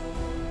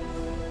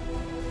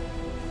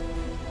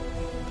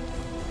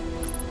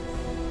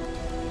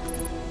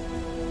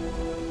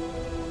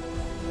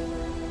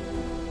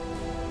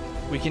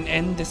 We can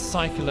end this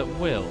cycle at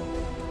will.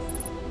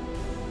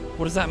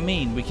 What does that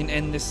mean? We can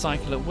end this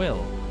cycle at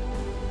will?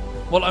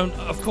 Well,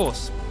 of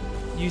course,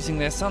 using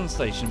their sun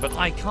station, but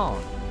I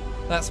can't.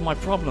 That's my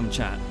problem,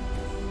 chat.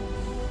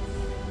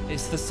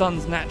 It's the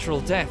sun's natural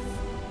death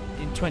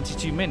in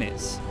 22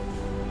 minutes.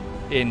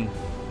 In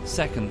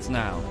seconds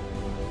now.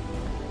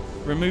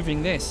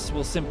 Removing this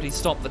will simply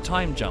stop the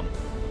time jump.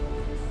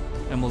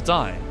 And we'll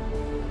die.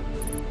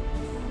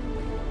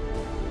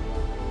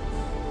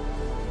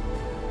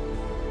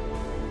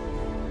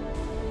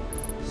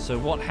 So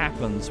what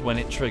happens when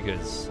it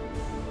triggers?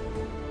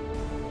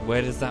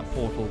 Where does that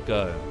portal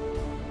go?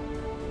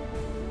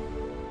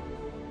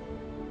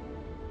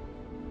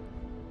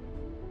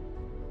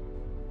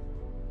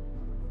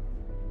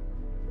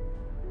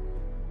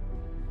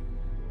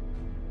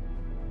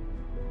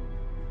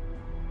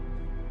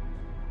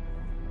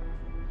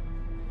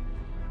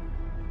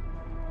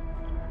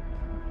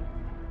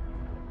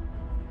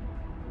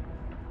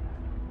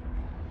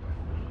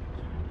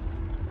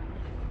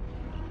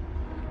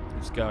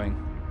 It's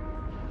going.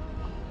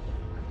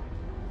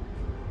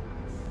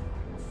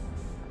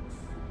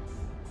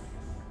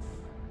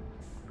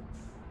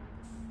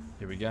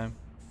 Here we go.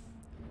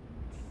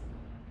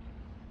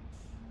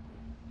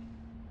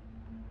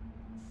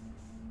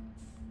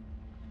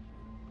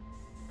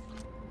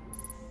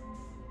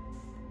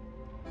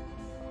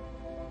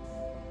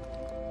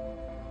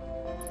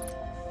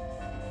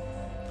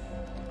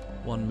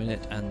 One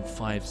minute and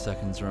 5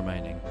 seconds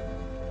remaining.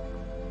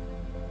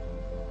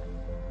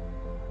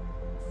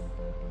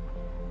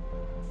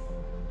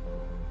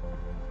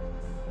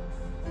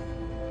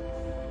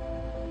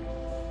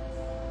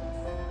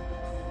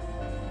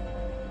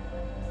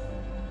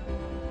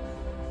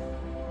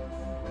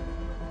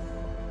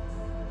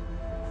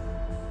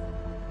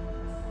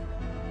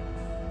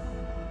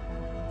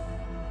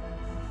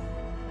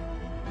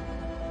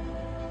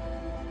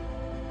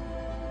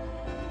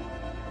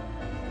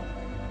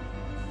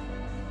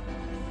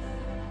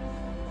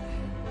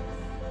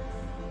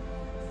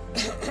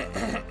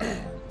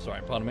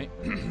 Sorry, pardon me.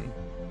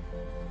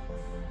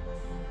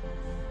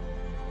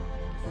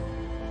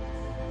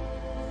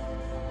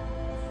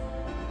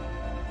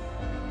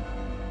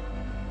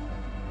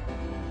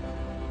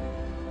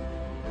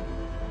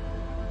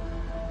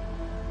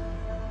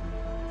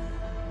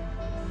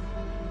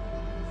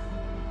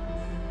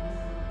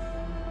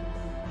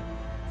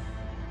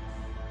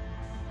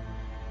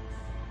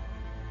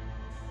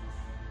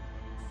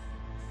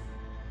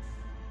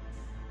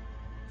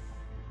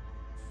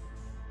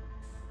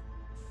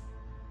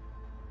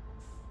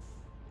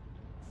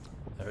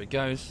 There it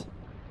goes.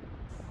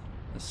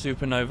 A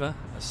supernova,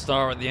 a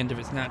star at the end of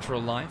its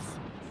natural life.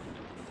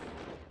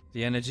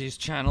 The energy is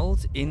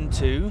channeled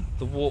into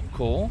the warp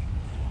core,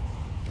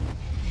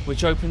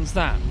 which opens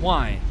that.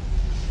 Why?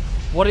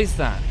 What is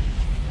that?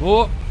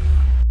 Whoop!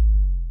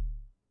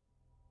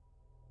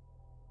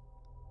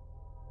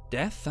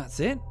 Death? That's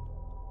it?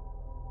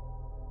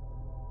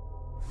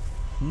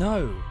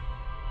 No.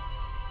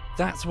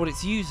 That's what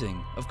it's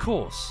using, of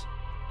course.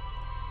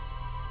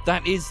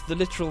 That is the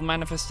literal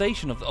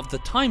manifestation of the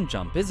time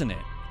jump, isn't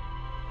it?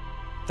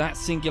 That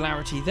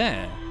singularity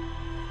there.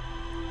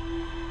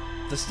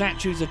 The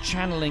statues are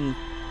channeling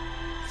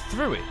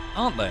through it,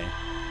 aren't they?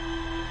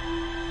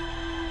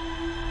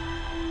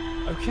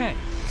 Okay,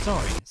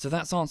 sorry. So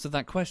that's answered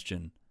that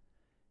question.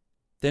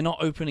 They're not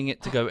opening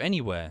it to go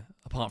anywhere,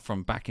 apart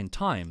from back in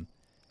time.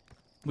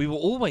 We were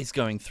always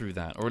going through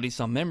that, or at least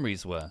our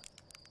memories were.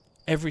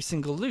 Every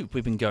single loop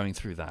we've been going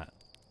through that.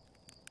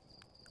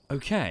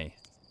 Okay.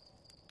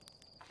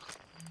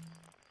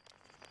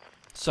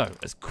 So,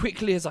 as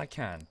quickly as I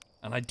can,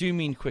 and I do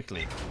mean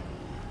quickly,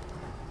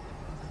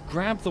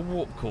 grab the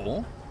warp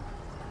core,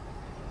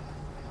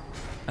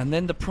 and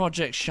then the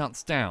project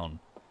shuts down.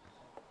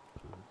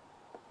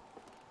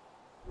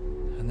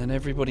 And then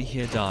everybody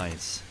here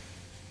dies.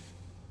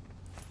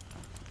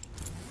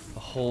 The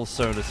whole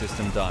solar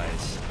system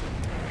dies.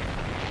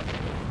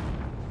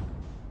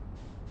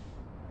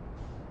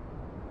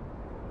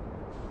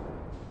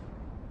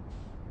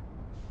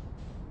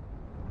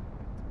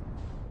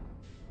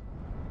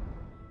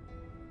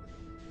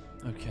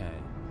 Okay.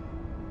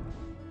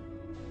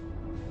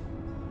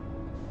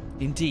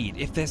 Indeed,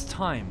 if there's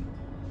time,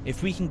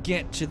 if we can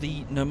get to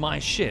the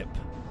Nomai ship,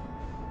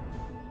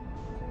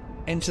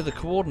 enter the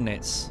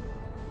coordinates,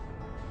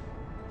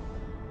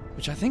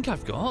 which I think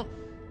I've got.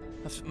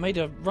 I've made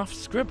a rough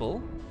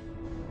scribble.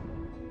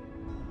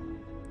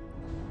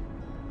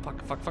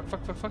 Fuck, fuck, fuck,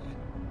 fuck, fuck, fuck.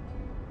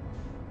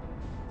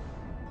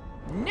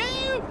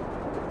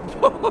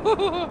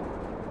 No!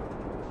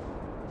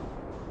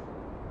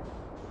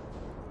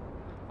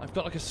 I've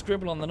got like a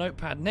scribble on the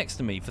notepad next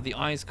to me for the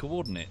eyes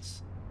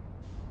coordinates.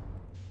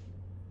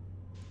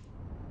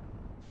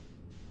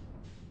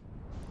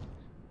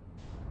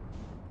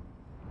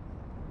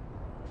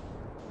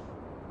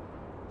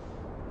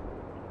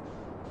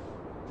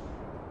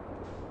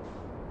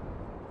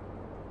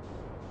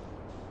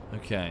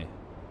 Okay.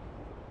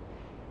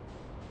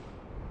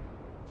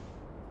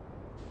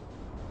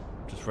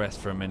 Just rest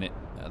for a minute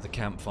at the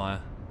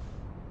campfire.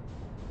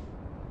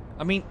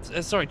 I mean,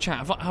 sorry,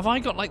 chat. Have I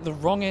got like the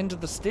wrong end of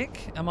the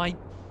stick? Am I?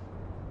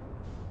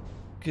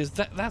 Because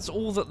that's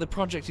all that the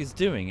project is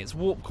doing. Its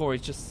warp core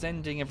is just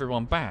sending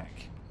everyone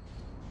back.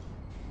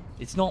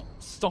 It's not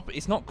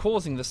It's not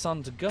causing the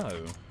sun to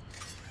go.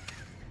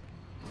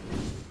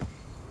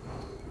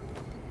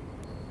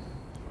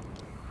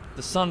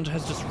 The sun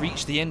has just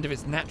reached the end of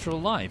its natural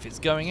life. It's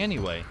going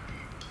anyway.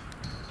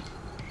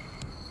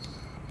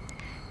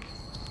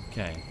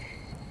 Okay.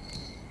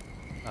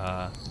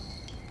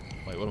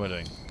 Wait, what am I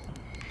doing?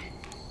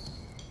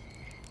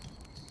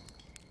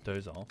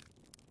 Doze off.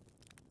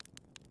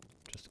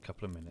 A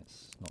couple of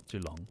minutes, not too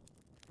long.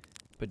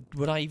 But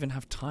would I even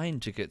have time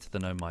to get to the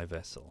Nomai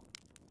vessel?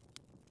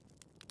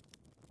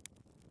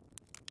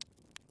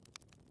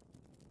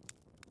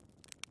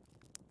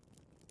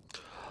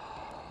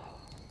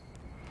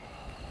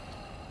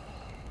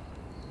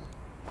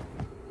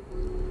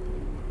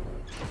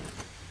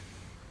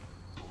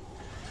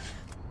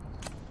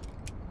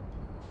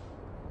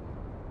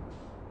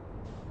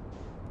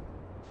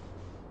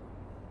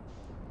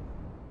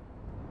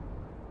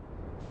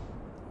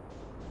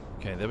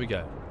 Okay, there we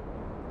go.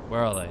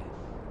 Where are they?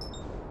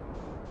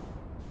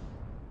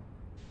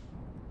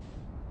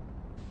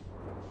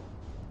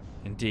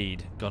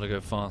 Indeed. Gotta go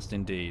fast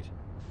indeed.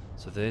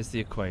 So there's the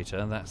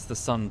equator. That's the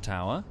sun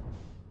tower.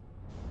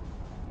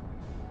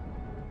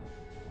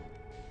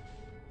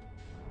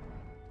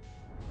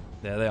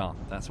 There they are.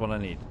 That's what I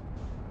need.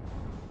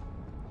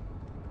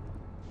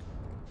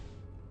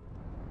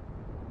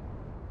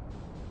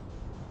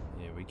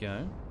 Here we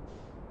go.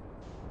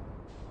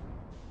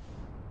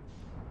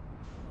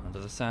 Under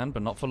the sand,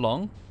 but not for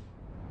long.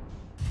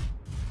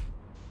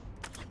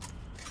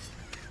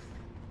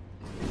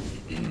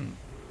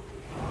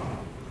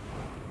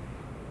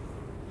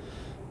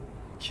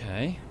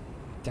 Okay.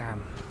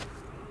 Damn.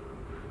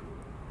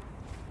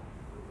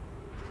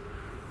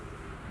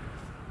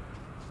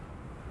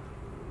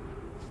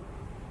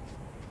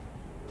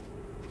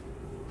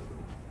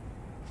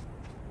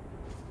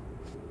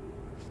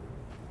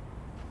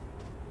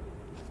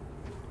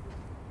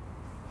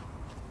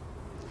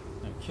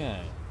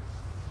 Okay.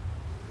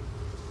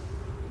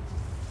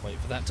 Wait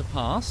for that to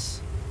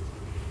pass.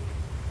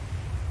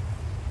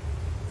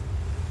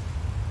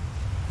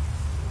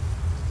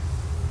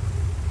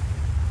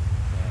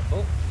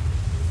 Careful.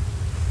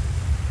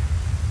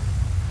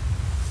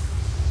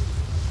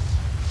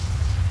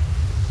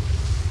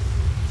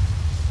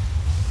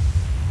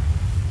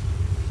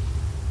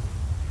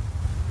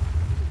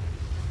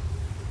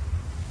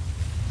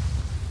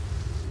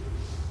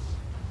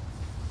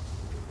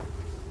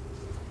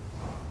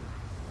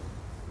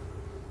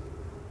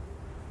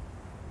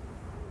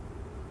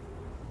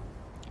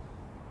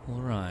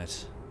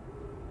 Alright.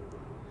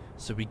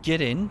 So we get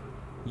in,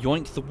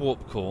 yoink the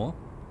warp core,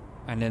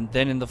 and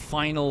then in the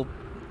final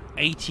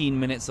 18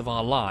 minutes of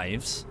our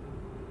lives,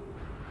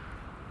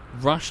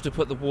 rush to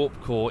put the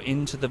warp core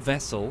into the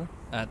vessel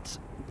at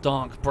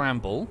Dark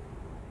Bramble,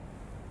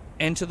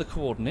 enter the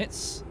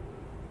coordinates,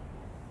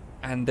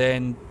 and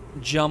then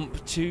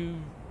jump to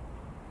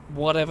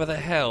whatever the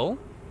hell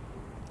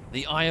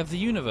the Eye of the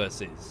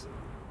Universe is.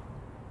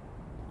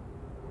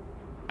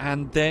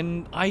 And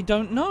then I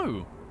don't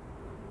know.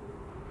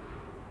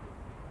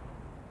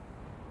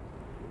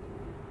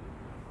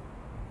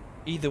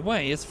 Either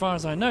way, as far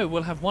as I know,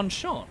 we'll have one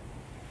shot.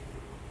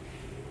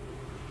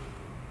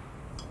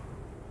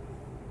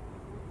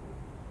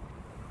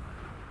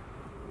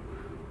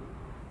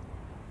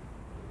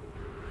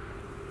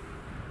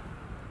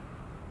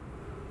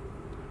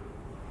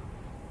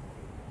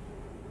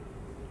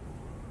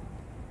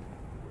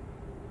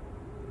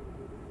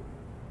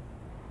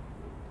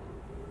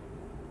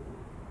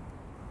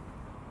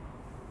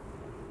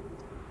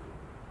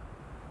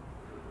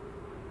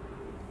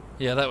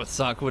 Yeah, that would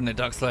suck, wouldn't it,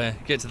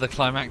 Duckslayer? Get to the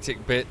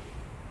climactic bit,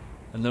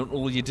 and then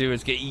all you do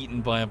is get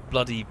eaten by a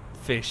bloody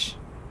fish.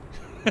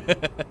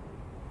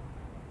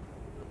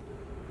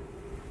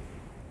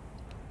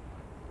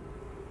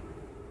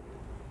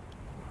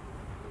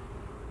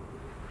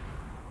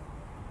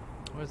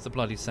 Where's the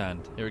bloody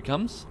sand? Here it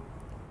comes.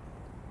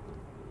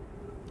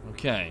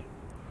 Okay.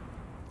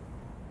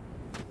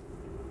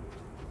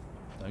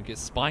 Don't get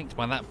spiked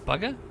by that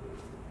bugger.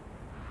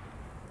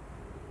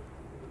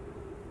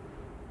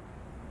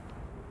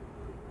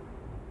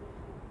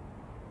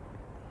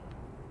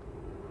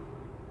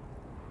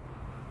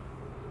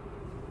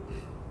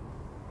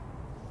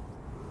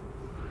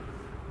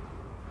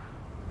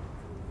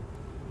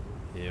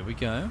 Here we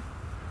go.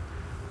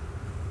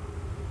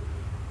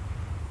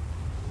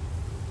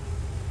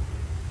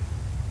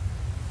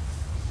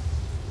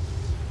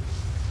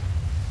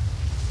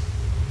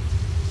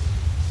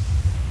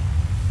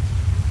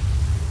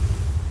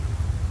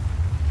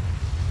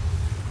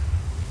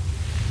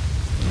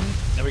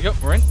 There we go,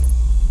 we're in.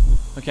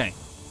 Okay.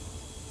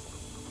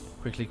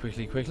 Quickly,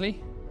 quickly,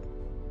 quickly.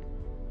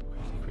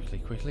 Quickly, quickly,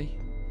 quickly.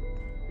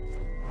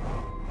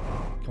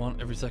 Come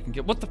on, every second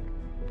get. What the?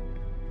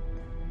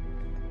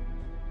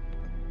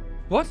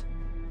 What?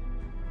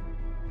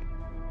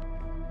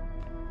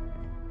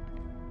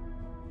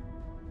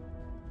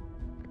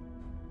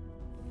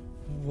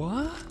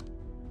 What?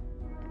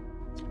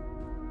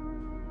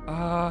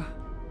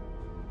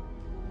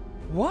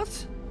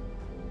 What?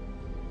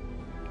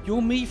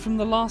 You're me from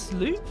the last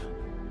loop?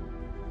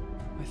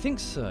 I think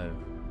so.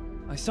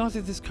 I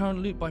started this current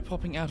loop by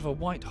popping out of a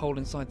white hole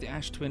inside the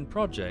Ash Twin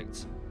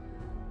project.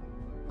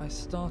 I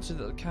started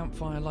at the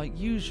campfire like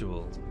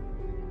usual.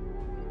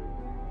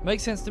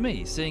 Makes sense to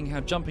me, seeing how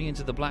jumping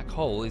into the black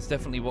hole is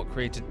definitely what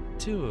created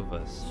two of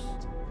us.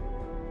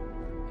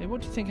 Hey,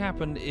 what do you think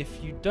happened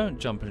if you don't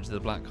jump into the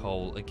black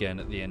hole again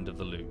at the end of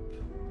the loop?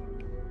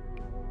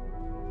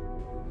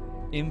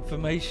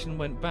 Information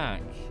went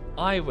back.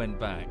 I went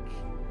back.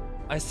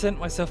 I sent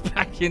myself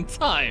back in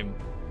time.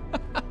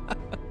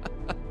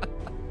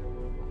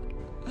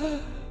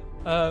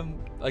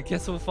 I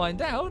guess we'll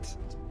find out.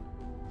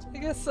 I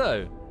guess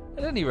so.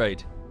 At any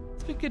rate,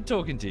 it's been good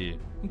talking to you.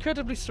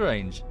 Incredibly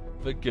strange,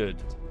 but good.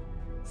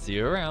 See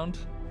you around.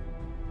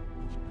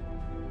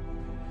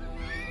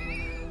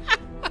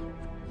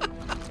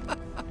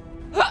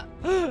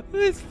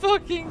 This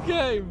fucking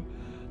game.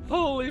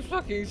 Holy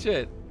fucking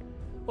shit.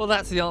 Well,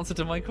 that's the answer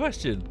to my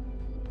question.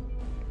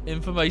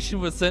 Information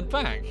was sent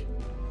back.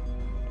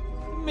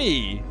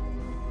 Me.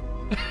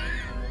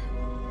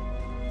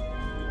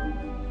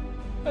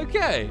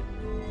 Okay.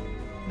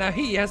 Now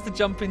he has to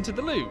jump into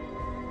the loop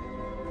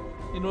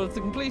in order to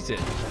complete it.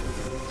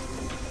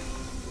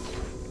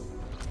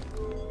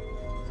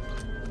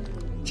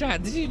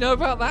 Chat, did you know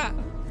about that?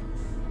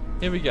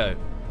 Here we go.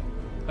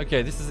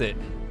 Okay, this is it.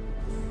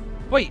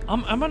 Wait,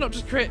 am I not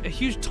just create a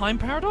huge time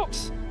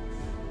paradox?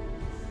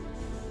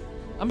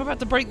 I'm about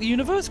to break the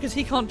universe because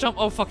he can't jump.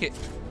 Oh, fuck it.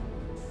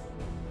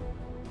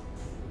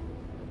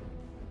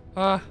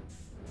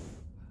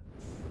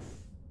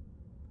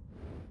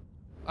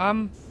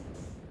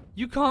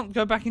 You can't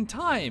go back in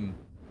time.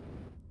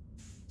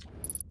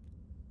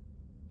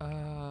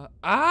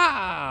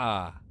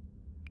 Ah!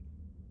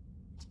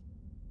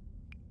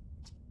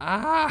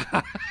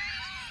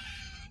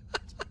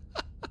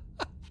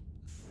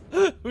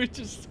 We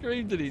just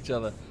screamed at each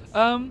other.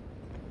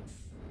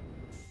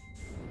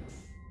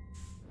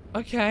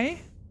 Okay.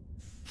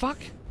 Fuck.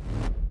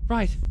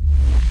 Right.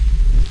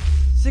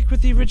 Stick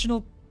with the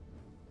original.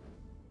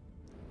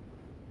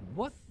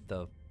 What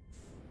the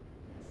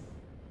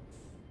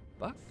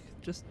fuck?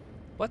 Just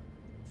what?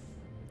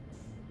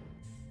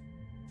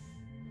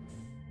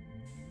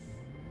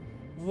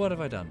 What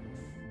have I done?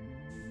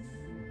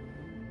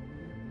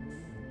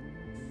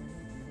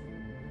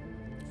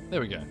 There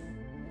we go.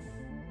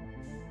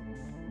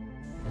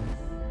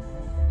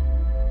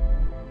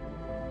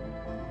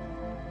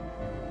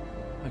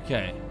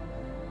 Okay.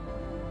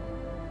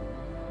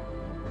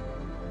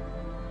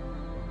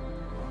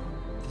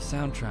 The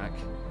soundtrack.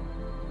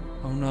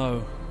 Oh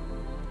no.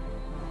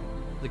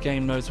 The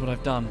game knows what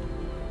I've done.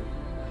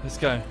 Let's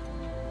go.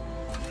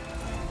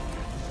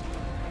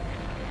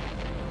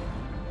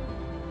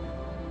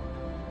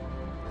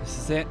 This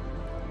is it.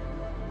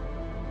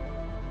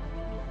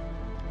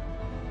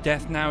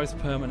 Death now is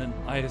permanent,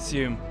 I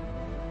assume.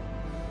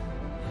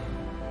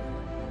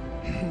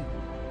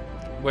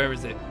 Where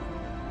is it?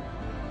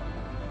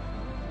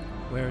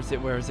 Where is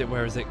it? Where is it?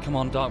 Where is it? Come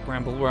on, Dark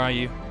Bramble, where are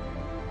you?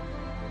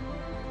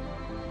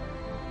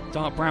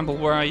 Dark Bramble,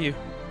 where are you?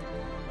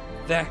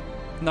 There.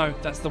 No,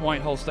 that's the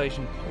White Hole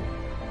Station.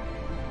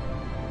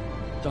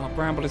 Dark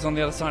Bramble is on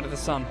the other side of the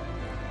sun.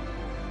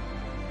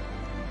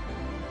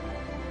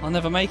 I'll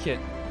never make it.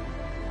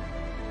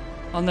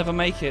 I'll never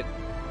make it.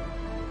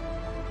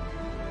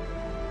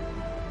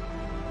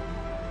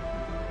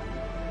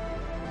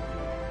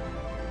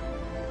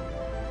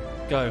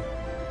 Go.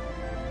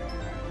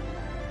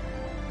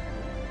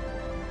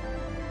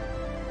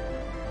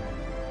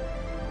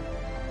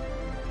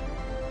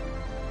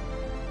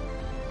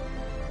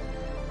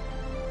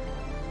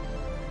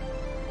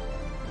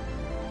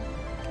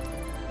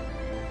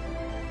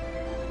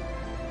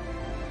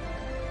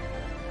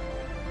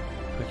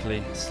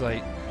 Quickly,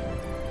 Slate.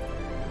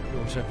 The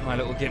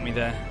autopilot will get me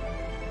there.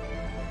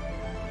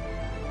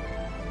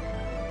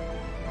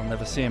 I'll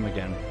never see him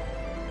again.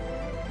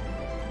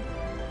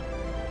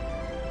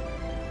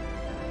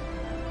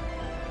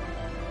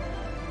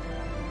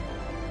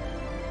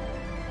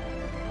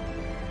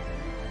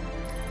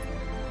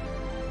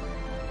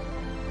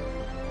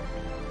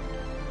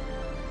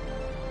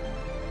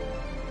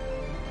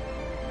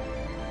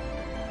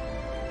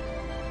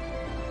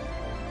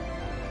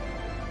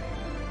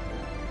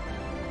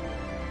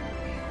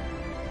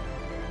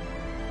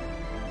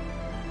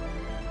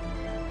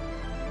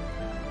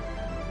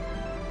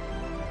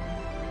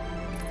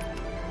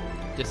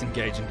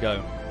 Disengage and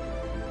go.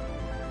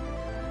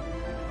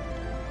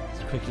 As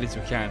quickly as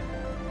we can.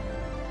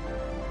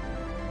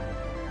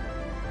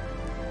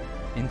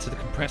 Into the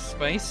compressed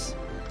space.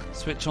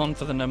 Switch on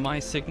for the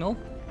Nomai signal.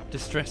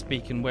 Distress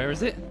beacon, where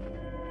is it?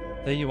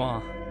 There you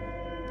are.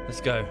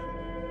 Let's go.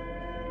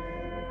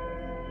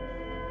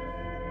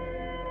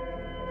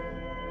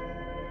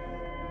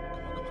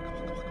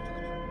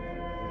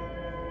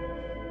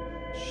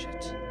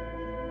 Shit.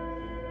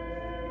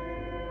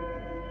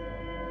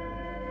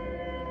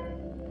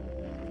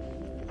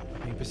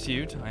 Being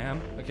pursued, I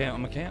am. Okay,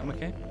 I'm okay, I'm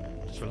okay.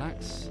 Just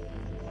relax.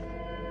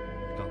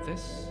 Got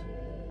this.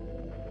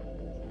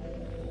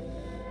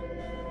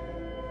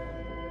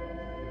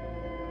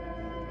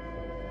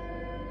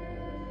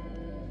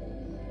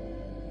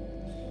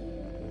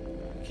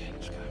 Okay,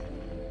 let's go.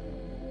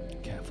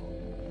 Careful.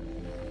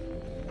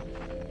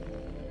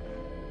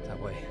 That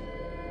way.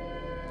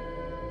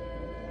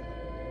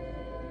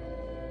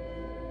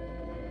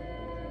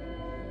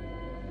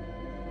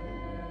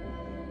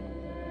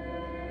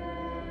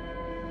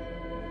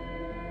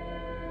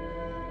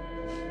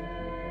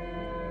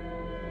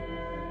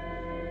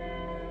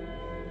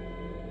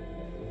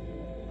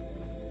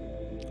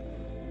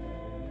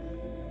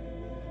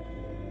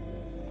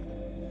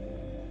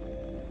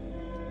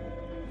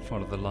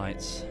 Follow the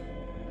lights.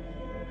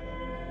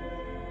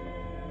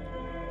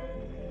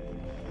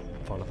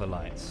 Follow the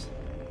lights.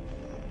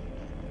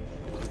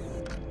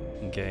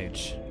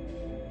 Engage.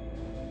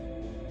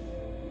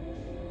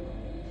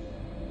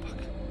 Fuck.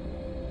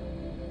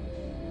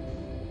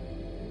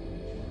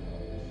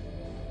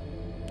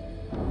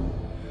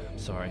 I'm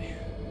sorry.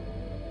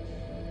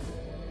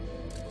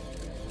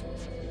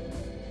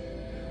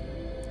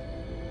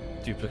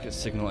 Duplicate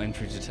signal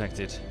entry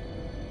detected.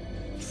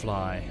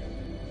 Fly.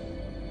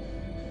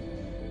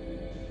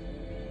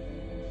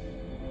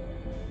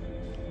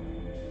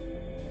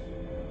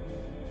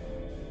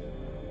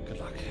 Good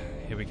luck.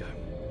 Here we go.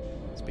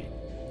 Speed.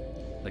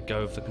 Let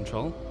go of the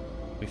control.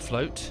 We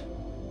float.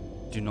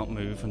 Do not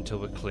move until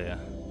we're clear.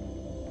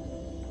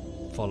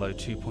 Follow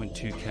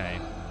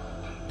 2.2k.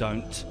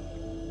 Don't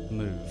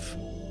move.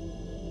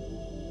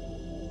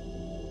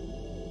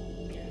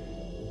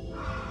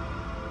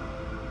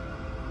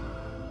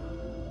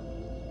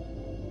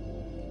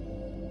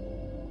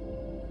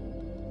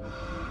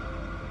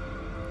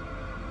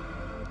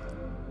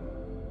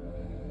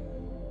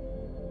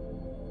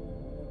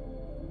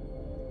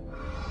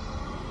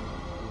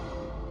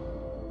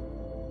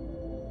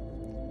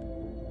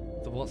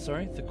 The what,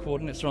 sorry? The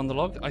coordinates are on the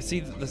log? I see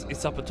that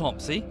it's up at top,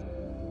 see?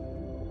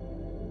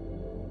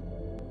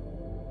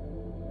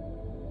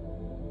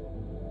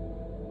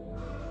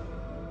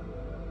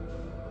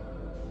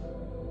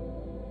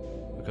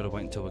 We've got to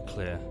wait until we're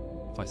clear.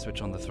 If I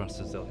switch on the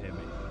thrusters, they'll hear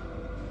me.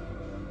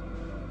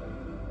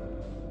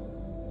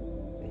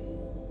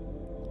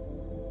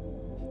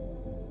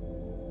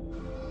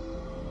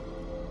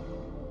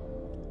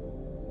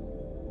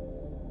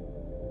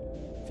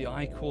 The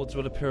I chords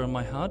will appear on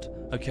my HUD?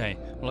 Okay,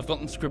 well I've got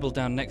them scribbled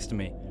down next to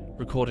me,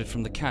 recorded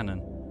from the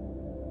cannon.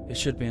 It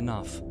should be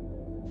enough.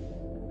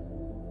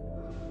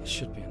 It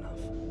should be enough.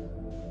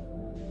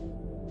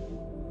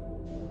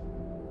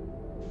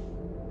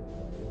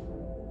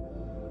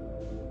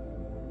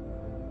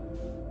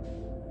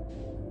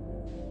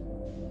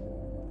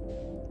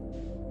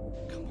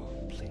 Come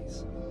on,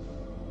 please.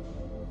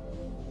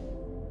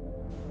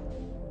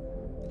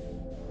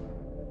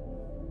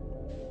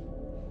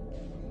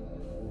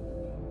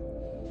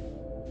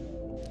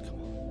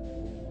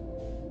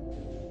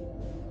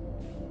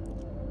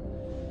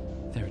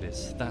 There it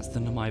is. That's the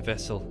Namai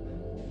vessel.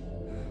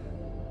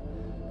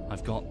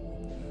 I've got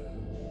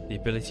the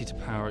ability to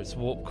power its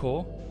warp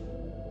core.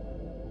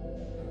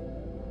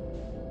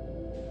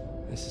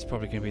 This is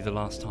probably going to be the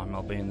last time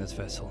I'll be in this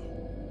vessel.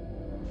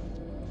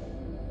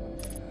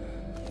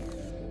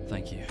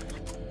 Thank you.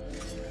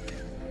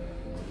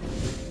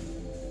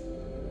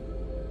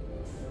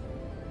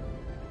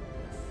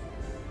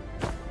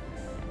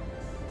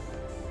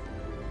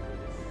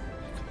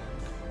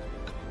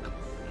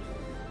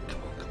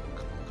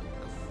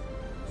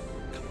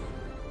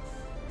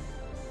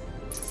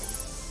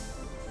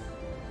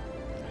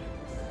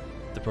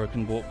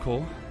 Broken warp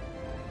core.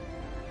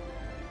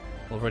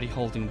 Already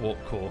holding warp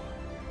core.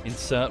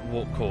 Insert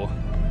warp core.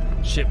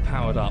 Ship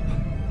powered up.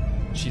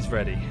 She's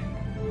ready.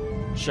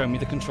 Show me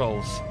the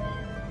controls.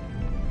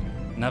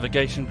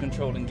 Navigation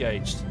control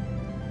engaged.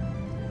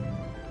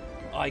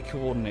 I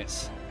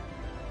coordinates.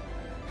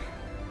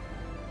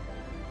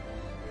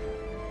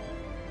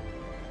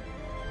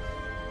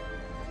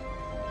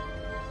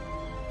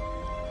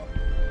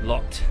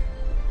 Locked.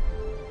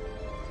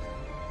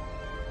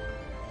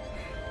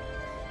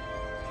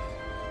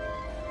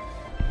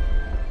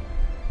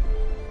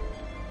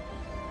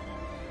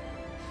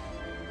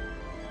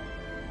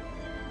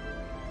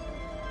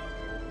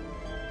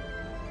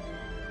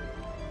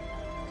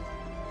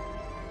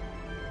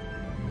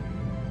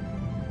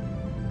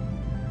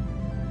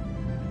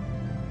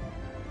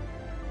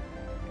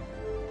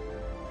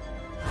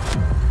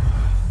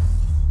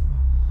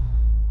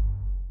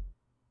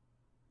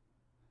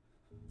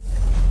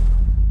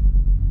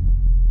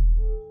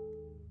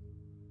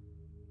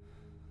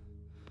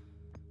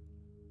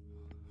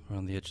 We're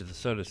on the edge of the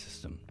solar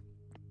system.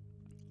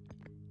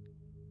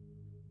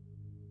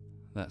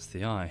 That's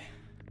the eye.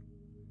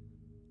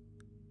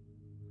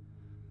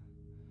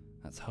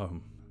 That's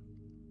home.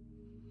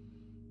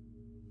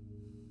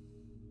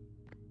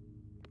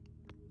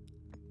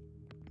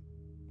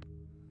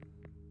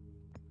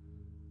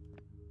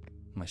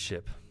 My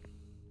ship.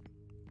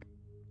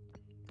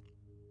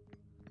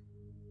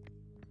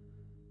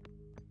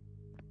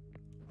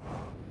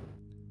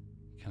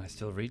 Can I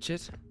still reach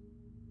it?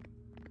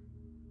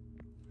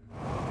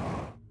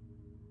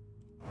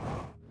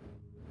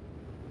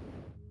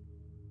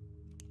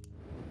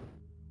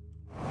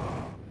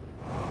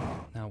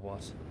 Now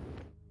what?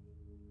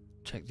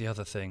 Check the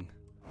other thing.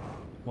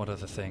 What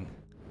other thing?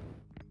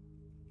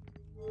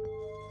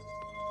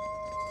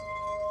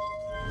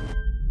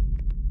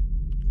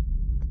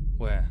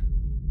 Where?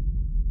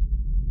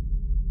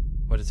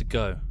 Where does it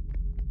go?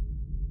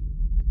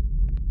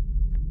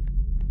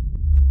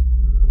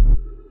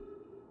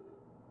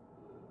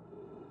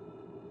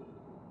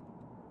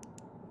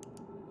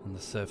 On the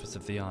surface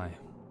of the eye.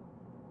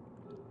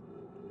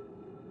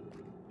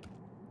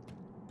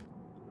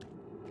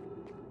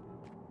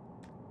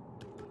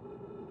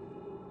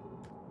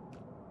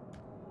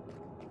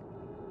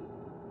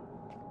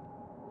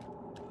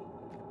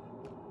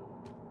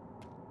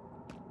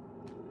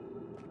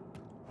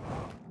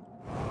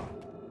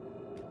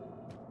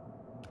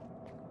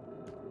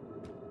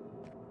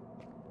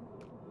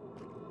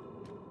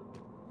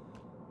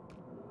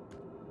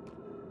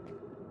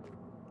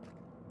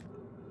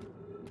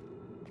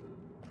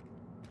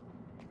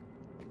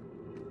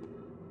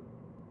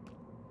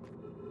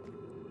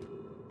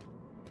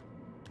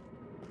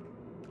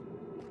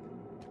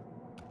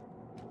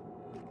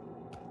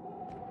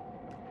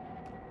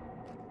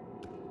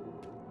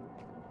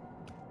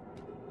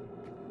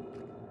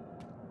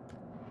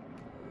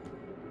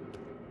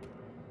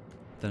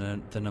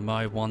 Then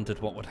I wondered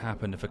what would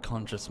happen if a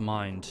conscious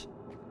mind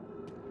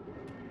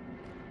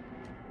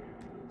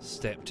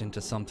stepped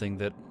into something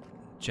that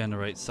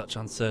generates such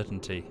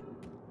uncertainty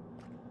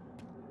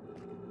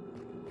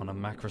on a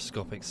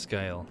macroscopic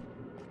scale.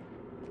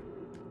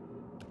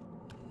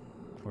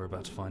 We're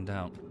about to find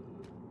out.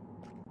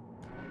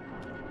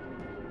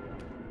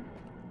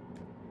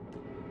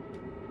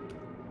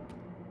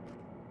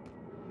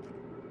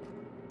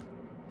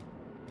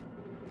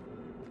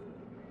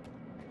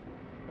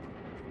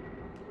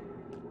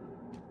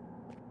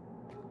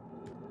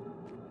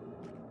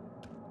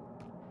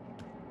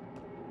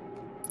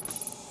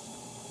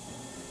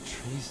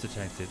 Trees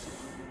detected.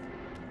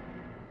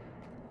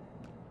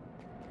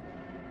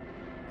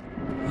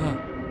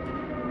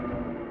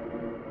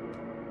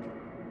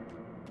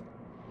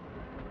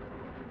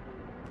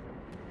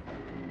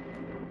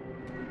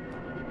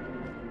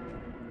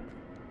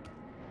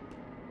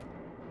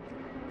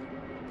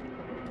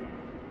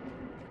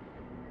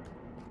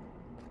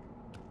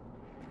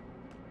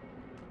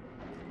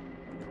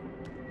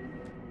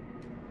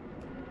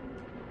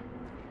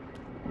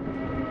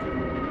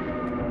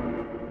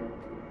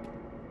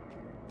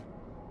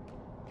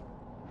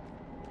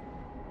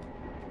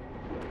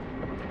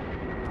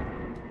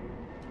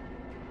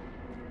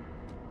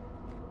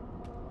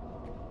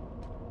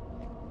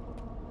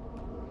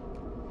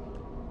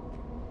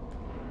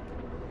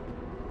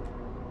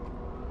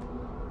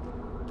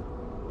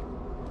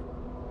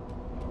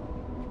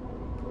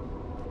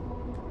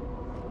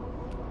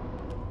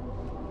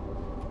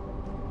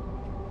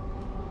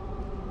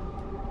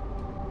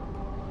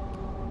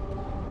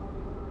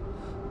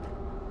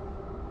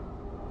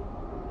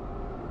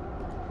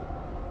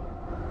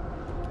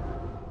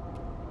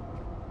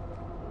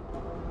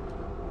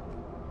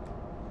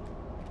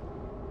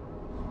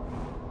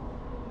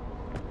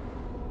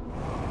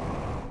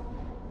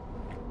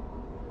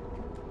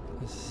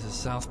 This is the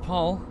South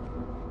Pole.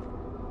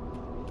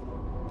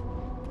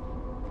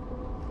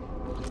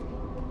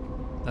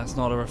 That's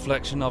not a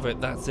reflection of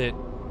it, that's it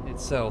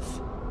itself.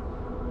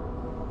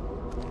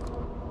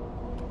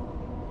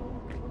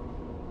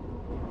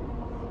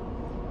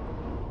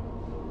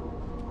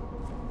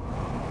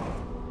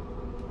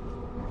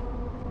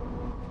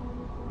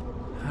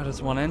 How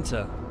does one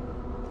enter?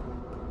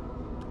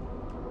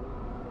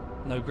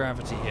 No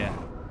gravity here.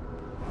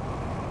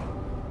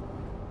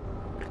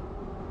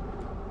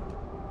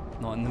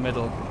 Not in the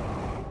middle.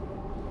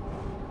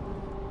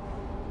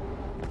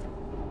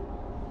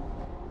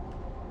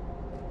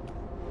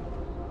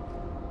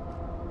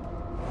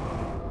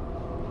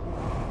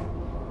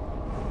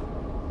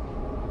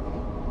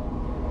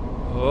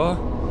 Oh.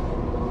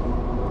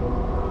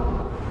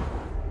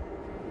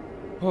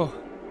 Oh.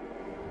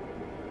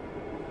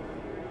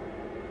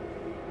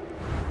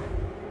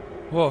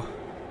 Whoa.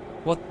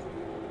 What?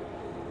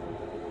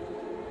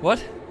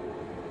 What?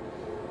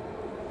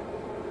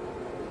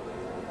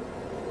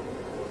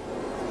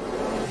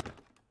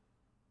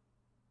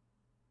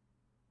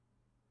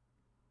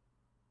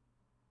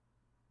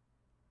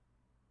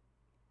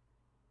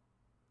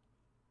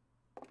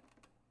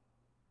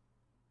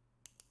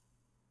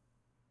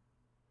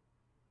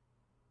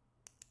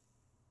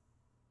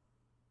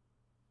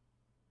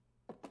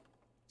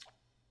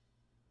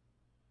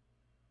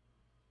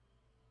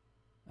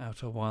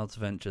 Outer Wilds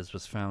Ventures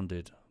was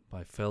founded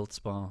by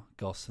Feldspar,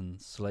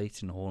 Gossen,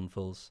 Slate and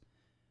Hornfels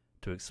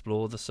to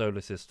explore the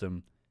solar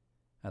system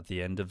at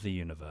the end of the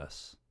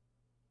universe.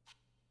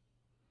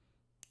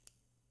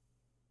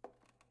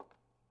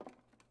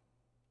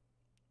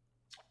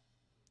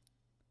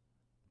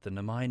 The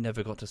Namai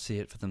never got to see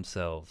it for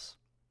themselves,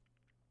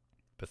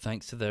 but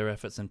thanks to their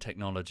efforts and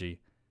technology,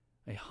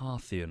 a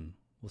Harthian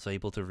was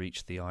able to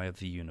reach the eye of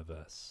the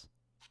universe.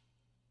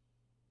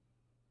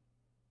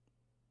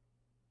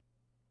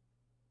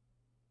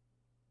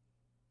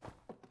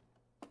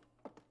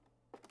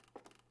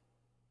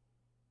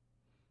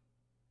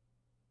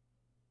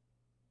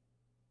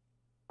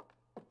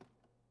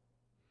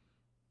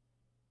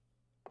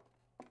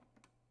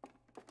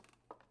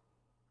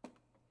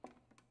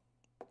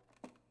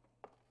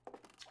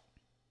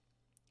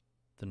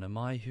 The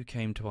Namai who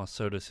came to our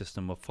solar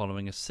system were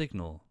following a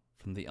signal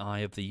from the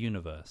eye of the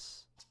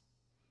universe.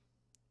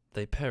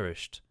 They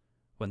perished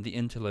when the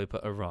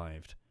interloper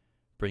arrived,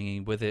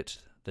 bringing with it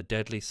the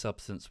deadly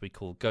substance we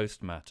call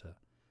ghost matter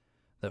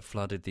that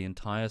flooded the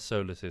entire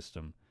solar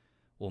system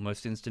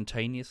almost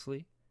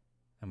instantaneously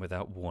and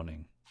without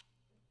warning.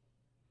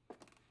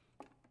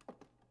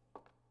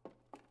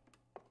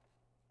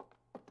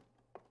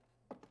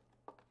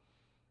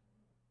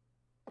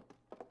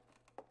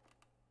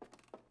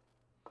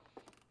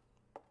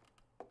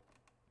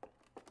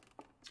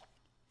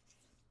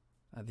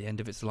 At the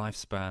end of its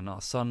lifespan, our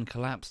sun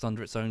collapsed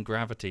under its own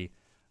gravity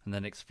and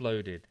then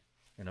exploded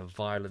in a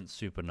violent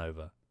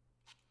supernova.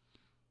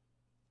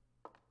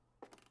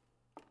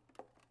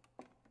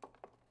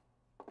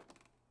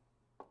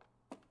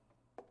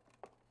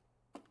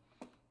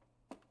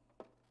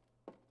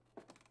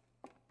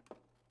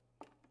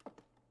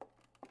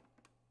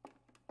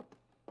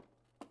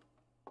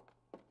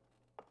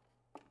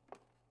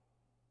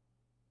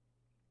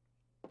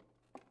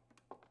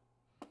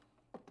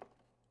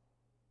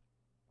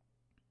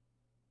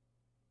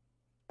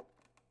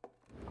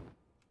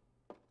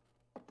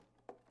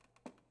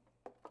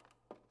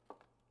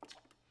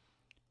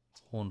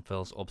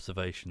 Hornfell's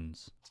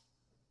observations.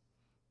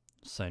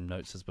 Same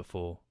notes as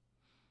before.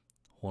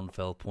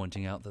 Hornfell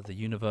pointing out that the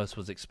universe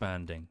was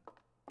expanding.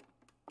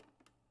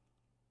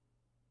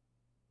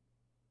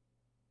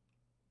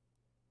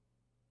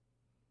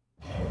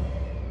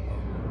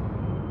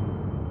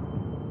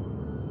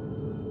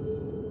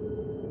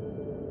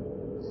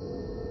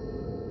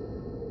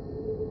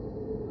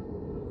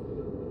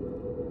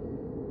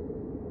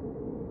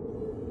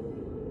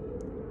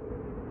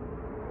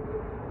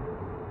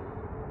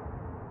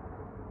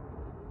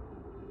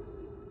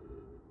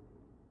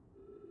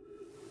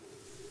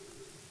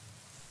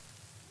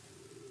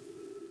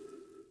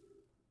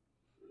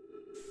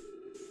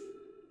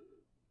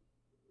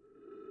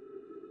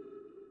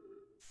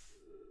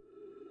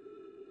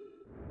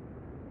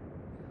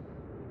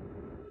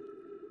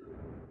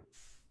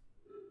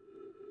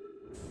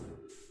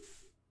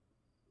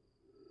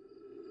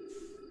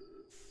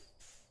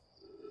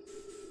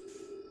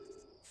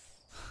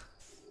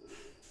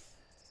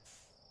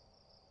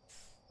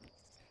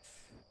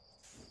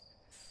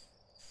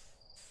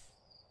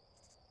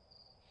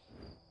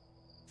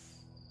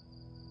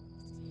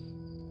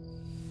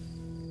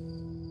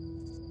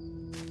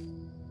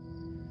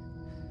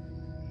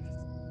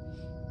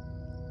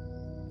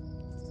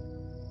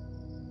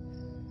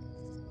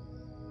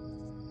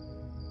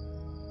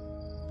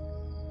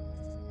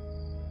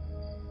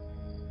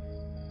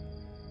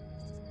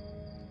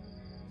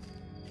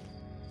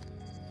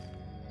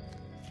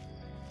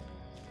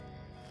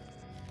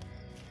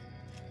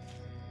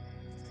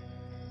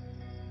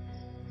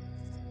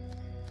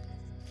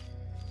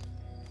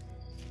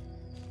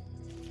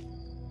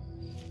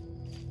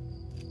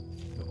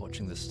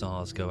 Watching the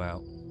stars go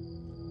out.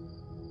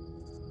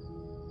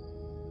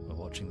 We're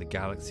watching the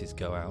galaxies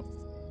go out.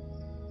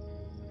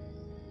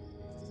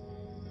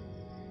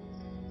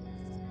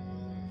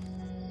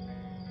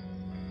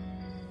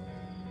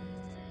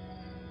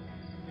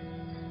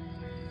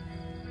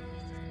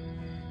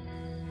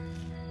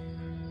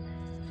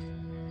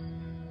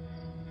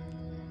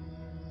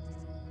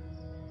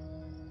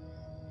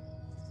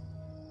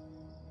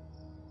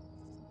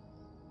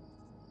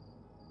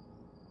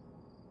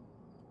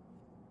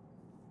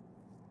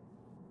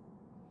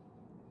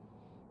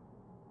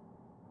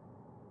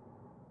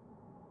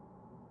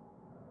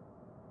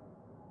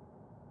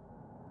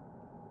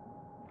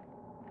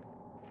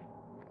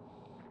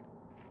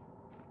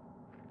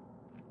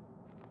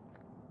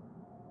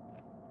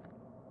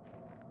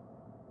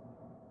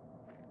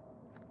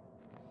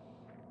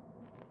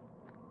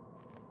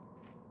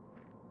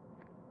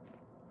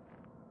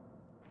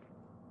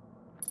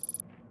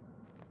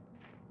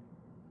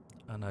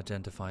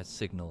 Unidentified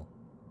signal.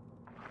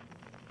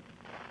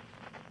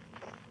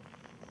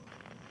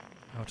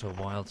 Outer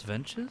Wilds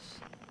Ventures?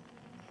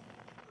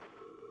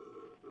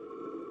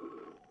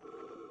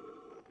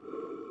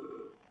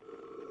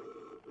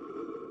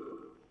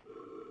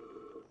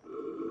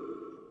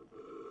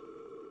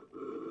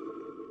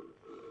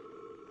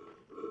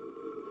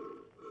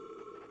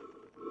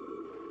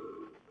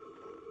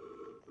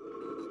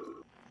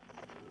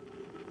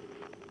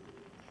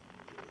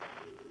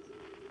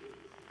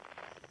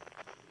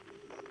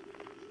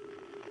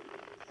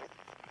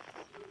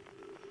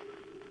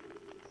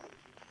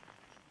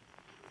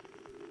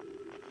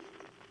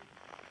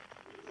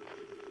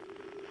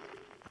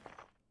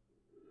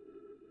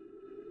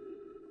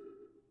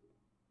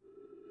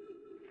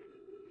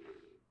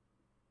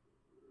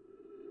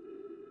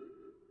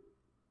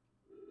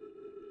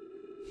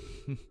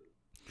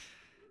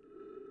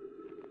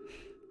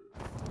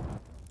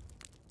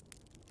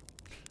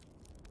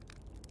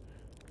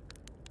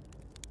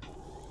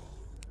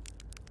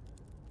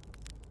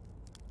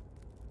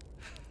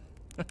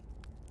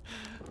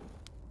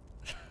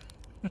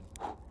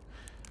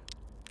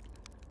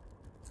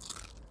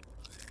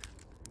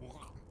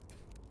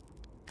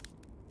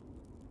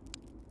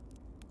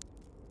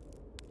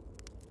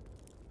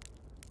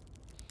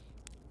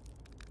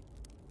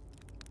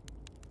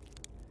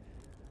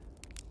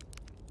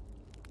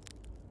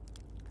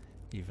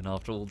 Even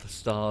after all the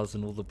stars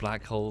and all the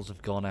black holes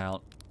have gone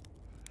out,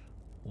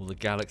 all the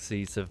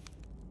galaxies have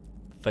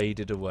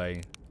faded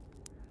away,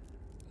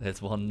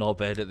 there's one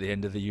knobhead at the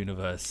end of the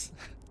universe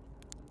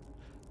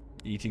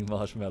eating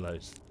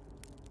marshmallows.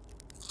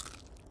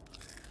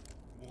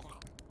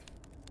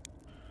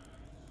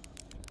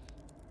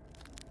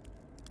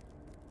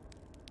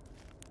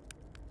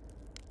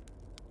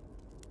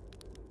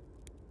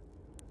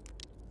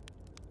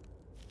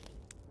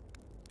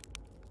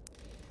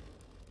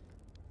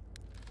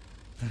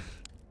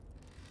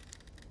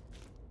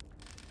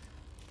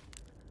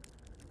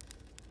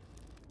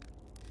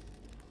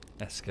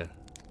 Esker.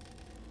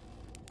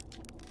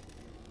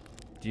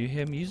 Do you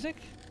hear music?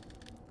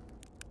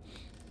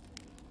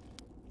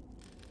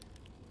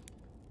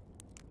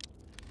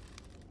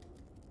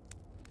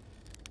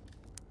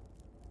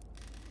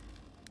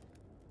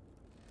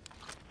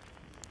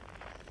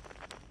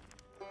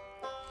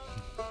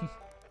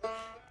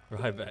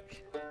 Right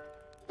back.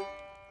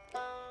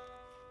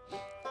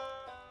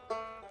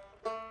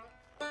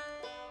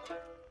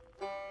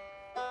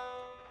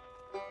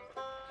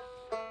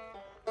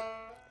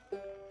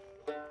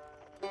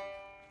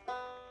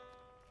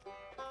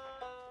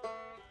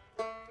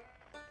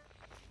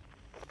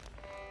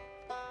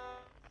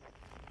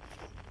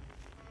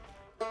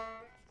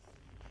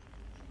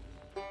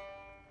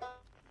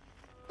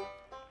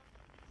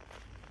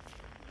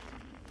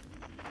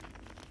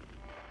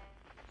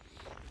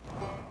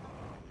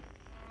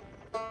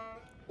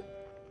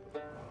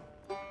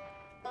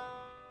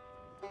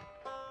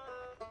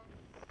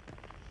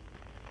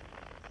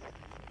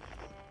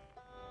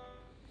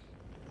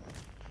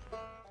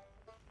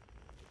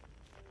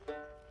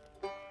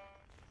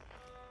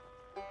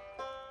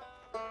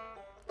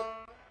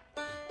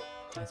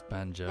 There's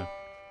Banjo.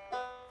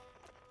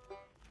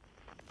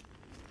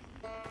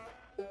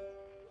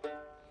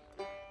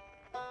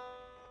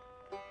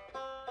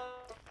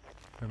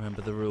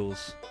 Remember the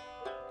rules.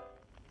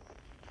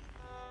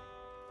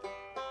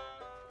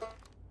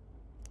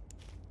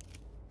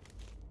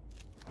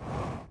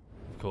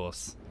 Of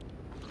course.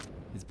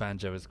 His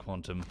Banjo is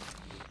quantum.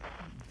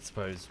 I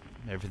suppose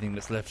everything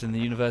that's left in the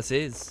universe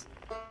is.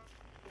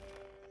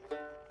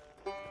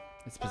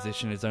 Its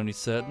position is only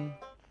certain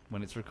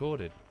when it's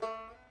recorded.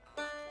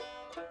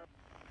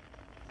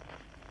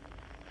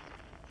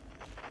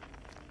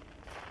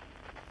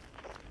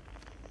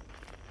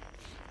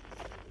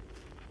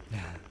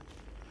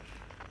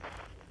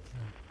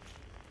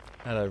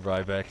 Hello,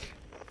 Ryback.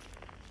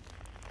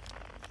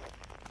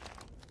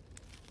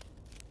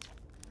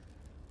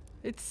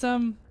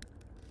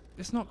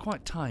 It's not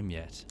quite time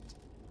yet.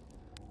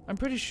 I'm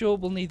pretty sure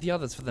we'll need the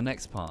others for the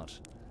next part.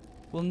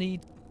 We'll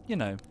need, you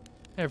know,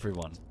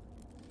 everyone.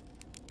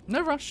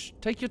 No rush,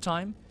 take your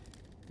time.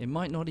 It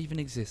might not even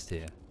exist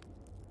here.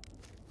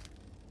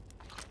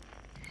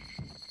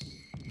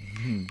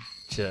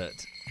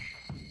 Chert.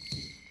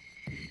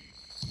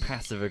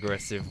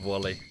 Passive-aggressive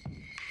Wally.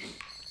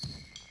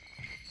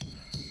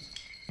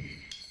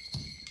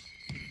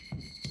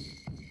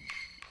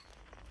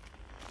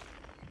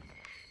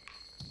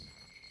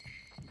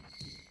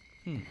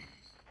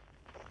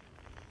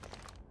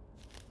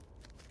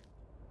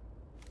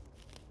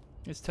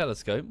 His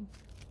telescope.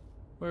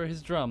 Where are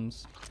his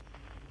drums?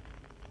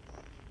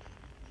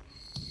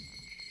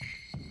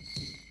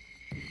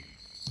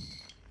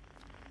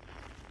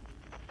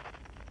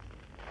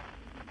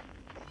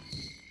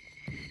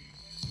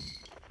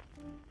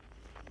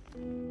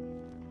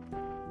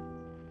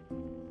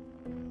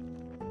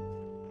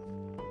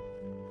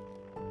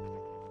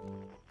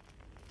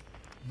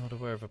 Not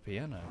aware of a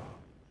piano.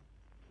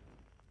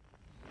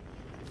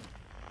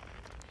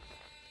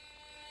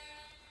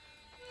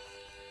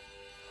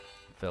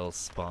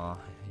 Feldspar,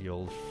 you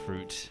old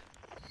fruit.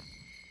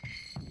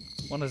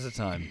 One at a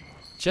time.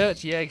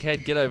 Church, you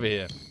egghead, get over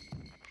here.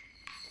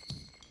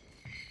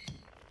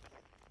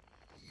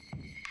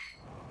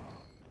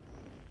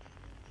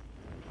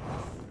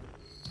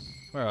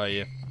 Where are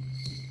you?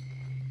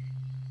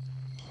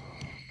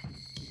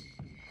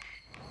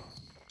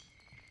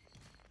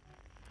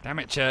 Damn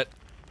it, Chert.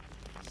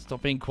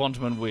 Stop being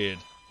quantum and weird.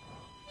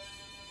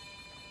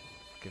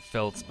 Get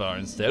Feldspar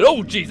instead.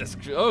 Oh, Jesus!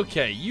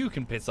 Okay, you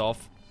can piss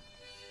off.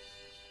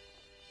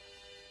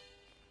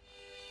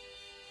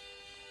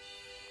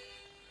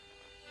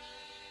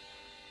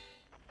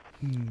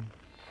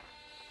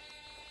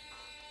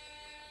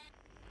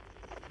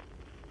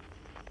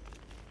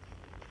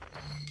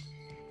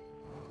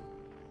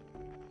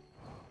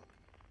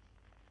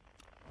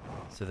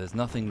 So there's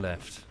nothing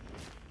left.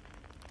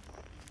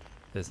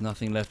 There's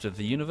nothing left of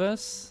the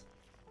universe?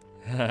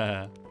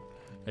 Hey,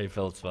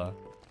 Feldspar.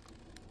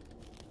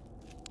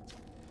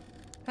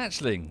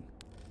 Hatchling,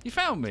 you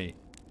found me.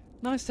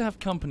 Nice to have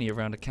company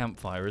around a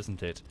campfire,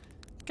 isn't it?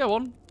 Go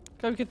on,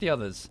 go get the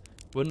others.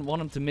 Wouldn't want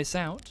them to miss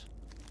out.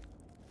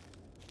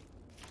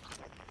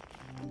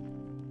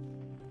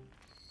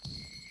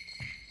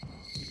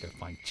 Go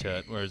find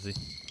Chert. Where is he?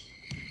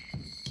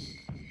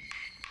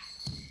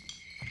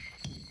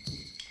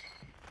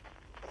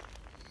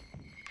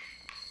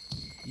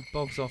 He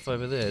bogs off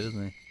over there,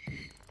 doesn't he?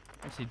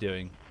 What's he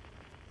doing?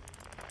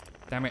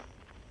 Damn it.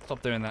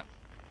 Stop doing that.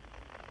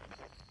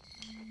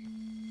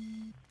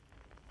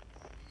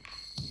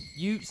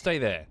 You stay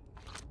there.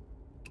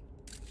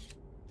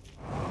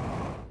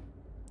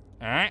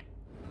 Alright.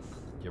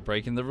 You're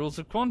breaking the rules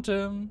of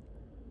quantum.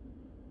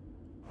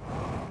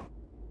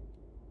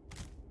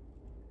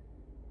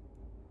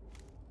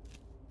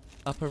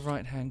 Upper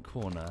right hand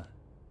corner.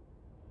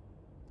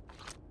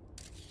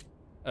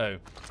 Oh.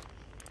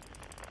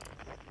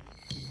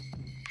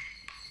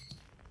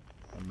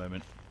 One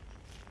moment.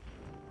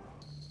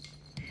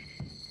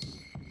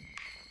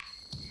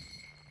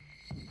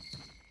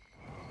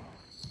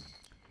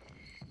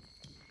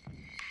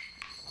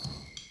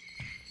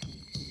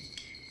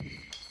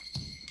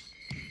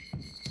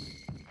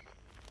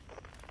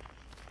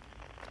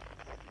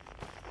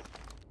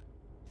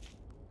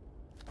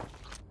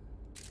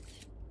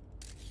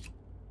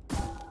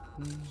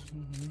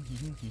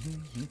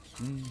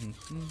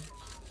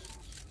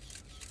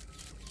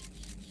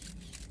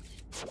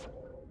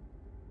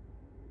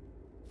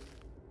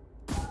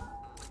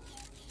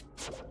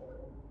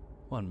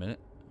 One minute.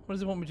 What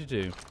does it want me to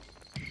do?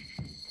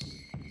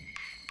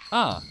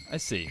 Ah, I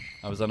see.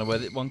 I was unaware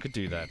that one could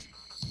do that.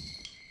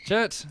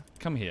 Chert,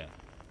 come here.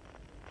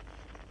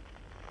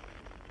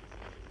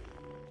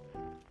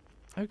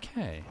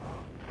 Okay.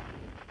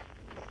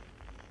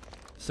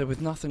 So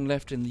with nothing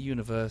left in the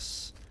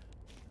universe,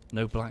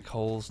 no black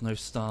holes, no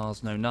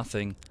stars, no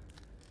nothing,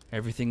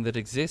 everything that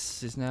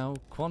exists is now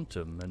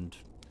quantum, and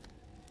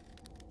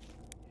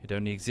it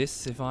only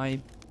exists if I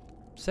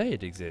say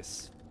it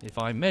exists, if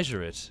I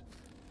measure it.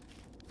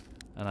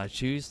 And I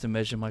choose to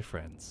measure my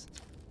friends.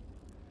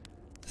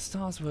 The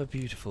stars were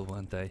beautiful,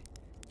 weren't they?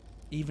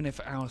 Even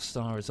if our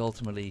star is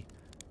ultimately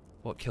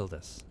what killed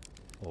us,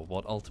 or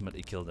what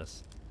ultimately killed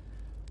us.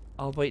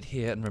 I'll wait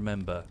here and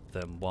remember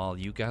them while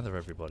you gather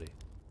everybody.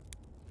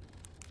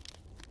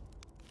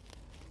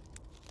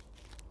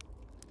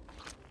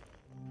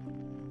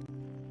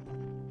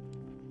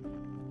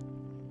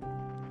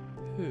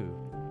 Who?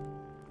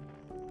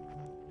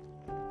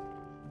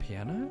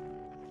 Piano?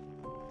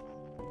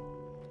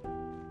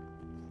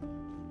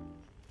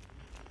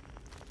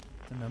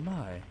 Then am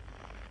I.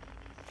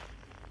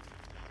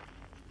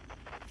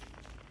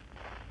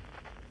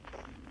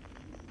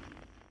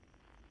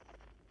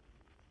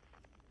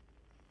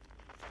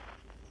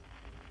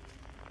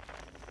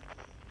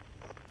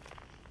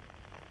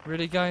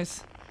 Really,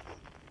 guys?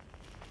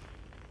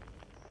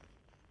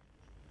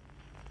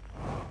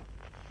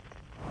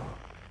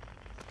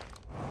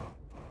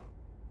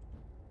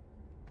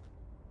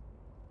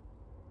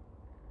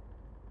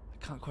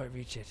 I can't quite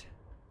reach it.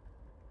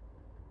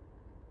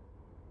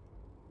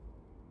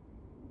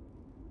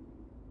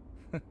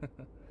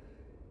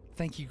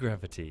 Thank you,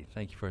 gravity.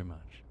 Thank you very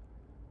much.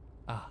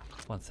 Ah,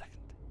 1 second.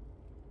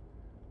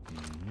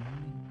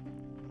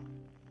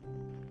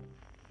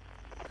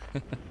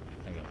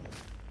 Hang on.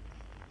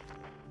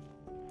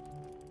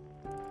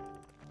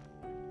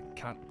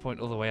 Can't point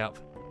all the way up.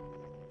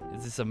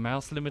 Is this a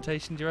mouse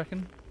limitation, do you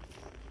reckon?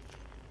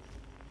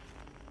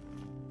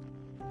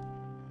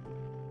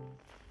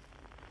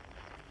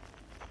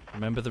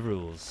 Remember the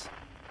rules.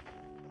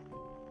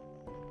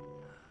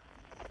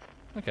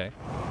 Okay.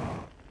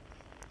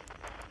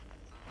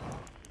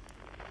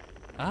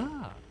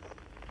 Ah!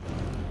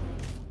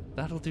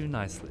 That'll do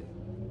nicely.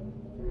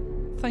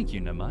 Thank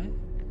you, Namai.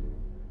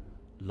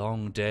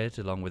 Long dead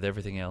along with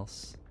everything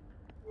else.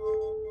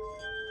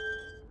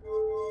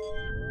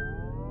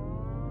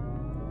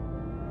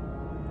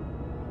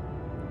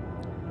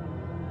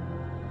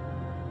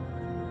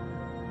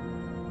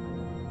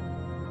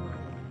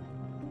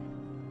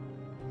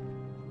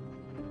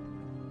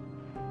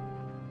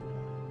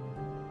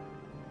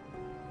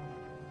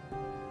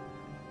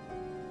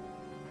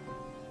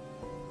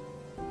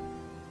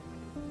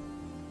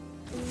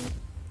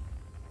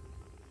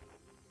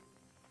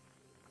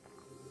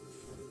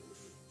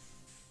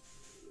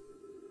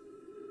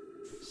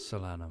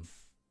 Solanum.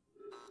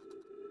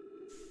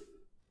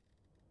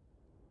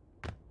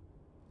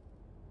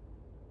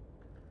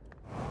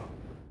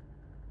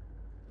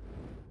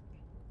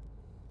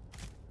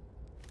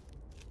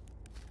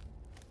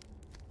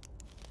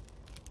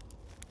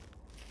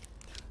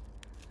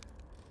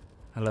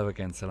 Hello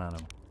again,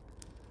 Solanum.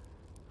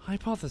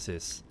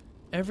 Hypothesis.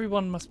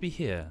 Everyone must be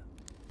here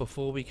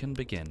before we can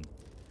begin.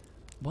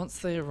 Once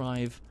they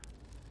arrive,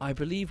 I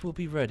believe we'll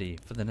be ready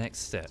for the next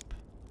step.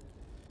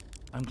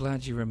 I'm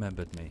glad you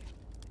remembered me.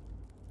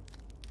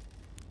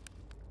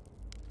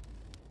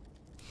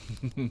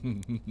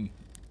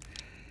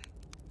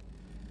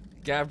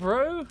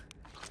 Gabbro? Are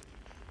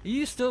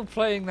you still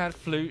playing that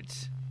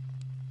flute?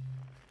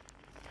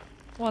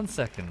 1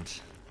 second.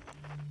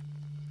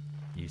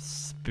 You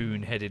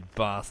spoon-headed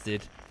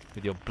bastard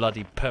with your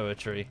bloody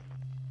poetry.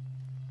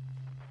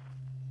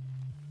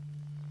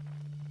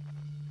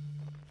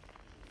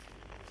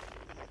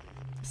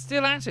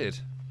 Still at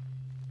it.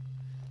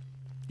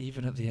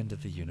 Even at the end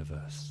of the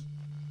universe.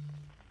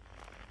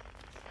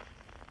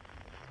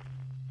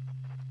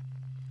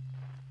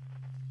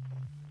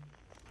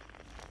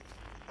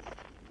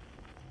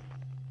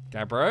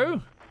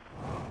 Gabbro?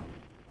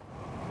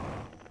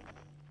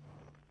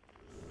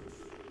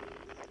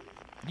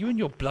 You and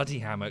your bloody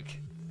hammock.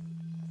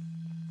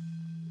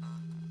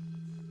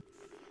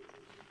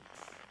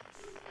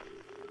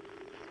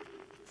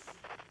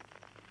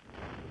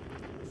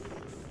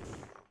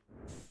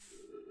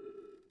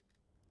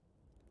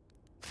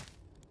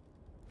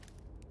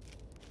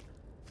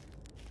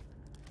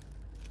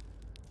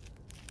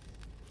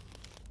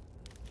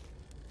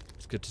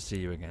 Good to see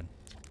you again.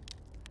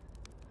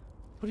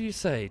 What do you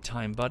say,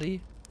 time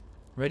buddy?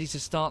 Ready to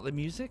start the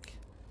music?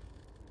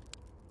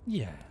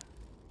 Yeah.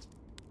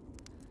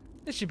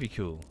 This should be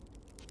cool.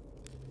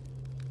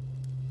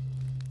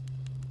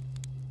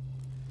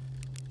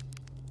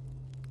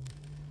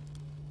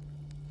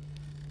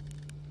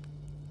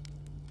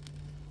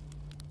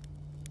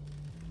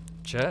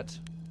 Chet?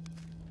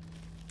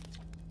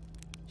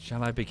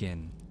 Shall I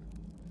begin?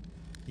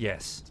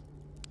 Yes.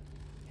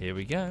 Here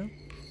we go.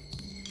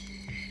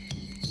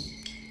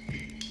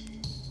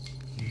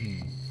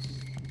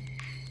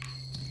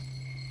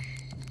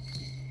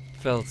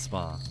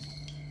 Feldspar.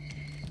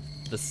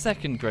 The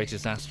second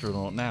greatest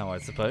astronaut now, I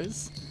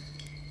suppose.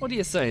 What do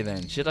you say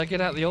then? Should I get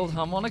out the old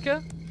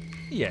harmonica?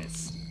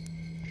 Yes.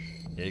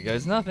 Here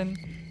goes nothing.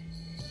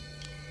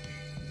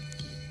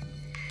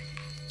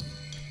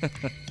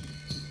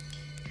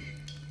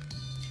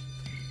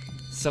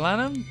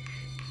 Solanum,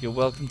 you're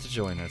welcome to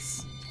join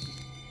us.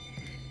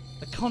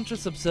 A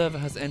conscious observer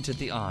has entered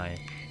the eye.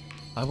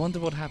 I wonder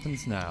what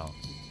happens now.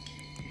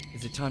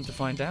 Is it time to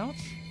find out?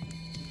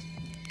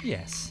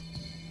 Yes.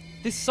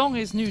 This song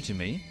is new to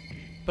me,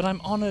 but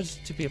I'm honored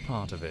to be a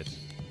part of it.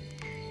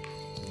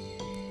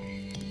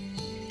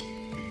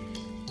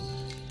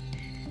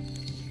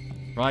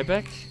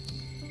 Rybeck,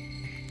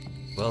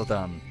 Well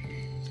done.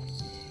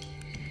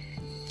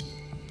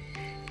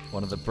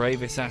 One of the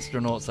bravest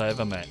astronauts I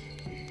ever met.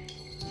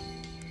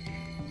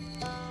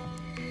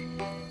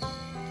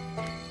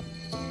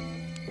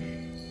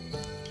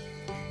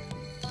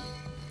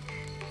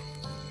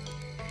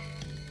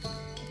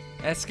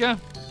 Esker,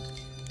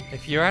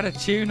 if you're out of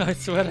tune, I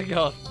swear to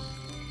God.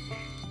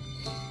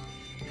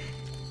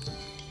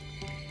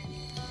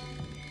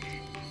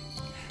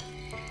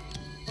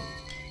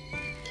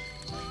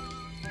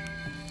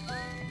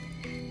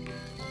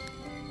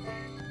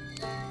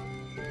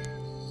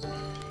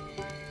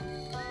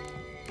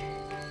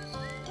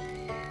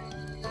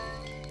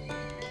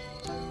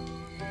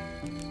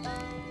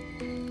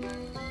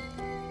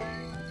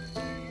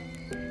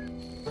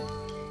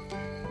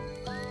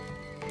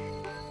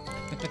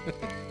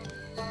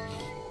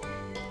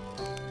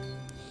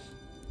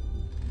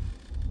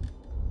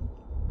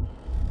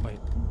 Wait.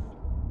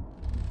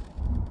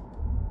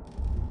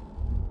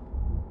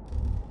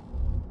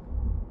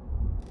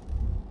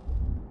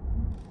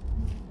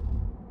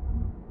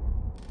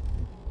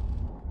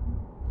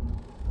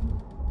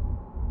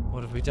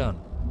 What have we done?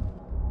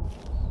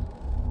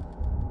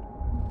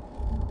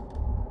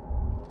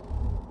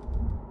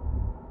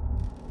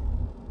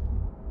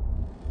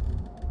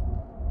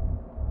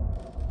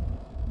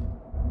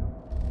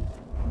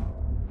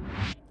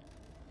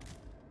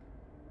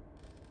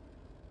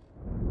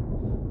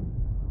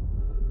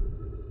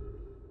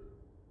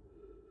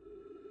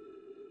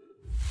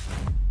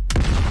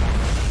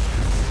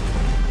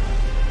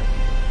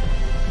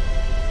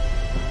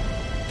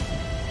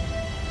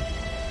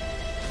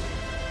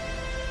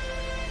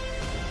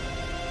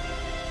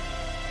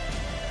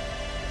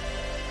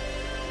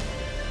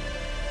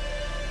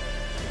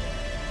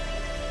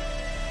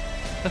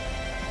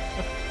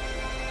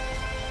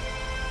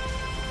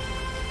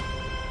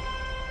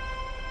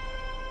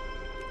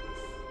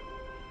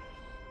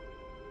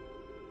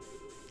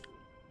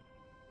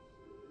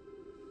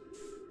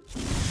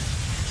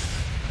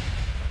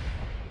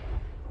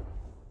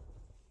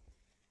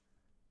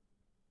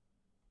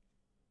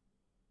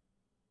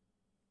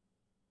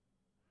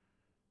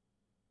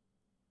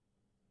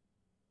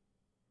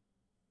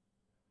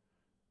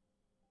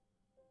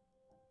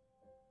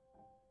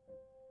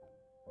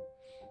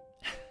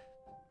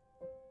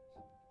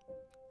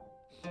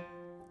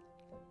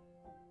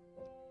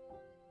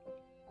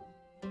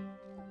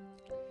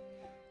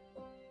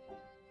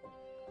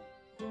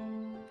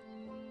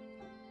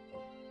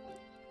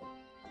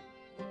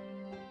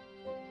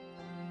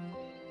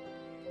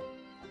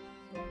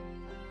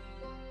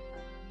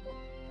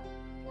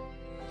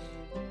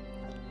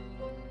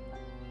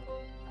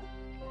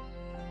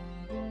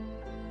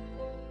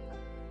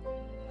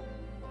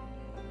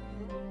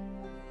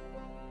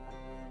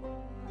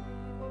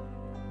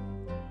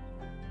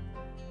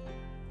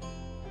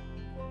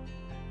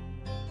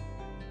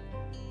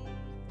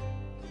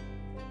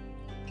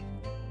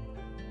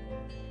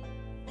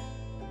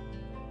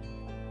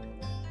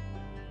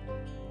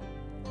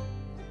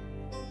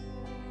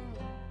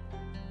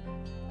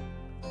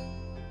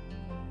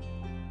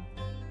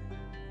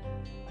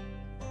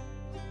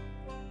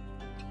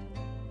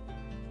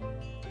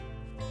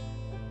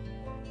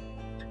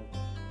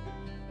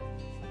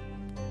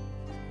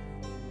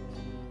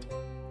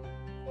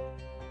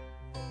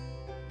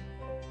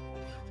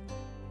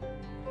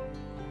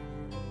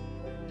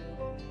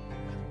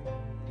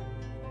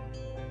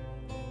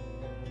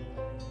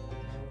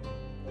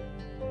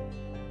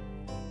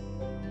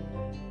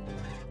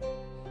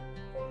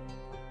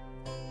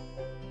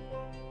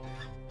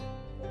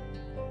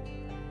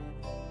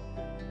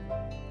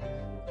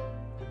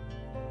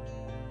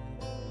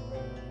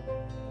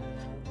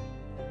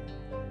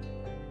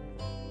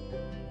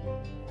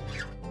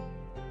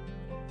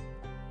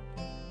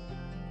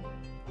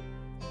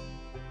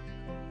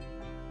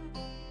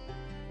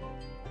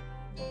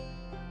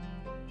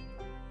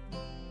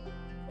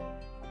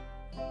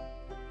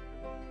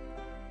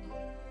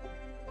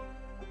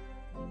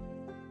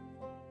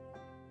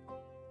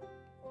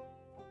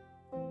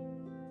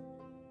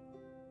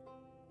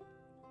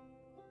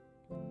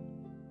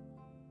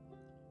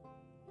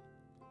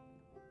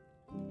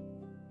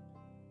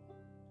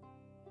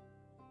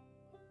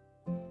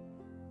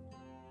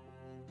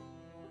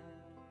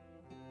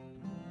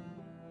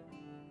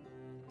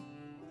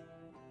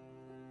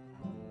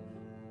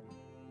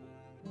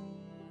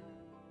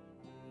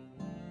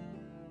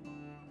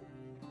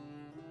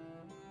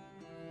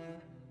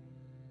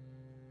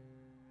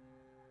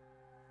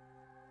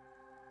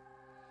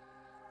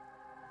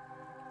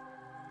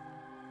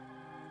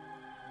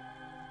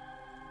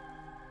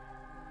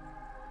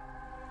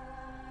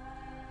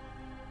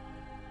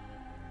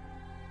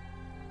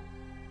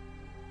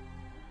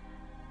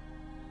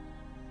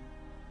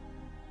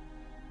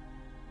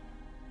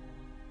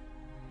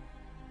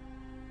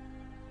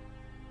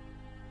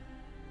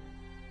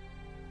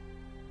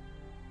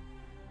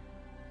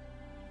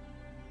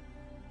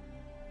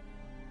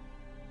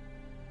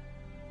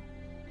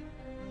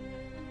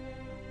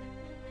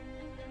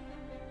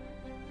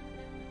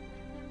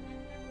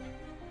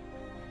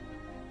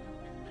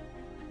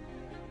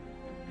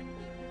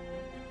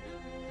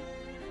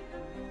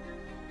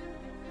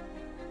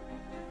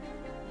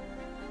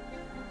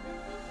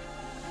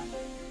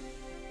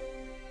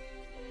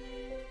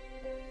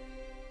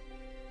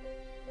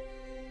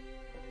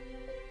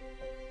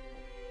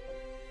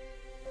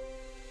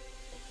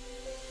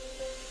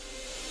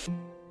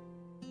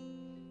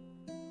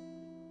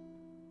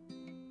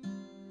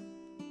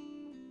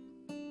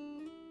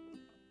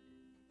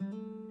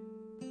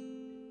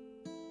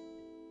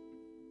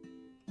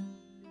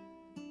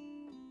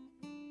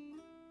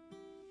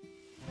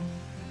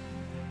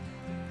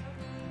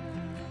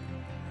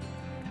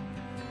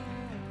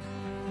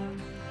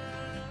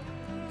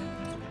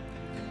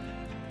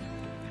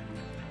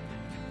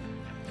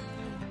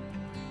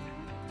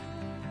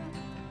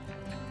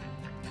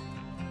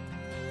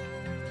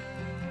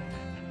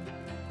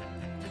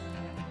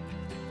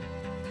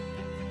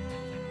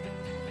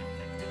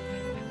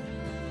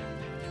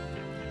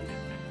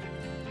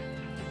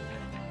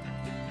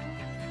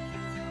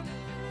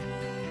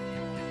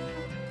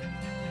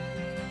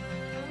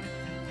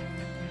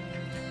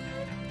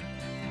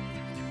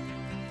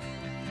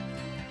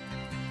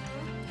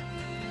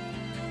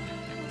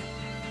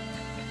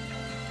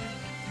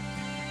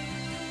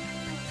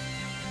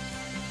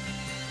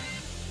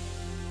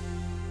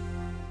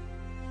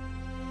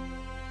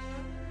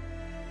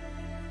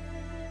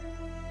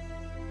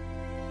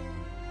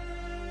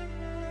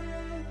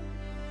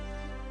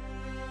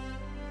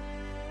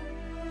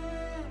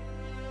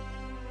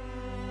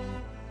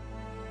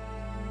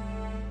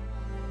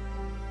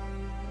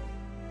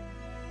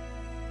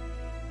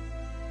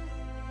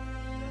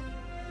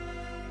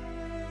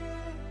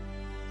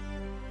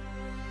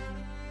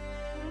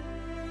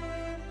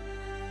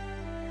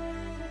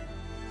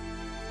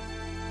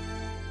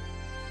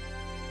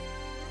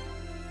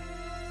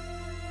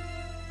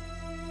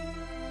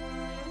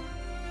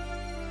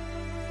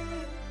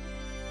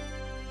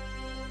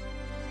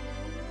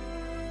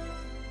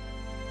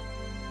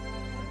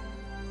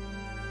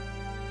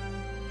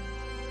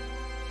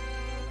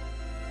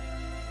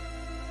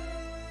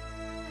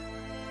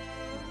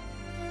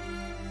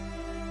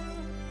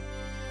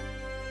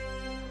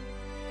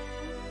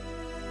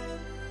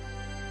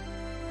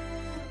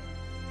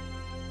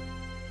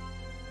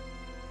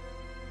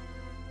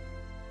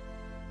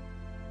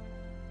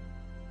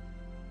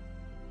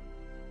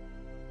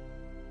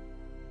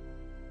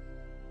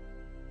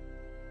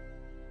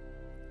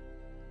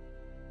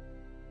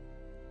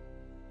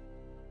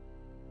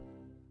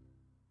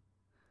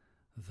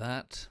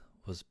 That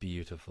was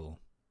beautiful.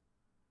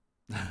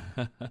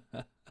 And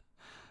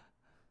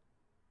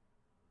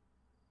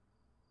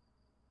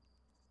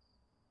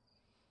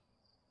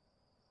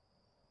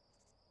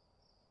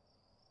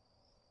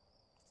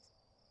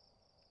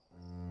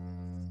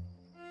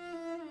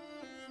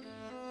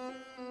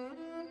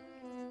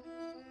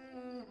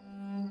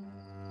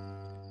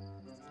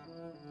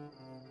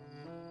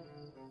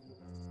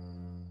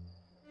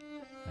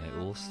it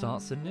all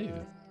starts anew.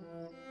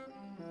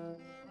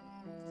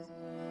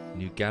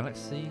 New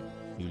galaxy,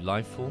 new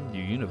life form,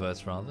 new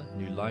universe rather,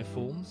 new life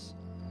forms,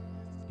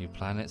 new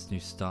planets, new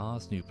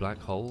stars, new black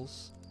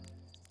holes.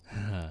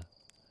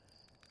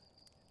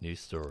 New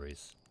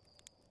stories.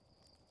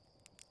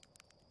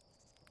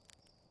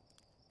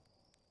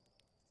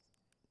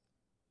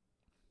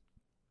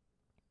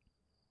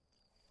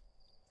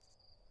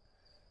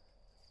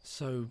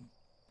 So,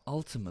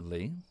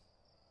 ultimately,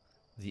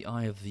 the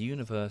eye of the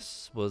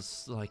universe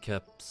was like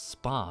a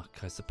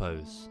spark, I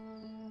suppose.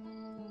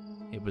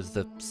 It was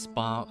the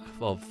spark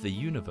of the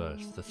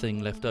universe, the thing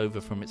left over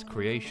from its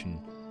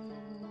creation,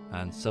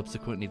 and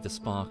subsequently the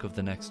spark of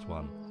the next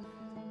one.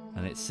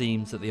 And it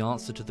seems that the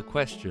answer to the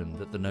question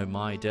that the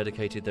Nomai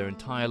dedicated their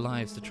entire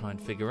lives to try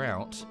and figure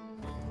out,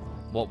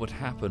 what would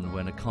happen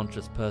when a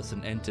conscious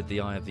person entered the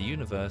eye of the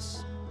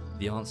universe,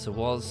 the answer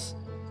was,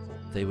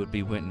 they would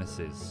be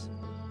witnesses.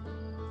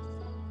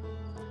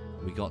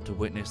 We got to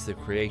witness the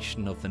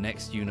creation of the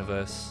next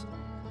universe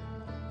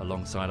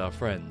alongside our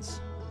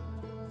friends.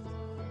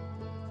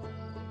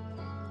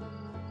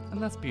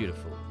 And that's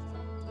beautiful.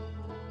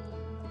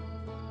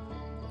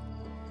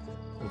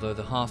 Although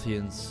the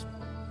Harthians,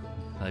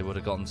 they would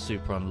have gotten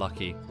super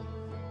unlucky.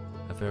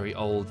 A very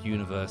old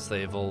universe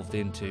they evolved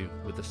into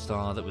with a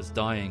star that was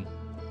dying,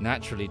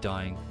 naturally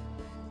dying.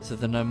 So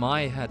the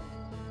Nomai had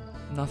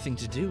nothing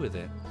to do with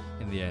it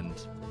in the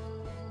end.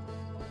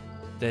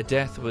 Their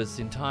death was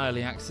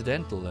entirely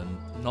accidental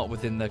and not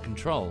within their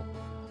control.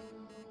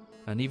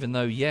 And even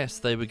though, yes,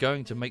 they were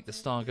going to make the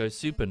star go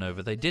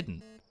supernova, they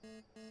didn't.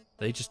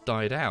 They just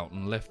died out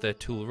and left their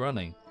tool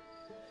running.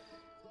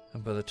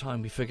 And by the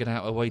time we figured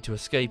out a way to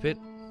escape it,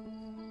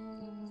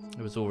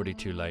 it was already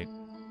too late.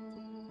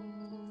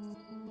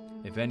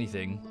 If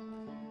anything,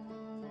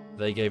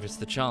 they gave us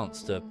the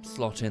chance to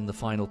slot in the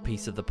final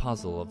piece of the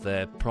puzzle of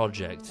their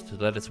project to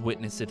let us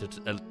witness it,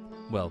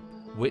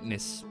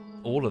 witness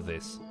all of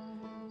this.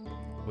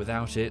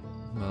 Without it,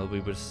 well, we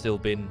would have still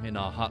been in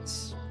our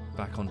huts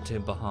back on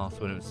Timber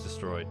Hearth when it was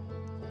destroyed.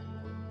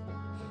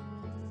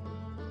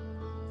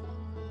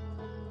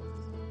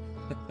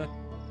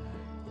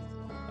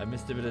 I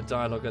missed a bit of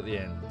dialogue at the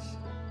end.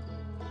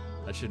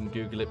 I shouldn't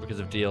Google it because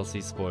of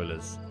DLC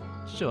spoilers.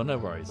 Sure, no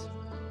worries.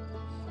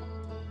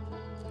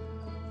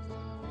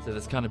 So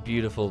that's kind of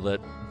beautiful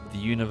that the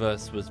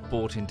universe was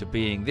brought into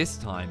being this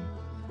time,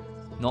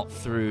 not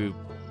through,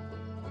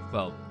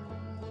 well,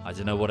 I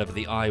don't know whatever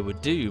the eye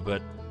would do,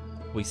 but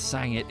we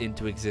sang it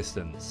into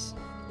existence.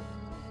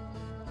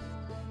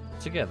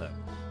 Together.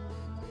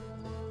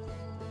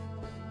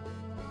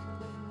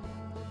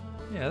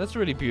 Yeah, that's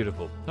really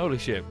beautiful. Holy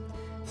shit.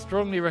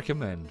 Strongly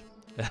recommend.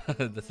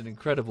 That's an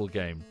incredible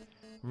game.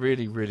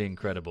 Really, really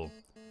incredible.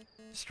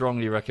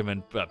 Strongly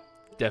recommend,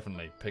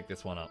 definitely pick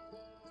this one up.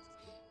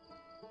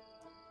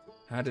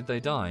 How did they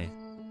die?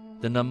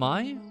 The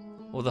Nomai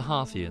or the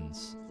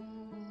Harthians?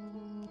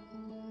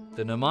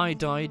 The Nomai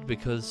died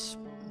because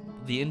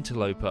the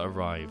interloper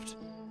arrived,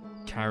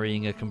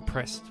 carrying a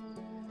compressed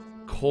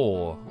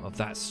core of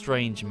that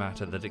strange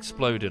matter that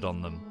exploded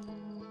on them,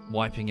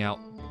 wiping out,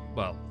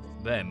 well,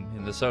 them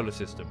in the solar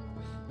system.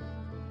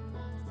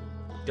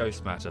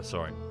 Ghost matter,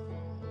 sorry.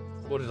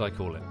 What did I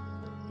call it?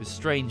 It was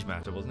strange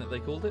matter, wasn't it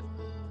they called it?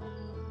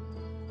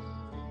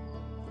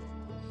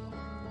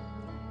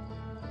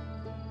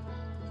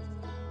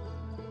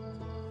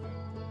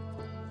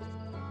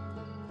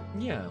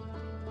 Yeah,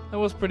 that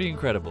was pretty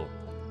incredible.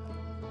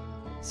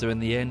 So in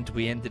the end,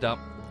 we ended up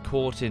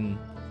caught in,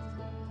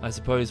 I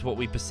suppose, what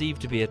we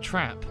perceived to be a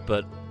trap,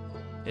 but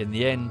in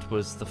the end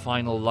was the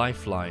final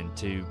lifeline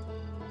to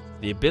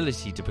the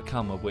ability to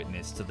become a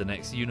witness to the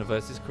next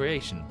universe's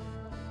creation.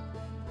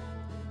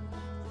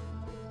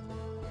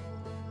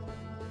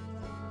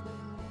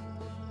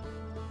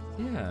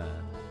 Yeah.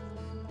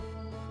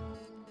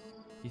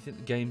 You think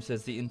the game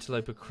says the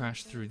interloper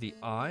crashed through the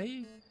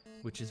eye,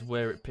 which is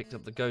where it picked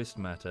up the ghost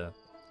matter?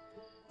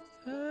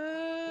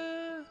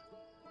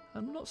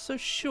 I'm not so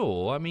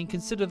sure. I mean,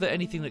 consider that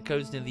anything that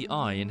goes near the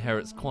eye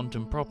inherits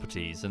quantum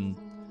properties, and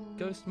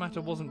ghost matter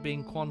wasn't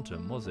being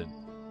quantum, was it?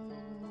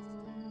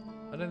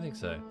 I don't think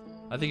so.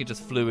 I think it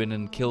just flew in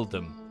and killed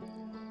them.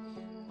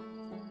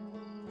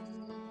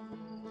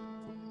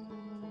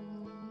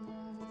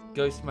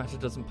 Ghost matter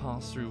doesn't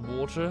pass through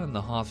water, and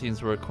the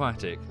Harthians were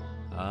aquatic.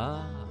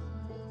 Ah,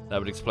 that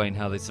would explain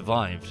how they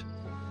survived.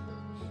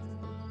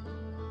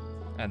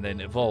 And then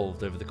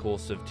evolved over the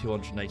course of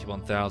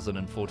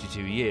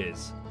 281,042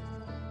 years.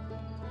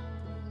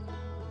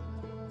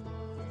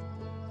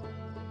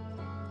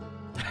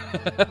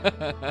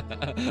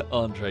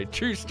 Andre,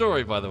 true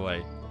story, by the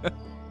way.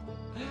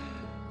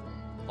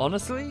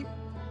 Honestly,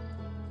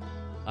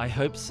 I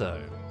hope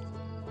so.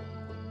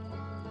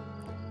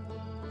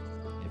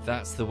 If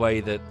that's the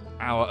way that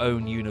our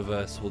own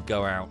universe will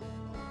go out,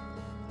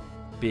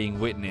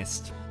 being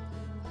witnessed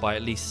by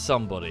at least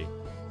somebody,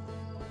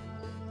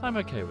 I'm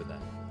okay with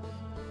that.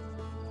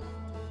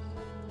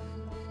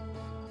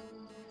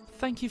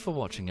 Thank you for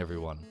watching,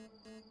 everyone.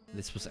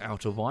 This was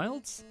Outer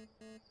Wilds.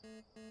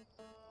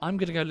 I'm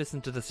going to go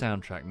listen to the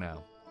soundtrack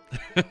now.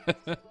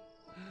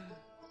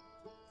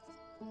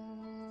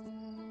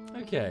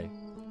 Okay.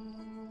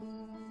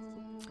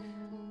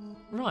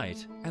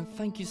 Right, and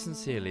thank you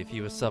sincerely if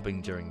you were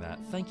subbing during that.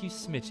 Thank you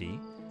Smitty,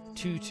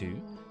 Tutu,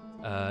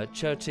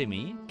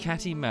 Chertimi,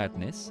 Catty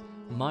Madness,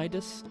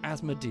 Midas,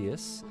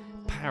 Asmodeus,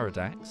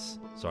 Paradax,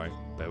 sorry,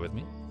 bear with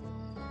me,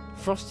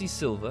 Frosty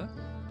Silver,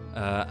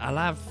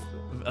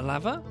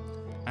 Alava,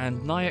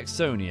 and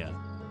Nyaxonia,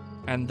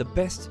 and the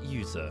best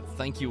user.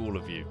 Thank you all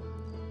of you.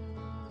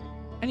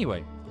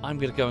 Anyway, I'm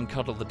going to go and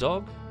cuddle the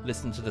dog,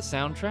 listen to the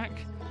soundtrack,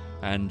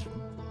 and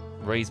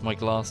raise my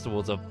glass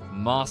towards a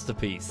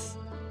masterpiece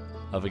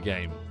of a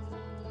game.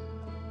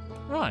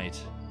 Right.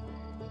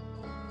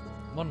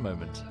 One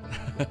moment.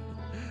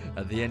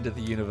 At the end of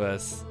the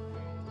universe,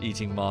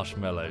 eating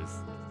marshmallows.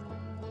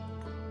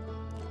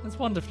 That's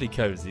wonderfully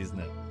cozy, isn't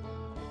it?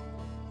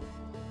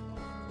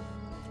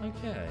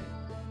 Okay.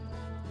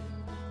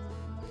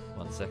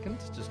 1 second,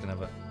 just gonna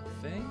have a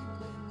thing.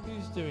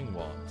 Who's doing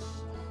what?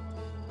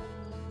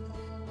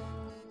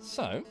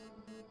 So,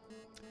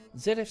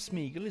 ZF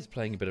Smeagol is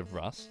playing a bit of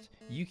Rust,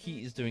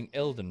 Yuki is doing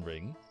Elden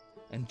Ring,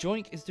 and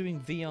Joink is doing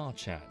VR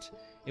chat.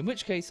 In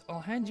which case,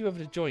 I'll hand you over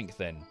to Joink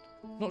then.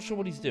 Not sure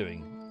what he's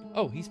doing.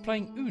 Oh, he's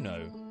playing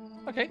Uno.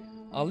 Okay,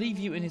 I'll leave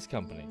you in his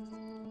company.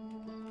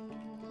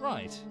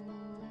 Right.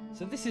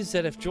 So this is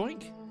ZF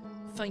Joink.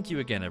 Thank you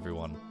again,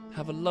 everyone.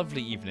 Have a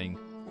lovely evening.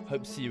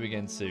 Hope to see you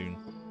again soon.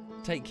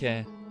 Take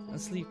care and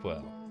sleep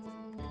well.